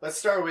let's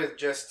start with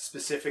just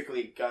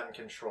specifically gun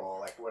control.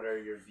 Like, what are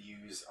your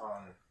views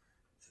on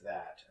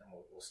that? And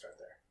we'll start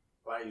there.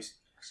 Why don't you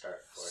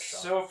start for us,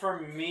 Sean? So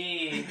for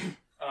me,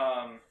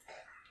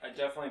 I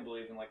definitely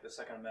believe in like the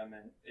Second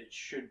Amendment. We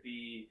should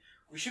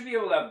be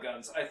able to have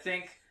guns. I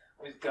think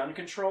with gun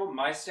control,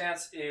 my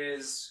stance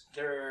is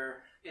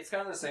it's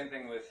kind of the same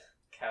thing with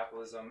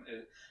capitalism.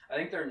 I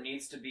think there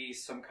needs to be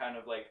some kind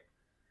of like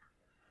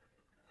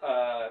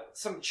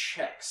some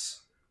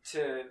checks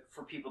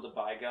for people to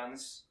buy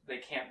guns. They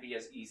can't be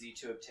as easy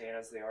to obtain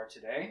as they are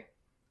today.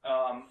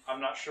 I'm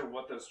not sure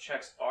what those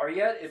checks are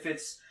yet.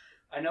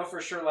 I know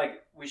for sure,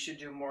 like, we should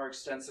do more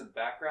extensive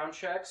background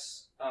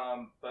checks,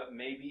 but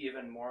maybe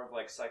even more of,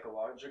 like,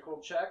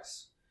 psychological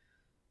checks.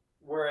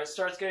 Where it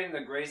starts getting the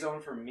gray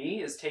zone for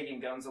me is taking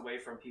guns away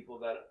from people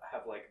that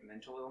have, like,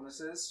 mental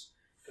illnesses.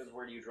 Because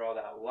where do you draw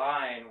that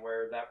line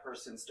where that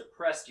person's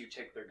depressed, you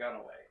take their gun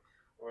away?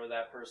 Or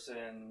that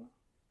person,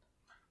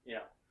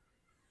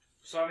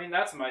 So, I mean,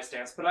 that's my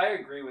stance. But I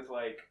agree with,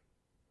 like,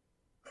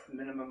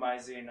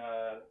 minimizing,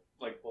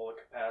 like, bullet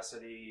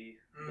capacity,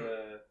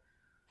 the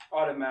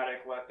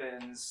automatic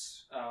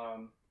weapons.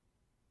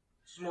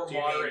 It's more Do you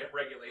moderate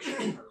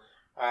regulation.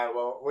 Alright,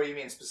 well, what do you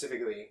mean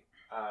specifically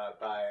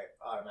by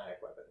automatic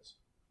weapons?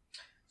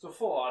 So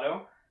full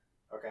auto.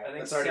 Okay, I think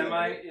that's already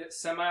limited.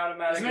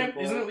 semi-automatic.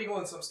 Isn't it legal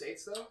in some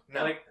states, though?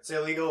 No, like- it's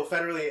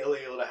federally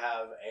illegal to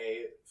have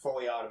a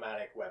fully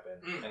automatic weapon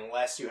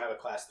unless you have a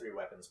Class 3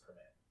 weapons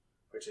permit,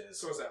 which is...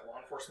 So is that law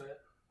enforcement?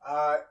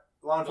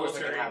 law enforcement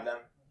Military. can have them.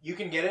 You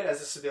can get it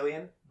as a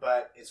civilian,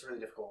 but it's really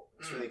difficult.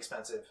 It's really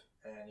expensive,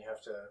 and you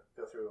have to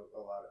go through a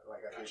lot of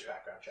like a huge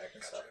background check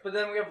and stuff. But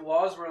then we have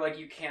laws where like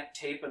you can't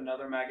tape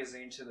another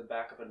magazine to the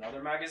back of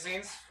another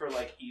magazine's for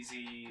like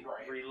easy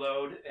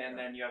reload, and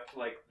then you have to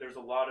like there's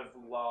a lot of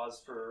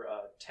laws for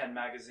 10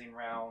 magazine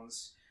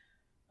rounds.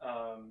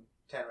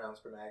 10 rounds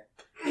per mag.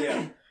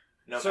 Yeah.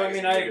 No so I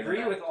mean, I magazine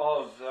agree with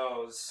all of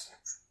those.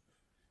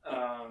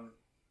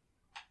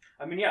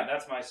 I mean, yeah,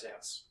 that's my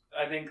stance.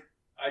 I think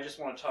I just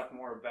want to talk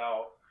more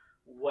about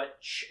what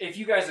if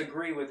you guys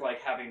agree with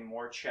like having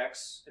more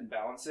checks and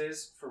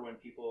balances for when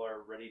people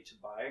are ready to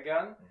buy a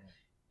gun,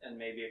 and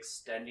maybe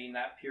extending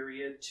that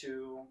period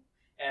to,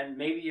 and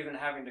maybe even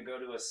having to go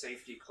to a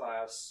safety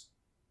class.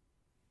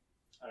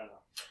 I don't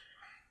know.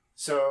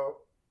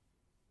 So,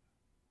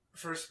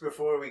 first,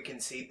 before we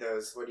concede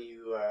those, what do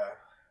you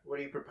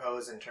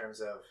propose in terms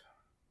of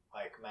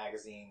like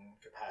magazine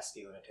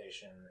capacity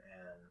limitation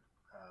and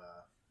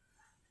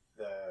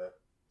the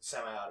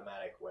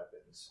semi-automatic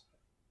weapons?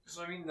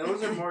 So I mean,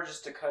 those are more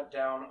just to cut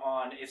down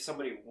on if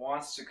somebody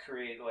wants to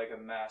create like a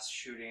mass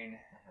shooting,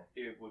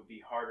 it would be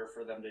harder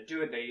for them to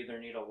do it. They either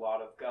need a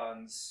lot of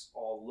guns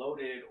all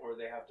loaded, or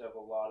they have to have a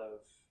lot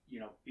of,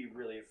 be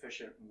really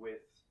efficient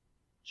with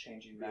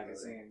changing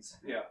magazines.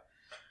 Yeah.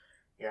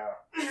 Yeah.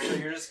 So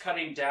you're just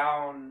cutting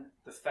down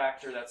the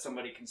factor that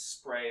somebody can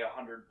spray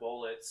 100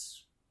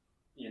 bullets,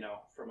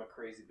 from a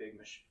crazy big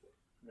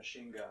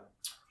machine gun.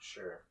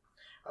 Sure.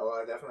 Well,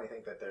 I definitely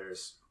think that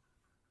there's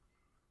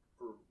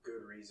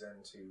good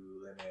reason to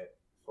limit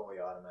fully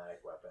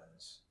automatic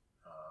weapons.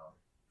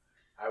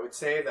 I would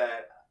say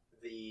that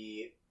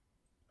the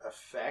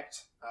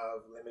effect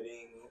of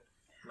limiting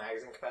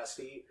magazine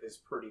capacity is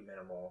pretty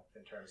minimal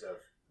in terms of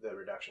the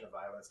reduction of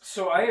violence.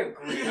 So I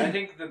agree. I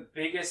think the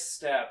biggest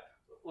step,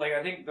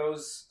 I think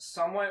those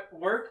somewhat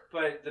work,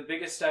 but the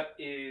biggest step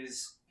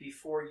is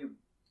before you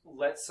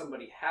let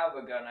somebody have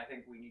a gun, I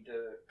think we need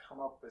to come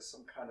up with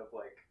some kind of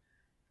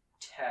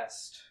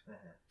test.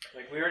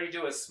 We already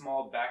do a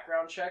small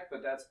background check,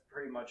 but that's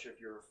pretty much if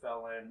you're a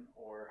felon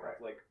or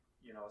have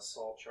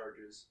assault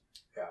charges.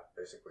 Yeah,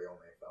 basically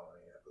only a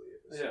felony, I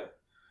believe.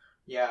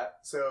 Yeah.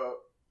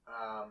 So.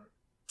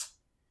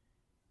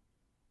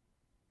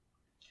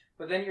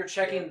 But then you're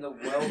checking the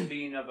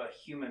well-being of a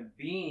human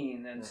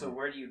being, and so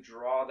where do you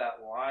draw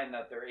that line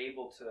that they're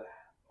able to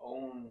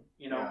own?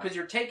 Because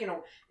you're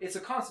taking it's a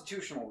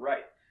constitutional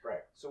right.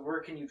 Right. So where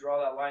can you draw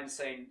that line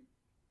saying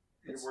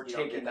we're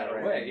taking that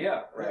right. away?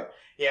 Yeah. Right.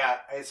 Yeah.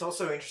 It's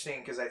also interesting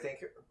because I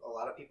think a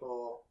lot of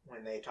people,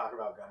 when they talk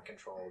about gun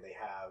control, they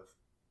have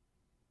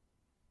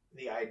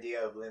the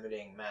idea of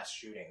limiting mass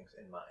shootings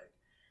in mind.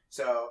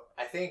 So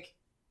I think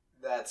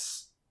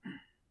it's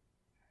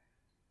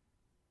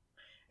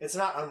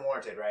not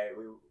unwarranted, right?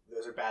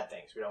 Those are bad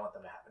things. We don't want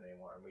them to happen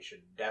anymore, and we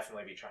should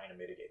definitely be trying to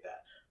mitigate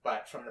that.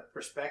 But from the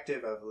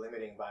perspective of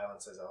limiting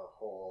violence as a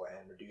whole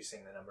and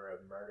reducing the number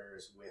of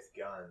murders with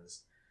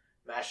guns,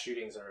 mass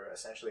shootings are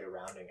essentially a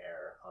rounding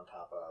error on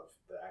top of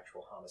the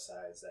actual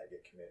homicides that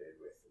get committed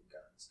with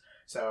guns.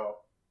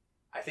 So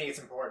I think it's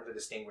important to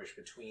distinguish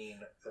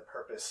between the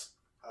purpose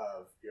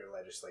of your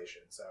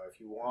legislation. So if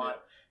you want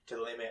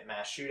to limit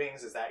mass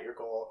shootings, is that your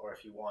goal? Or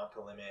if you want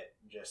to limit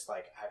just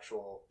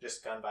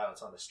just gun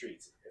violence on the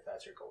streets, if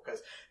that's your goal.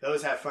 Because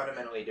those have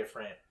fundamentally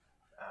different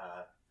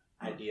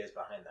ideas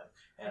behind them.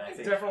 And I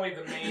think definitely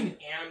the main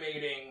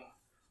animating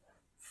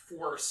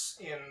force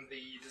in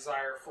the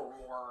desire for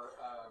more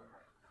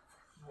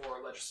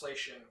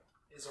legislation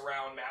is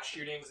around mass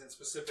shootings and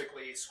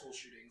specifically school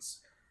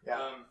shootings.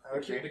 Yeah,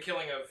 the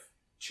killing of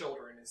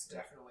children is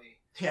definitely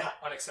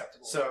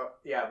unacceptable. So,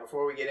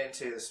 before we get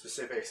into the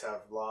specifics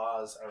of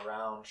laws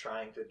around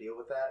trying to deal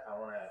with that, I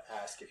want to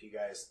ask if you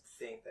guys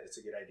think that it's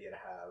a good idea to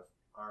have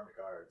armed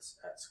guards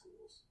at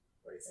schools.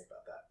 What do you think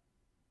about that?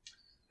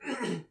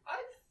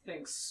 I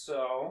think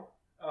so.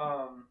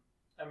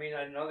 I mean,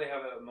 I know they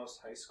have it at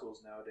most high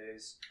schools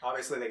nowadays.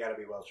 Obviously, they got to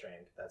be well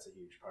trained. That's a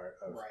huge part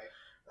of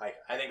I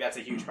think that's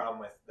a huge problem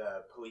with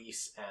the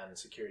police and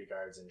security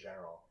guards in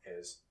general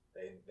is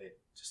they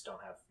just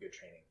don't have good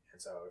training.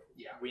 And so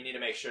we need to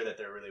make sure that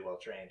they're really well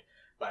trained.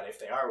 But if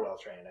they are well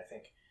trained, I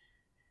think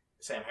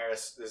Sam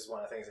Harris, this is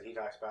one of the things that he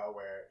talks about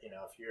where,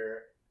 if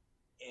you're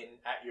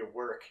at your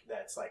work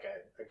that's like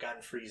a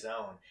gun-free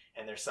zone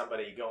and there's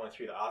somebody going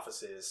through the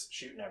offices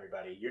shooting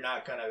everybody, you're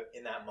not going to,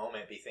 in that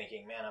moment, be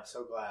thinking, man, I'm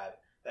so glad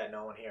that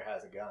no one here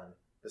has a gun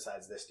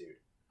besides this dude.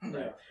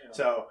 Right?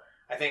 So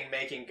I think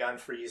making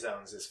gun-free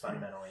zones is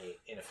fundamentally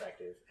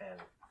ineffective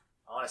and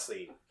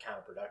honestly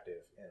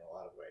counterproductive in a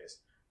lot of ways.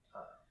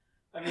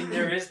 I mean,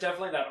 there is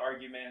definitely that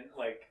argument,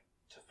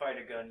 to fight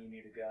a gun, you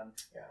need a gun.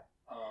 Yeah.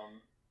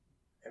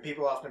 And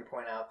people often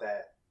point out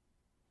that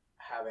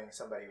having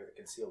somebody with a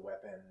concealed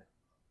weapon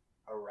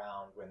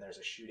around when there's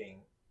a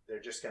shooting,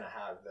 they're just going to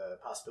have the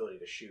possibility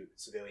to shoot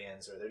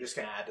civilians, or they're just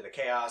going to add to the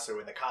chaos, or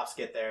when the cops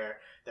get there,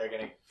 they're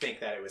going to think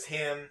that it was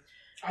him.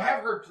 I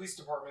have heard police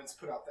departments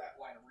put out that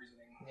line of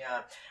reasoning.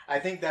 Yeah. I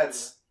think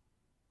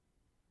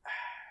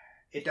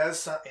it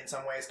does in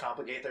some ways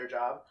complicate their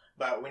job,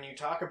 But when you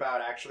talk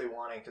about actually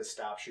wanting to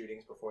stop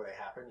shootings before they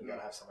happen, you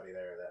gotta have somebody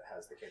there that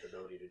has the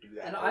capability to do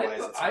that. And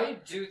Otherwise, I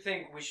do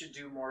think we should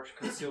do more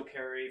concealed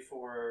carry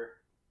for.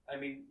 I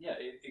mean, yeah,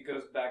 it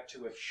goes back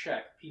to a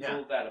check.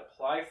 People that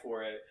apply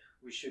for it,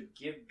 we should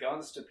give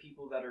guns to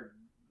people that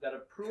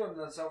have proven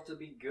themselves to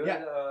be good.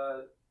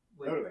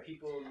 Totally.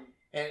 People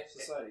in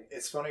society.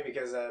 It's funny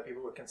because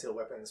people with concealed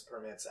weapons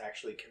permits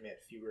actually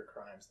commit fewer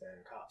crimes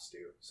than cops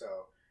do.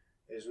 So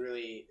there's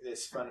really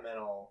this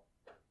fundamental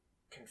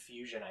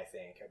confusion, I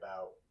think,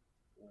 about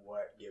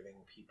what giving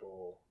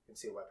people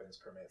concealed weapons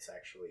permits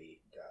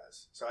actually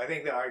does. So I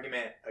think the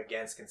argument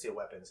against concealed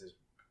weapons is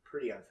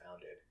pretty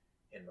unfounded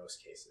in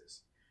most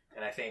cases.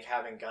 And I think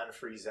having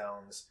gun-free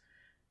zones,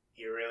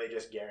 you're really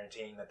just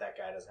guaranteeing that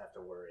guy doesn't have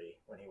to worry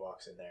when he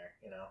walks in there.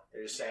 You know,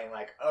 they're just saying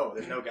like, "Oh,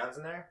 there's no guns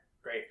in there.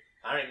 Great.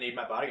 I don't even need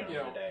my bodyguard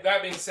today."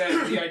 That being said,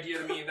 the idea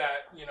to me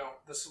that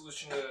the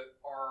solution to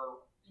our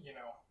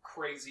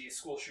crazy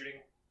school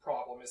shooting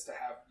problem is to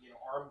have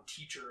armed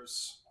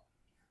teachers.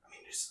 I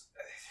mean, it's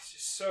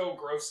just so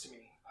gross to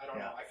me. I don't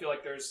know. I feel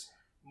like there's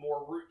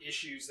more root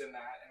issues than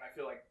that, and I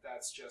feel like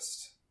that's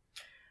just.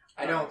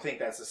 I don't think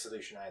that's the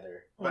solution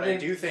either. But I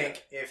do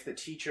think if the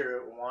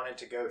teacher wanted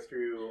to go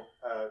through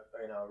a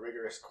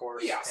rigorous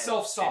course,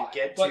 self-taught.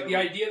 But the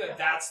idea that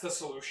that's the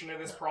solution to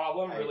this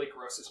problem really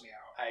grosses me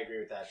out. I agree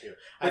with that too.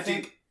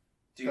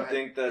 Do you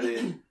think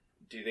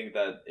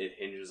that it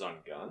hinges on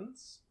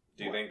guns?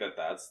 Do you think that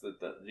that's do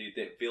you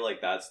feel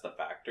like that's the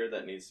factor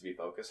that needs to be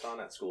focused on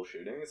at school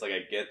shootings? Like,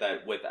 I get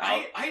that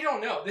without. I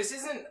don't know. This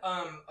isn't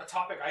a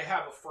topic I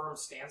have a firm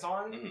stance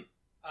on.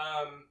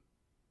 Mm-hmm.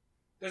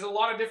 There's a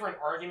lot of different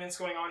arguments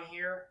going on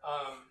here.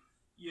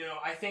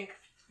 I think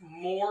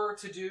more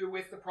to do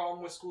with the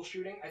problem with school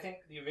shooting. I think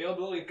the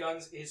availability of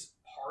guns is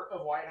part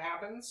of why it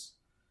happens.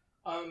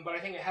 But I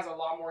think it has a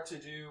lot more to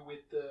do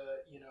with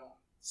the,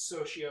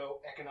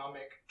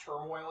 socioeconomic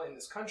turmoil in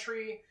this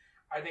country.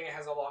 I think it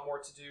has a lot more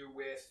to do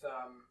with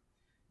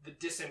the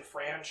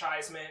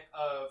disenfranchisement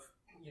of,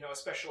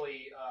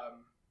 especially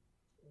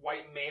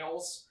white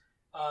males.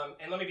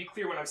 And let me be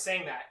clear when I'm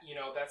saying that,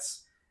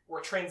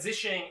 we're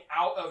transitioning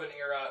out of an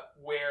era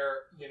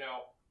where,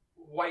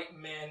 white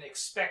men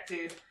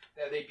expected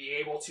that they'd be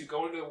able to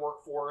go into the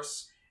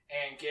workforce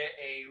and get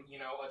a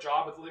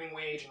job with a living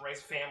wage and raise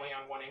a family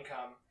on one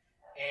income.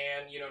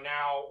 And,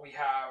 now we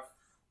have,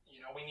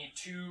 we need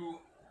two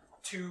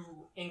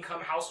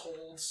income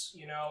households,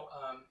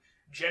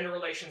 gender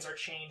relations are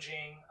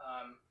changing.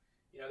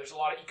 There's a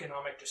lot of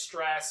economic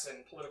distress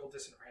and political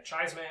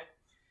disenfranchisement.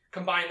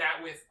 Combine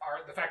that with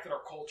the fact that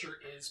our culture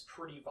is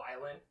pretty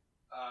violent.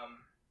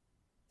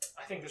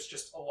 I think there's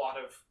just a lot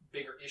of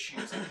bigger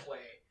issues at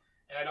play.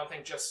 And I don't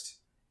think just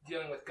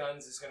dealing with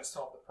guns is going to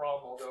solve the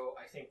problem, although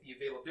I think the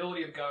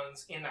availability of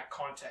guns in that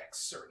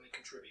context certainly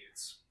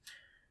contributes.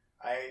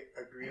 I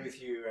agree with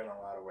you in a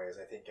lot of ways.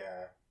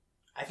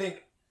 I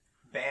think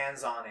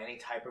bans on any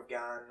type of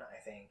gun,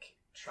 I think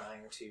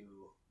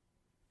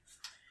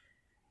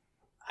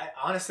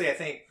I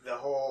think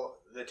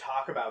the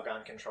talk about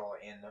gun control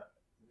in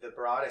the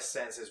broadest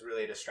sense is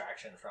really a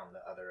distraction from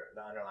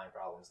the underlying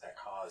problems that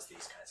cause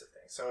these kinds of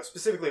things. So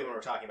specifically when we're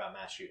talking about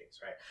mass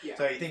shootings, right? Yeah.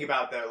 So you think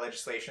about the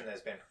legislation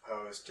that's been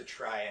proposed to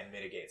try and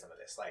mitigate some of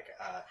this, like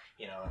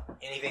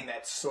anything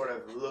that sort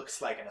of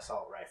looks like an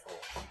assault rifle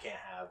you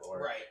can't have,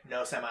 or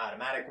no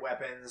semi-automatic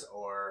weapons,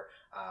 or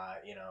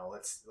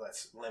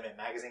let's limit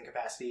magazine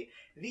capacity.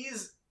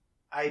 These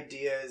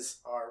ideas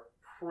are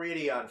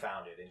pretty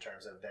unfounded in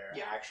terms of their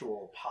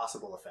actual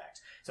possible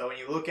effect. So when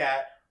you look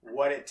at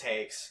what it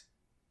takes.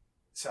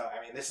 So,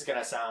 I mean, this is going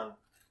to sound,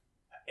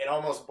 it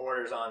almost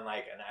borders on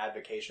like an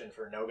advocation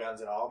for no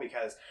guns at all,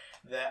 because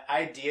the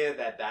idea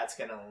that that's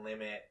going to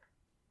limit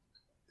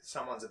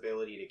someone's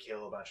ability to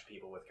kill a bunch of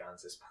people with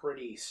guns is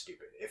pretty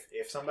stupid.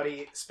 If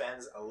somebody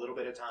spends a little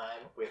bit of time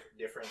with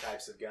different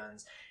types of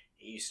guns,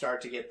 you start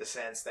to get the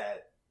sense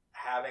that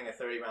having a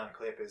 30-round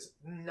clip is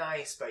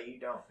nice, but you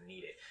don't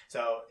need it.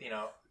 So,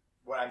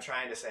 what I'm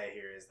trying to say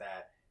here is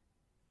that,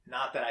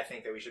 not that I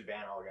think that we should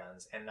ban all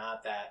guns, and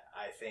not that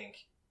I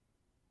think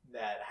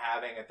that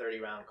having a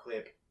 30-round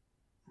clip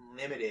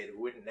limited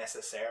wouldn't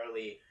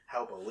necessarily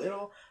help a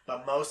little,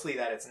 but mostly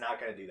that it's not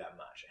going to do that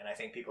much. And I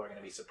think people are going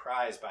to be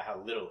surprised by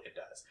how little it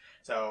does.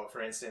 So,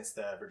 for instance,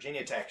 the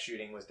Virginia Tech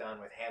shooting was done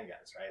with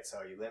handguns, right?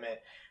 So you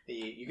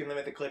can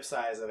limit the clip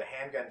size of a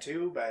handgun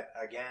too, but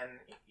again,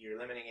 you're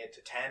limiting it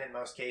to 10 in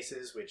most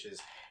cases, which is,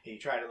 if you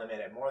try to limit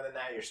it more than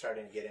that, you're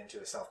starting to get into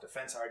a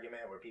self-defense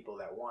argument where people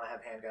that want to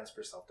have handguns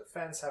for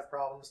self-defense have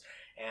problems.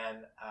 And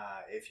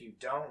if you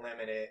don't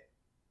limit it,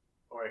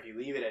 or if you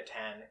leave it at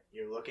 10,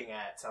 you're looking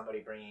at somebody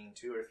bringing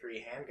 2 or 3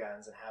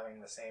 handguns and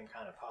having the same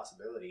kind of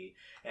possibility.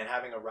 And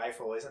having a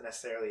rifle isn't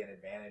necessarily an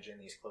advantage in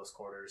these close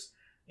quarters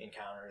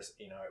encounters.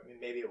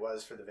 Maybe it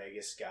was for the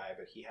Vegas guy,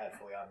 but he had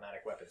fully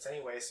automatic weapons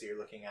anyway, so you're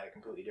looking at a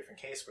completely different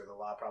case where the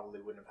law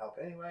probably wouldn't have helped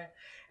anyway.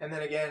 And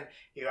then again,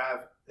 you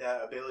have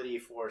the ability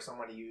for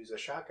someone to use a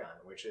shotgun,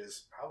 which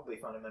is probably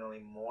fundamentally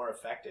more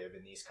effective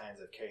in these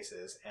kinds of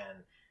cases.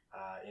 And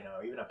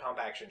Even a pump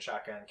action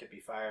shotgun could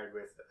be fired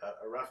with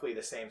roughly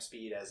the same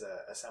speed as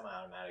a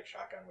semi-automatic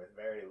shotgun with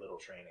very little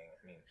training.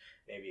 I mean,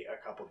 maybe a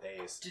couple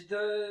days. Did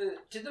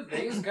the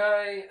Vegas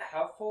guy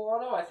have full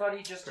auto? I thought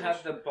he just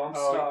had the bump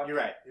stock. You're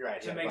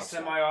right. To make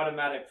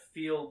semi-automatic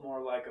feel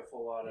more like a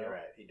full auto. You're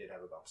right. He did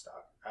have a bump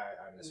stock.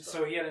 I misspoke.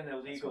 So he had an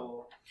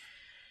illegal.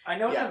 I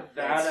know Yeah,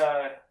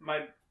 Nevada. I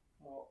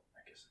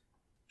guess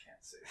I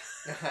can't say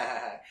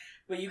that.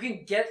 But you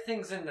can get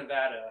things in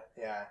Nevada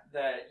Yeah.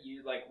 that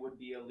you like would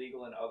be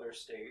illegal in other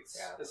states,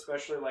 Yeah.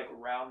 especially like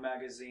round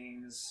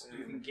magazines.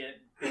 You can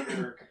get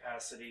bigger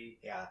capacity.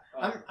 Yeah,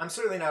 I'm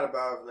certainly not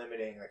above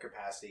limiting the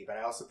capacity, but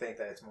I also think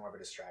that it's more of a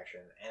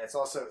distraction, and it's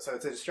also it's a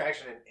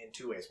distraction in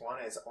two ways.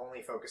 One is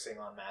only focusing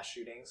on mass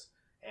shootings,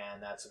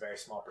 and that's a very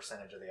small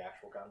percentage of the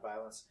actual gun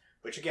violence.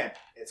 Which again,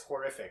 it's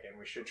horrific, and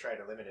we should try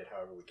to limit it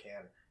however we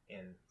can,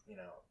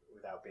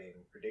 without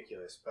being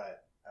ridiculous.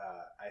 But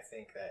I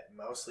think that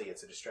mostly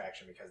it's a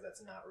distraction because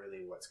that's not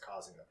really what's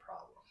causing the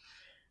problem.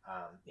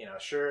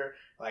 Sure,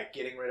 like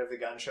getting rid of the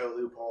gun show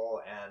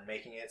loophole and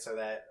making it so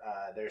that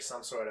there's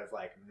some sort of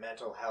like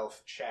mental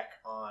health check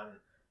on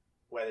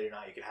whether or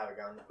not you could have a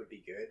gun would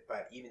be good.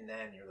 But even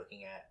then, you're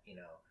looking at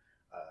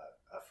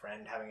a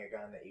friend having a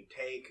gun that you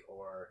take,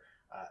 or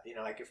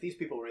if these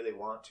people really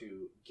want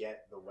to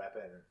get the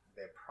weapon,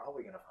 they're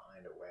probably going to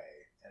find a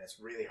way, and it's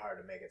really hard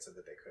to make it so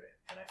that they couldn't.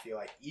 And I feel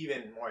like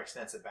even more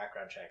extensive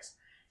background checks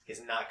is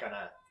not going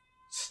to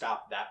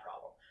stop that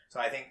problem.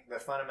 So I think the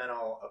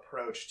fundamental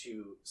approach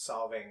to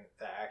solving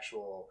the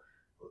actual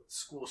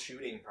school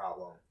shooting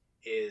problem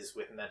is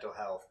with mental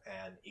health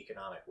and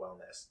economic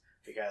wellness.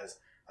 Because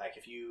like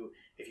if you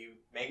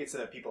make it so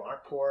that people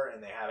aren't poor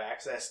and they have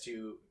access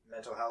to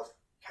mental health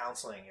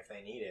counseling if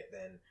they need it,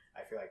 then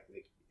I feel like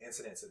the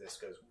incidence of this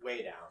goes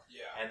way down.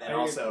 Yeah. And then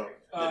also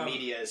the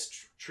media's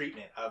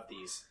treatment of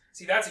these.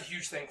 See, that's a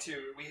huge thing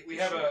too. We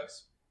have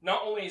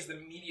not only is the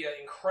media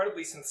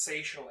incredibly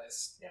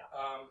sensationalist,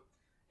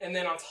 and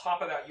then on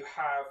top of that, you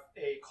have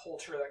a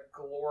culture that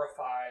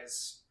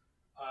glorifies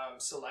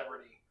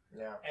celebrity.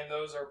 Yeah. And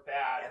those are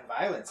bad. And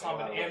violence.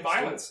 And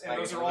violence. And like,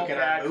 those are look all at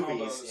bad our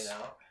movies, combos.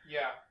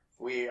 Yeah.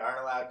 We aren't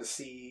allowed to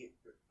see,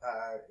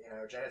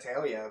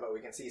 genitalia, but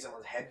we can see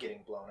someone's head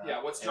getting blown up.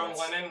 Yeah, what's John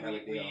Lennon? No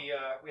big deal.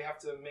 We have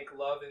to make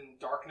love in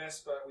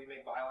darkness, but we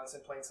make violence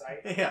in plain sight.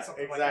 Yeah,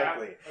 Something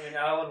exactly. Like I mean,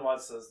 Alan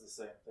Watts says the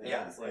same thing.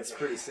 Yeah, it's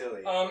pretty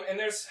silly. And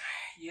there's,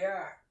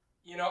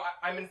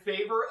 I'm in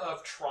favor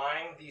of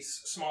trying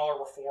these smaller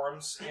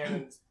reforms,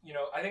 and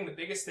I think the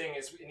biggest thing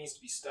is it needs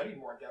to be studied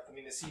more in depth. I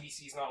mean, the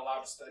CDC is not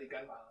allowed to study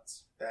gun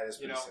violence. That is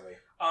pretty silly.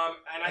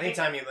 And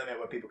anytime you limit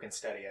what people can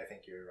study, I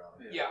think you're wrong.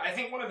 Yeah, I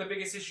think one of the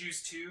biggest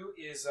issues too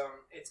is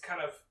it's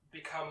kind of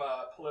become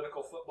a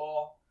political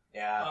football.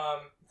 Yeah,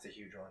 it's a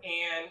huge one.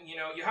 And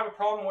you have a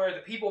problem where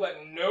the people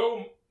that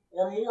know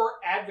or more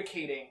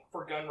advocating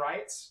for gun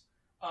rights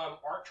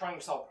aren't trying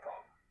to solve the problem.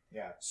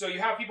 Yeah. So you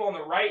have people on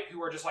the right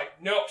who are just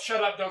like, nope,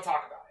 shut up, don't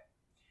talk about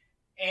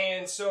it.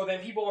 And so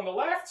then people on the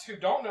left who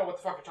don't know what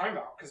the fuck they're talking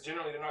about, because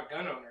generally they're not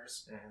gun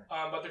owners,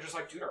 but they're just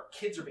like, dude, our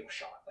kids are being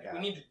shot. Like, we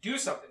need to do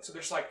something. So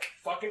they're just like,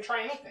 fucking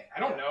try anything. I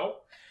don't know.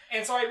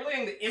 And so I really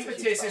think the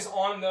impetus is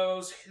on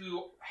those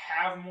who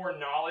have more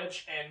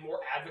knowledge and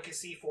more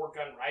advocacy for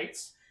gun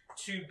rights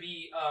to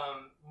be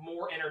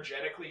more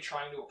energetically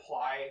trying to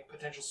apply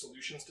potential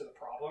solutions to the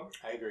problem.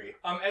 I agree.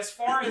 As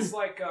far as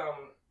like...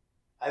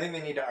 I think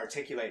they need to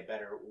articulate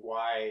better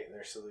why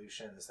their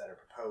solutions that are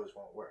proposed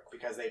won't work,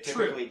 because they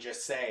typically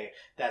just say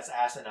that's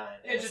asinine.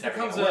 It just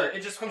becomes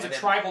a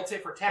tribal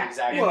tit for tat.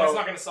 Exactly. And that's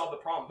not going to solve the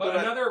problem. But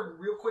another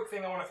real quick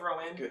thing I want to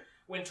throw in,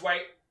 when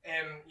Dwight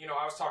and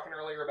I was talking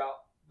earlier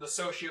about the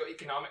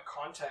socioeconomic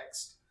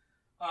context,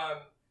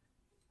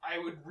 I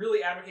would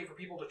really advocate for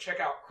people to check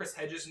out Chris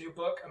Hedges' new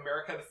book,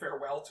 America: The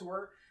Farewell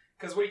Tour,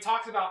 because what he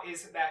talks about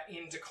is that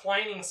in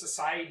declining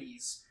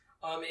societies,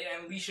 it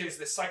unleashes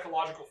this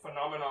psychological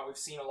phenomenon we've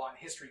seen a lot in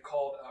history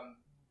called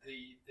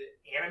the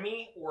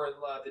enemy, or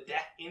the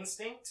death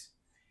instinct,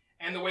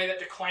 and the way that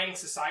declining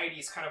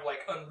societies kind of like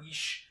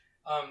unleash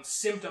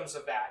symptoms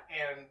of that,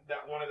 and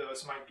that one of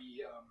those might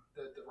be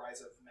the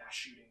rise of mass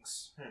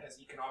shootings as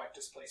economic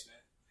displacement.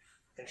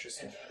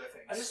 Interesting. And other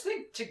things. I just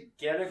think to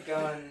get a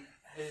gun,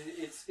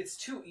 it's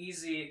too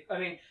easy. I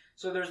mean,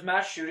 so there's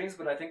mass shootings,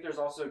 but I think there's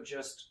also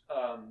just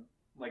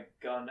like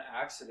gun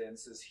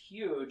accidents is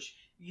huge.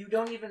 You're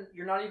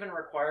not even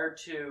required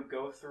to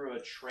go through a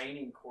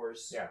training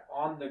course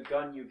on the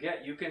gun you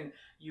get.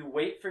 You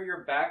wait for your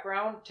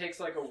background, takes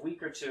like a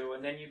week or two,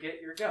 and then you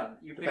get your gun.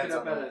 You pick it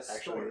up at a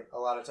store. A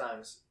lot of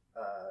times,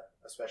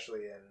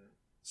 especially in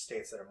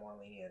states that are more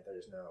lenient,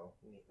 there's no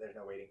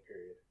waiting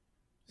period.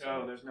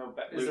 So there's no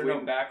is there no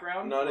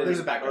background? There's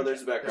a background.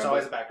 There's a background. There's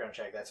always a background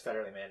check. That's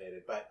federally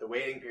mandated, but the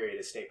waiting period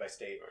is state by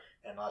state,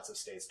 and lots of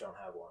states don't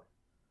have one.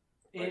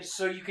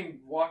 So you can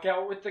walk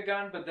out with the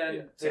gun, but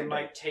then they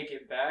might take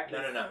it back?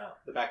 No.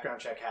 The background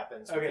check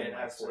happens within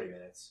like 40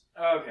 minutes.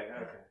 Okay.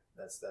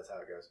 That's how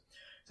it goes.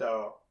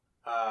 So,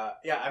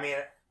 I mean,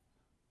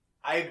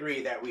 I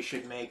agree that we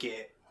should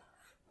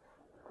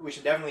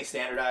definitely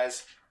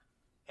standardize,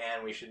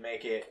 and we should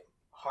make it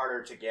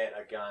harder to get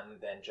a gun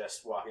than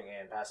just walking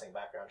in, passing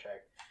background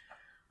check.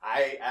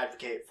 I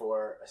advocate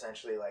for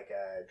essentially like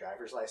a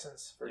driver's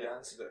license for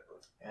guns, exactly.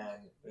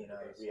 and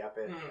we up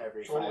it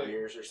every totally. 5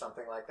 years or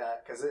something like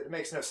that. Because it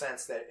makes no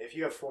sense that if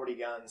you have 40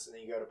 guns and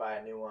then you go to buy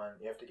a new one,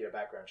 you have to get a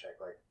background check.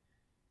 Like,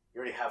 you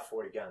already have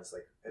 40 guns.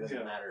 Like, it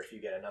doesn't matter if you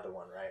get another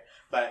one, right?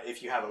 But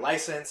if you have a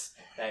license,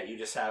 that you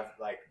just have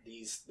like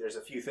these. There's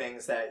a few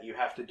things that you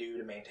have to do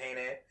to maintain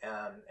it,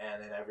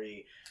 and then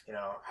every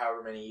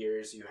however many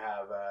years you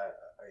have a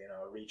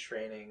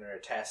retraining or a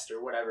test or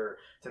whatever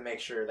to make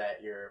sure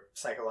that you're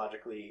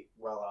psychologically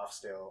well off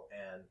still,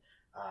 and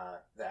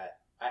that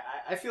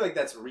I feel like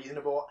that's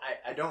reasonable.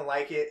 I don't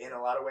like it in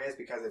a lot of ways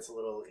because it's a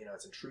little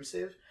it's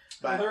intrusive,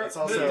 but it's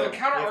also the counter you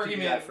have to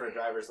argument do that for a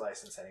driver's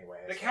license anyway.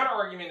 The counter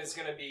argument is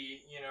going to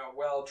be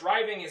well,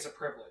 driving is a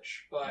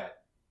privilege,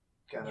 but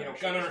gun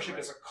ownership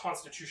is a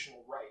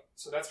constitutional right.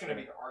 So that's going to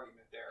be the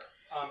argument there.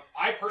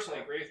 I personally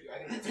agree with you. I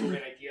think it's a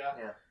great idea.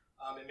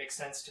 It makes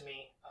sense to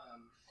me.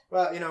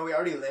 Well, we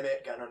already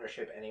limit gun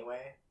ownership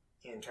anyway,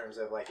 in terms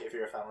of like if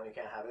you're a felon, you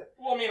can't have it.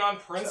 Well, I mean, on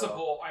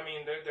principle,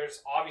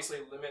 there's obviously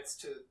limits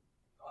to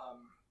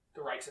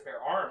the right to bear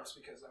arms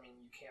because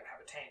you can't have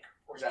a tank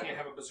or you can't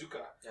have a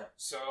bazooka. Yeah.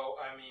 So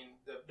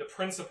the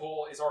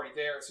principle is already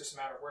there. It's just a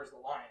matter of where's the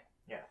line.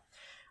 Yeah,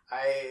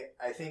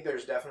 I think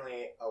there's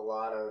definitely a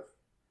lot of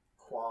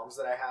qualms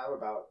that I have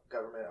about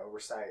government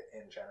oversight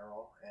in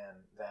general and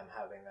them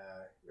having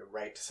a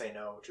right to say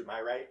no to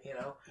my right,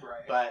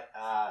 Right. But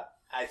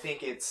I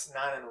think it's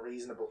not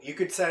unreasonable. You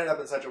could set it up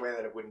in such a way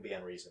that it wouldn't be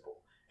unreasonable.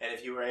 And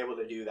if you were able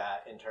to do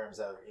that in terms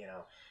of,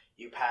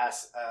 you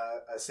pass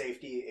a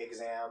safety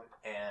exam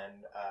and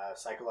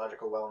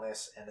psychological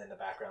wellness and then the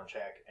background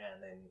check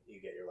and then you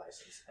get your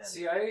license. And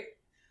See,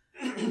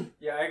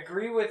 I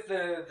agree with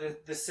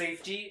the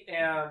safety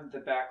and the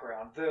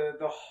background.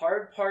 The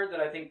hard part that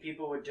I think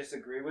people would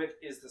disagree with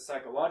is the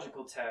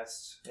psychological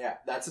test. Yeah,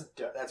 that's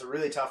a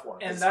really tough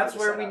one. And that's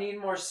where we need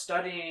more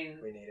studying.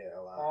 We need it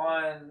a lot.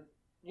 On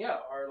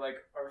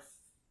our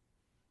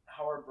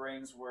how our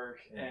brains work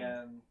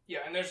and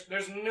and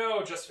there's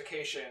no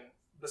justification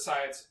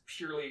besides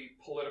purely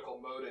political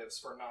motives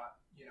for not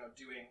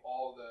doing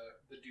all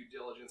the due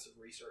diligence of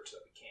research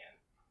that we can.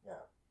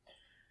 Yeah.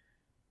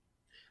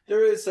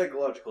 There is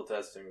psychological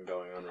testing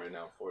going on right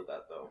now for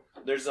that, though.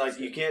 There's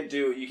you can't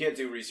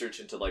do research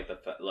into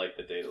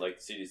the data, like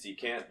CDC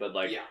can't, but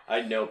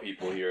I know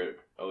people here at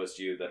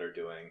OSU that are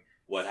doing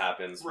what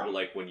happens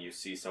when you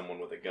see someone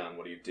with a gun.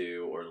 What do you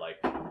do, or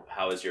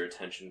how is your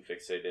attention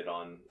fixated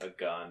on a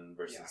gun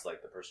versus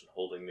the person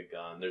holding the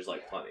gun? There's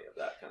plenty of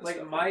that kind of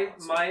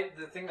stuff.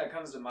 The thing that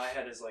comes to my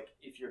head is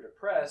if you're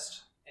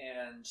depressed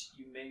and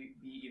you maybe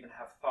even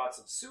have thoughts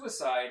of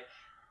suicide,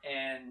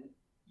 and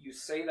you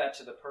say that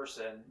to the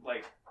person,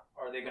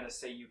 are they going to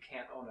say you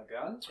can't own a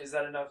gun? Is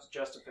that enough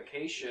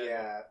justification?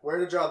 Yeah, where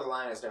to draw the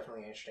line is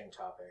definitely an interesting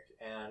topic,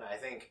 and I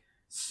think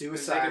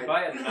suicide. They could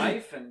buy a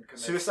knife and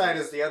commit suicide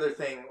is the other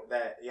thing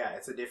that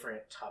it's a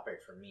different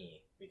topic for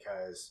me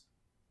because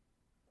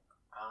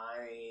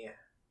I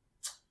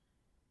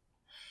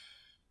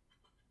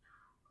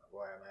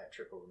might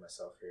trip over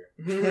myself here.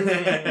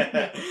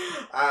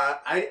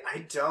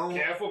 I don't.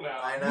 Careful now.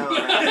 I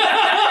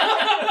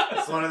know.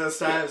 It's one of those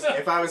times.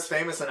 If I was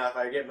famous enough,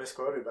 I'd get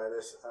misquoted by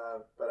this.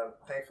 But I'm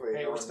thankfully.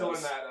 Hey, no we're one still knows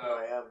in that who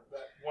I am.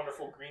 that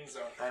wonderful green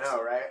zone. I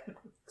know, right?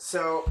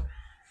 So,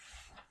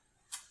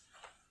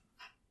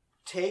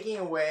 taking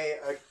away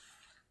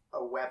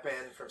a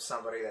weapon from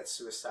somebody that's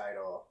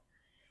suicidal,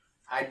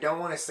 I don't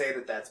want to say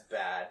that that's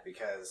bad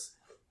because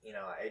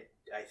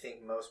I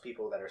think most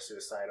people that are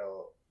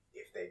suicidal,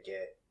 if they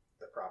get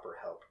the proper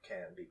help,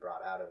 can be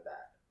brought out of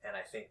that. And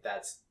I think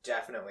that's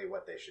definitely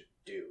what they should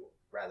do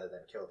rather than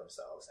kill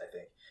themselves. I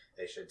think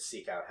they should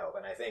seek out help.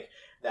 And I think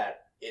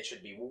that it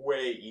should be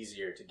way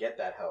easier to get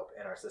that help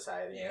in our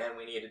society. Yeah. And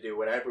we need to do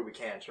whatever we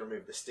can to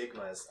remove the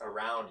stigmas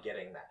around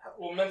getting that help.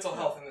 Well, mental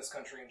health in this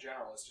country in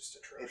general is just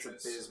atrocious.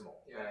 It's abysmal.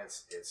 Yeah. And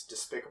it's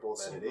despicable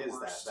that Some it of the is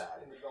that worst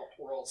bad. in the developed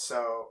world.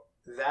 So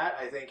that,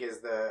 I think, is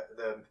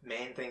the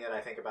main thing that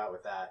I think about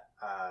with that.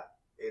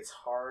 It's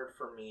hard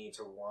for me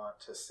to want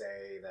to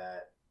say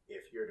that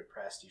if you're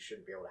depressed, you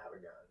shouldn't be able to have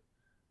a gun.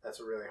 That's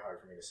really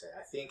hard for me to say.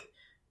 I think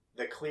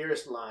the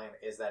clearest line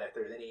is that if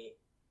there's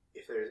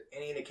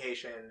any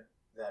indication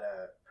that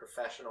a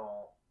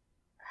professional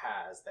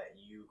has that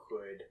you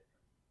could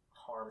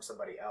harm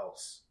somebody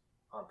else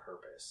on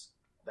purpose,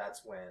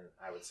 that's when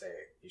I would say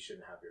you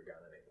shouldn't have your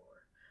gun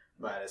anymore.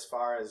 But as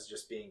far as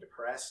just being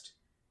depressed,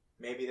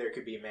 maybe there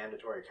could be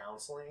mandatory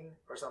counseling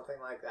or something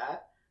like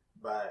that.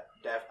 But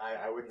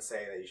I wouldn't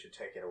say that you should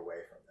take it away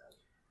from them.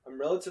 I'm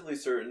relatively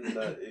certain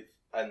that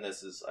and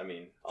this is,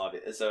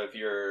 obvious. So if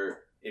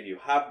you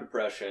have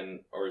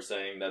depression, or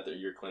saying that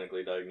you're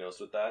clinically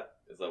diagnosed with that,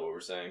 is that what we're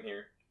saying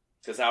here?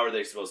 Because how are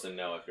they supposed to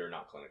know if you're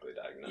not clinically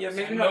diagnosed? Yeah,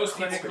 maybe And not most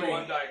people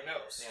clinically. go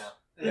undiagnosed.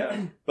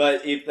 Yeah.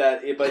 But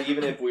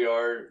even if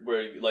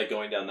we're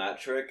going down that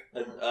trick,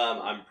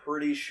 I'm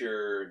pretty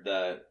sure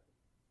that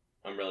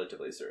I'm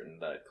relatively certain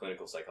that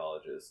clinical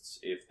psychologists,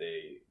 if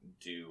they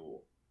do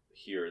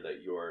hear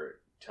that you're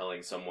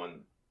telling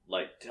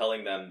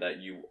them that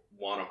you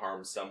want to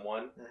harm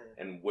someone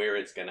and where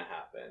it's going to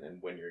happen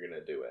and when you're going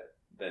to do it,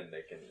 then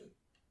they can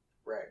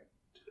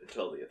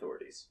tell the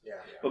authorities. Yeah.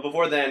 But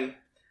before then,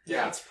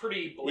 it's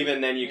pretty blatant.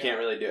 Even then you can't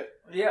really do it.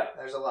 Yeah.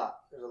 There's a lot.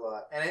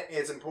 And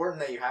it's important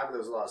that you have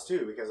those laws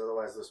too, because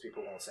otherwise those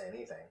people won't say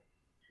anything.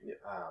 Yeah.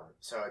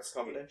 So it's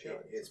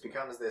confidentiality. It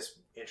becomes this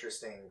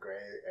interesting gray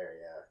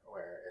area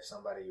where if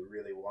somebody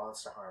really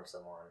wants to harm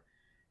someone,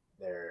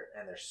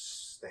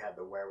 they have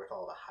the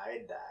wherewithal to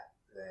hide that,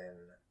 then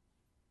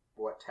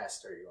what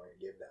test are you going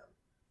to give them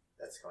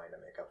that's going to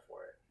make up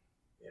for it?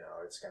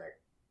 It's going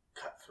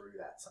to cut through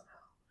that somehow.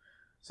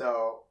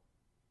 So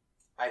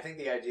I think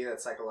the idea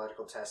that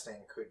psychological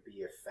testing could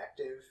be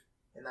effective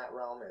in that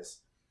realm is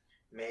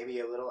maybe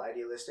a little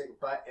idealistic,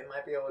 but it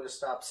might be able to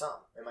stop some.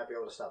 It might be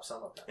able to stop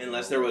some of them.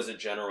 Unless there was a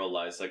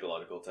generalized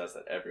psychological test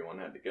that everyone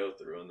had to go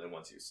through, and then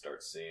once you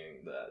start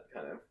seeing that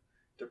kind of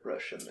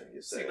depression, then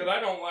you say... See, but I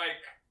don't like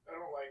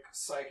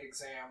psych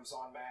exams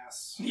en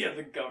masse. Yeah,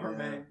 the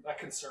government that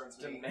concerns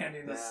me.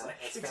 Demanding the psych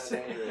It's exam.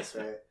 kind of dangerous,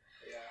 right?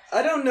 Yeah.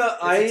 I don't know.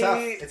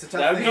 It's a tough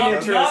That would thing. be an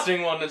Not-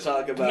 interesting one to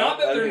talk about. Not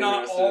that I'd they're be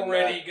not interested in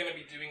already that. going to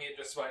be doing it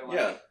just by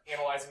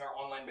analyzing our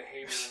online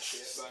behavior and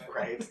shit. But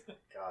Right?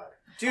 God.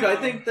 Dude, I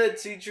think that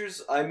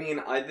teachers, I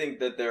think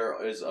that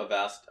there is a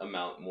vast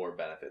amount more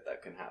benefit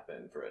that can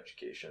happen for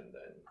education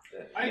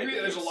than I agree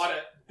that there's a negatives. lot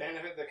of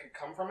benefit that could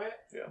come from it.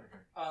 Yeah.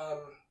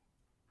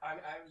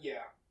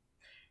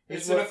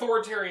 It's an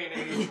authoritarian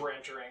age we're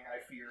entering, I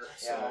fear.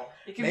 So. Yeah.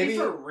 It can Maybe- be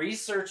for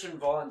research and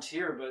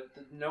volunteer,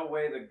 but no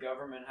way the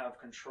government have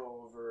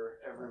control over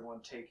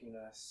everyone taking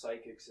a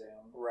psych exam.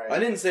 Right. I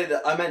didn't say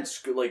that. I meant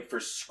for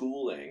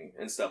schooling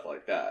and stuff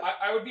like that.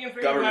 I would be in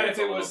favor of that if Government's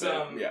it a was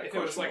little bit, if it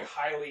was like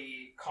questionable.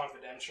 highly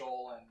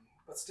confidential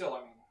but still,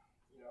 I mean,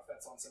 if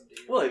that's on some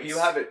database. Well, if you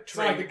have it it's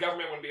not like trained, the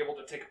government wouldn't be able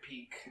to take a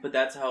peek. but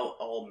that's how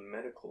all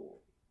medical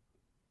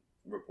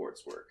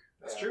reports work.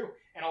 That's true,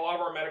 and a lot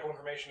of our medical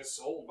information is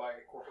sold by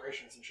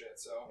corporations and shit.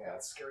 So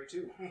that's scary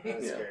too.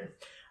 That's Yeah. scary.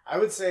 I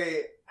would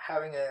say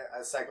having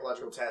a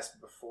psychological test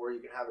before you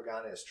can have a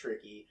gun is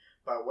tricky.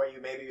 But what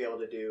you may be able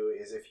to do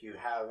is if you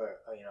have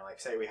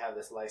like say we have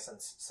this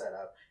license set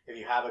up. If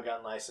you have a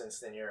gun license,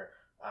 then you're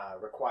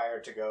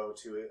required to go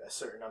to a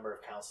certain number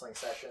of counseling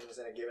sessions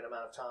in a given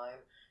amount of time.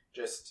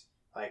 Just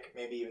like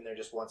maybe even they're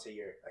just once a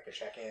year, like a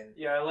check-in.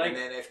 Yeah, I like. And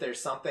then if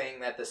there's something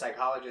that the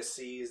psychologist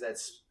sees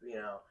that's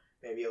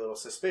maybe a little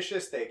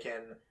suspicious, they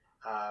can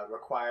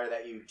require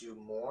that you do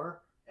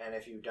more. And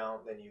if you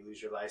don't, then you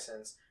lose your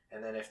license.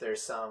 And then if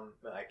there's some,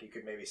 like you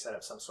could maybe set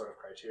up some sort of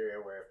criteria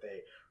where if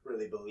they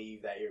really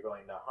believe that you're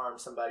going to harm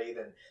somebody,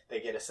 then they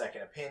get a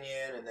second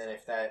opinion. And then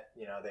if that,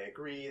 they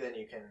agree, then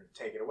you can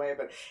take it away.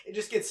 But it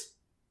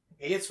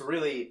gets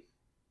really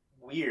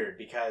weird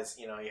because,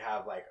 you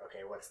have like,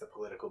 okay, what's the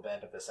political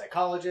bent of the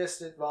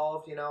psychologist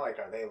involved? Like,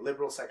 are they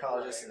liberal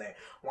psychologists and they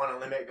want to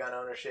limit gun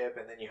ownership?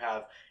 And then you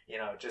have,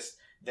 just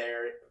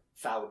their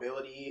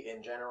fallibility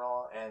in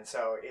general, and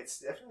so it's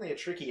definitely a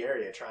tricky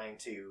area trying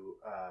to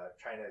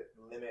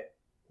limit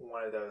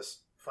one of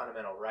those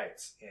fundamental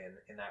rights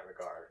in that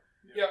regard.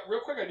 Yeah, real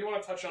quick, I do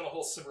want to touch on the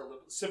whole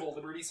civil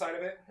liberty side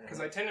of it because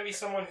I tend to be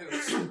someone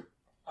who's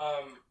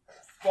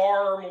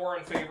far more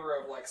in favor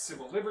of like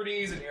civil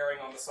liberties and erring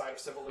on the side of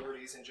civil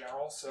liberties in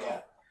general. So,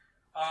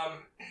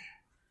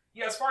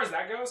 as far as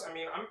that goes, I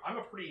mean, I'm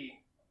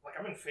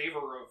in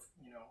favor of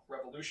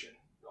revolution,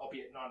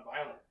 albeit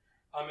nonviolent.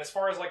 As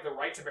far as like the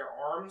right to bear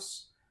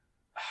arms,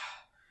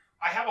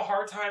 I have a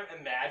hard time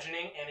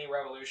imagining any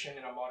revolution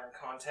in a modern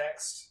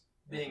context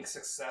being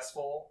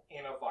successful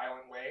in a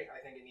violent way.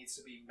 I think it needs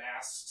to be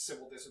mass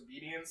civil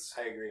disobedience.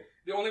 I agree.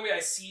 The only way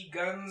I see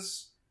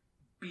guns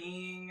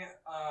being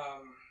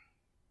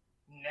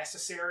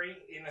necessary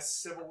in a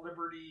civil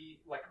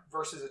liberty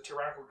versus a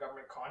tyrannical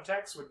government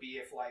context would be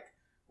if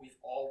we've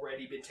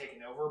already been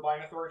taken over by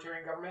an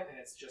authoritarian government and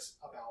it's just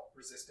about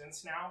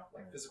resistance now,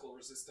 physical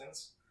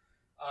resistance.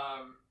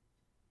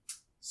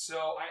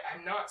 So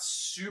I'm not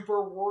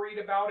super worried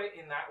about it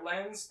in that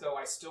lens, though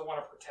I still want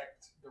to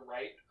protect the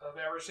right of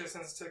average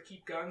citizens to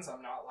keep guns.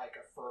 I'm not like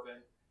a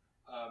fervently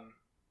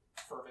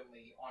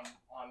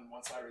on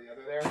one side or the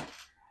other there.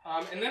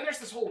 And then there's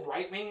this whole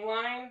right-wing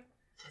line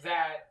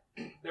that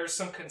there's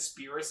some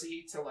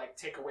conspiracy to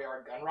take away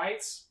our gun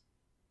rights.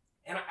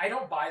 And I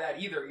don't buy that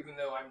either, even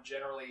though I'm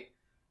generally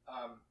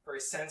very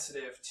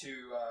sensitive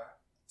to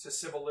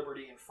civil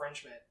liberty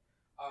infringement.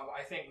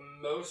 I think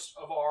most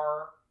of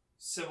our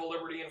civil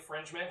liberty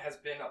infringement has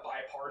been a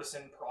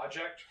bipartisan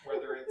project,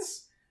 whether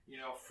it's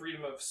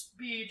freedom of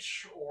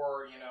speech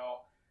or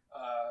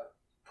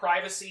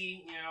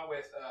privacy,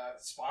 with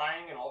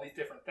spying and all these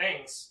different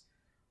things.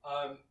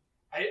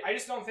 I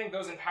just don't think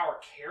those in power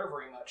care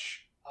very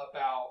much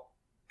about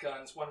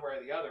guns one way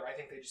or the other. I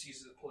think they just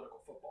use it as a political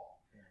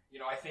football.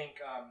 I think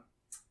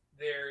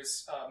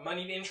there's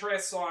moneyed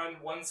interests on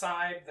one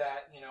side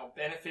that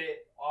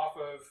benefit off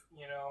of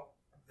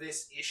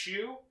this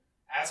issue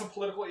as a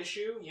political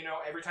issue.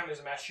 Every time there's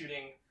a mass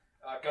shooting,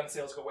 gun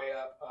sales go way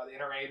up, the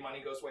NRA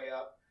money goes way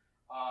up.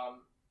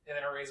 and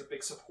then are a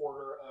big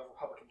supporter of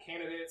Republican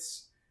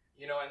candidates.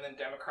 And then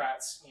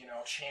Democrats,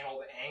 channel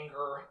the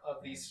anger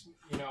of these,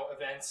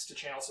 events to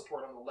channel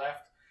support on the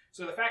left.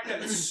 So the fact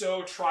that it's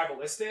so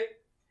tribalistic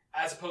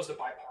as opposed to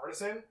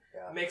bipartisan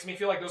makes me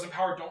feel like those in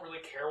power don't really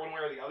care one way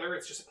or the other.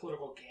 It's just a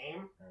political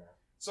game. Yeah.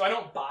 So I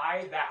don't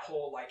buy that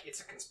whole, it's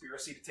a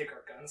conspiracy to take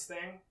our guns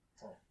thing.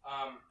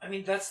 I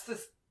mean, that's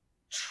the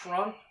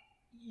Trump.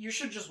 You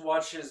should just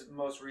watch his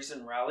most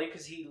recent rally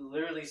because he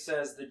literally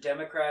says the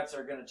Democrats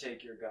are going to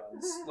take your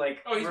guns. he's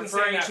referring been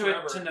saying to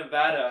it to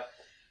Nevada.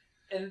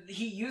 And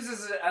he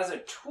uses it as a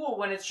tool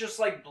when it's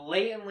just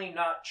blatantly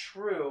not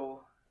true.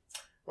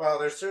 Well,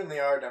 there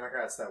certainly are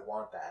Democrats that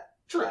want that.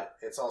 True. But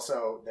it's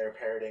also they're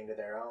parroting to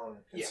their own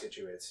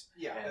constituents.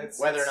 Yeah. And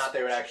whether or not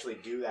they would actually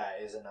do that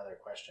is another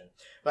question.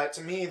 But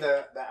to me,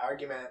 the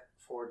argument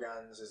for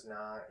guns is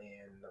not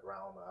in the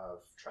realm of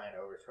trying to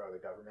overthrow the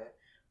government,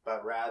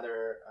 but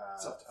rather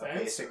a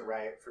basic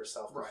right for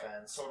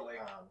self-defense. Right, totally.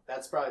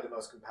 That's probably the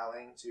most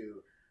compelling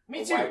to.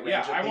 Me too.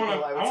 Yeah, I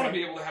want to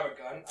be able to have a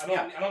gun.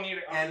 I don't need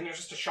it.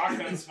 Just a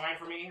shotgun's fine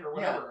for me or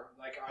whatever.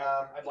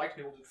 Yeah. I'd like to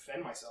be able to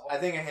defend myself. I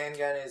think a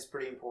handgun is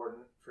pretty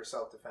important for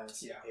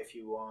self-defense. Yeah. If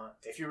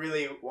you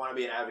really want to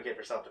be an advocate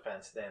for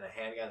self-defense, then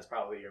a handgun is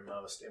probably your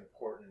most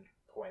important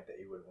point that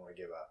you wouldn't want to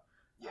give up.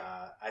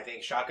 Yeah. I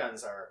think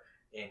shotguns are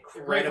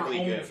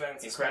incredibly good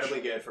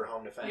for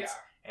home defense,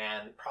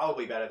 and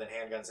probably better than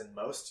handguns in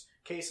most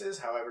cases.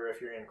 However, if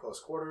you're in close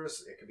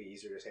quarters, it could be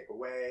easier to take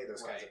away,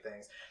 those kinds of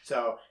things.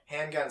 So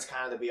handguns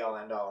kind of the be all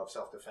end all of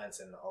self-defense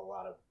in a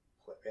lot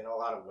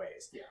of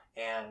ways. Yeah.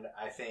 And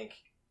I think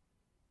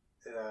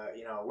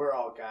we're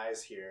all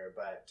guys here,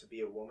 but to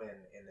be a woman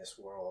in this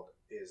world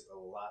is a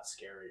lot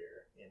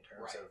scarier in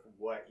terms of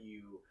what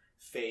you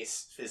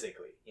face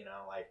physically.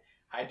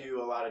 I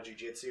do a lot of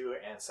jiu-jitsu,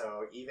 and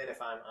so even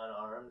if I'm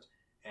unarmed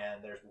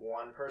and there's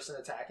one person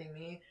attacking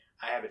me,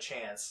 I have a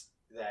chance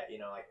that,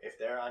 if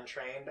they're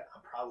untrained,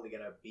 I'm probably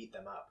going to beat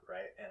them up,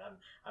 right? And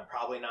I'm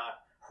probably not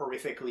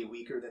horrifically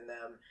weaker than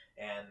them,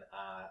 and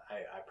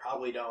I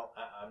probably don't,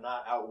 I'm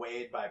not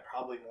outweighed by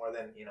probably more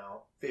than,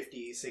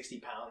 50, 60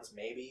 pounds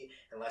maybe,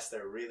 unless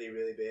they're really,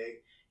 really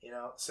big,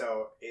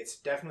 So it's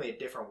definitely a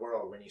different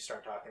world when you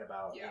start talking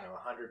about, a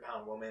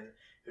 100-pound woman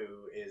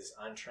who is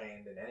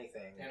untrained in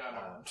anything. And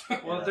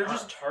unarmed. Well, they're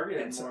just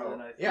targeted more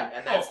than I think. Yeah,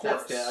 and that's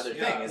the other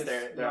thing, is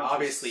they're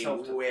obviously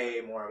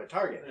way more of a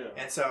target.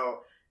 Yeah. And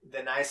so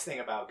the nice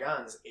thing about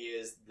guns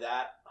is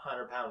that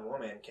 100-pound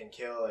woman can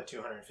kill a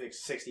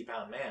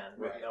 260-pound man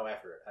with no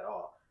effort at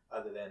all,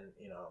 other than,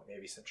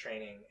 maybe some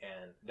training,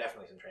 and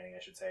definitely some training,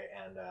 I should say,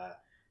 and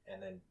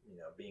then,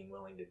 being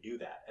willing to do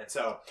that. And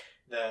so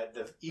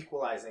the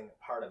equalizing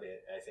part of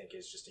it, I think,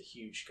 is just a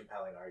huge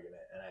compelling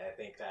argument. And I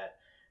think that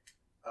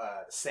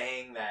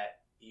saying that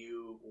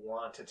you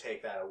want to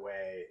take that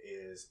away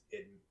is,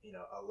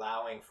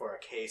 allowing for a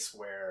case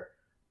where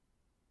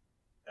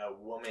a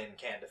woman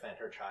can't defend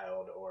her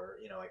child, or,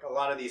 a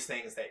lot of these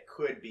things that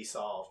could be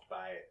solved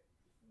by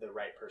the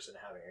right person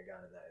having a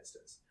gun in that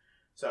instance.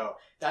 So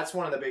that's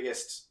one of the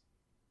biggest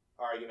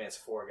arguments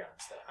for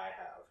guns that I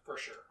have. For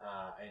sure.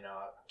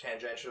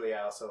 Tangentially,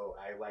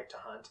 I like to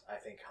hunt. I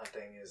think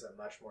hunting is a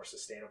much more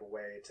sustainable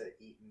way to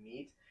eat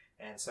meat.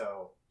 And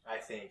so I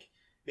think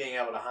being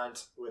able to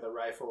hunt with a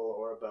rifle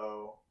or a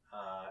bow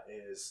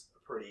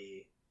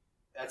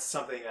that's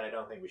something that I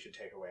don't think we should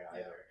take away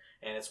either.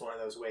 Yeah. And it's one of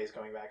those ways,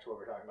 going back to what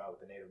we're talking about with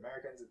the Native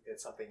Americans,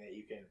 it's something that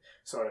you can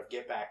sort of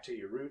get back to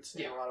your roots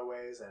in a lot of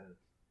ways. And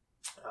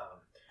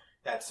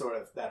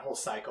that whole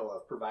cycle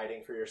of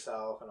providing for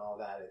yourself and all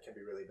that, it can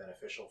be really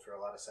beneficial for a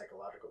lot of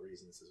psychological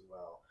reasons as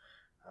well.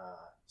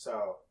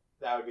 So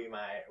that would be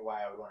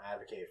why I would want to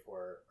advocate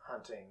for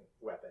hunting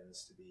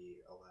weapons to be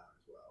allowed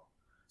as well.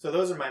 So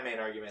those are my main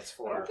arguments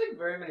for. I don't think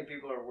very many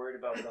people are worried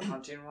about the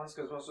hunting ones,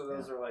 because most of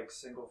those are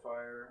single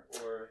fire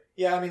or.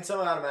 Yeah, I mean,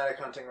 some automatic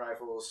hunting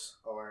rifles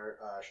or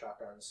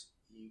shotguns,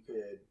 you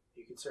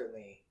could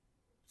certainly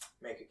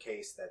make a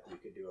case that you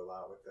could do a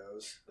lot with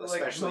those,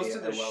 especially most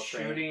of the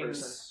well-trained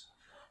person.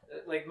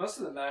 Most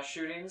of the mass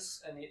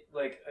shootings, and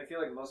I feel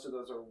like most of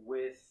those are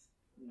with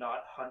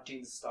not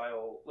hunting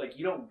style.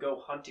 You don't go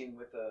hunting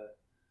with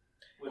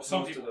most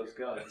of those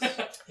guns.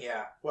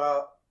 Yeah,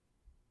 well.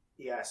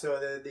 Yeah,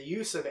 so the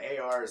use of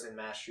ARs in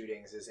mass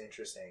shootings is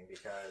interesting,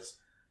 because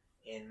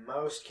in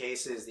most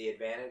cases the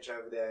advantage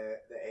of the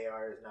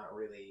AR is not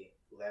really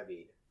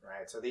levied,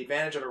 right? So the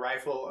advantage of a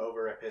rifle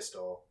over a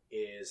pistol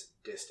is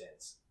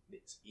distance.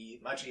 It's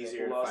much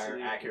easier to fire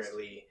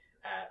accurately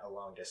at a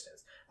long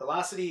distance.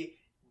 Velocity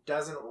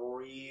doesn't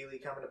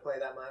really come into play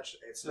that much.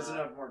 Doesn't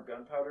have more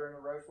gunpowder in a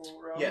rifle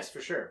round? Yes,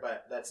 for sure,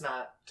 but that's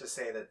not to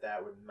say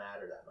that would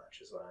matter that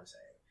much, is what I'm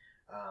saying.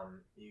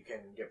 You can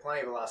get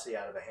plenty of velocity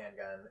out of a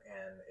handgun,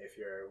 and if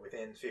you're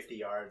within 50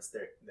 yards,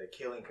 the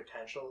killing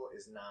potential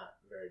is not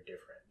very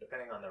different,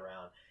 depending on the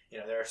round.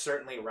 There are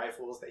certainly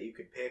rifles that you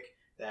could pick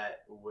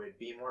that would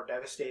be more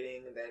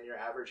devastating than your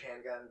average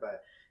handgun,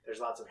 but there's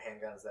lots of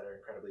handguns that are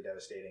incredibly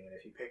devastating, and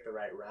if you pick the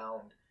right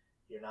round,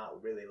 you're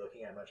not really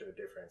looking at much of a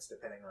difference,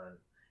 depending on,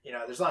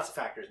 there's lots of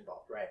factors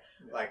involved, right?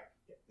 Yeah.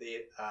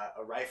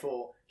 a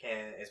rifle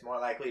is more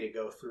likely to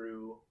go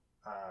through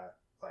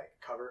like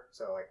cover,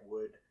 so like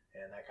wood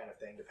and that kind of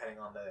thing, depending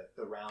on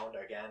the round.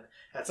 Again,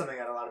 that's something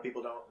that a lot of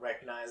people don't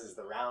recognize, is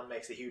the round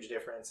makes a huge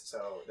difference.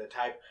 So the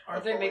type.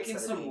 Aren't they making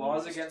some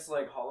laws against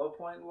like hollow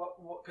point?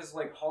 Because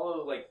like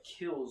hollow like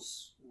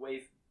kills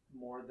way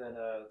more than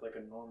a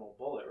normal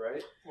bullet,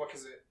 right? What?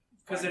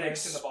 Because it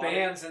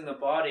expands in the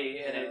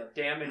body and it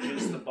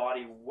damages the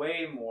body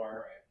way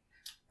more.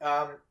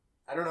 Right.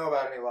 I don't know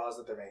about any laws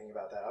that they're making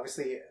about that.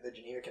 Obviously, the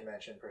Geneva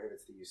Convention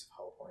prohibits the use of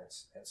hollow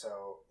points, and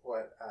so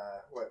what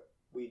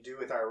we do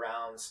with our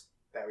rounds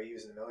that we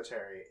use in the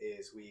military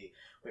is we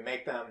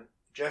make them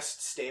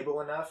just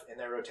stable enough in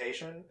their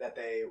rotation that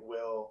they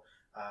will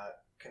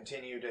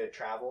continue to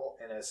travel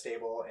in a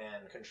stable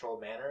and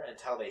controlled manner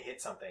until they hit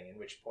something, in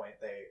which point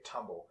they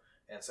tumble.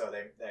 And so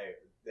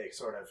they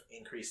sort of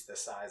increase the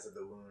size of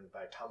the wound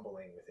by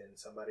tumbling within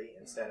somebody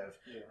instead of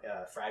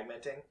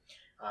fragmenting,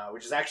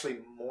 which is actually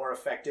more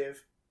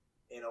effective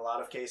in a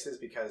lot of cases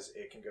because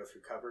it can go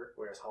through cover,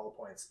 whereas hollow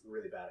point's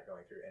really bad at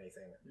going through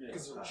anything.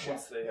 Because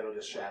it'll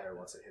just shatter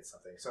once it hits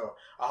something. So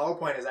a hollow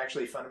point is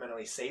actually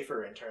fundamentally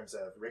safer in terms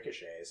of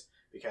ricochets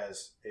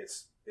because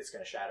it's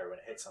going to shatter when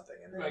it hits something.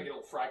 And then, you might get a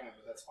little fragment,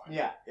 but that's fine.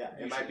 Yeah.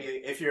 Usually. It might be,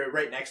 if you're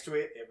right next to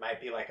it, it might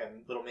be like a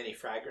little mini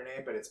frag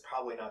grenade, but it's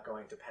probably not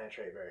going to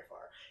penetrate very far.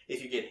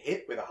 If you get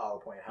hit with a hollow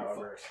point,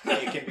 however,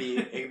 it can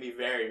be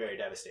very, very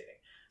devastating.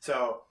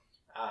 So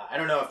I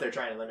don't know if they're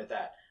trying to limit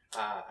that.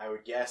 I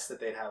would guess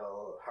that they'd have a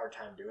little hard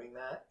time doing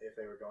that if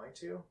they were going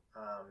to.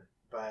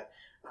 But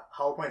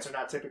hollow points are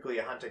not typically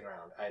a hunting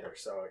round either,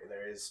 so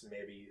there is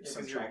maybe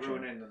some traction. You're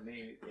ruining the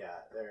meat. Yeah,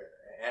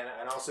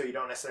 and also you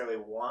don't necessarily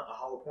want a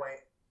hollow point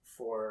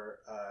for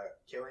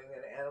killing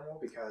an animal,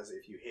 because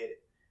if you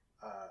hit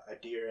a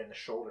deer in the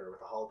shoulder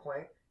with a hollow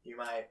point,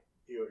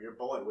 your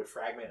bullet would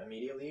fragment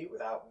immediately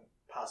without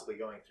possibly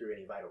going through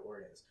any vital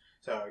organs.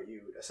 So you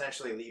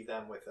essentially leave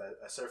them with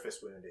a surface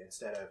wound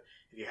instead of,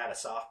 if you had a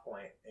soft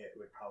point, it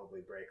would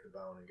probably break the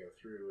bone and go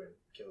through and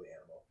kill the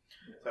animal.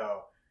 Yeah.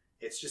 So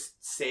it's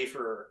just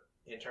safer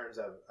in terms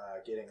of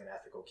getting an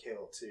ethical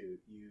kill to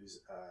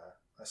use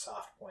a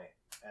soft point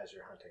as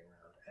your hunting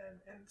round.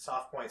 And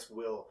soft points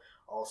will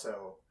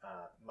also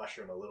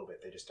mushroom a little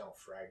bit. They just don't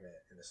fragment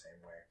in the same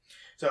way.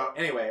 So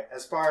anyway,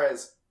 as far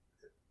as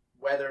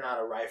whether or not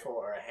a rifle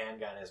or a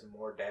handgun is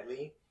more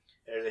deadly,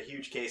 there's a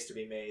huge case to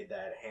be made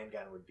that a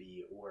handgun would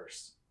be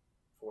worse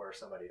for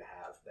somebody to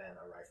have than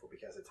a rifle,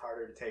 because it's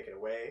harder to take it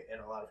away in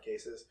a lot of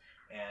cases,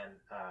 and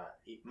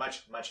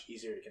much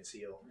easier to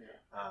conceal.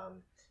 Yeah.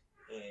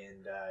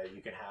 And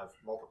you can have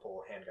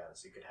multiple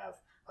handguns. You could have,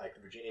 like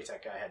the Virginia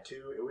Tech guy had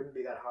 2. It wouldn't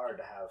be that hard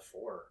to have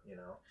 4, you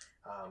know.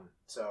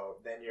 So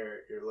then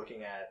you're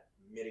looking at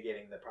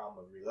mitigating the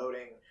problem of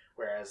reloading,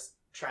 whereas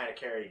trying to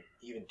carry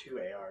even 2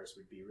 ARs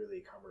would be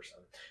really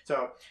cumbersome.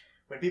 So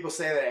when people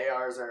say that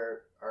ARs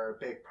are a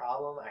big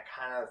problem,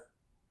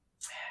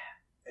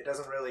 it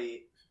doesn't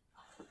really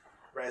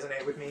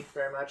resonate with me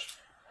very much.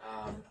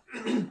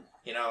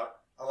 You know,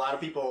 a lot of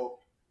people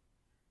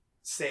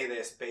say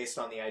this based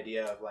on the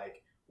idea of,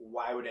 like,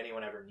 why would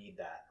anyone ever need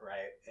that,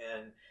 right?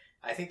 And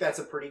I think that's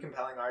a pretty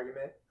compelling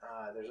argument.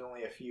 There's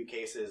only a few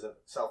cases of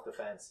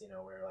self-defense, you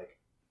know, where, like,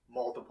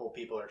 multiple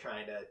people are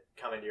trying to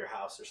come into your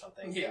house or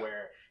something,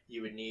 where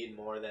you would need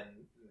more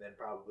than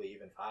probably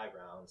even 5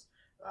 rounds.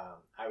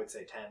 I would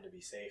say 10 to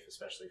be safe,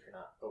 especially if you're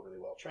not overly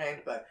well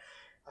trained. But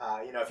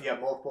you know, if you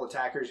have multiple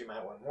attackers, you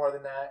might want more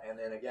than that. And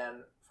then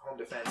again, home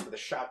defense with a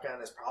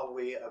shotgun is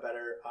probably a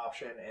better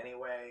option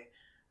anyway,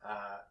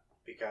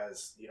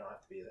 because you don't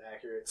have to be as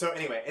accurate. So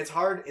anyway, it's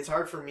hard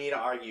for me to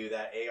argue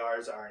that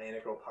ARs are an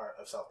integral part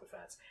of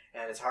self-defense,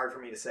 and it's hard for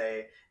me to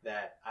say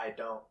that I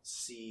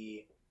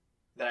see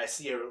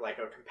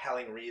a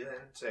compelling reason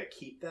to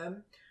keep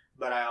them.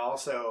 But I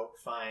also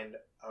find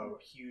a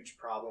huge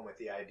problem with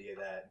the idea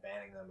that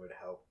banning them would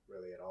help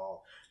really at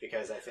all,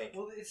 because I think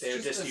they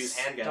would just use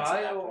handguns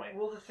at that point.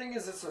 Well, the thing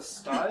is, it's a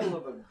style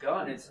of a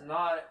gun. It's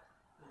not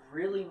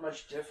really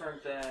much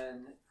different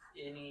than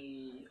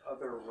any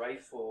other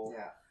rifle.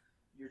 Yeah.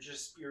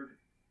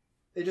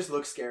 They just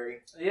look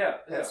scary. Yeah.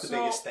 That's the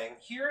biggest thing.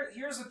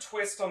 Here's a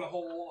twist on the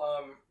whole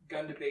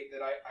gun debate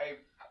that I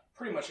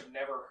pretty much have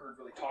never heard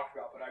really talked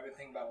about, but I've been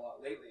thinking about a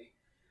lot lately,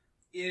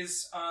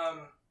 is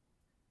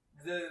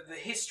the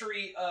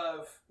history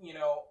of, you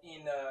know,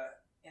 in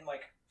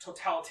like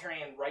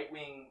totalitarian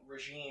right-wing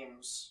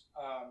regimes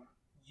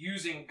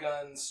using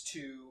guns to,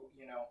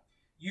 you know,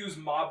 use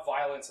mob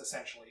violence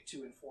essentially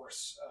to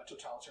enforce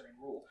totalitarian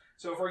rule.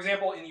 So, for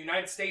example, in the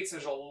United States,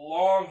 there's a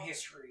long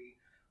history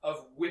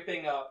of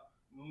whipping up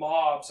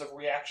mobs of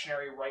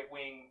reactionary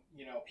right-wing,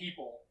 you know,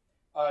 people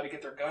to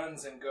get their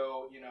guns and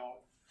go, you know,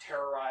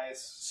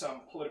 terrorize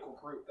some political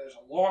group. There's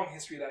a long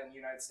history of that in the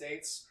United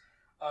States.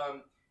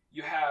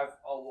 You have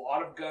a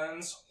lot of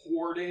guns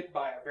hoarded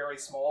by a very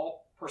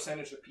small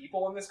percentage of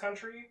people in this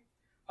country.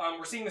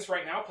 We're seeing this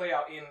right now play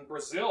out in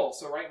Brazil.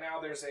 So right now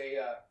there's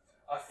a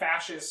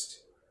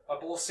fascist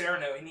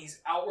Bolsonaro, and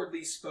he's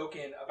outwardly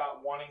spoken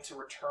about wanting to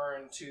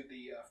return to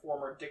the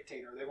former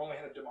dictator. They've only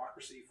had a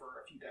democracy for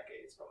a few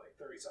decades, but like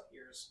 30-something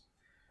years.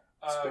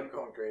 It's been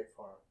going great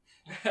for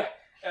him.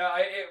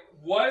 It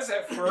was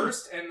at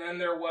first, and then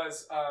there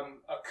was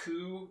a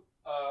coup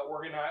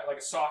organized, like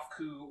a soft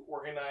coup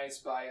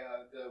organized by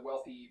the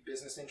wealthy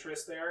business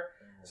interests there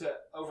to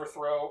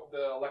overthrow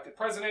the elected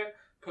president,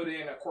 put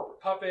in a corporate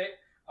puppet,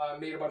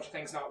 made a bunch of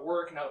things not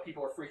work. Now the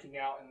people are freaking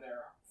out and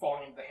they're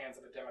falling into the hands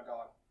of a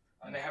demagogue.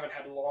 And they haven't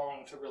had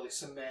long to really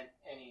cement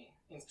any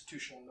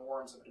institutional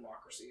norms of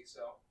democracy. So,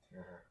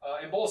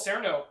 and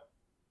Bolsonaro,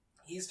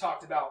 he's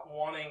talked about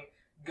wanting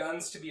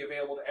guns to be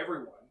available to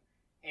everyone,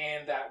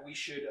 and that we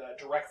should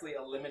directly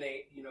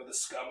eliminate, the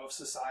scum of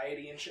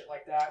society and shit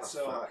like that.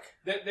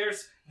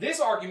 There's this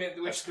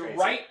argument which the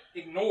right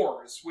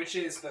ignores, which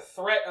is the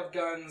threat of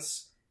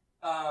guns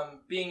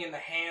being in the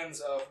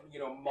hands of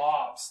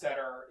mobs that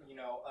are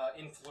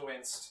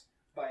influenced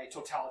by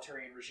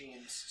totalitarian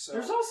regimes. So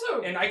there's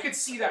also, and I could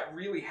see that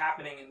really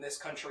happening in this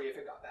country if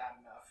it got bad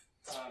enough.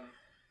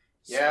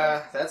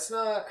 That's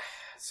not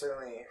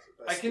certainly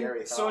a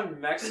scary thought. So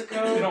in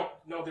Mexico, I don't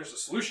know if there's a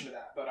solution to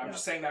that, but I'm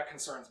just saying that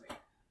concerns me.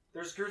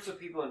 There's groups of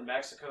people in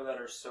Mexico that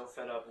are so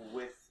fed up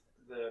with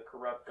the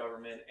corrupt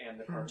government and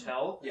the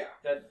cartel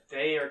that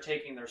they are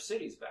taking their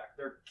cities back.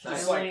 They're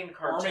killing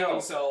cartels, arming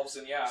themselves,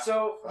 and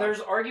So there's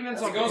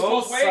arguments on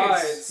both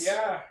sides.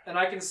 Yeah, and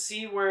I can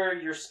see where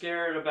you're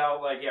scared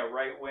about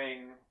right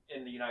wing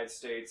in the United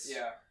States.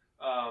 Yeah.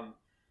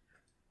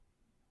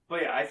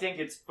 But I think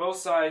it's both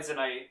sides, and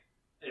I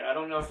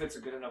don't know if it's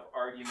a good enough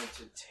argument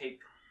to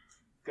take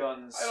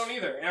guns. I don't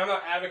either, and I'm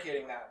not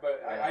advocating that,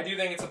 but I do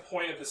think it's a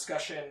point of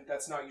discussion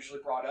that's not usually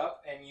brought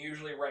up, and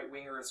usually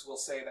right-wingers will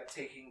say that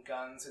taking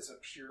guns is a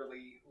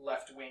purely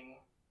left-wing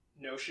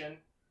notion.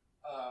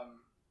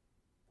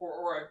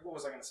 Or what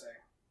was I going to say?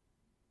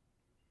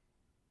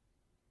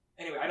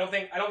 Anyway, I don't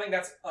think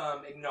that's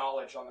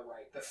acknowledged on the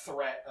right, the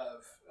threat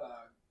of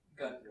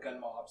gun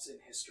mobs in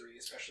history,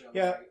 especially on the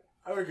right.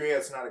 I would agree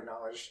it's not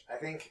acknowledged. I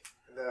think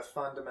the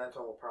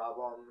fundamental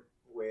problem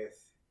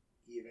with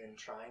even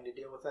trying to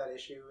deal with that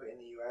issue in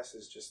the U.S.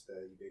 is just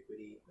the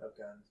ubiquity of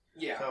guns.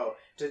 Yeah. So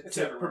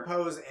to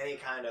propose any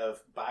kind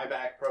of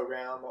buyback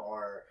program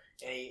or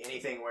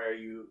anything where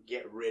you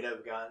get rid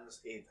of guns,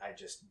 I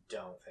just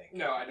don't think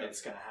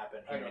it's going to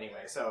happen here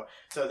anyway. So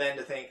then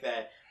to think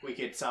that we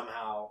could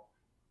somehow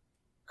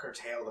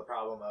curtail the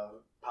problem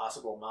of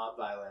possible mob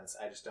violence,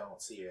 I just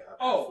don't see a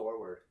path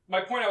forward.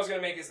 My point I was going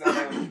to make is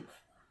that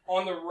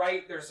on the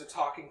right, there's a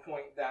talking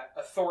point that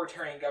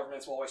authoritarian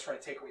governments will always try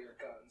to take away your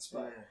guns,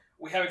 but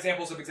we have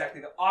examples of exactly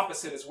the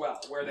opposite as well,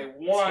 where they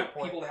want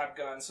people to have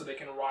guns so they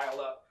can rile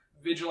up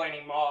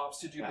vigilante mobs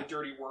to do the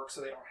dirty work so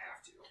they don't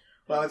have to.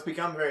 Well, it's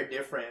become very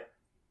different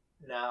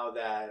now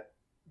that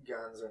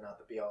guns are not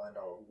the be-all,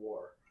 end-all of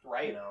war.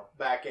 Right.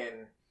 Back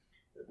in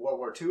World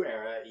War II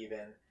era,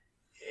 even,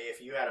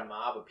 if you had a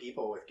mob of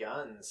people with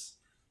guns,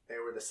 they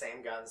were the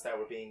same guns that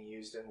were being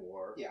used in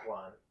War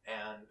One,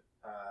 and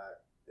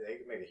they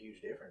could make a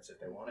huge difference if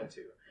they wanted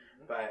to.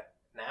 But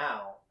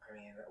now,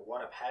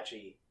 one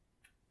Apache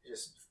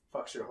just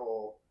fucks your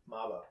whole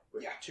mob up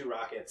with 2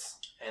 rockets,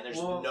 and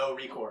there's no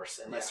recourse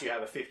unless you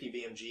have a 50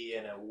 BMG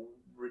and a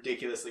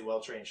ridiculously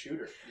well-trained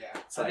shooter.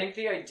 Yeah. I think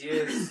the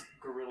idea is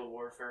guerrilla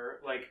warfare.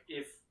 Like,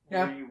 if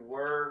we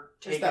were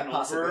taken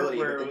over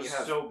where it was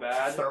so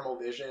bad. Thermal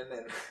vision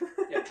and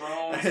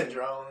drones. and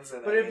drones.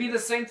 But it'd be the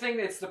same thing.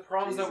 It's the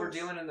problems that we're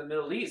dealing in the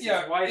Middle East.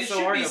 Yeah, it's why it's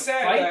so hard to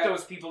fight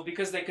those people,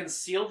 because they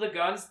conceal the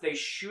guns, they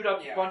shoot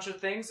up a bunch of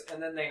things,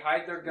 and then they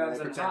hide their guns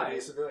and hide. To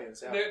be civilians,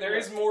 there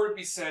is more to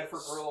be said for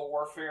guerrilla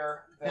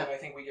warfare than I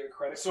think we give it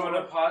credit for.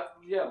 So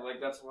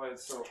that's why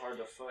it's so hard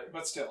to fight.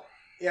 But still.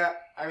 Yeah,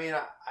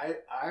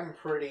 I'm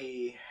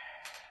pretty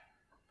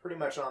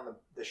much on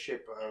the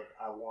ship of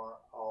I want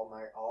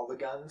all the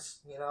guns,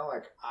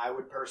 I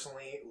would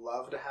personally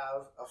love to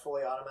have a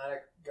fully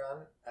automatic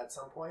gun at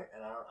some point,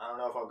 and I don't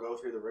know if I'll go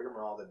through the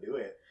rigmarole to do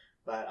it,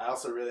 but I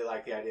also really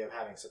like the idea of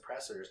having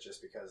suppressors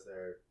just because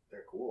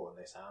they're cool and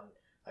they sound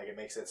like it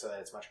makes it so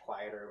that it's much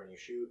quieter when you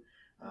shoot,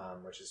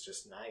 which is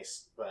just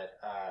nice, but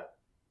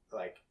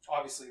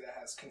obviously that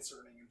has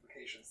concerning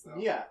implications though.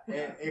 Yeah,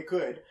 it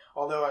could,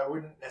 although I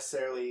wouldn't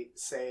necessarily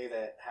say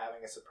that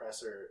having a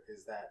suppressor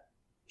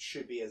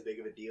should be as big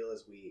of a deal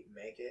as we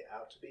make it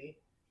out to be,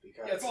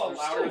 because it's a lot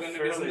louder than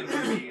it is in the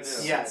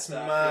movies. Yeah, it's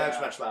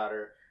much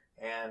louder,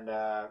 and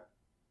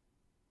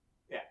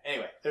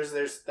anyway,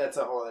 that's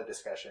a whole other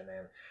discussion,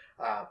 and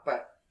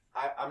but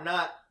I'm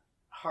not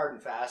hard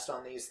and fast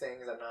on these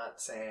things. I'm not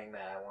saying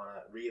that I want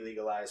to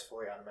re-legalize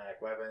fully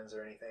automatic weapons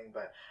or anything,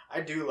 but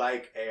I do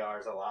like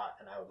ARs a lot,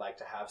 and I would like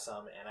to have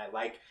some, and I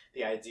like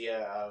the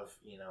idea of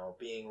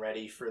being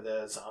ready for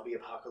the zombie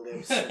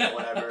apocalypse and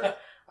whatever.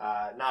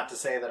 Not to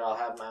say that I'll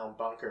have my own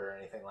bunker or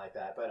anything like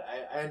that, but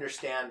I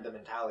understand the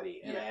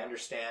mentality, and I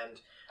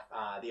understand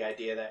the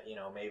idea that,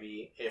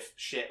 maybe if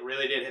shit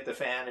really did hit the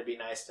fan, it'd be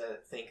nice to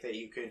think that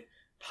you could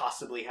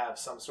possibly have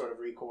some sort of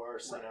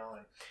recourse, and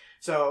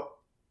so,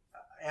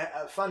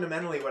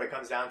 fundamentally what it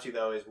comes down to,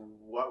 though, is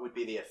what would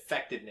be the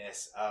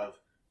effectiveness of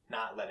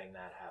not letting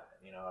that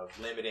happen, of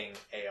limiting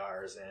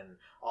ARs and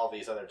all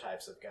these other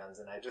types of guns.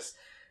 And I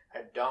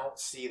don't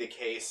see the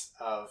case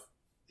of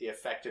the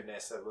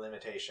effectiveness of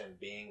limitation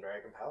being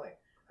very compelling.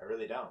 I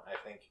really don't. I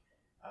think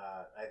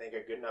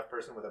a good enough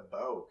person with a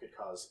bow could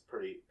cause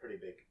pretty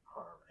big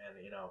harm. And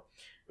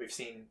we've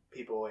seen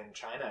people in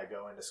China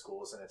go into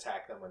schools and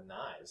attack them with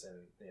knives, and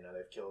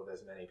they've killed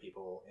as many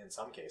people in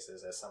some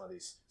cases as some of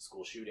these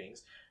school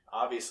shootings.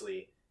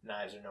 Obviously,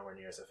 knives are nowhere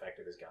near as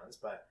effective as guns,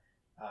 but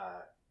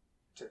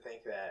to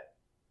think that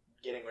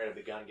getting rid of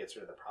the gun gets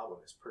rid of the problem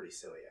is pretty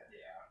silly.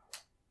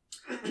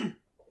 Yeah.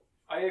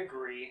 I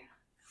agree,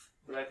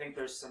 but I think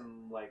there's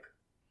some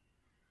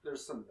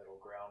middle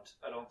ground.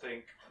 I don't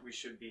think we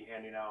should be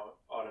handing out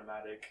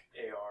automatic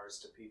ARs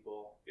to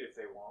people if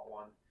they want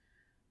one.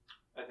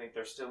 I think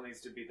there still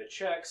needs to be the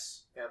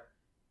checks. Yeah.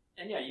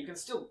 And yeah, you can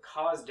still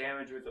cause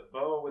damage with a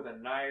bow, with a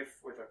knife,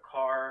 with a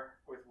car,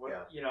 with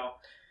what,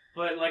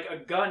 but like a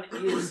gun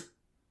is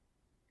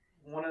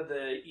one of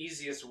the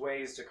easiest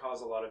ways to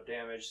cause a lot of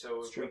damage.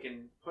 So if we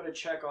can put a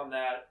check on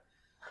that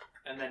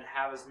and then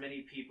have as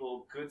many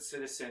people, good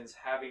citizens,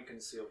 having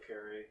concealed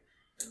carry,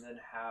 and then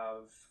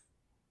have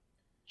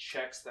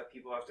checks that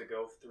people have to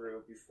go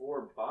through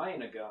before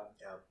buying a gun.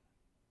 Yeah.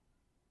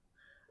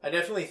 I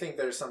definitely think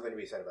there's something to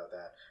be said about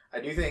that.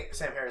 I do think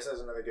Sam Harris has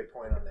another good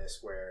point on this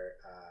where,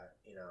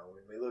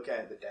 when we look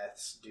at the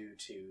deaths due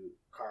to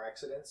car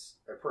accidents,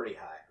 they're pretty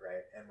high,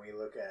 right? And we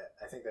look at,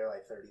 I think they're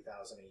like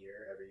 30,000 a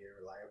year, every year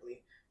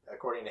reliably.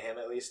 According to him,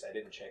 at least. I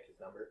didn't check his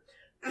number.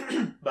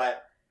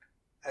 But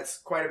that's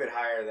quite a bit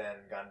higher than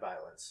gun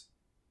violence.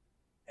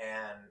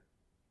 And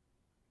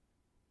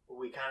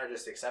we kind of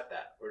just accept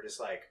that. We're just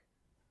like,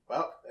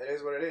 well, it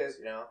is what it is,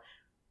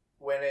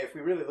 if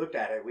we really looked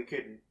at it, we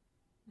could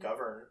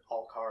govern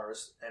all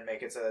cars and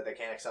make it so that they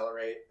can't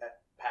accelerate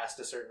past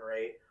a certain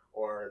rate,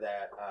 or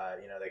that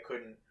they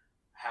couldn't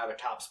have a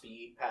top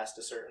speed past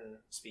a certain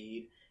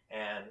speed,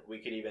 and we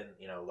could even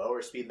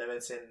lower speed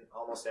limits in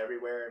almost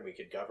everywhere, and we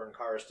could govern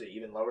cars to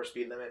even lower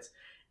speed limits,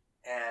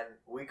 and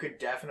we could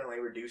definitely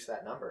reduce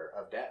that number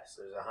of deaths.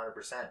 There's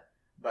 100%.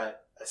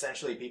 But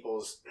essentially,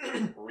 people's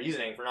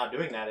reasoning for not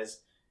doing that is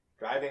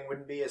driving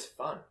wouldn't be as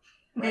fun.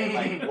 Right?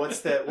 Like, what's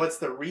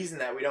the reason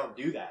that we don't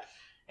do that?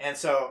 And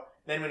so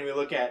then when we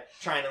look at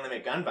trying to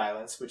limit gun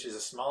violence, which is a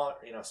smaller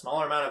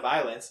amount of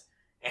violence,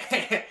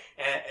 and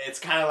it's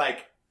kind of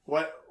like,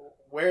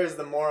 where is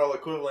the moral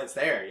equivalence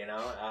there?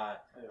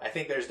 I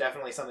think there's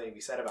definitely something to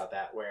be said about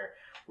that, where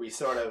we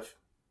sort of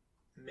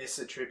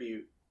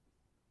misattribute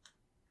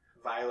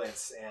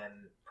violence and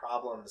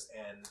problems,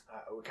 and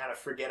we kind of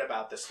forget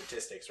about the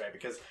statistics, right?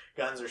 Because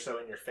guns are so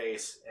in your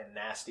face and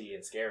nasty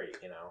and scary,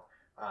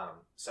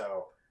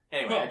 so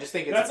anyway, I just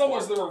think that's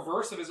almost the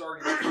reverse of his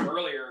argument from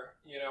earlier,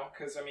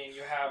 because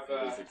you have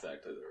That's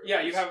exactly the reverse.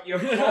 Yeah, you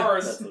have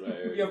cars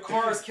you have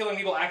cars killing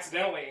people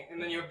accidentally,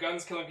 and then you have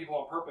guns killing people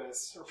on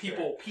purpose, or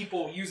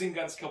people using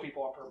guns to kill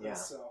people on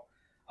purpose. Yeah. So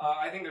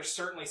I think there's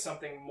certainly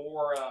something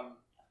more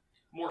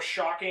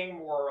shocking,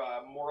 more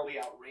morally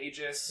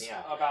outrageous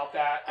about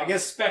that. I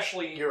guess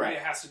especially you're when right.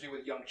 It has to do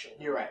with young children.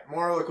 You're right.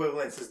 Moral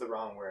equivalence is the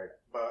wrong word,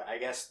 but I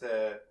guess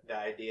the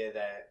idea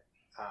that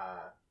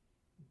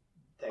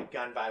that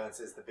gun violence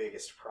is the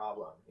biggest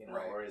problem,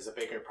 Right. or is a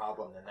bigger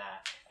problem than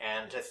that,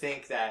 and to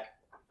think that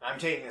I'm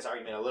taking this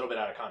argument a little bit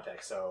out of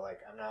context, so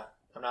like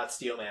I'm not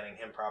steel manning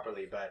him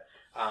properly, but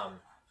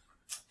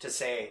to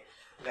say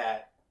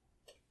that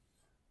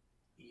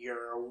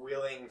you're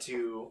willing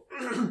to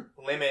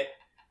limit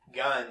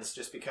guns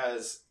just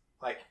because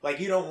like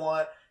you don't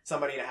want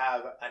somebody to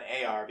have an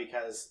AR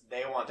because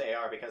they want the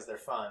AR because they're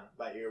fun,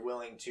 but you're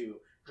willing to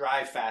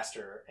drive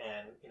faster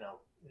and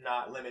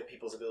not limit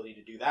people's ability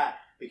to do that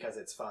because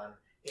it's fun.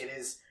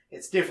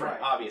 It's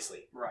different, Right.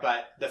 obviously. Right.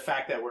 But the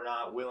fact that we're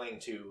not willing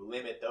to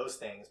limit those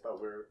things, but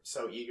we're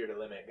so eager to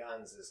limit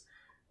guns is,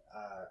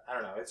 I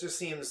don't know. It just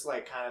seems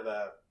like kind of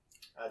a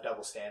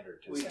double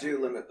standard. To We say.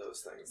 do limit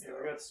those things, Yeah,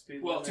 though. we got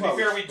speed Well, to limit.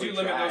 be fair, we we do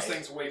limit try. those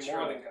things way We more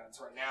try. than guns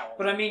right now.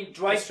 But I mean,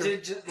 Dwight That's true.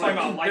 did just Talking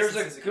about there's a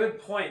licenses good again.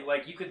 point.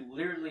 Like, you could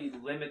literally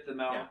limit the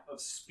amount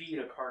of speed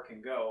a car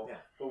can go, Yeah.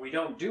 but we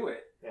don't do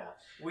it. Yeah.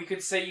 We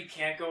could say you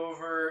can't go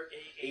over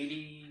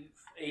 80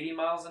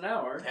 miles an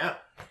hour. Yeah.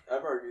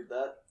 I've argued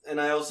that,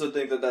 and I also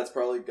think that that's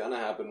probably gonna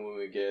happen when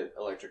we get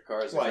electric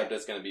cars. Why? Except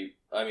it's gonna be,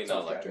 not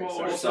electric. Well,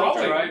 sorry, well,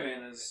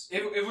 Self-driving is...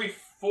 If we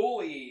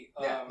fully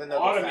then they'll go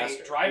automate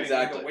faster. driving,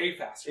 Exactly. we go way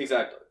faster.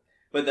 Exactly.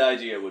 But the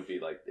idea would be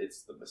like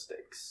it's the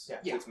mistakes.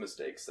 Yeah. It's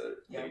mistakes that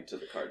Yeah. lead to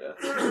the car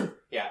deaths.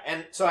 Yeah,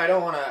 and so I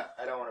don't want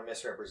to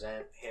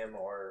misrepresent him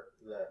or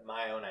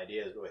my own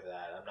ideas with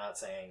that. I'm not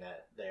saying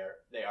that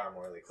they are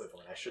morally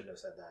equivalent. I shouldn't have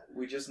said that.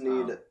 We just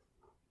need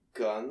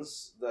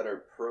guns that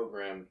are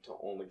programmed to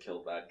only kill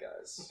bad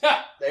guys,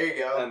 There you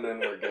go. and then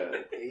we're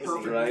good. Easy.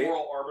 Perfect right?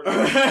 moral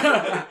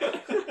arbiter.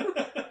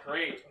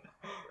 Great.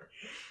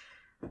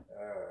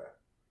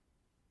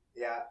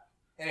 Yeah.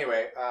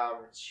 Anyway,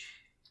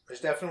 There's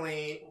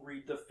definitely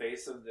read the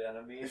face of the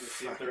enemy to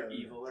see if they're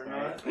evil or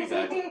not.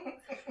 Exactly.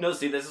 No,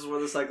 see, this is where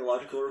the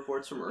psychological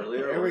reports from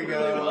earlier. There we work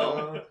go. Really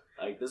well.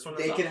 Like this one.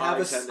 They has can have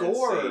high a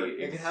score. tendency.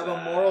 They can have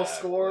a moral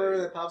score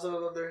Exactly. that pops up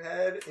above their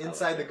head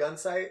inside the gun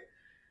sight.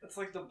 It's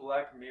like the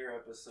Black Mirror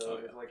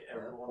episode of like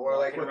everyone Or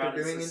like walking what around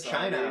they're doing in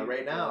society China right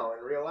with now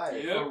in real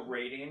life. Yeah. a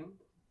rating.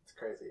 It's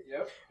crazy.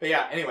 Yep. But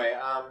yeah, anyway,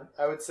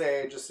 I would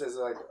say just as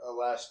like a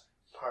last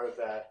part of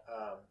that,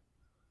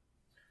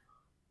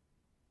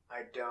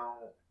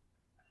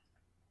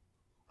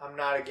 I'm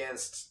not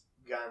against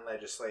gun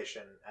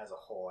legislation as a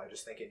whole. I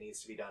just think it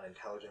needs to be done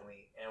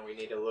intelligently, and we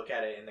need to look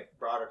at it in the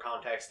broader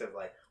context of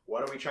like,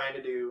 what are we trying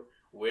to do?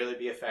 Will it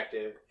be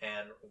effective?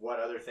 And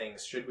what other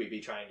things should we be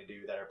trying to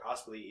do that are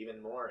possibly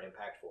even more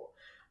impactful?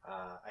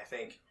 I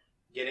think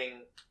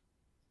getting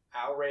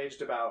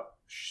outraged about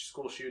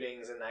school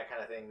shootings and that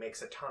kind of thing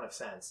makes a ton of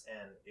sense,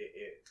 and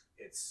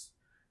it's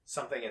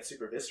something that's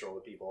super visceral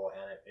to people,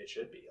 and it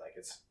should be like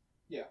it's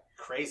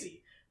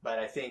crazy. But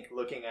I think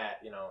looking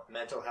at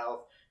mental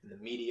health and the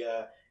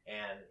media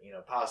and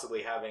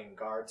possibly having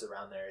guards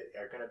around there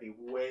are going to be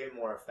way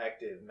more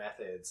effective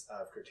methods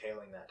of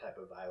curtailing that type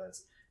of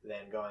violence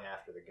than going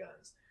after the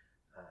guns.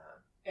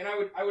 And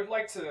I would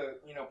like to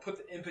put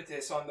the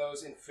impetus on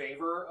those in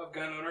favor of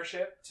gun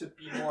ownership to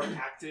be more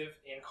active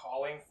in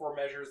calling for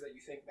measures that you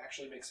think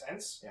actually make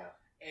sense. Yeah.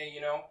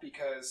 And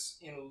because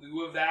in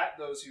lieu of that,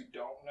 those who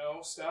don't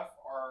know stuff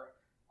are,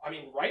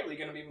 rightly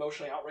going to be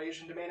emotionally outraged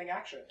and demanding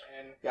action.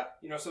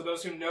 And so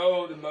those who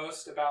know the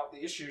most about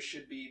the issue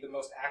should be the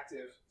most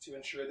active to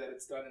ensure that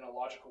it's done in a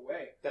logical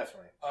way.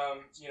 Definitely.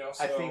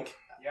 So I think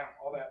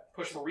all that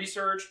push for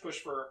research, push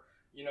for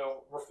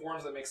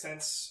reforms that make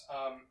sense.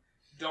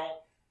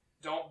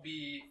 Don't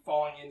be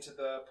falling into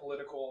the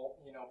political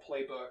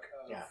playbook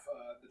of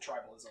the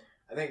tribalism.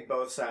 I think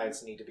both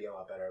sides need to be a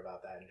lot better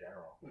about that in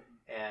general,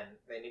 and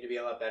they need to be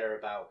a lot better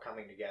about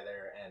coming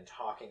together and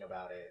talking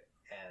about it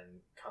and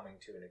coming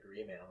to an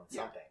agreement on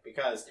something.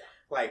 Because,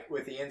 like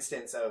with the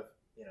instance of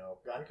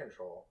gun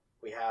control,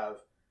 we have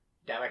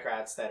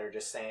Democrats that are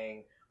just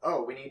saying,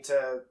 "Oh, we need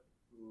to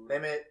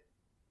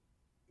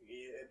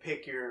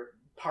pick your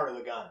part of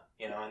the gun,"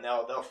 and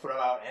they'll throw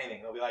out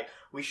anything. They'll be like,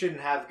 "We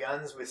shouldn't have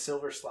guns with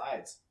silver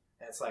slides,"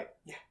 and it's like,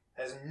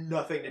 has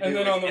nothing to do. And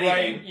then with on the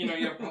anything. right,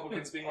 you have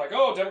Republicans being like,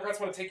 "Oh, Democrats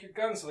want to take your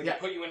guns so they can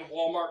put you in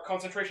Walmart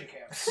concentration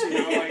camps."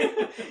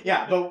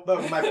 Yeah,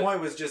 but my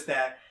point was just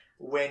that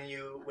when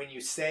you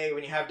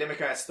have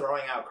Democrats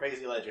throwing out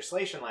crazy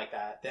legislation like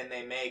that, then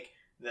they make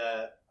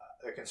the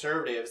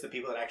conservatives, the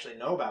people that actually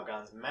know about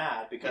guns,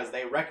 mad because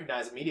they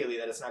recognize immediately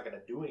that it's not going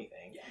to do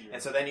anything.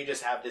 And so then you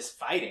just have this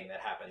fighting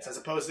that happens as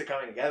opposed to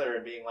coming together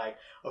and being like,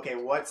 okay,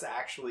 what's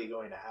actually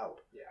going to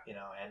help?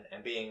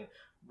 And being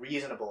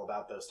reasonable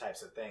about those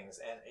types of things.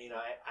 And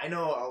I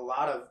know a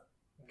lot of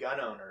gun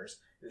owners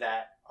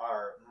that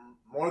are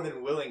more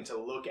than willing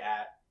to look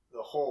at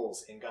the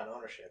holes in gun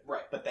ownership,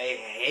 but they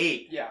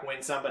hate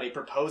when somebody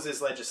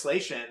proposes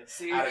legislation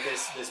out of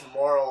this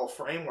moral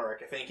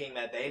framework, thinking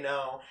that they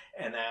know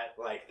and that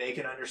like they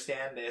can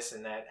understand this,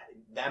 and that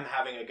them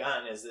having a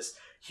gun is this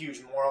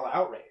huge moral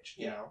outrage.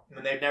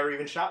 And they've never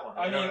even shot one.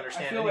 They don't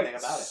understand anything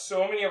about it.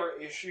 So many of our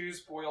issues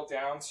boil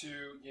down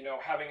to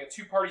having a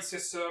two-party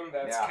system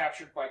that's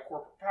captured by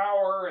corporate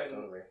power,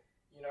 and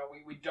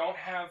we don't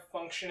have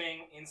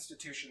functioning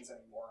institutions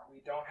anymore.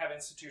 We don't have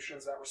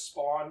institutions that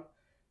respond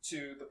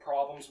to the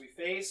problems we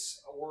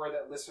face or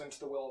that listen to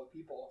the will of the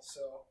people.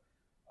 So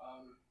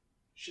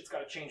shit's got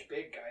to change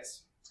big,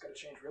 guys.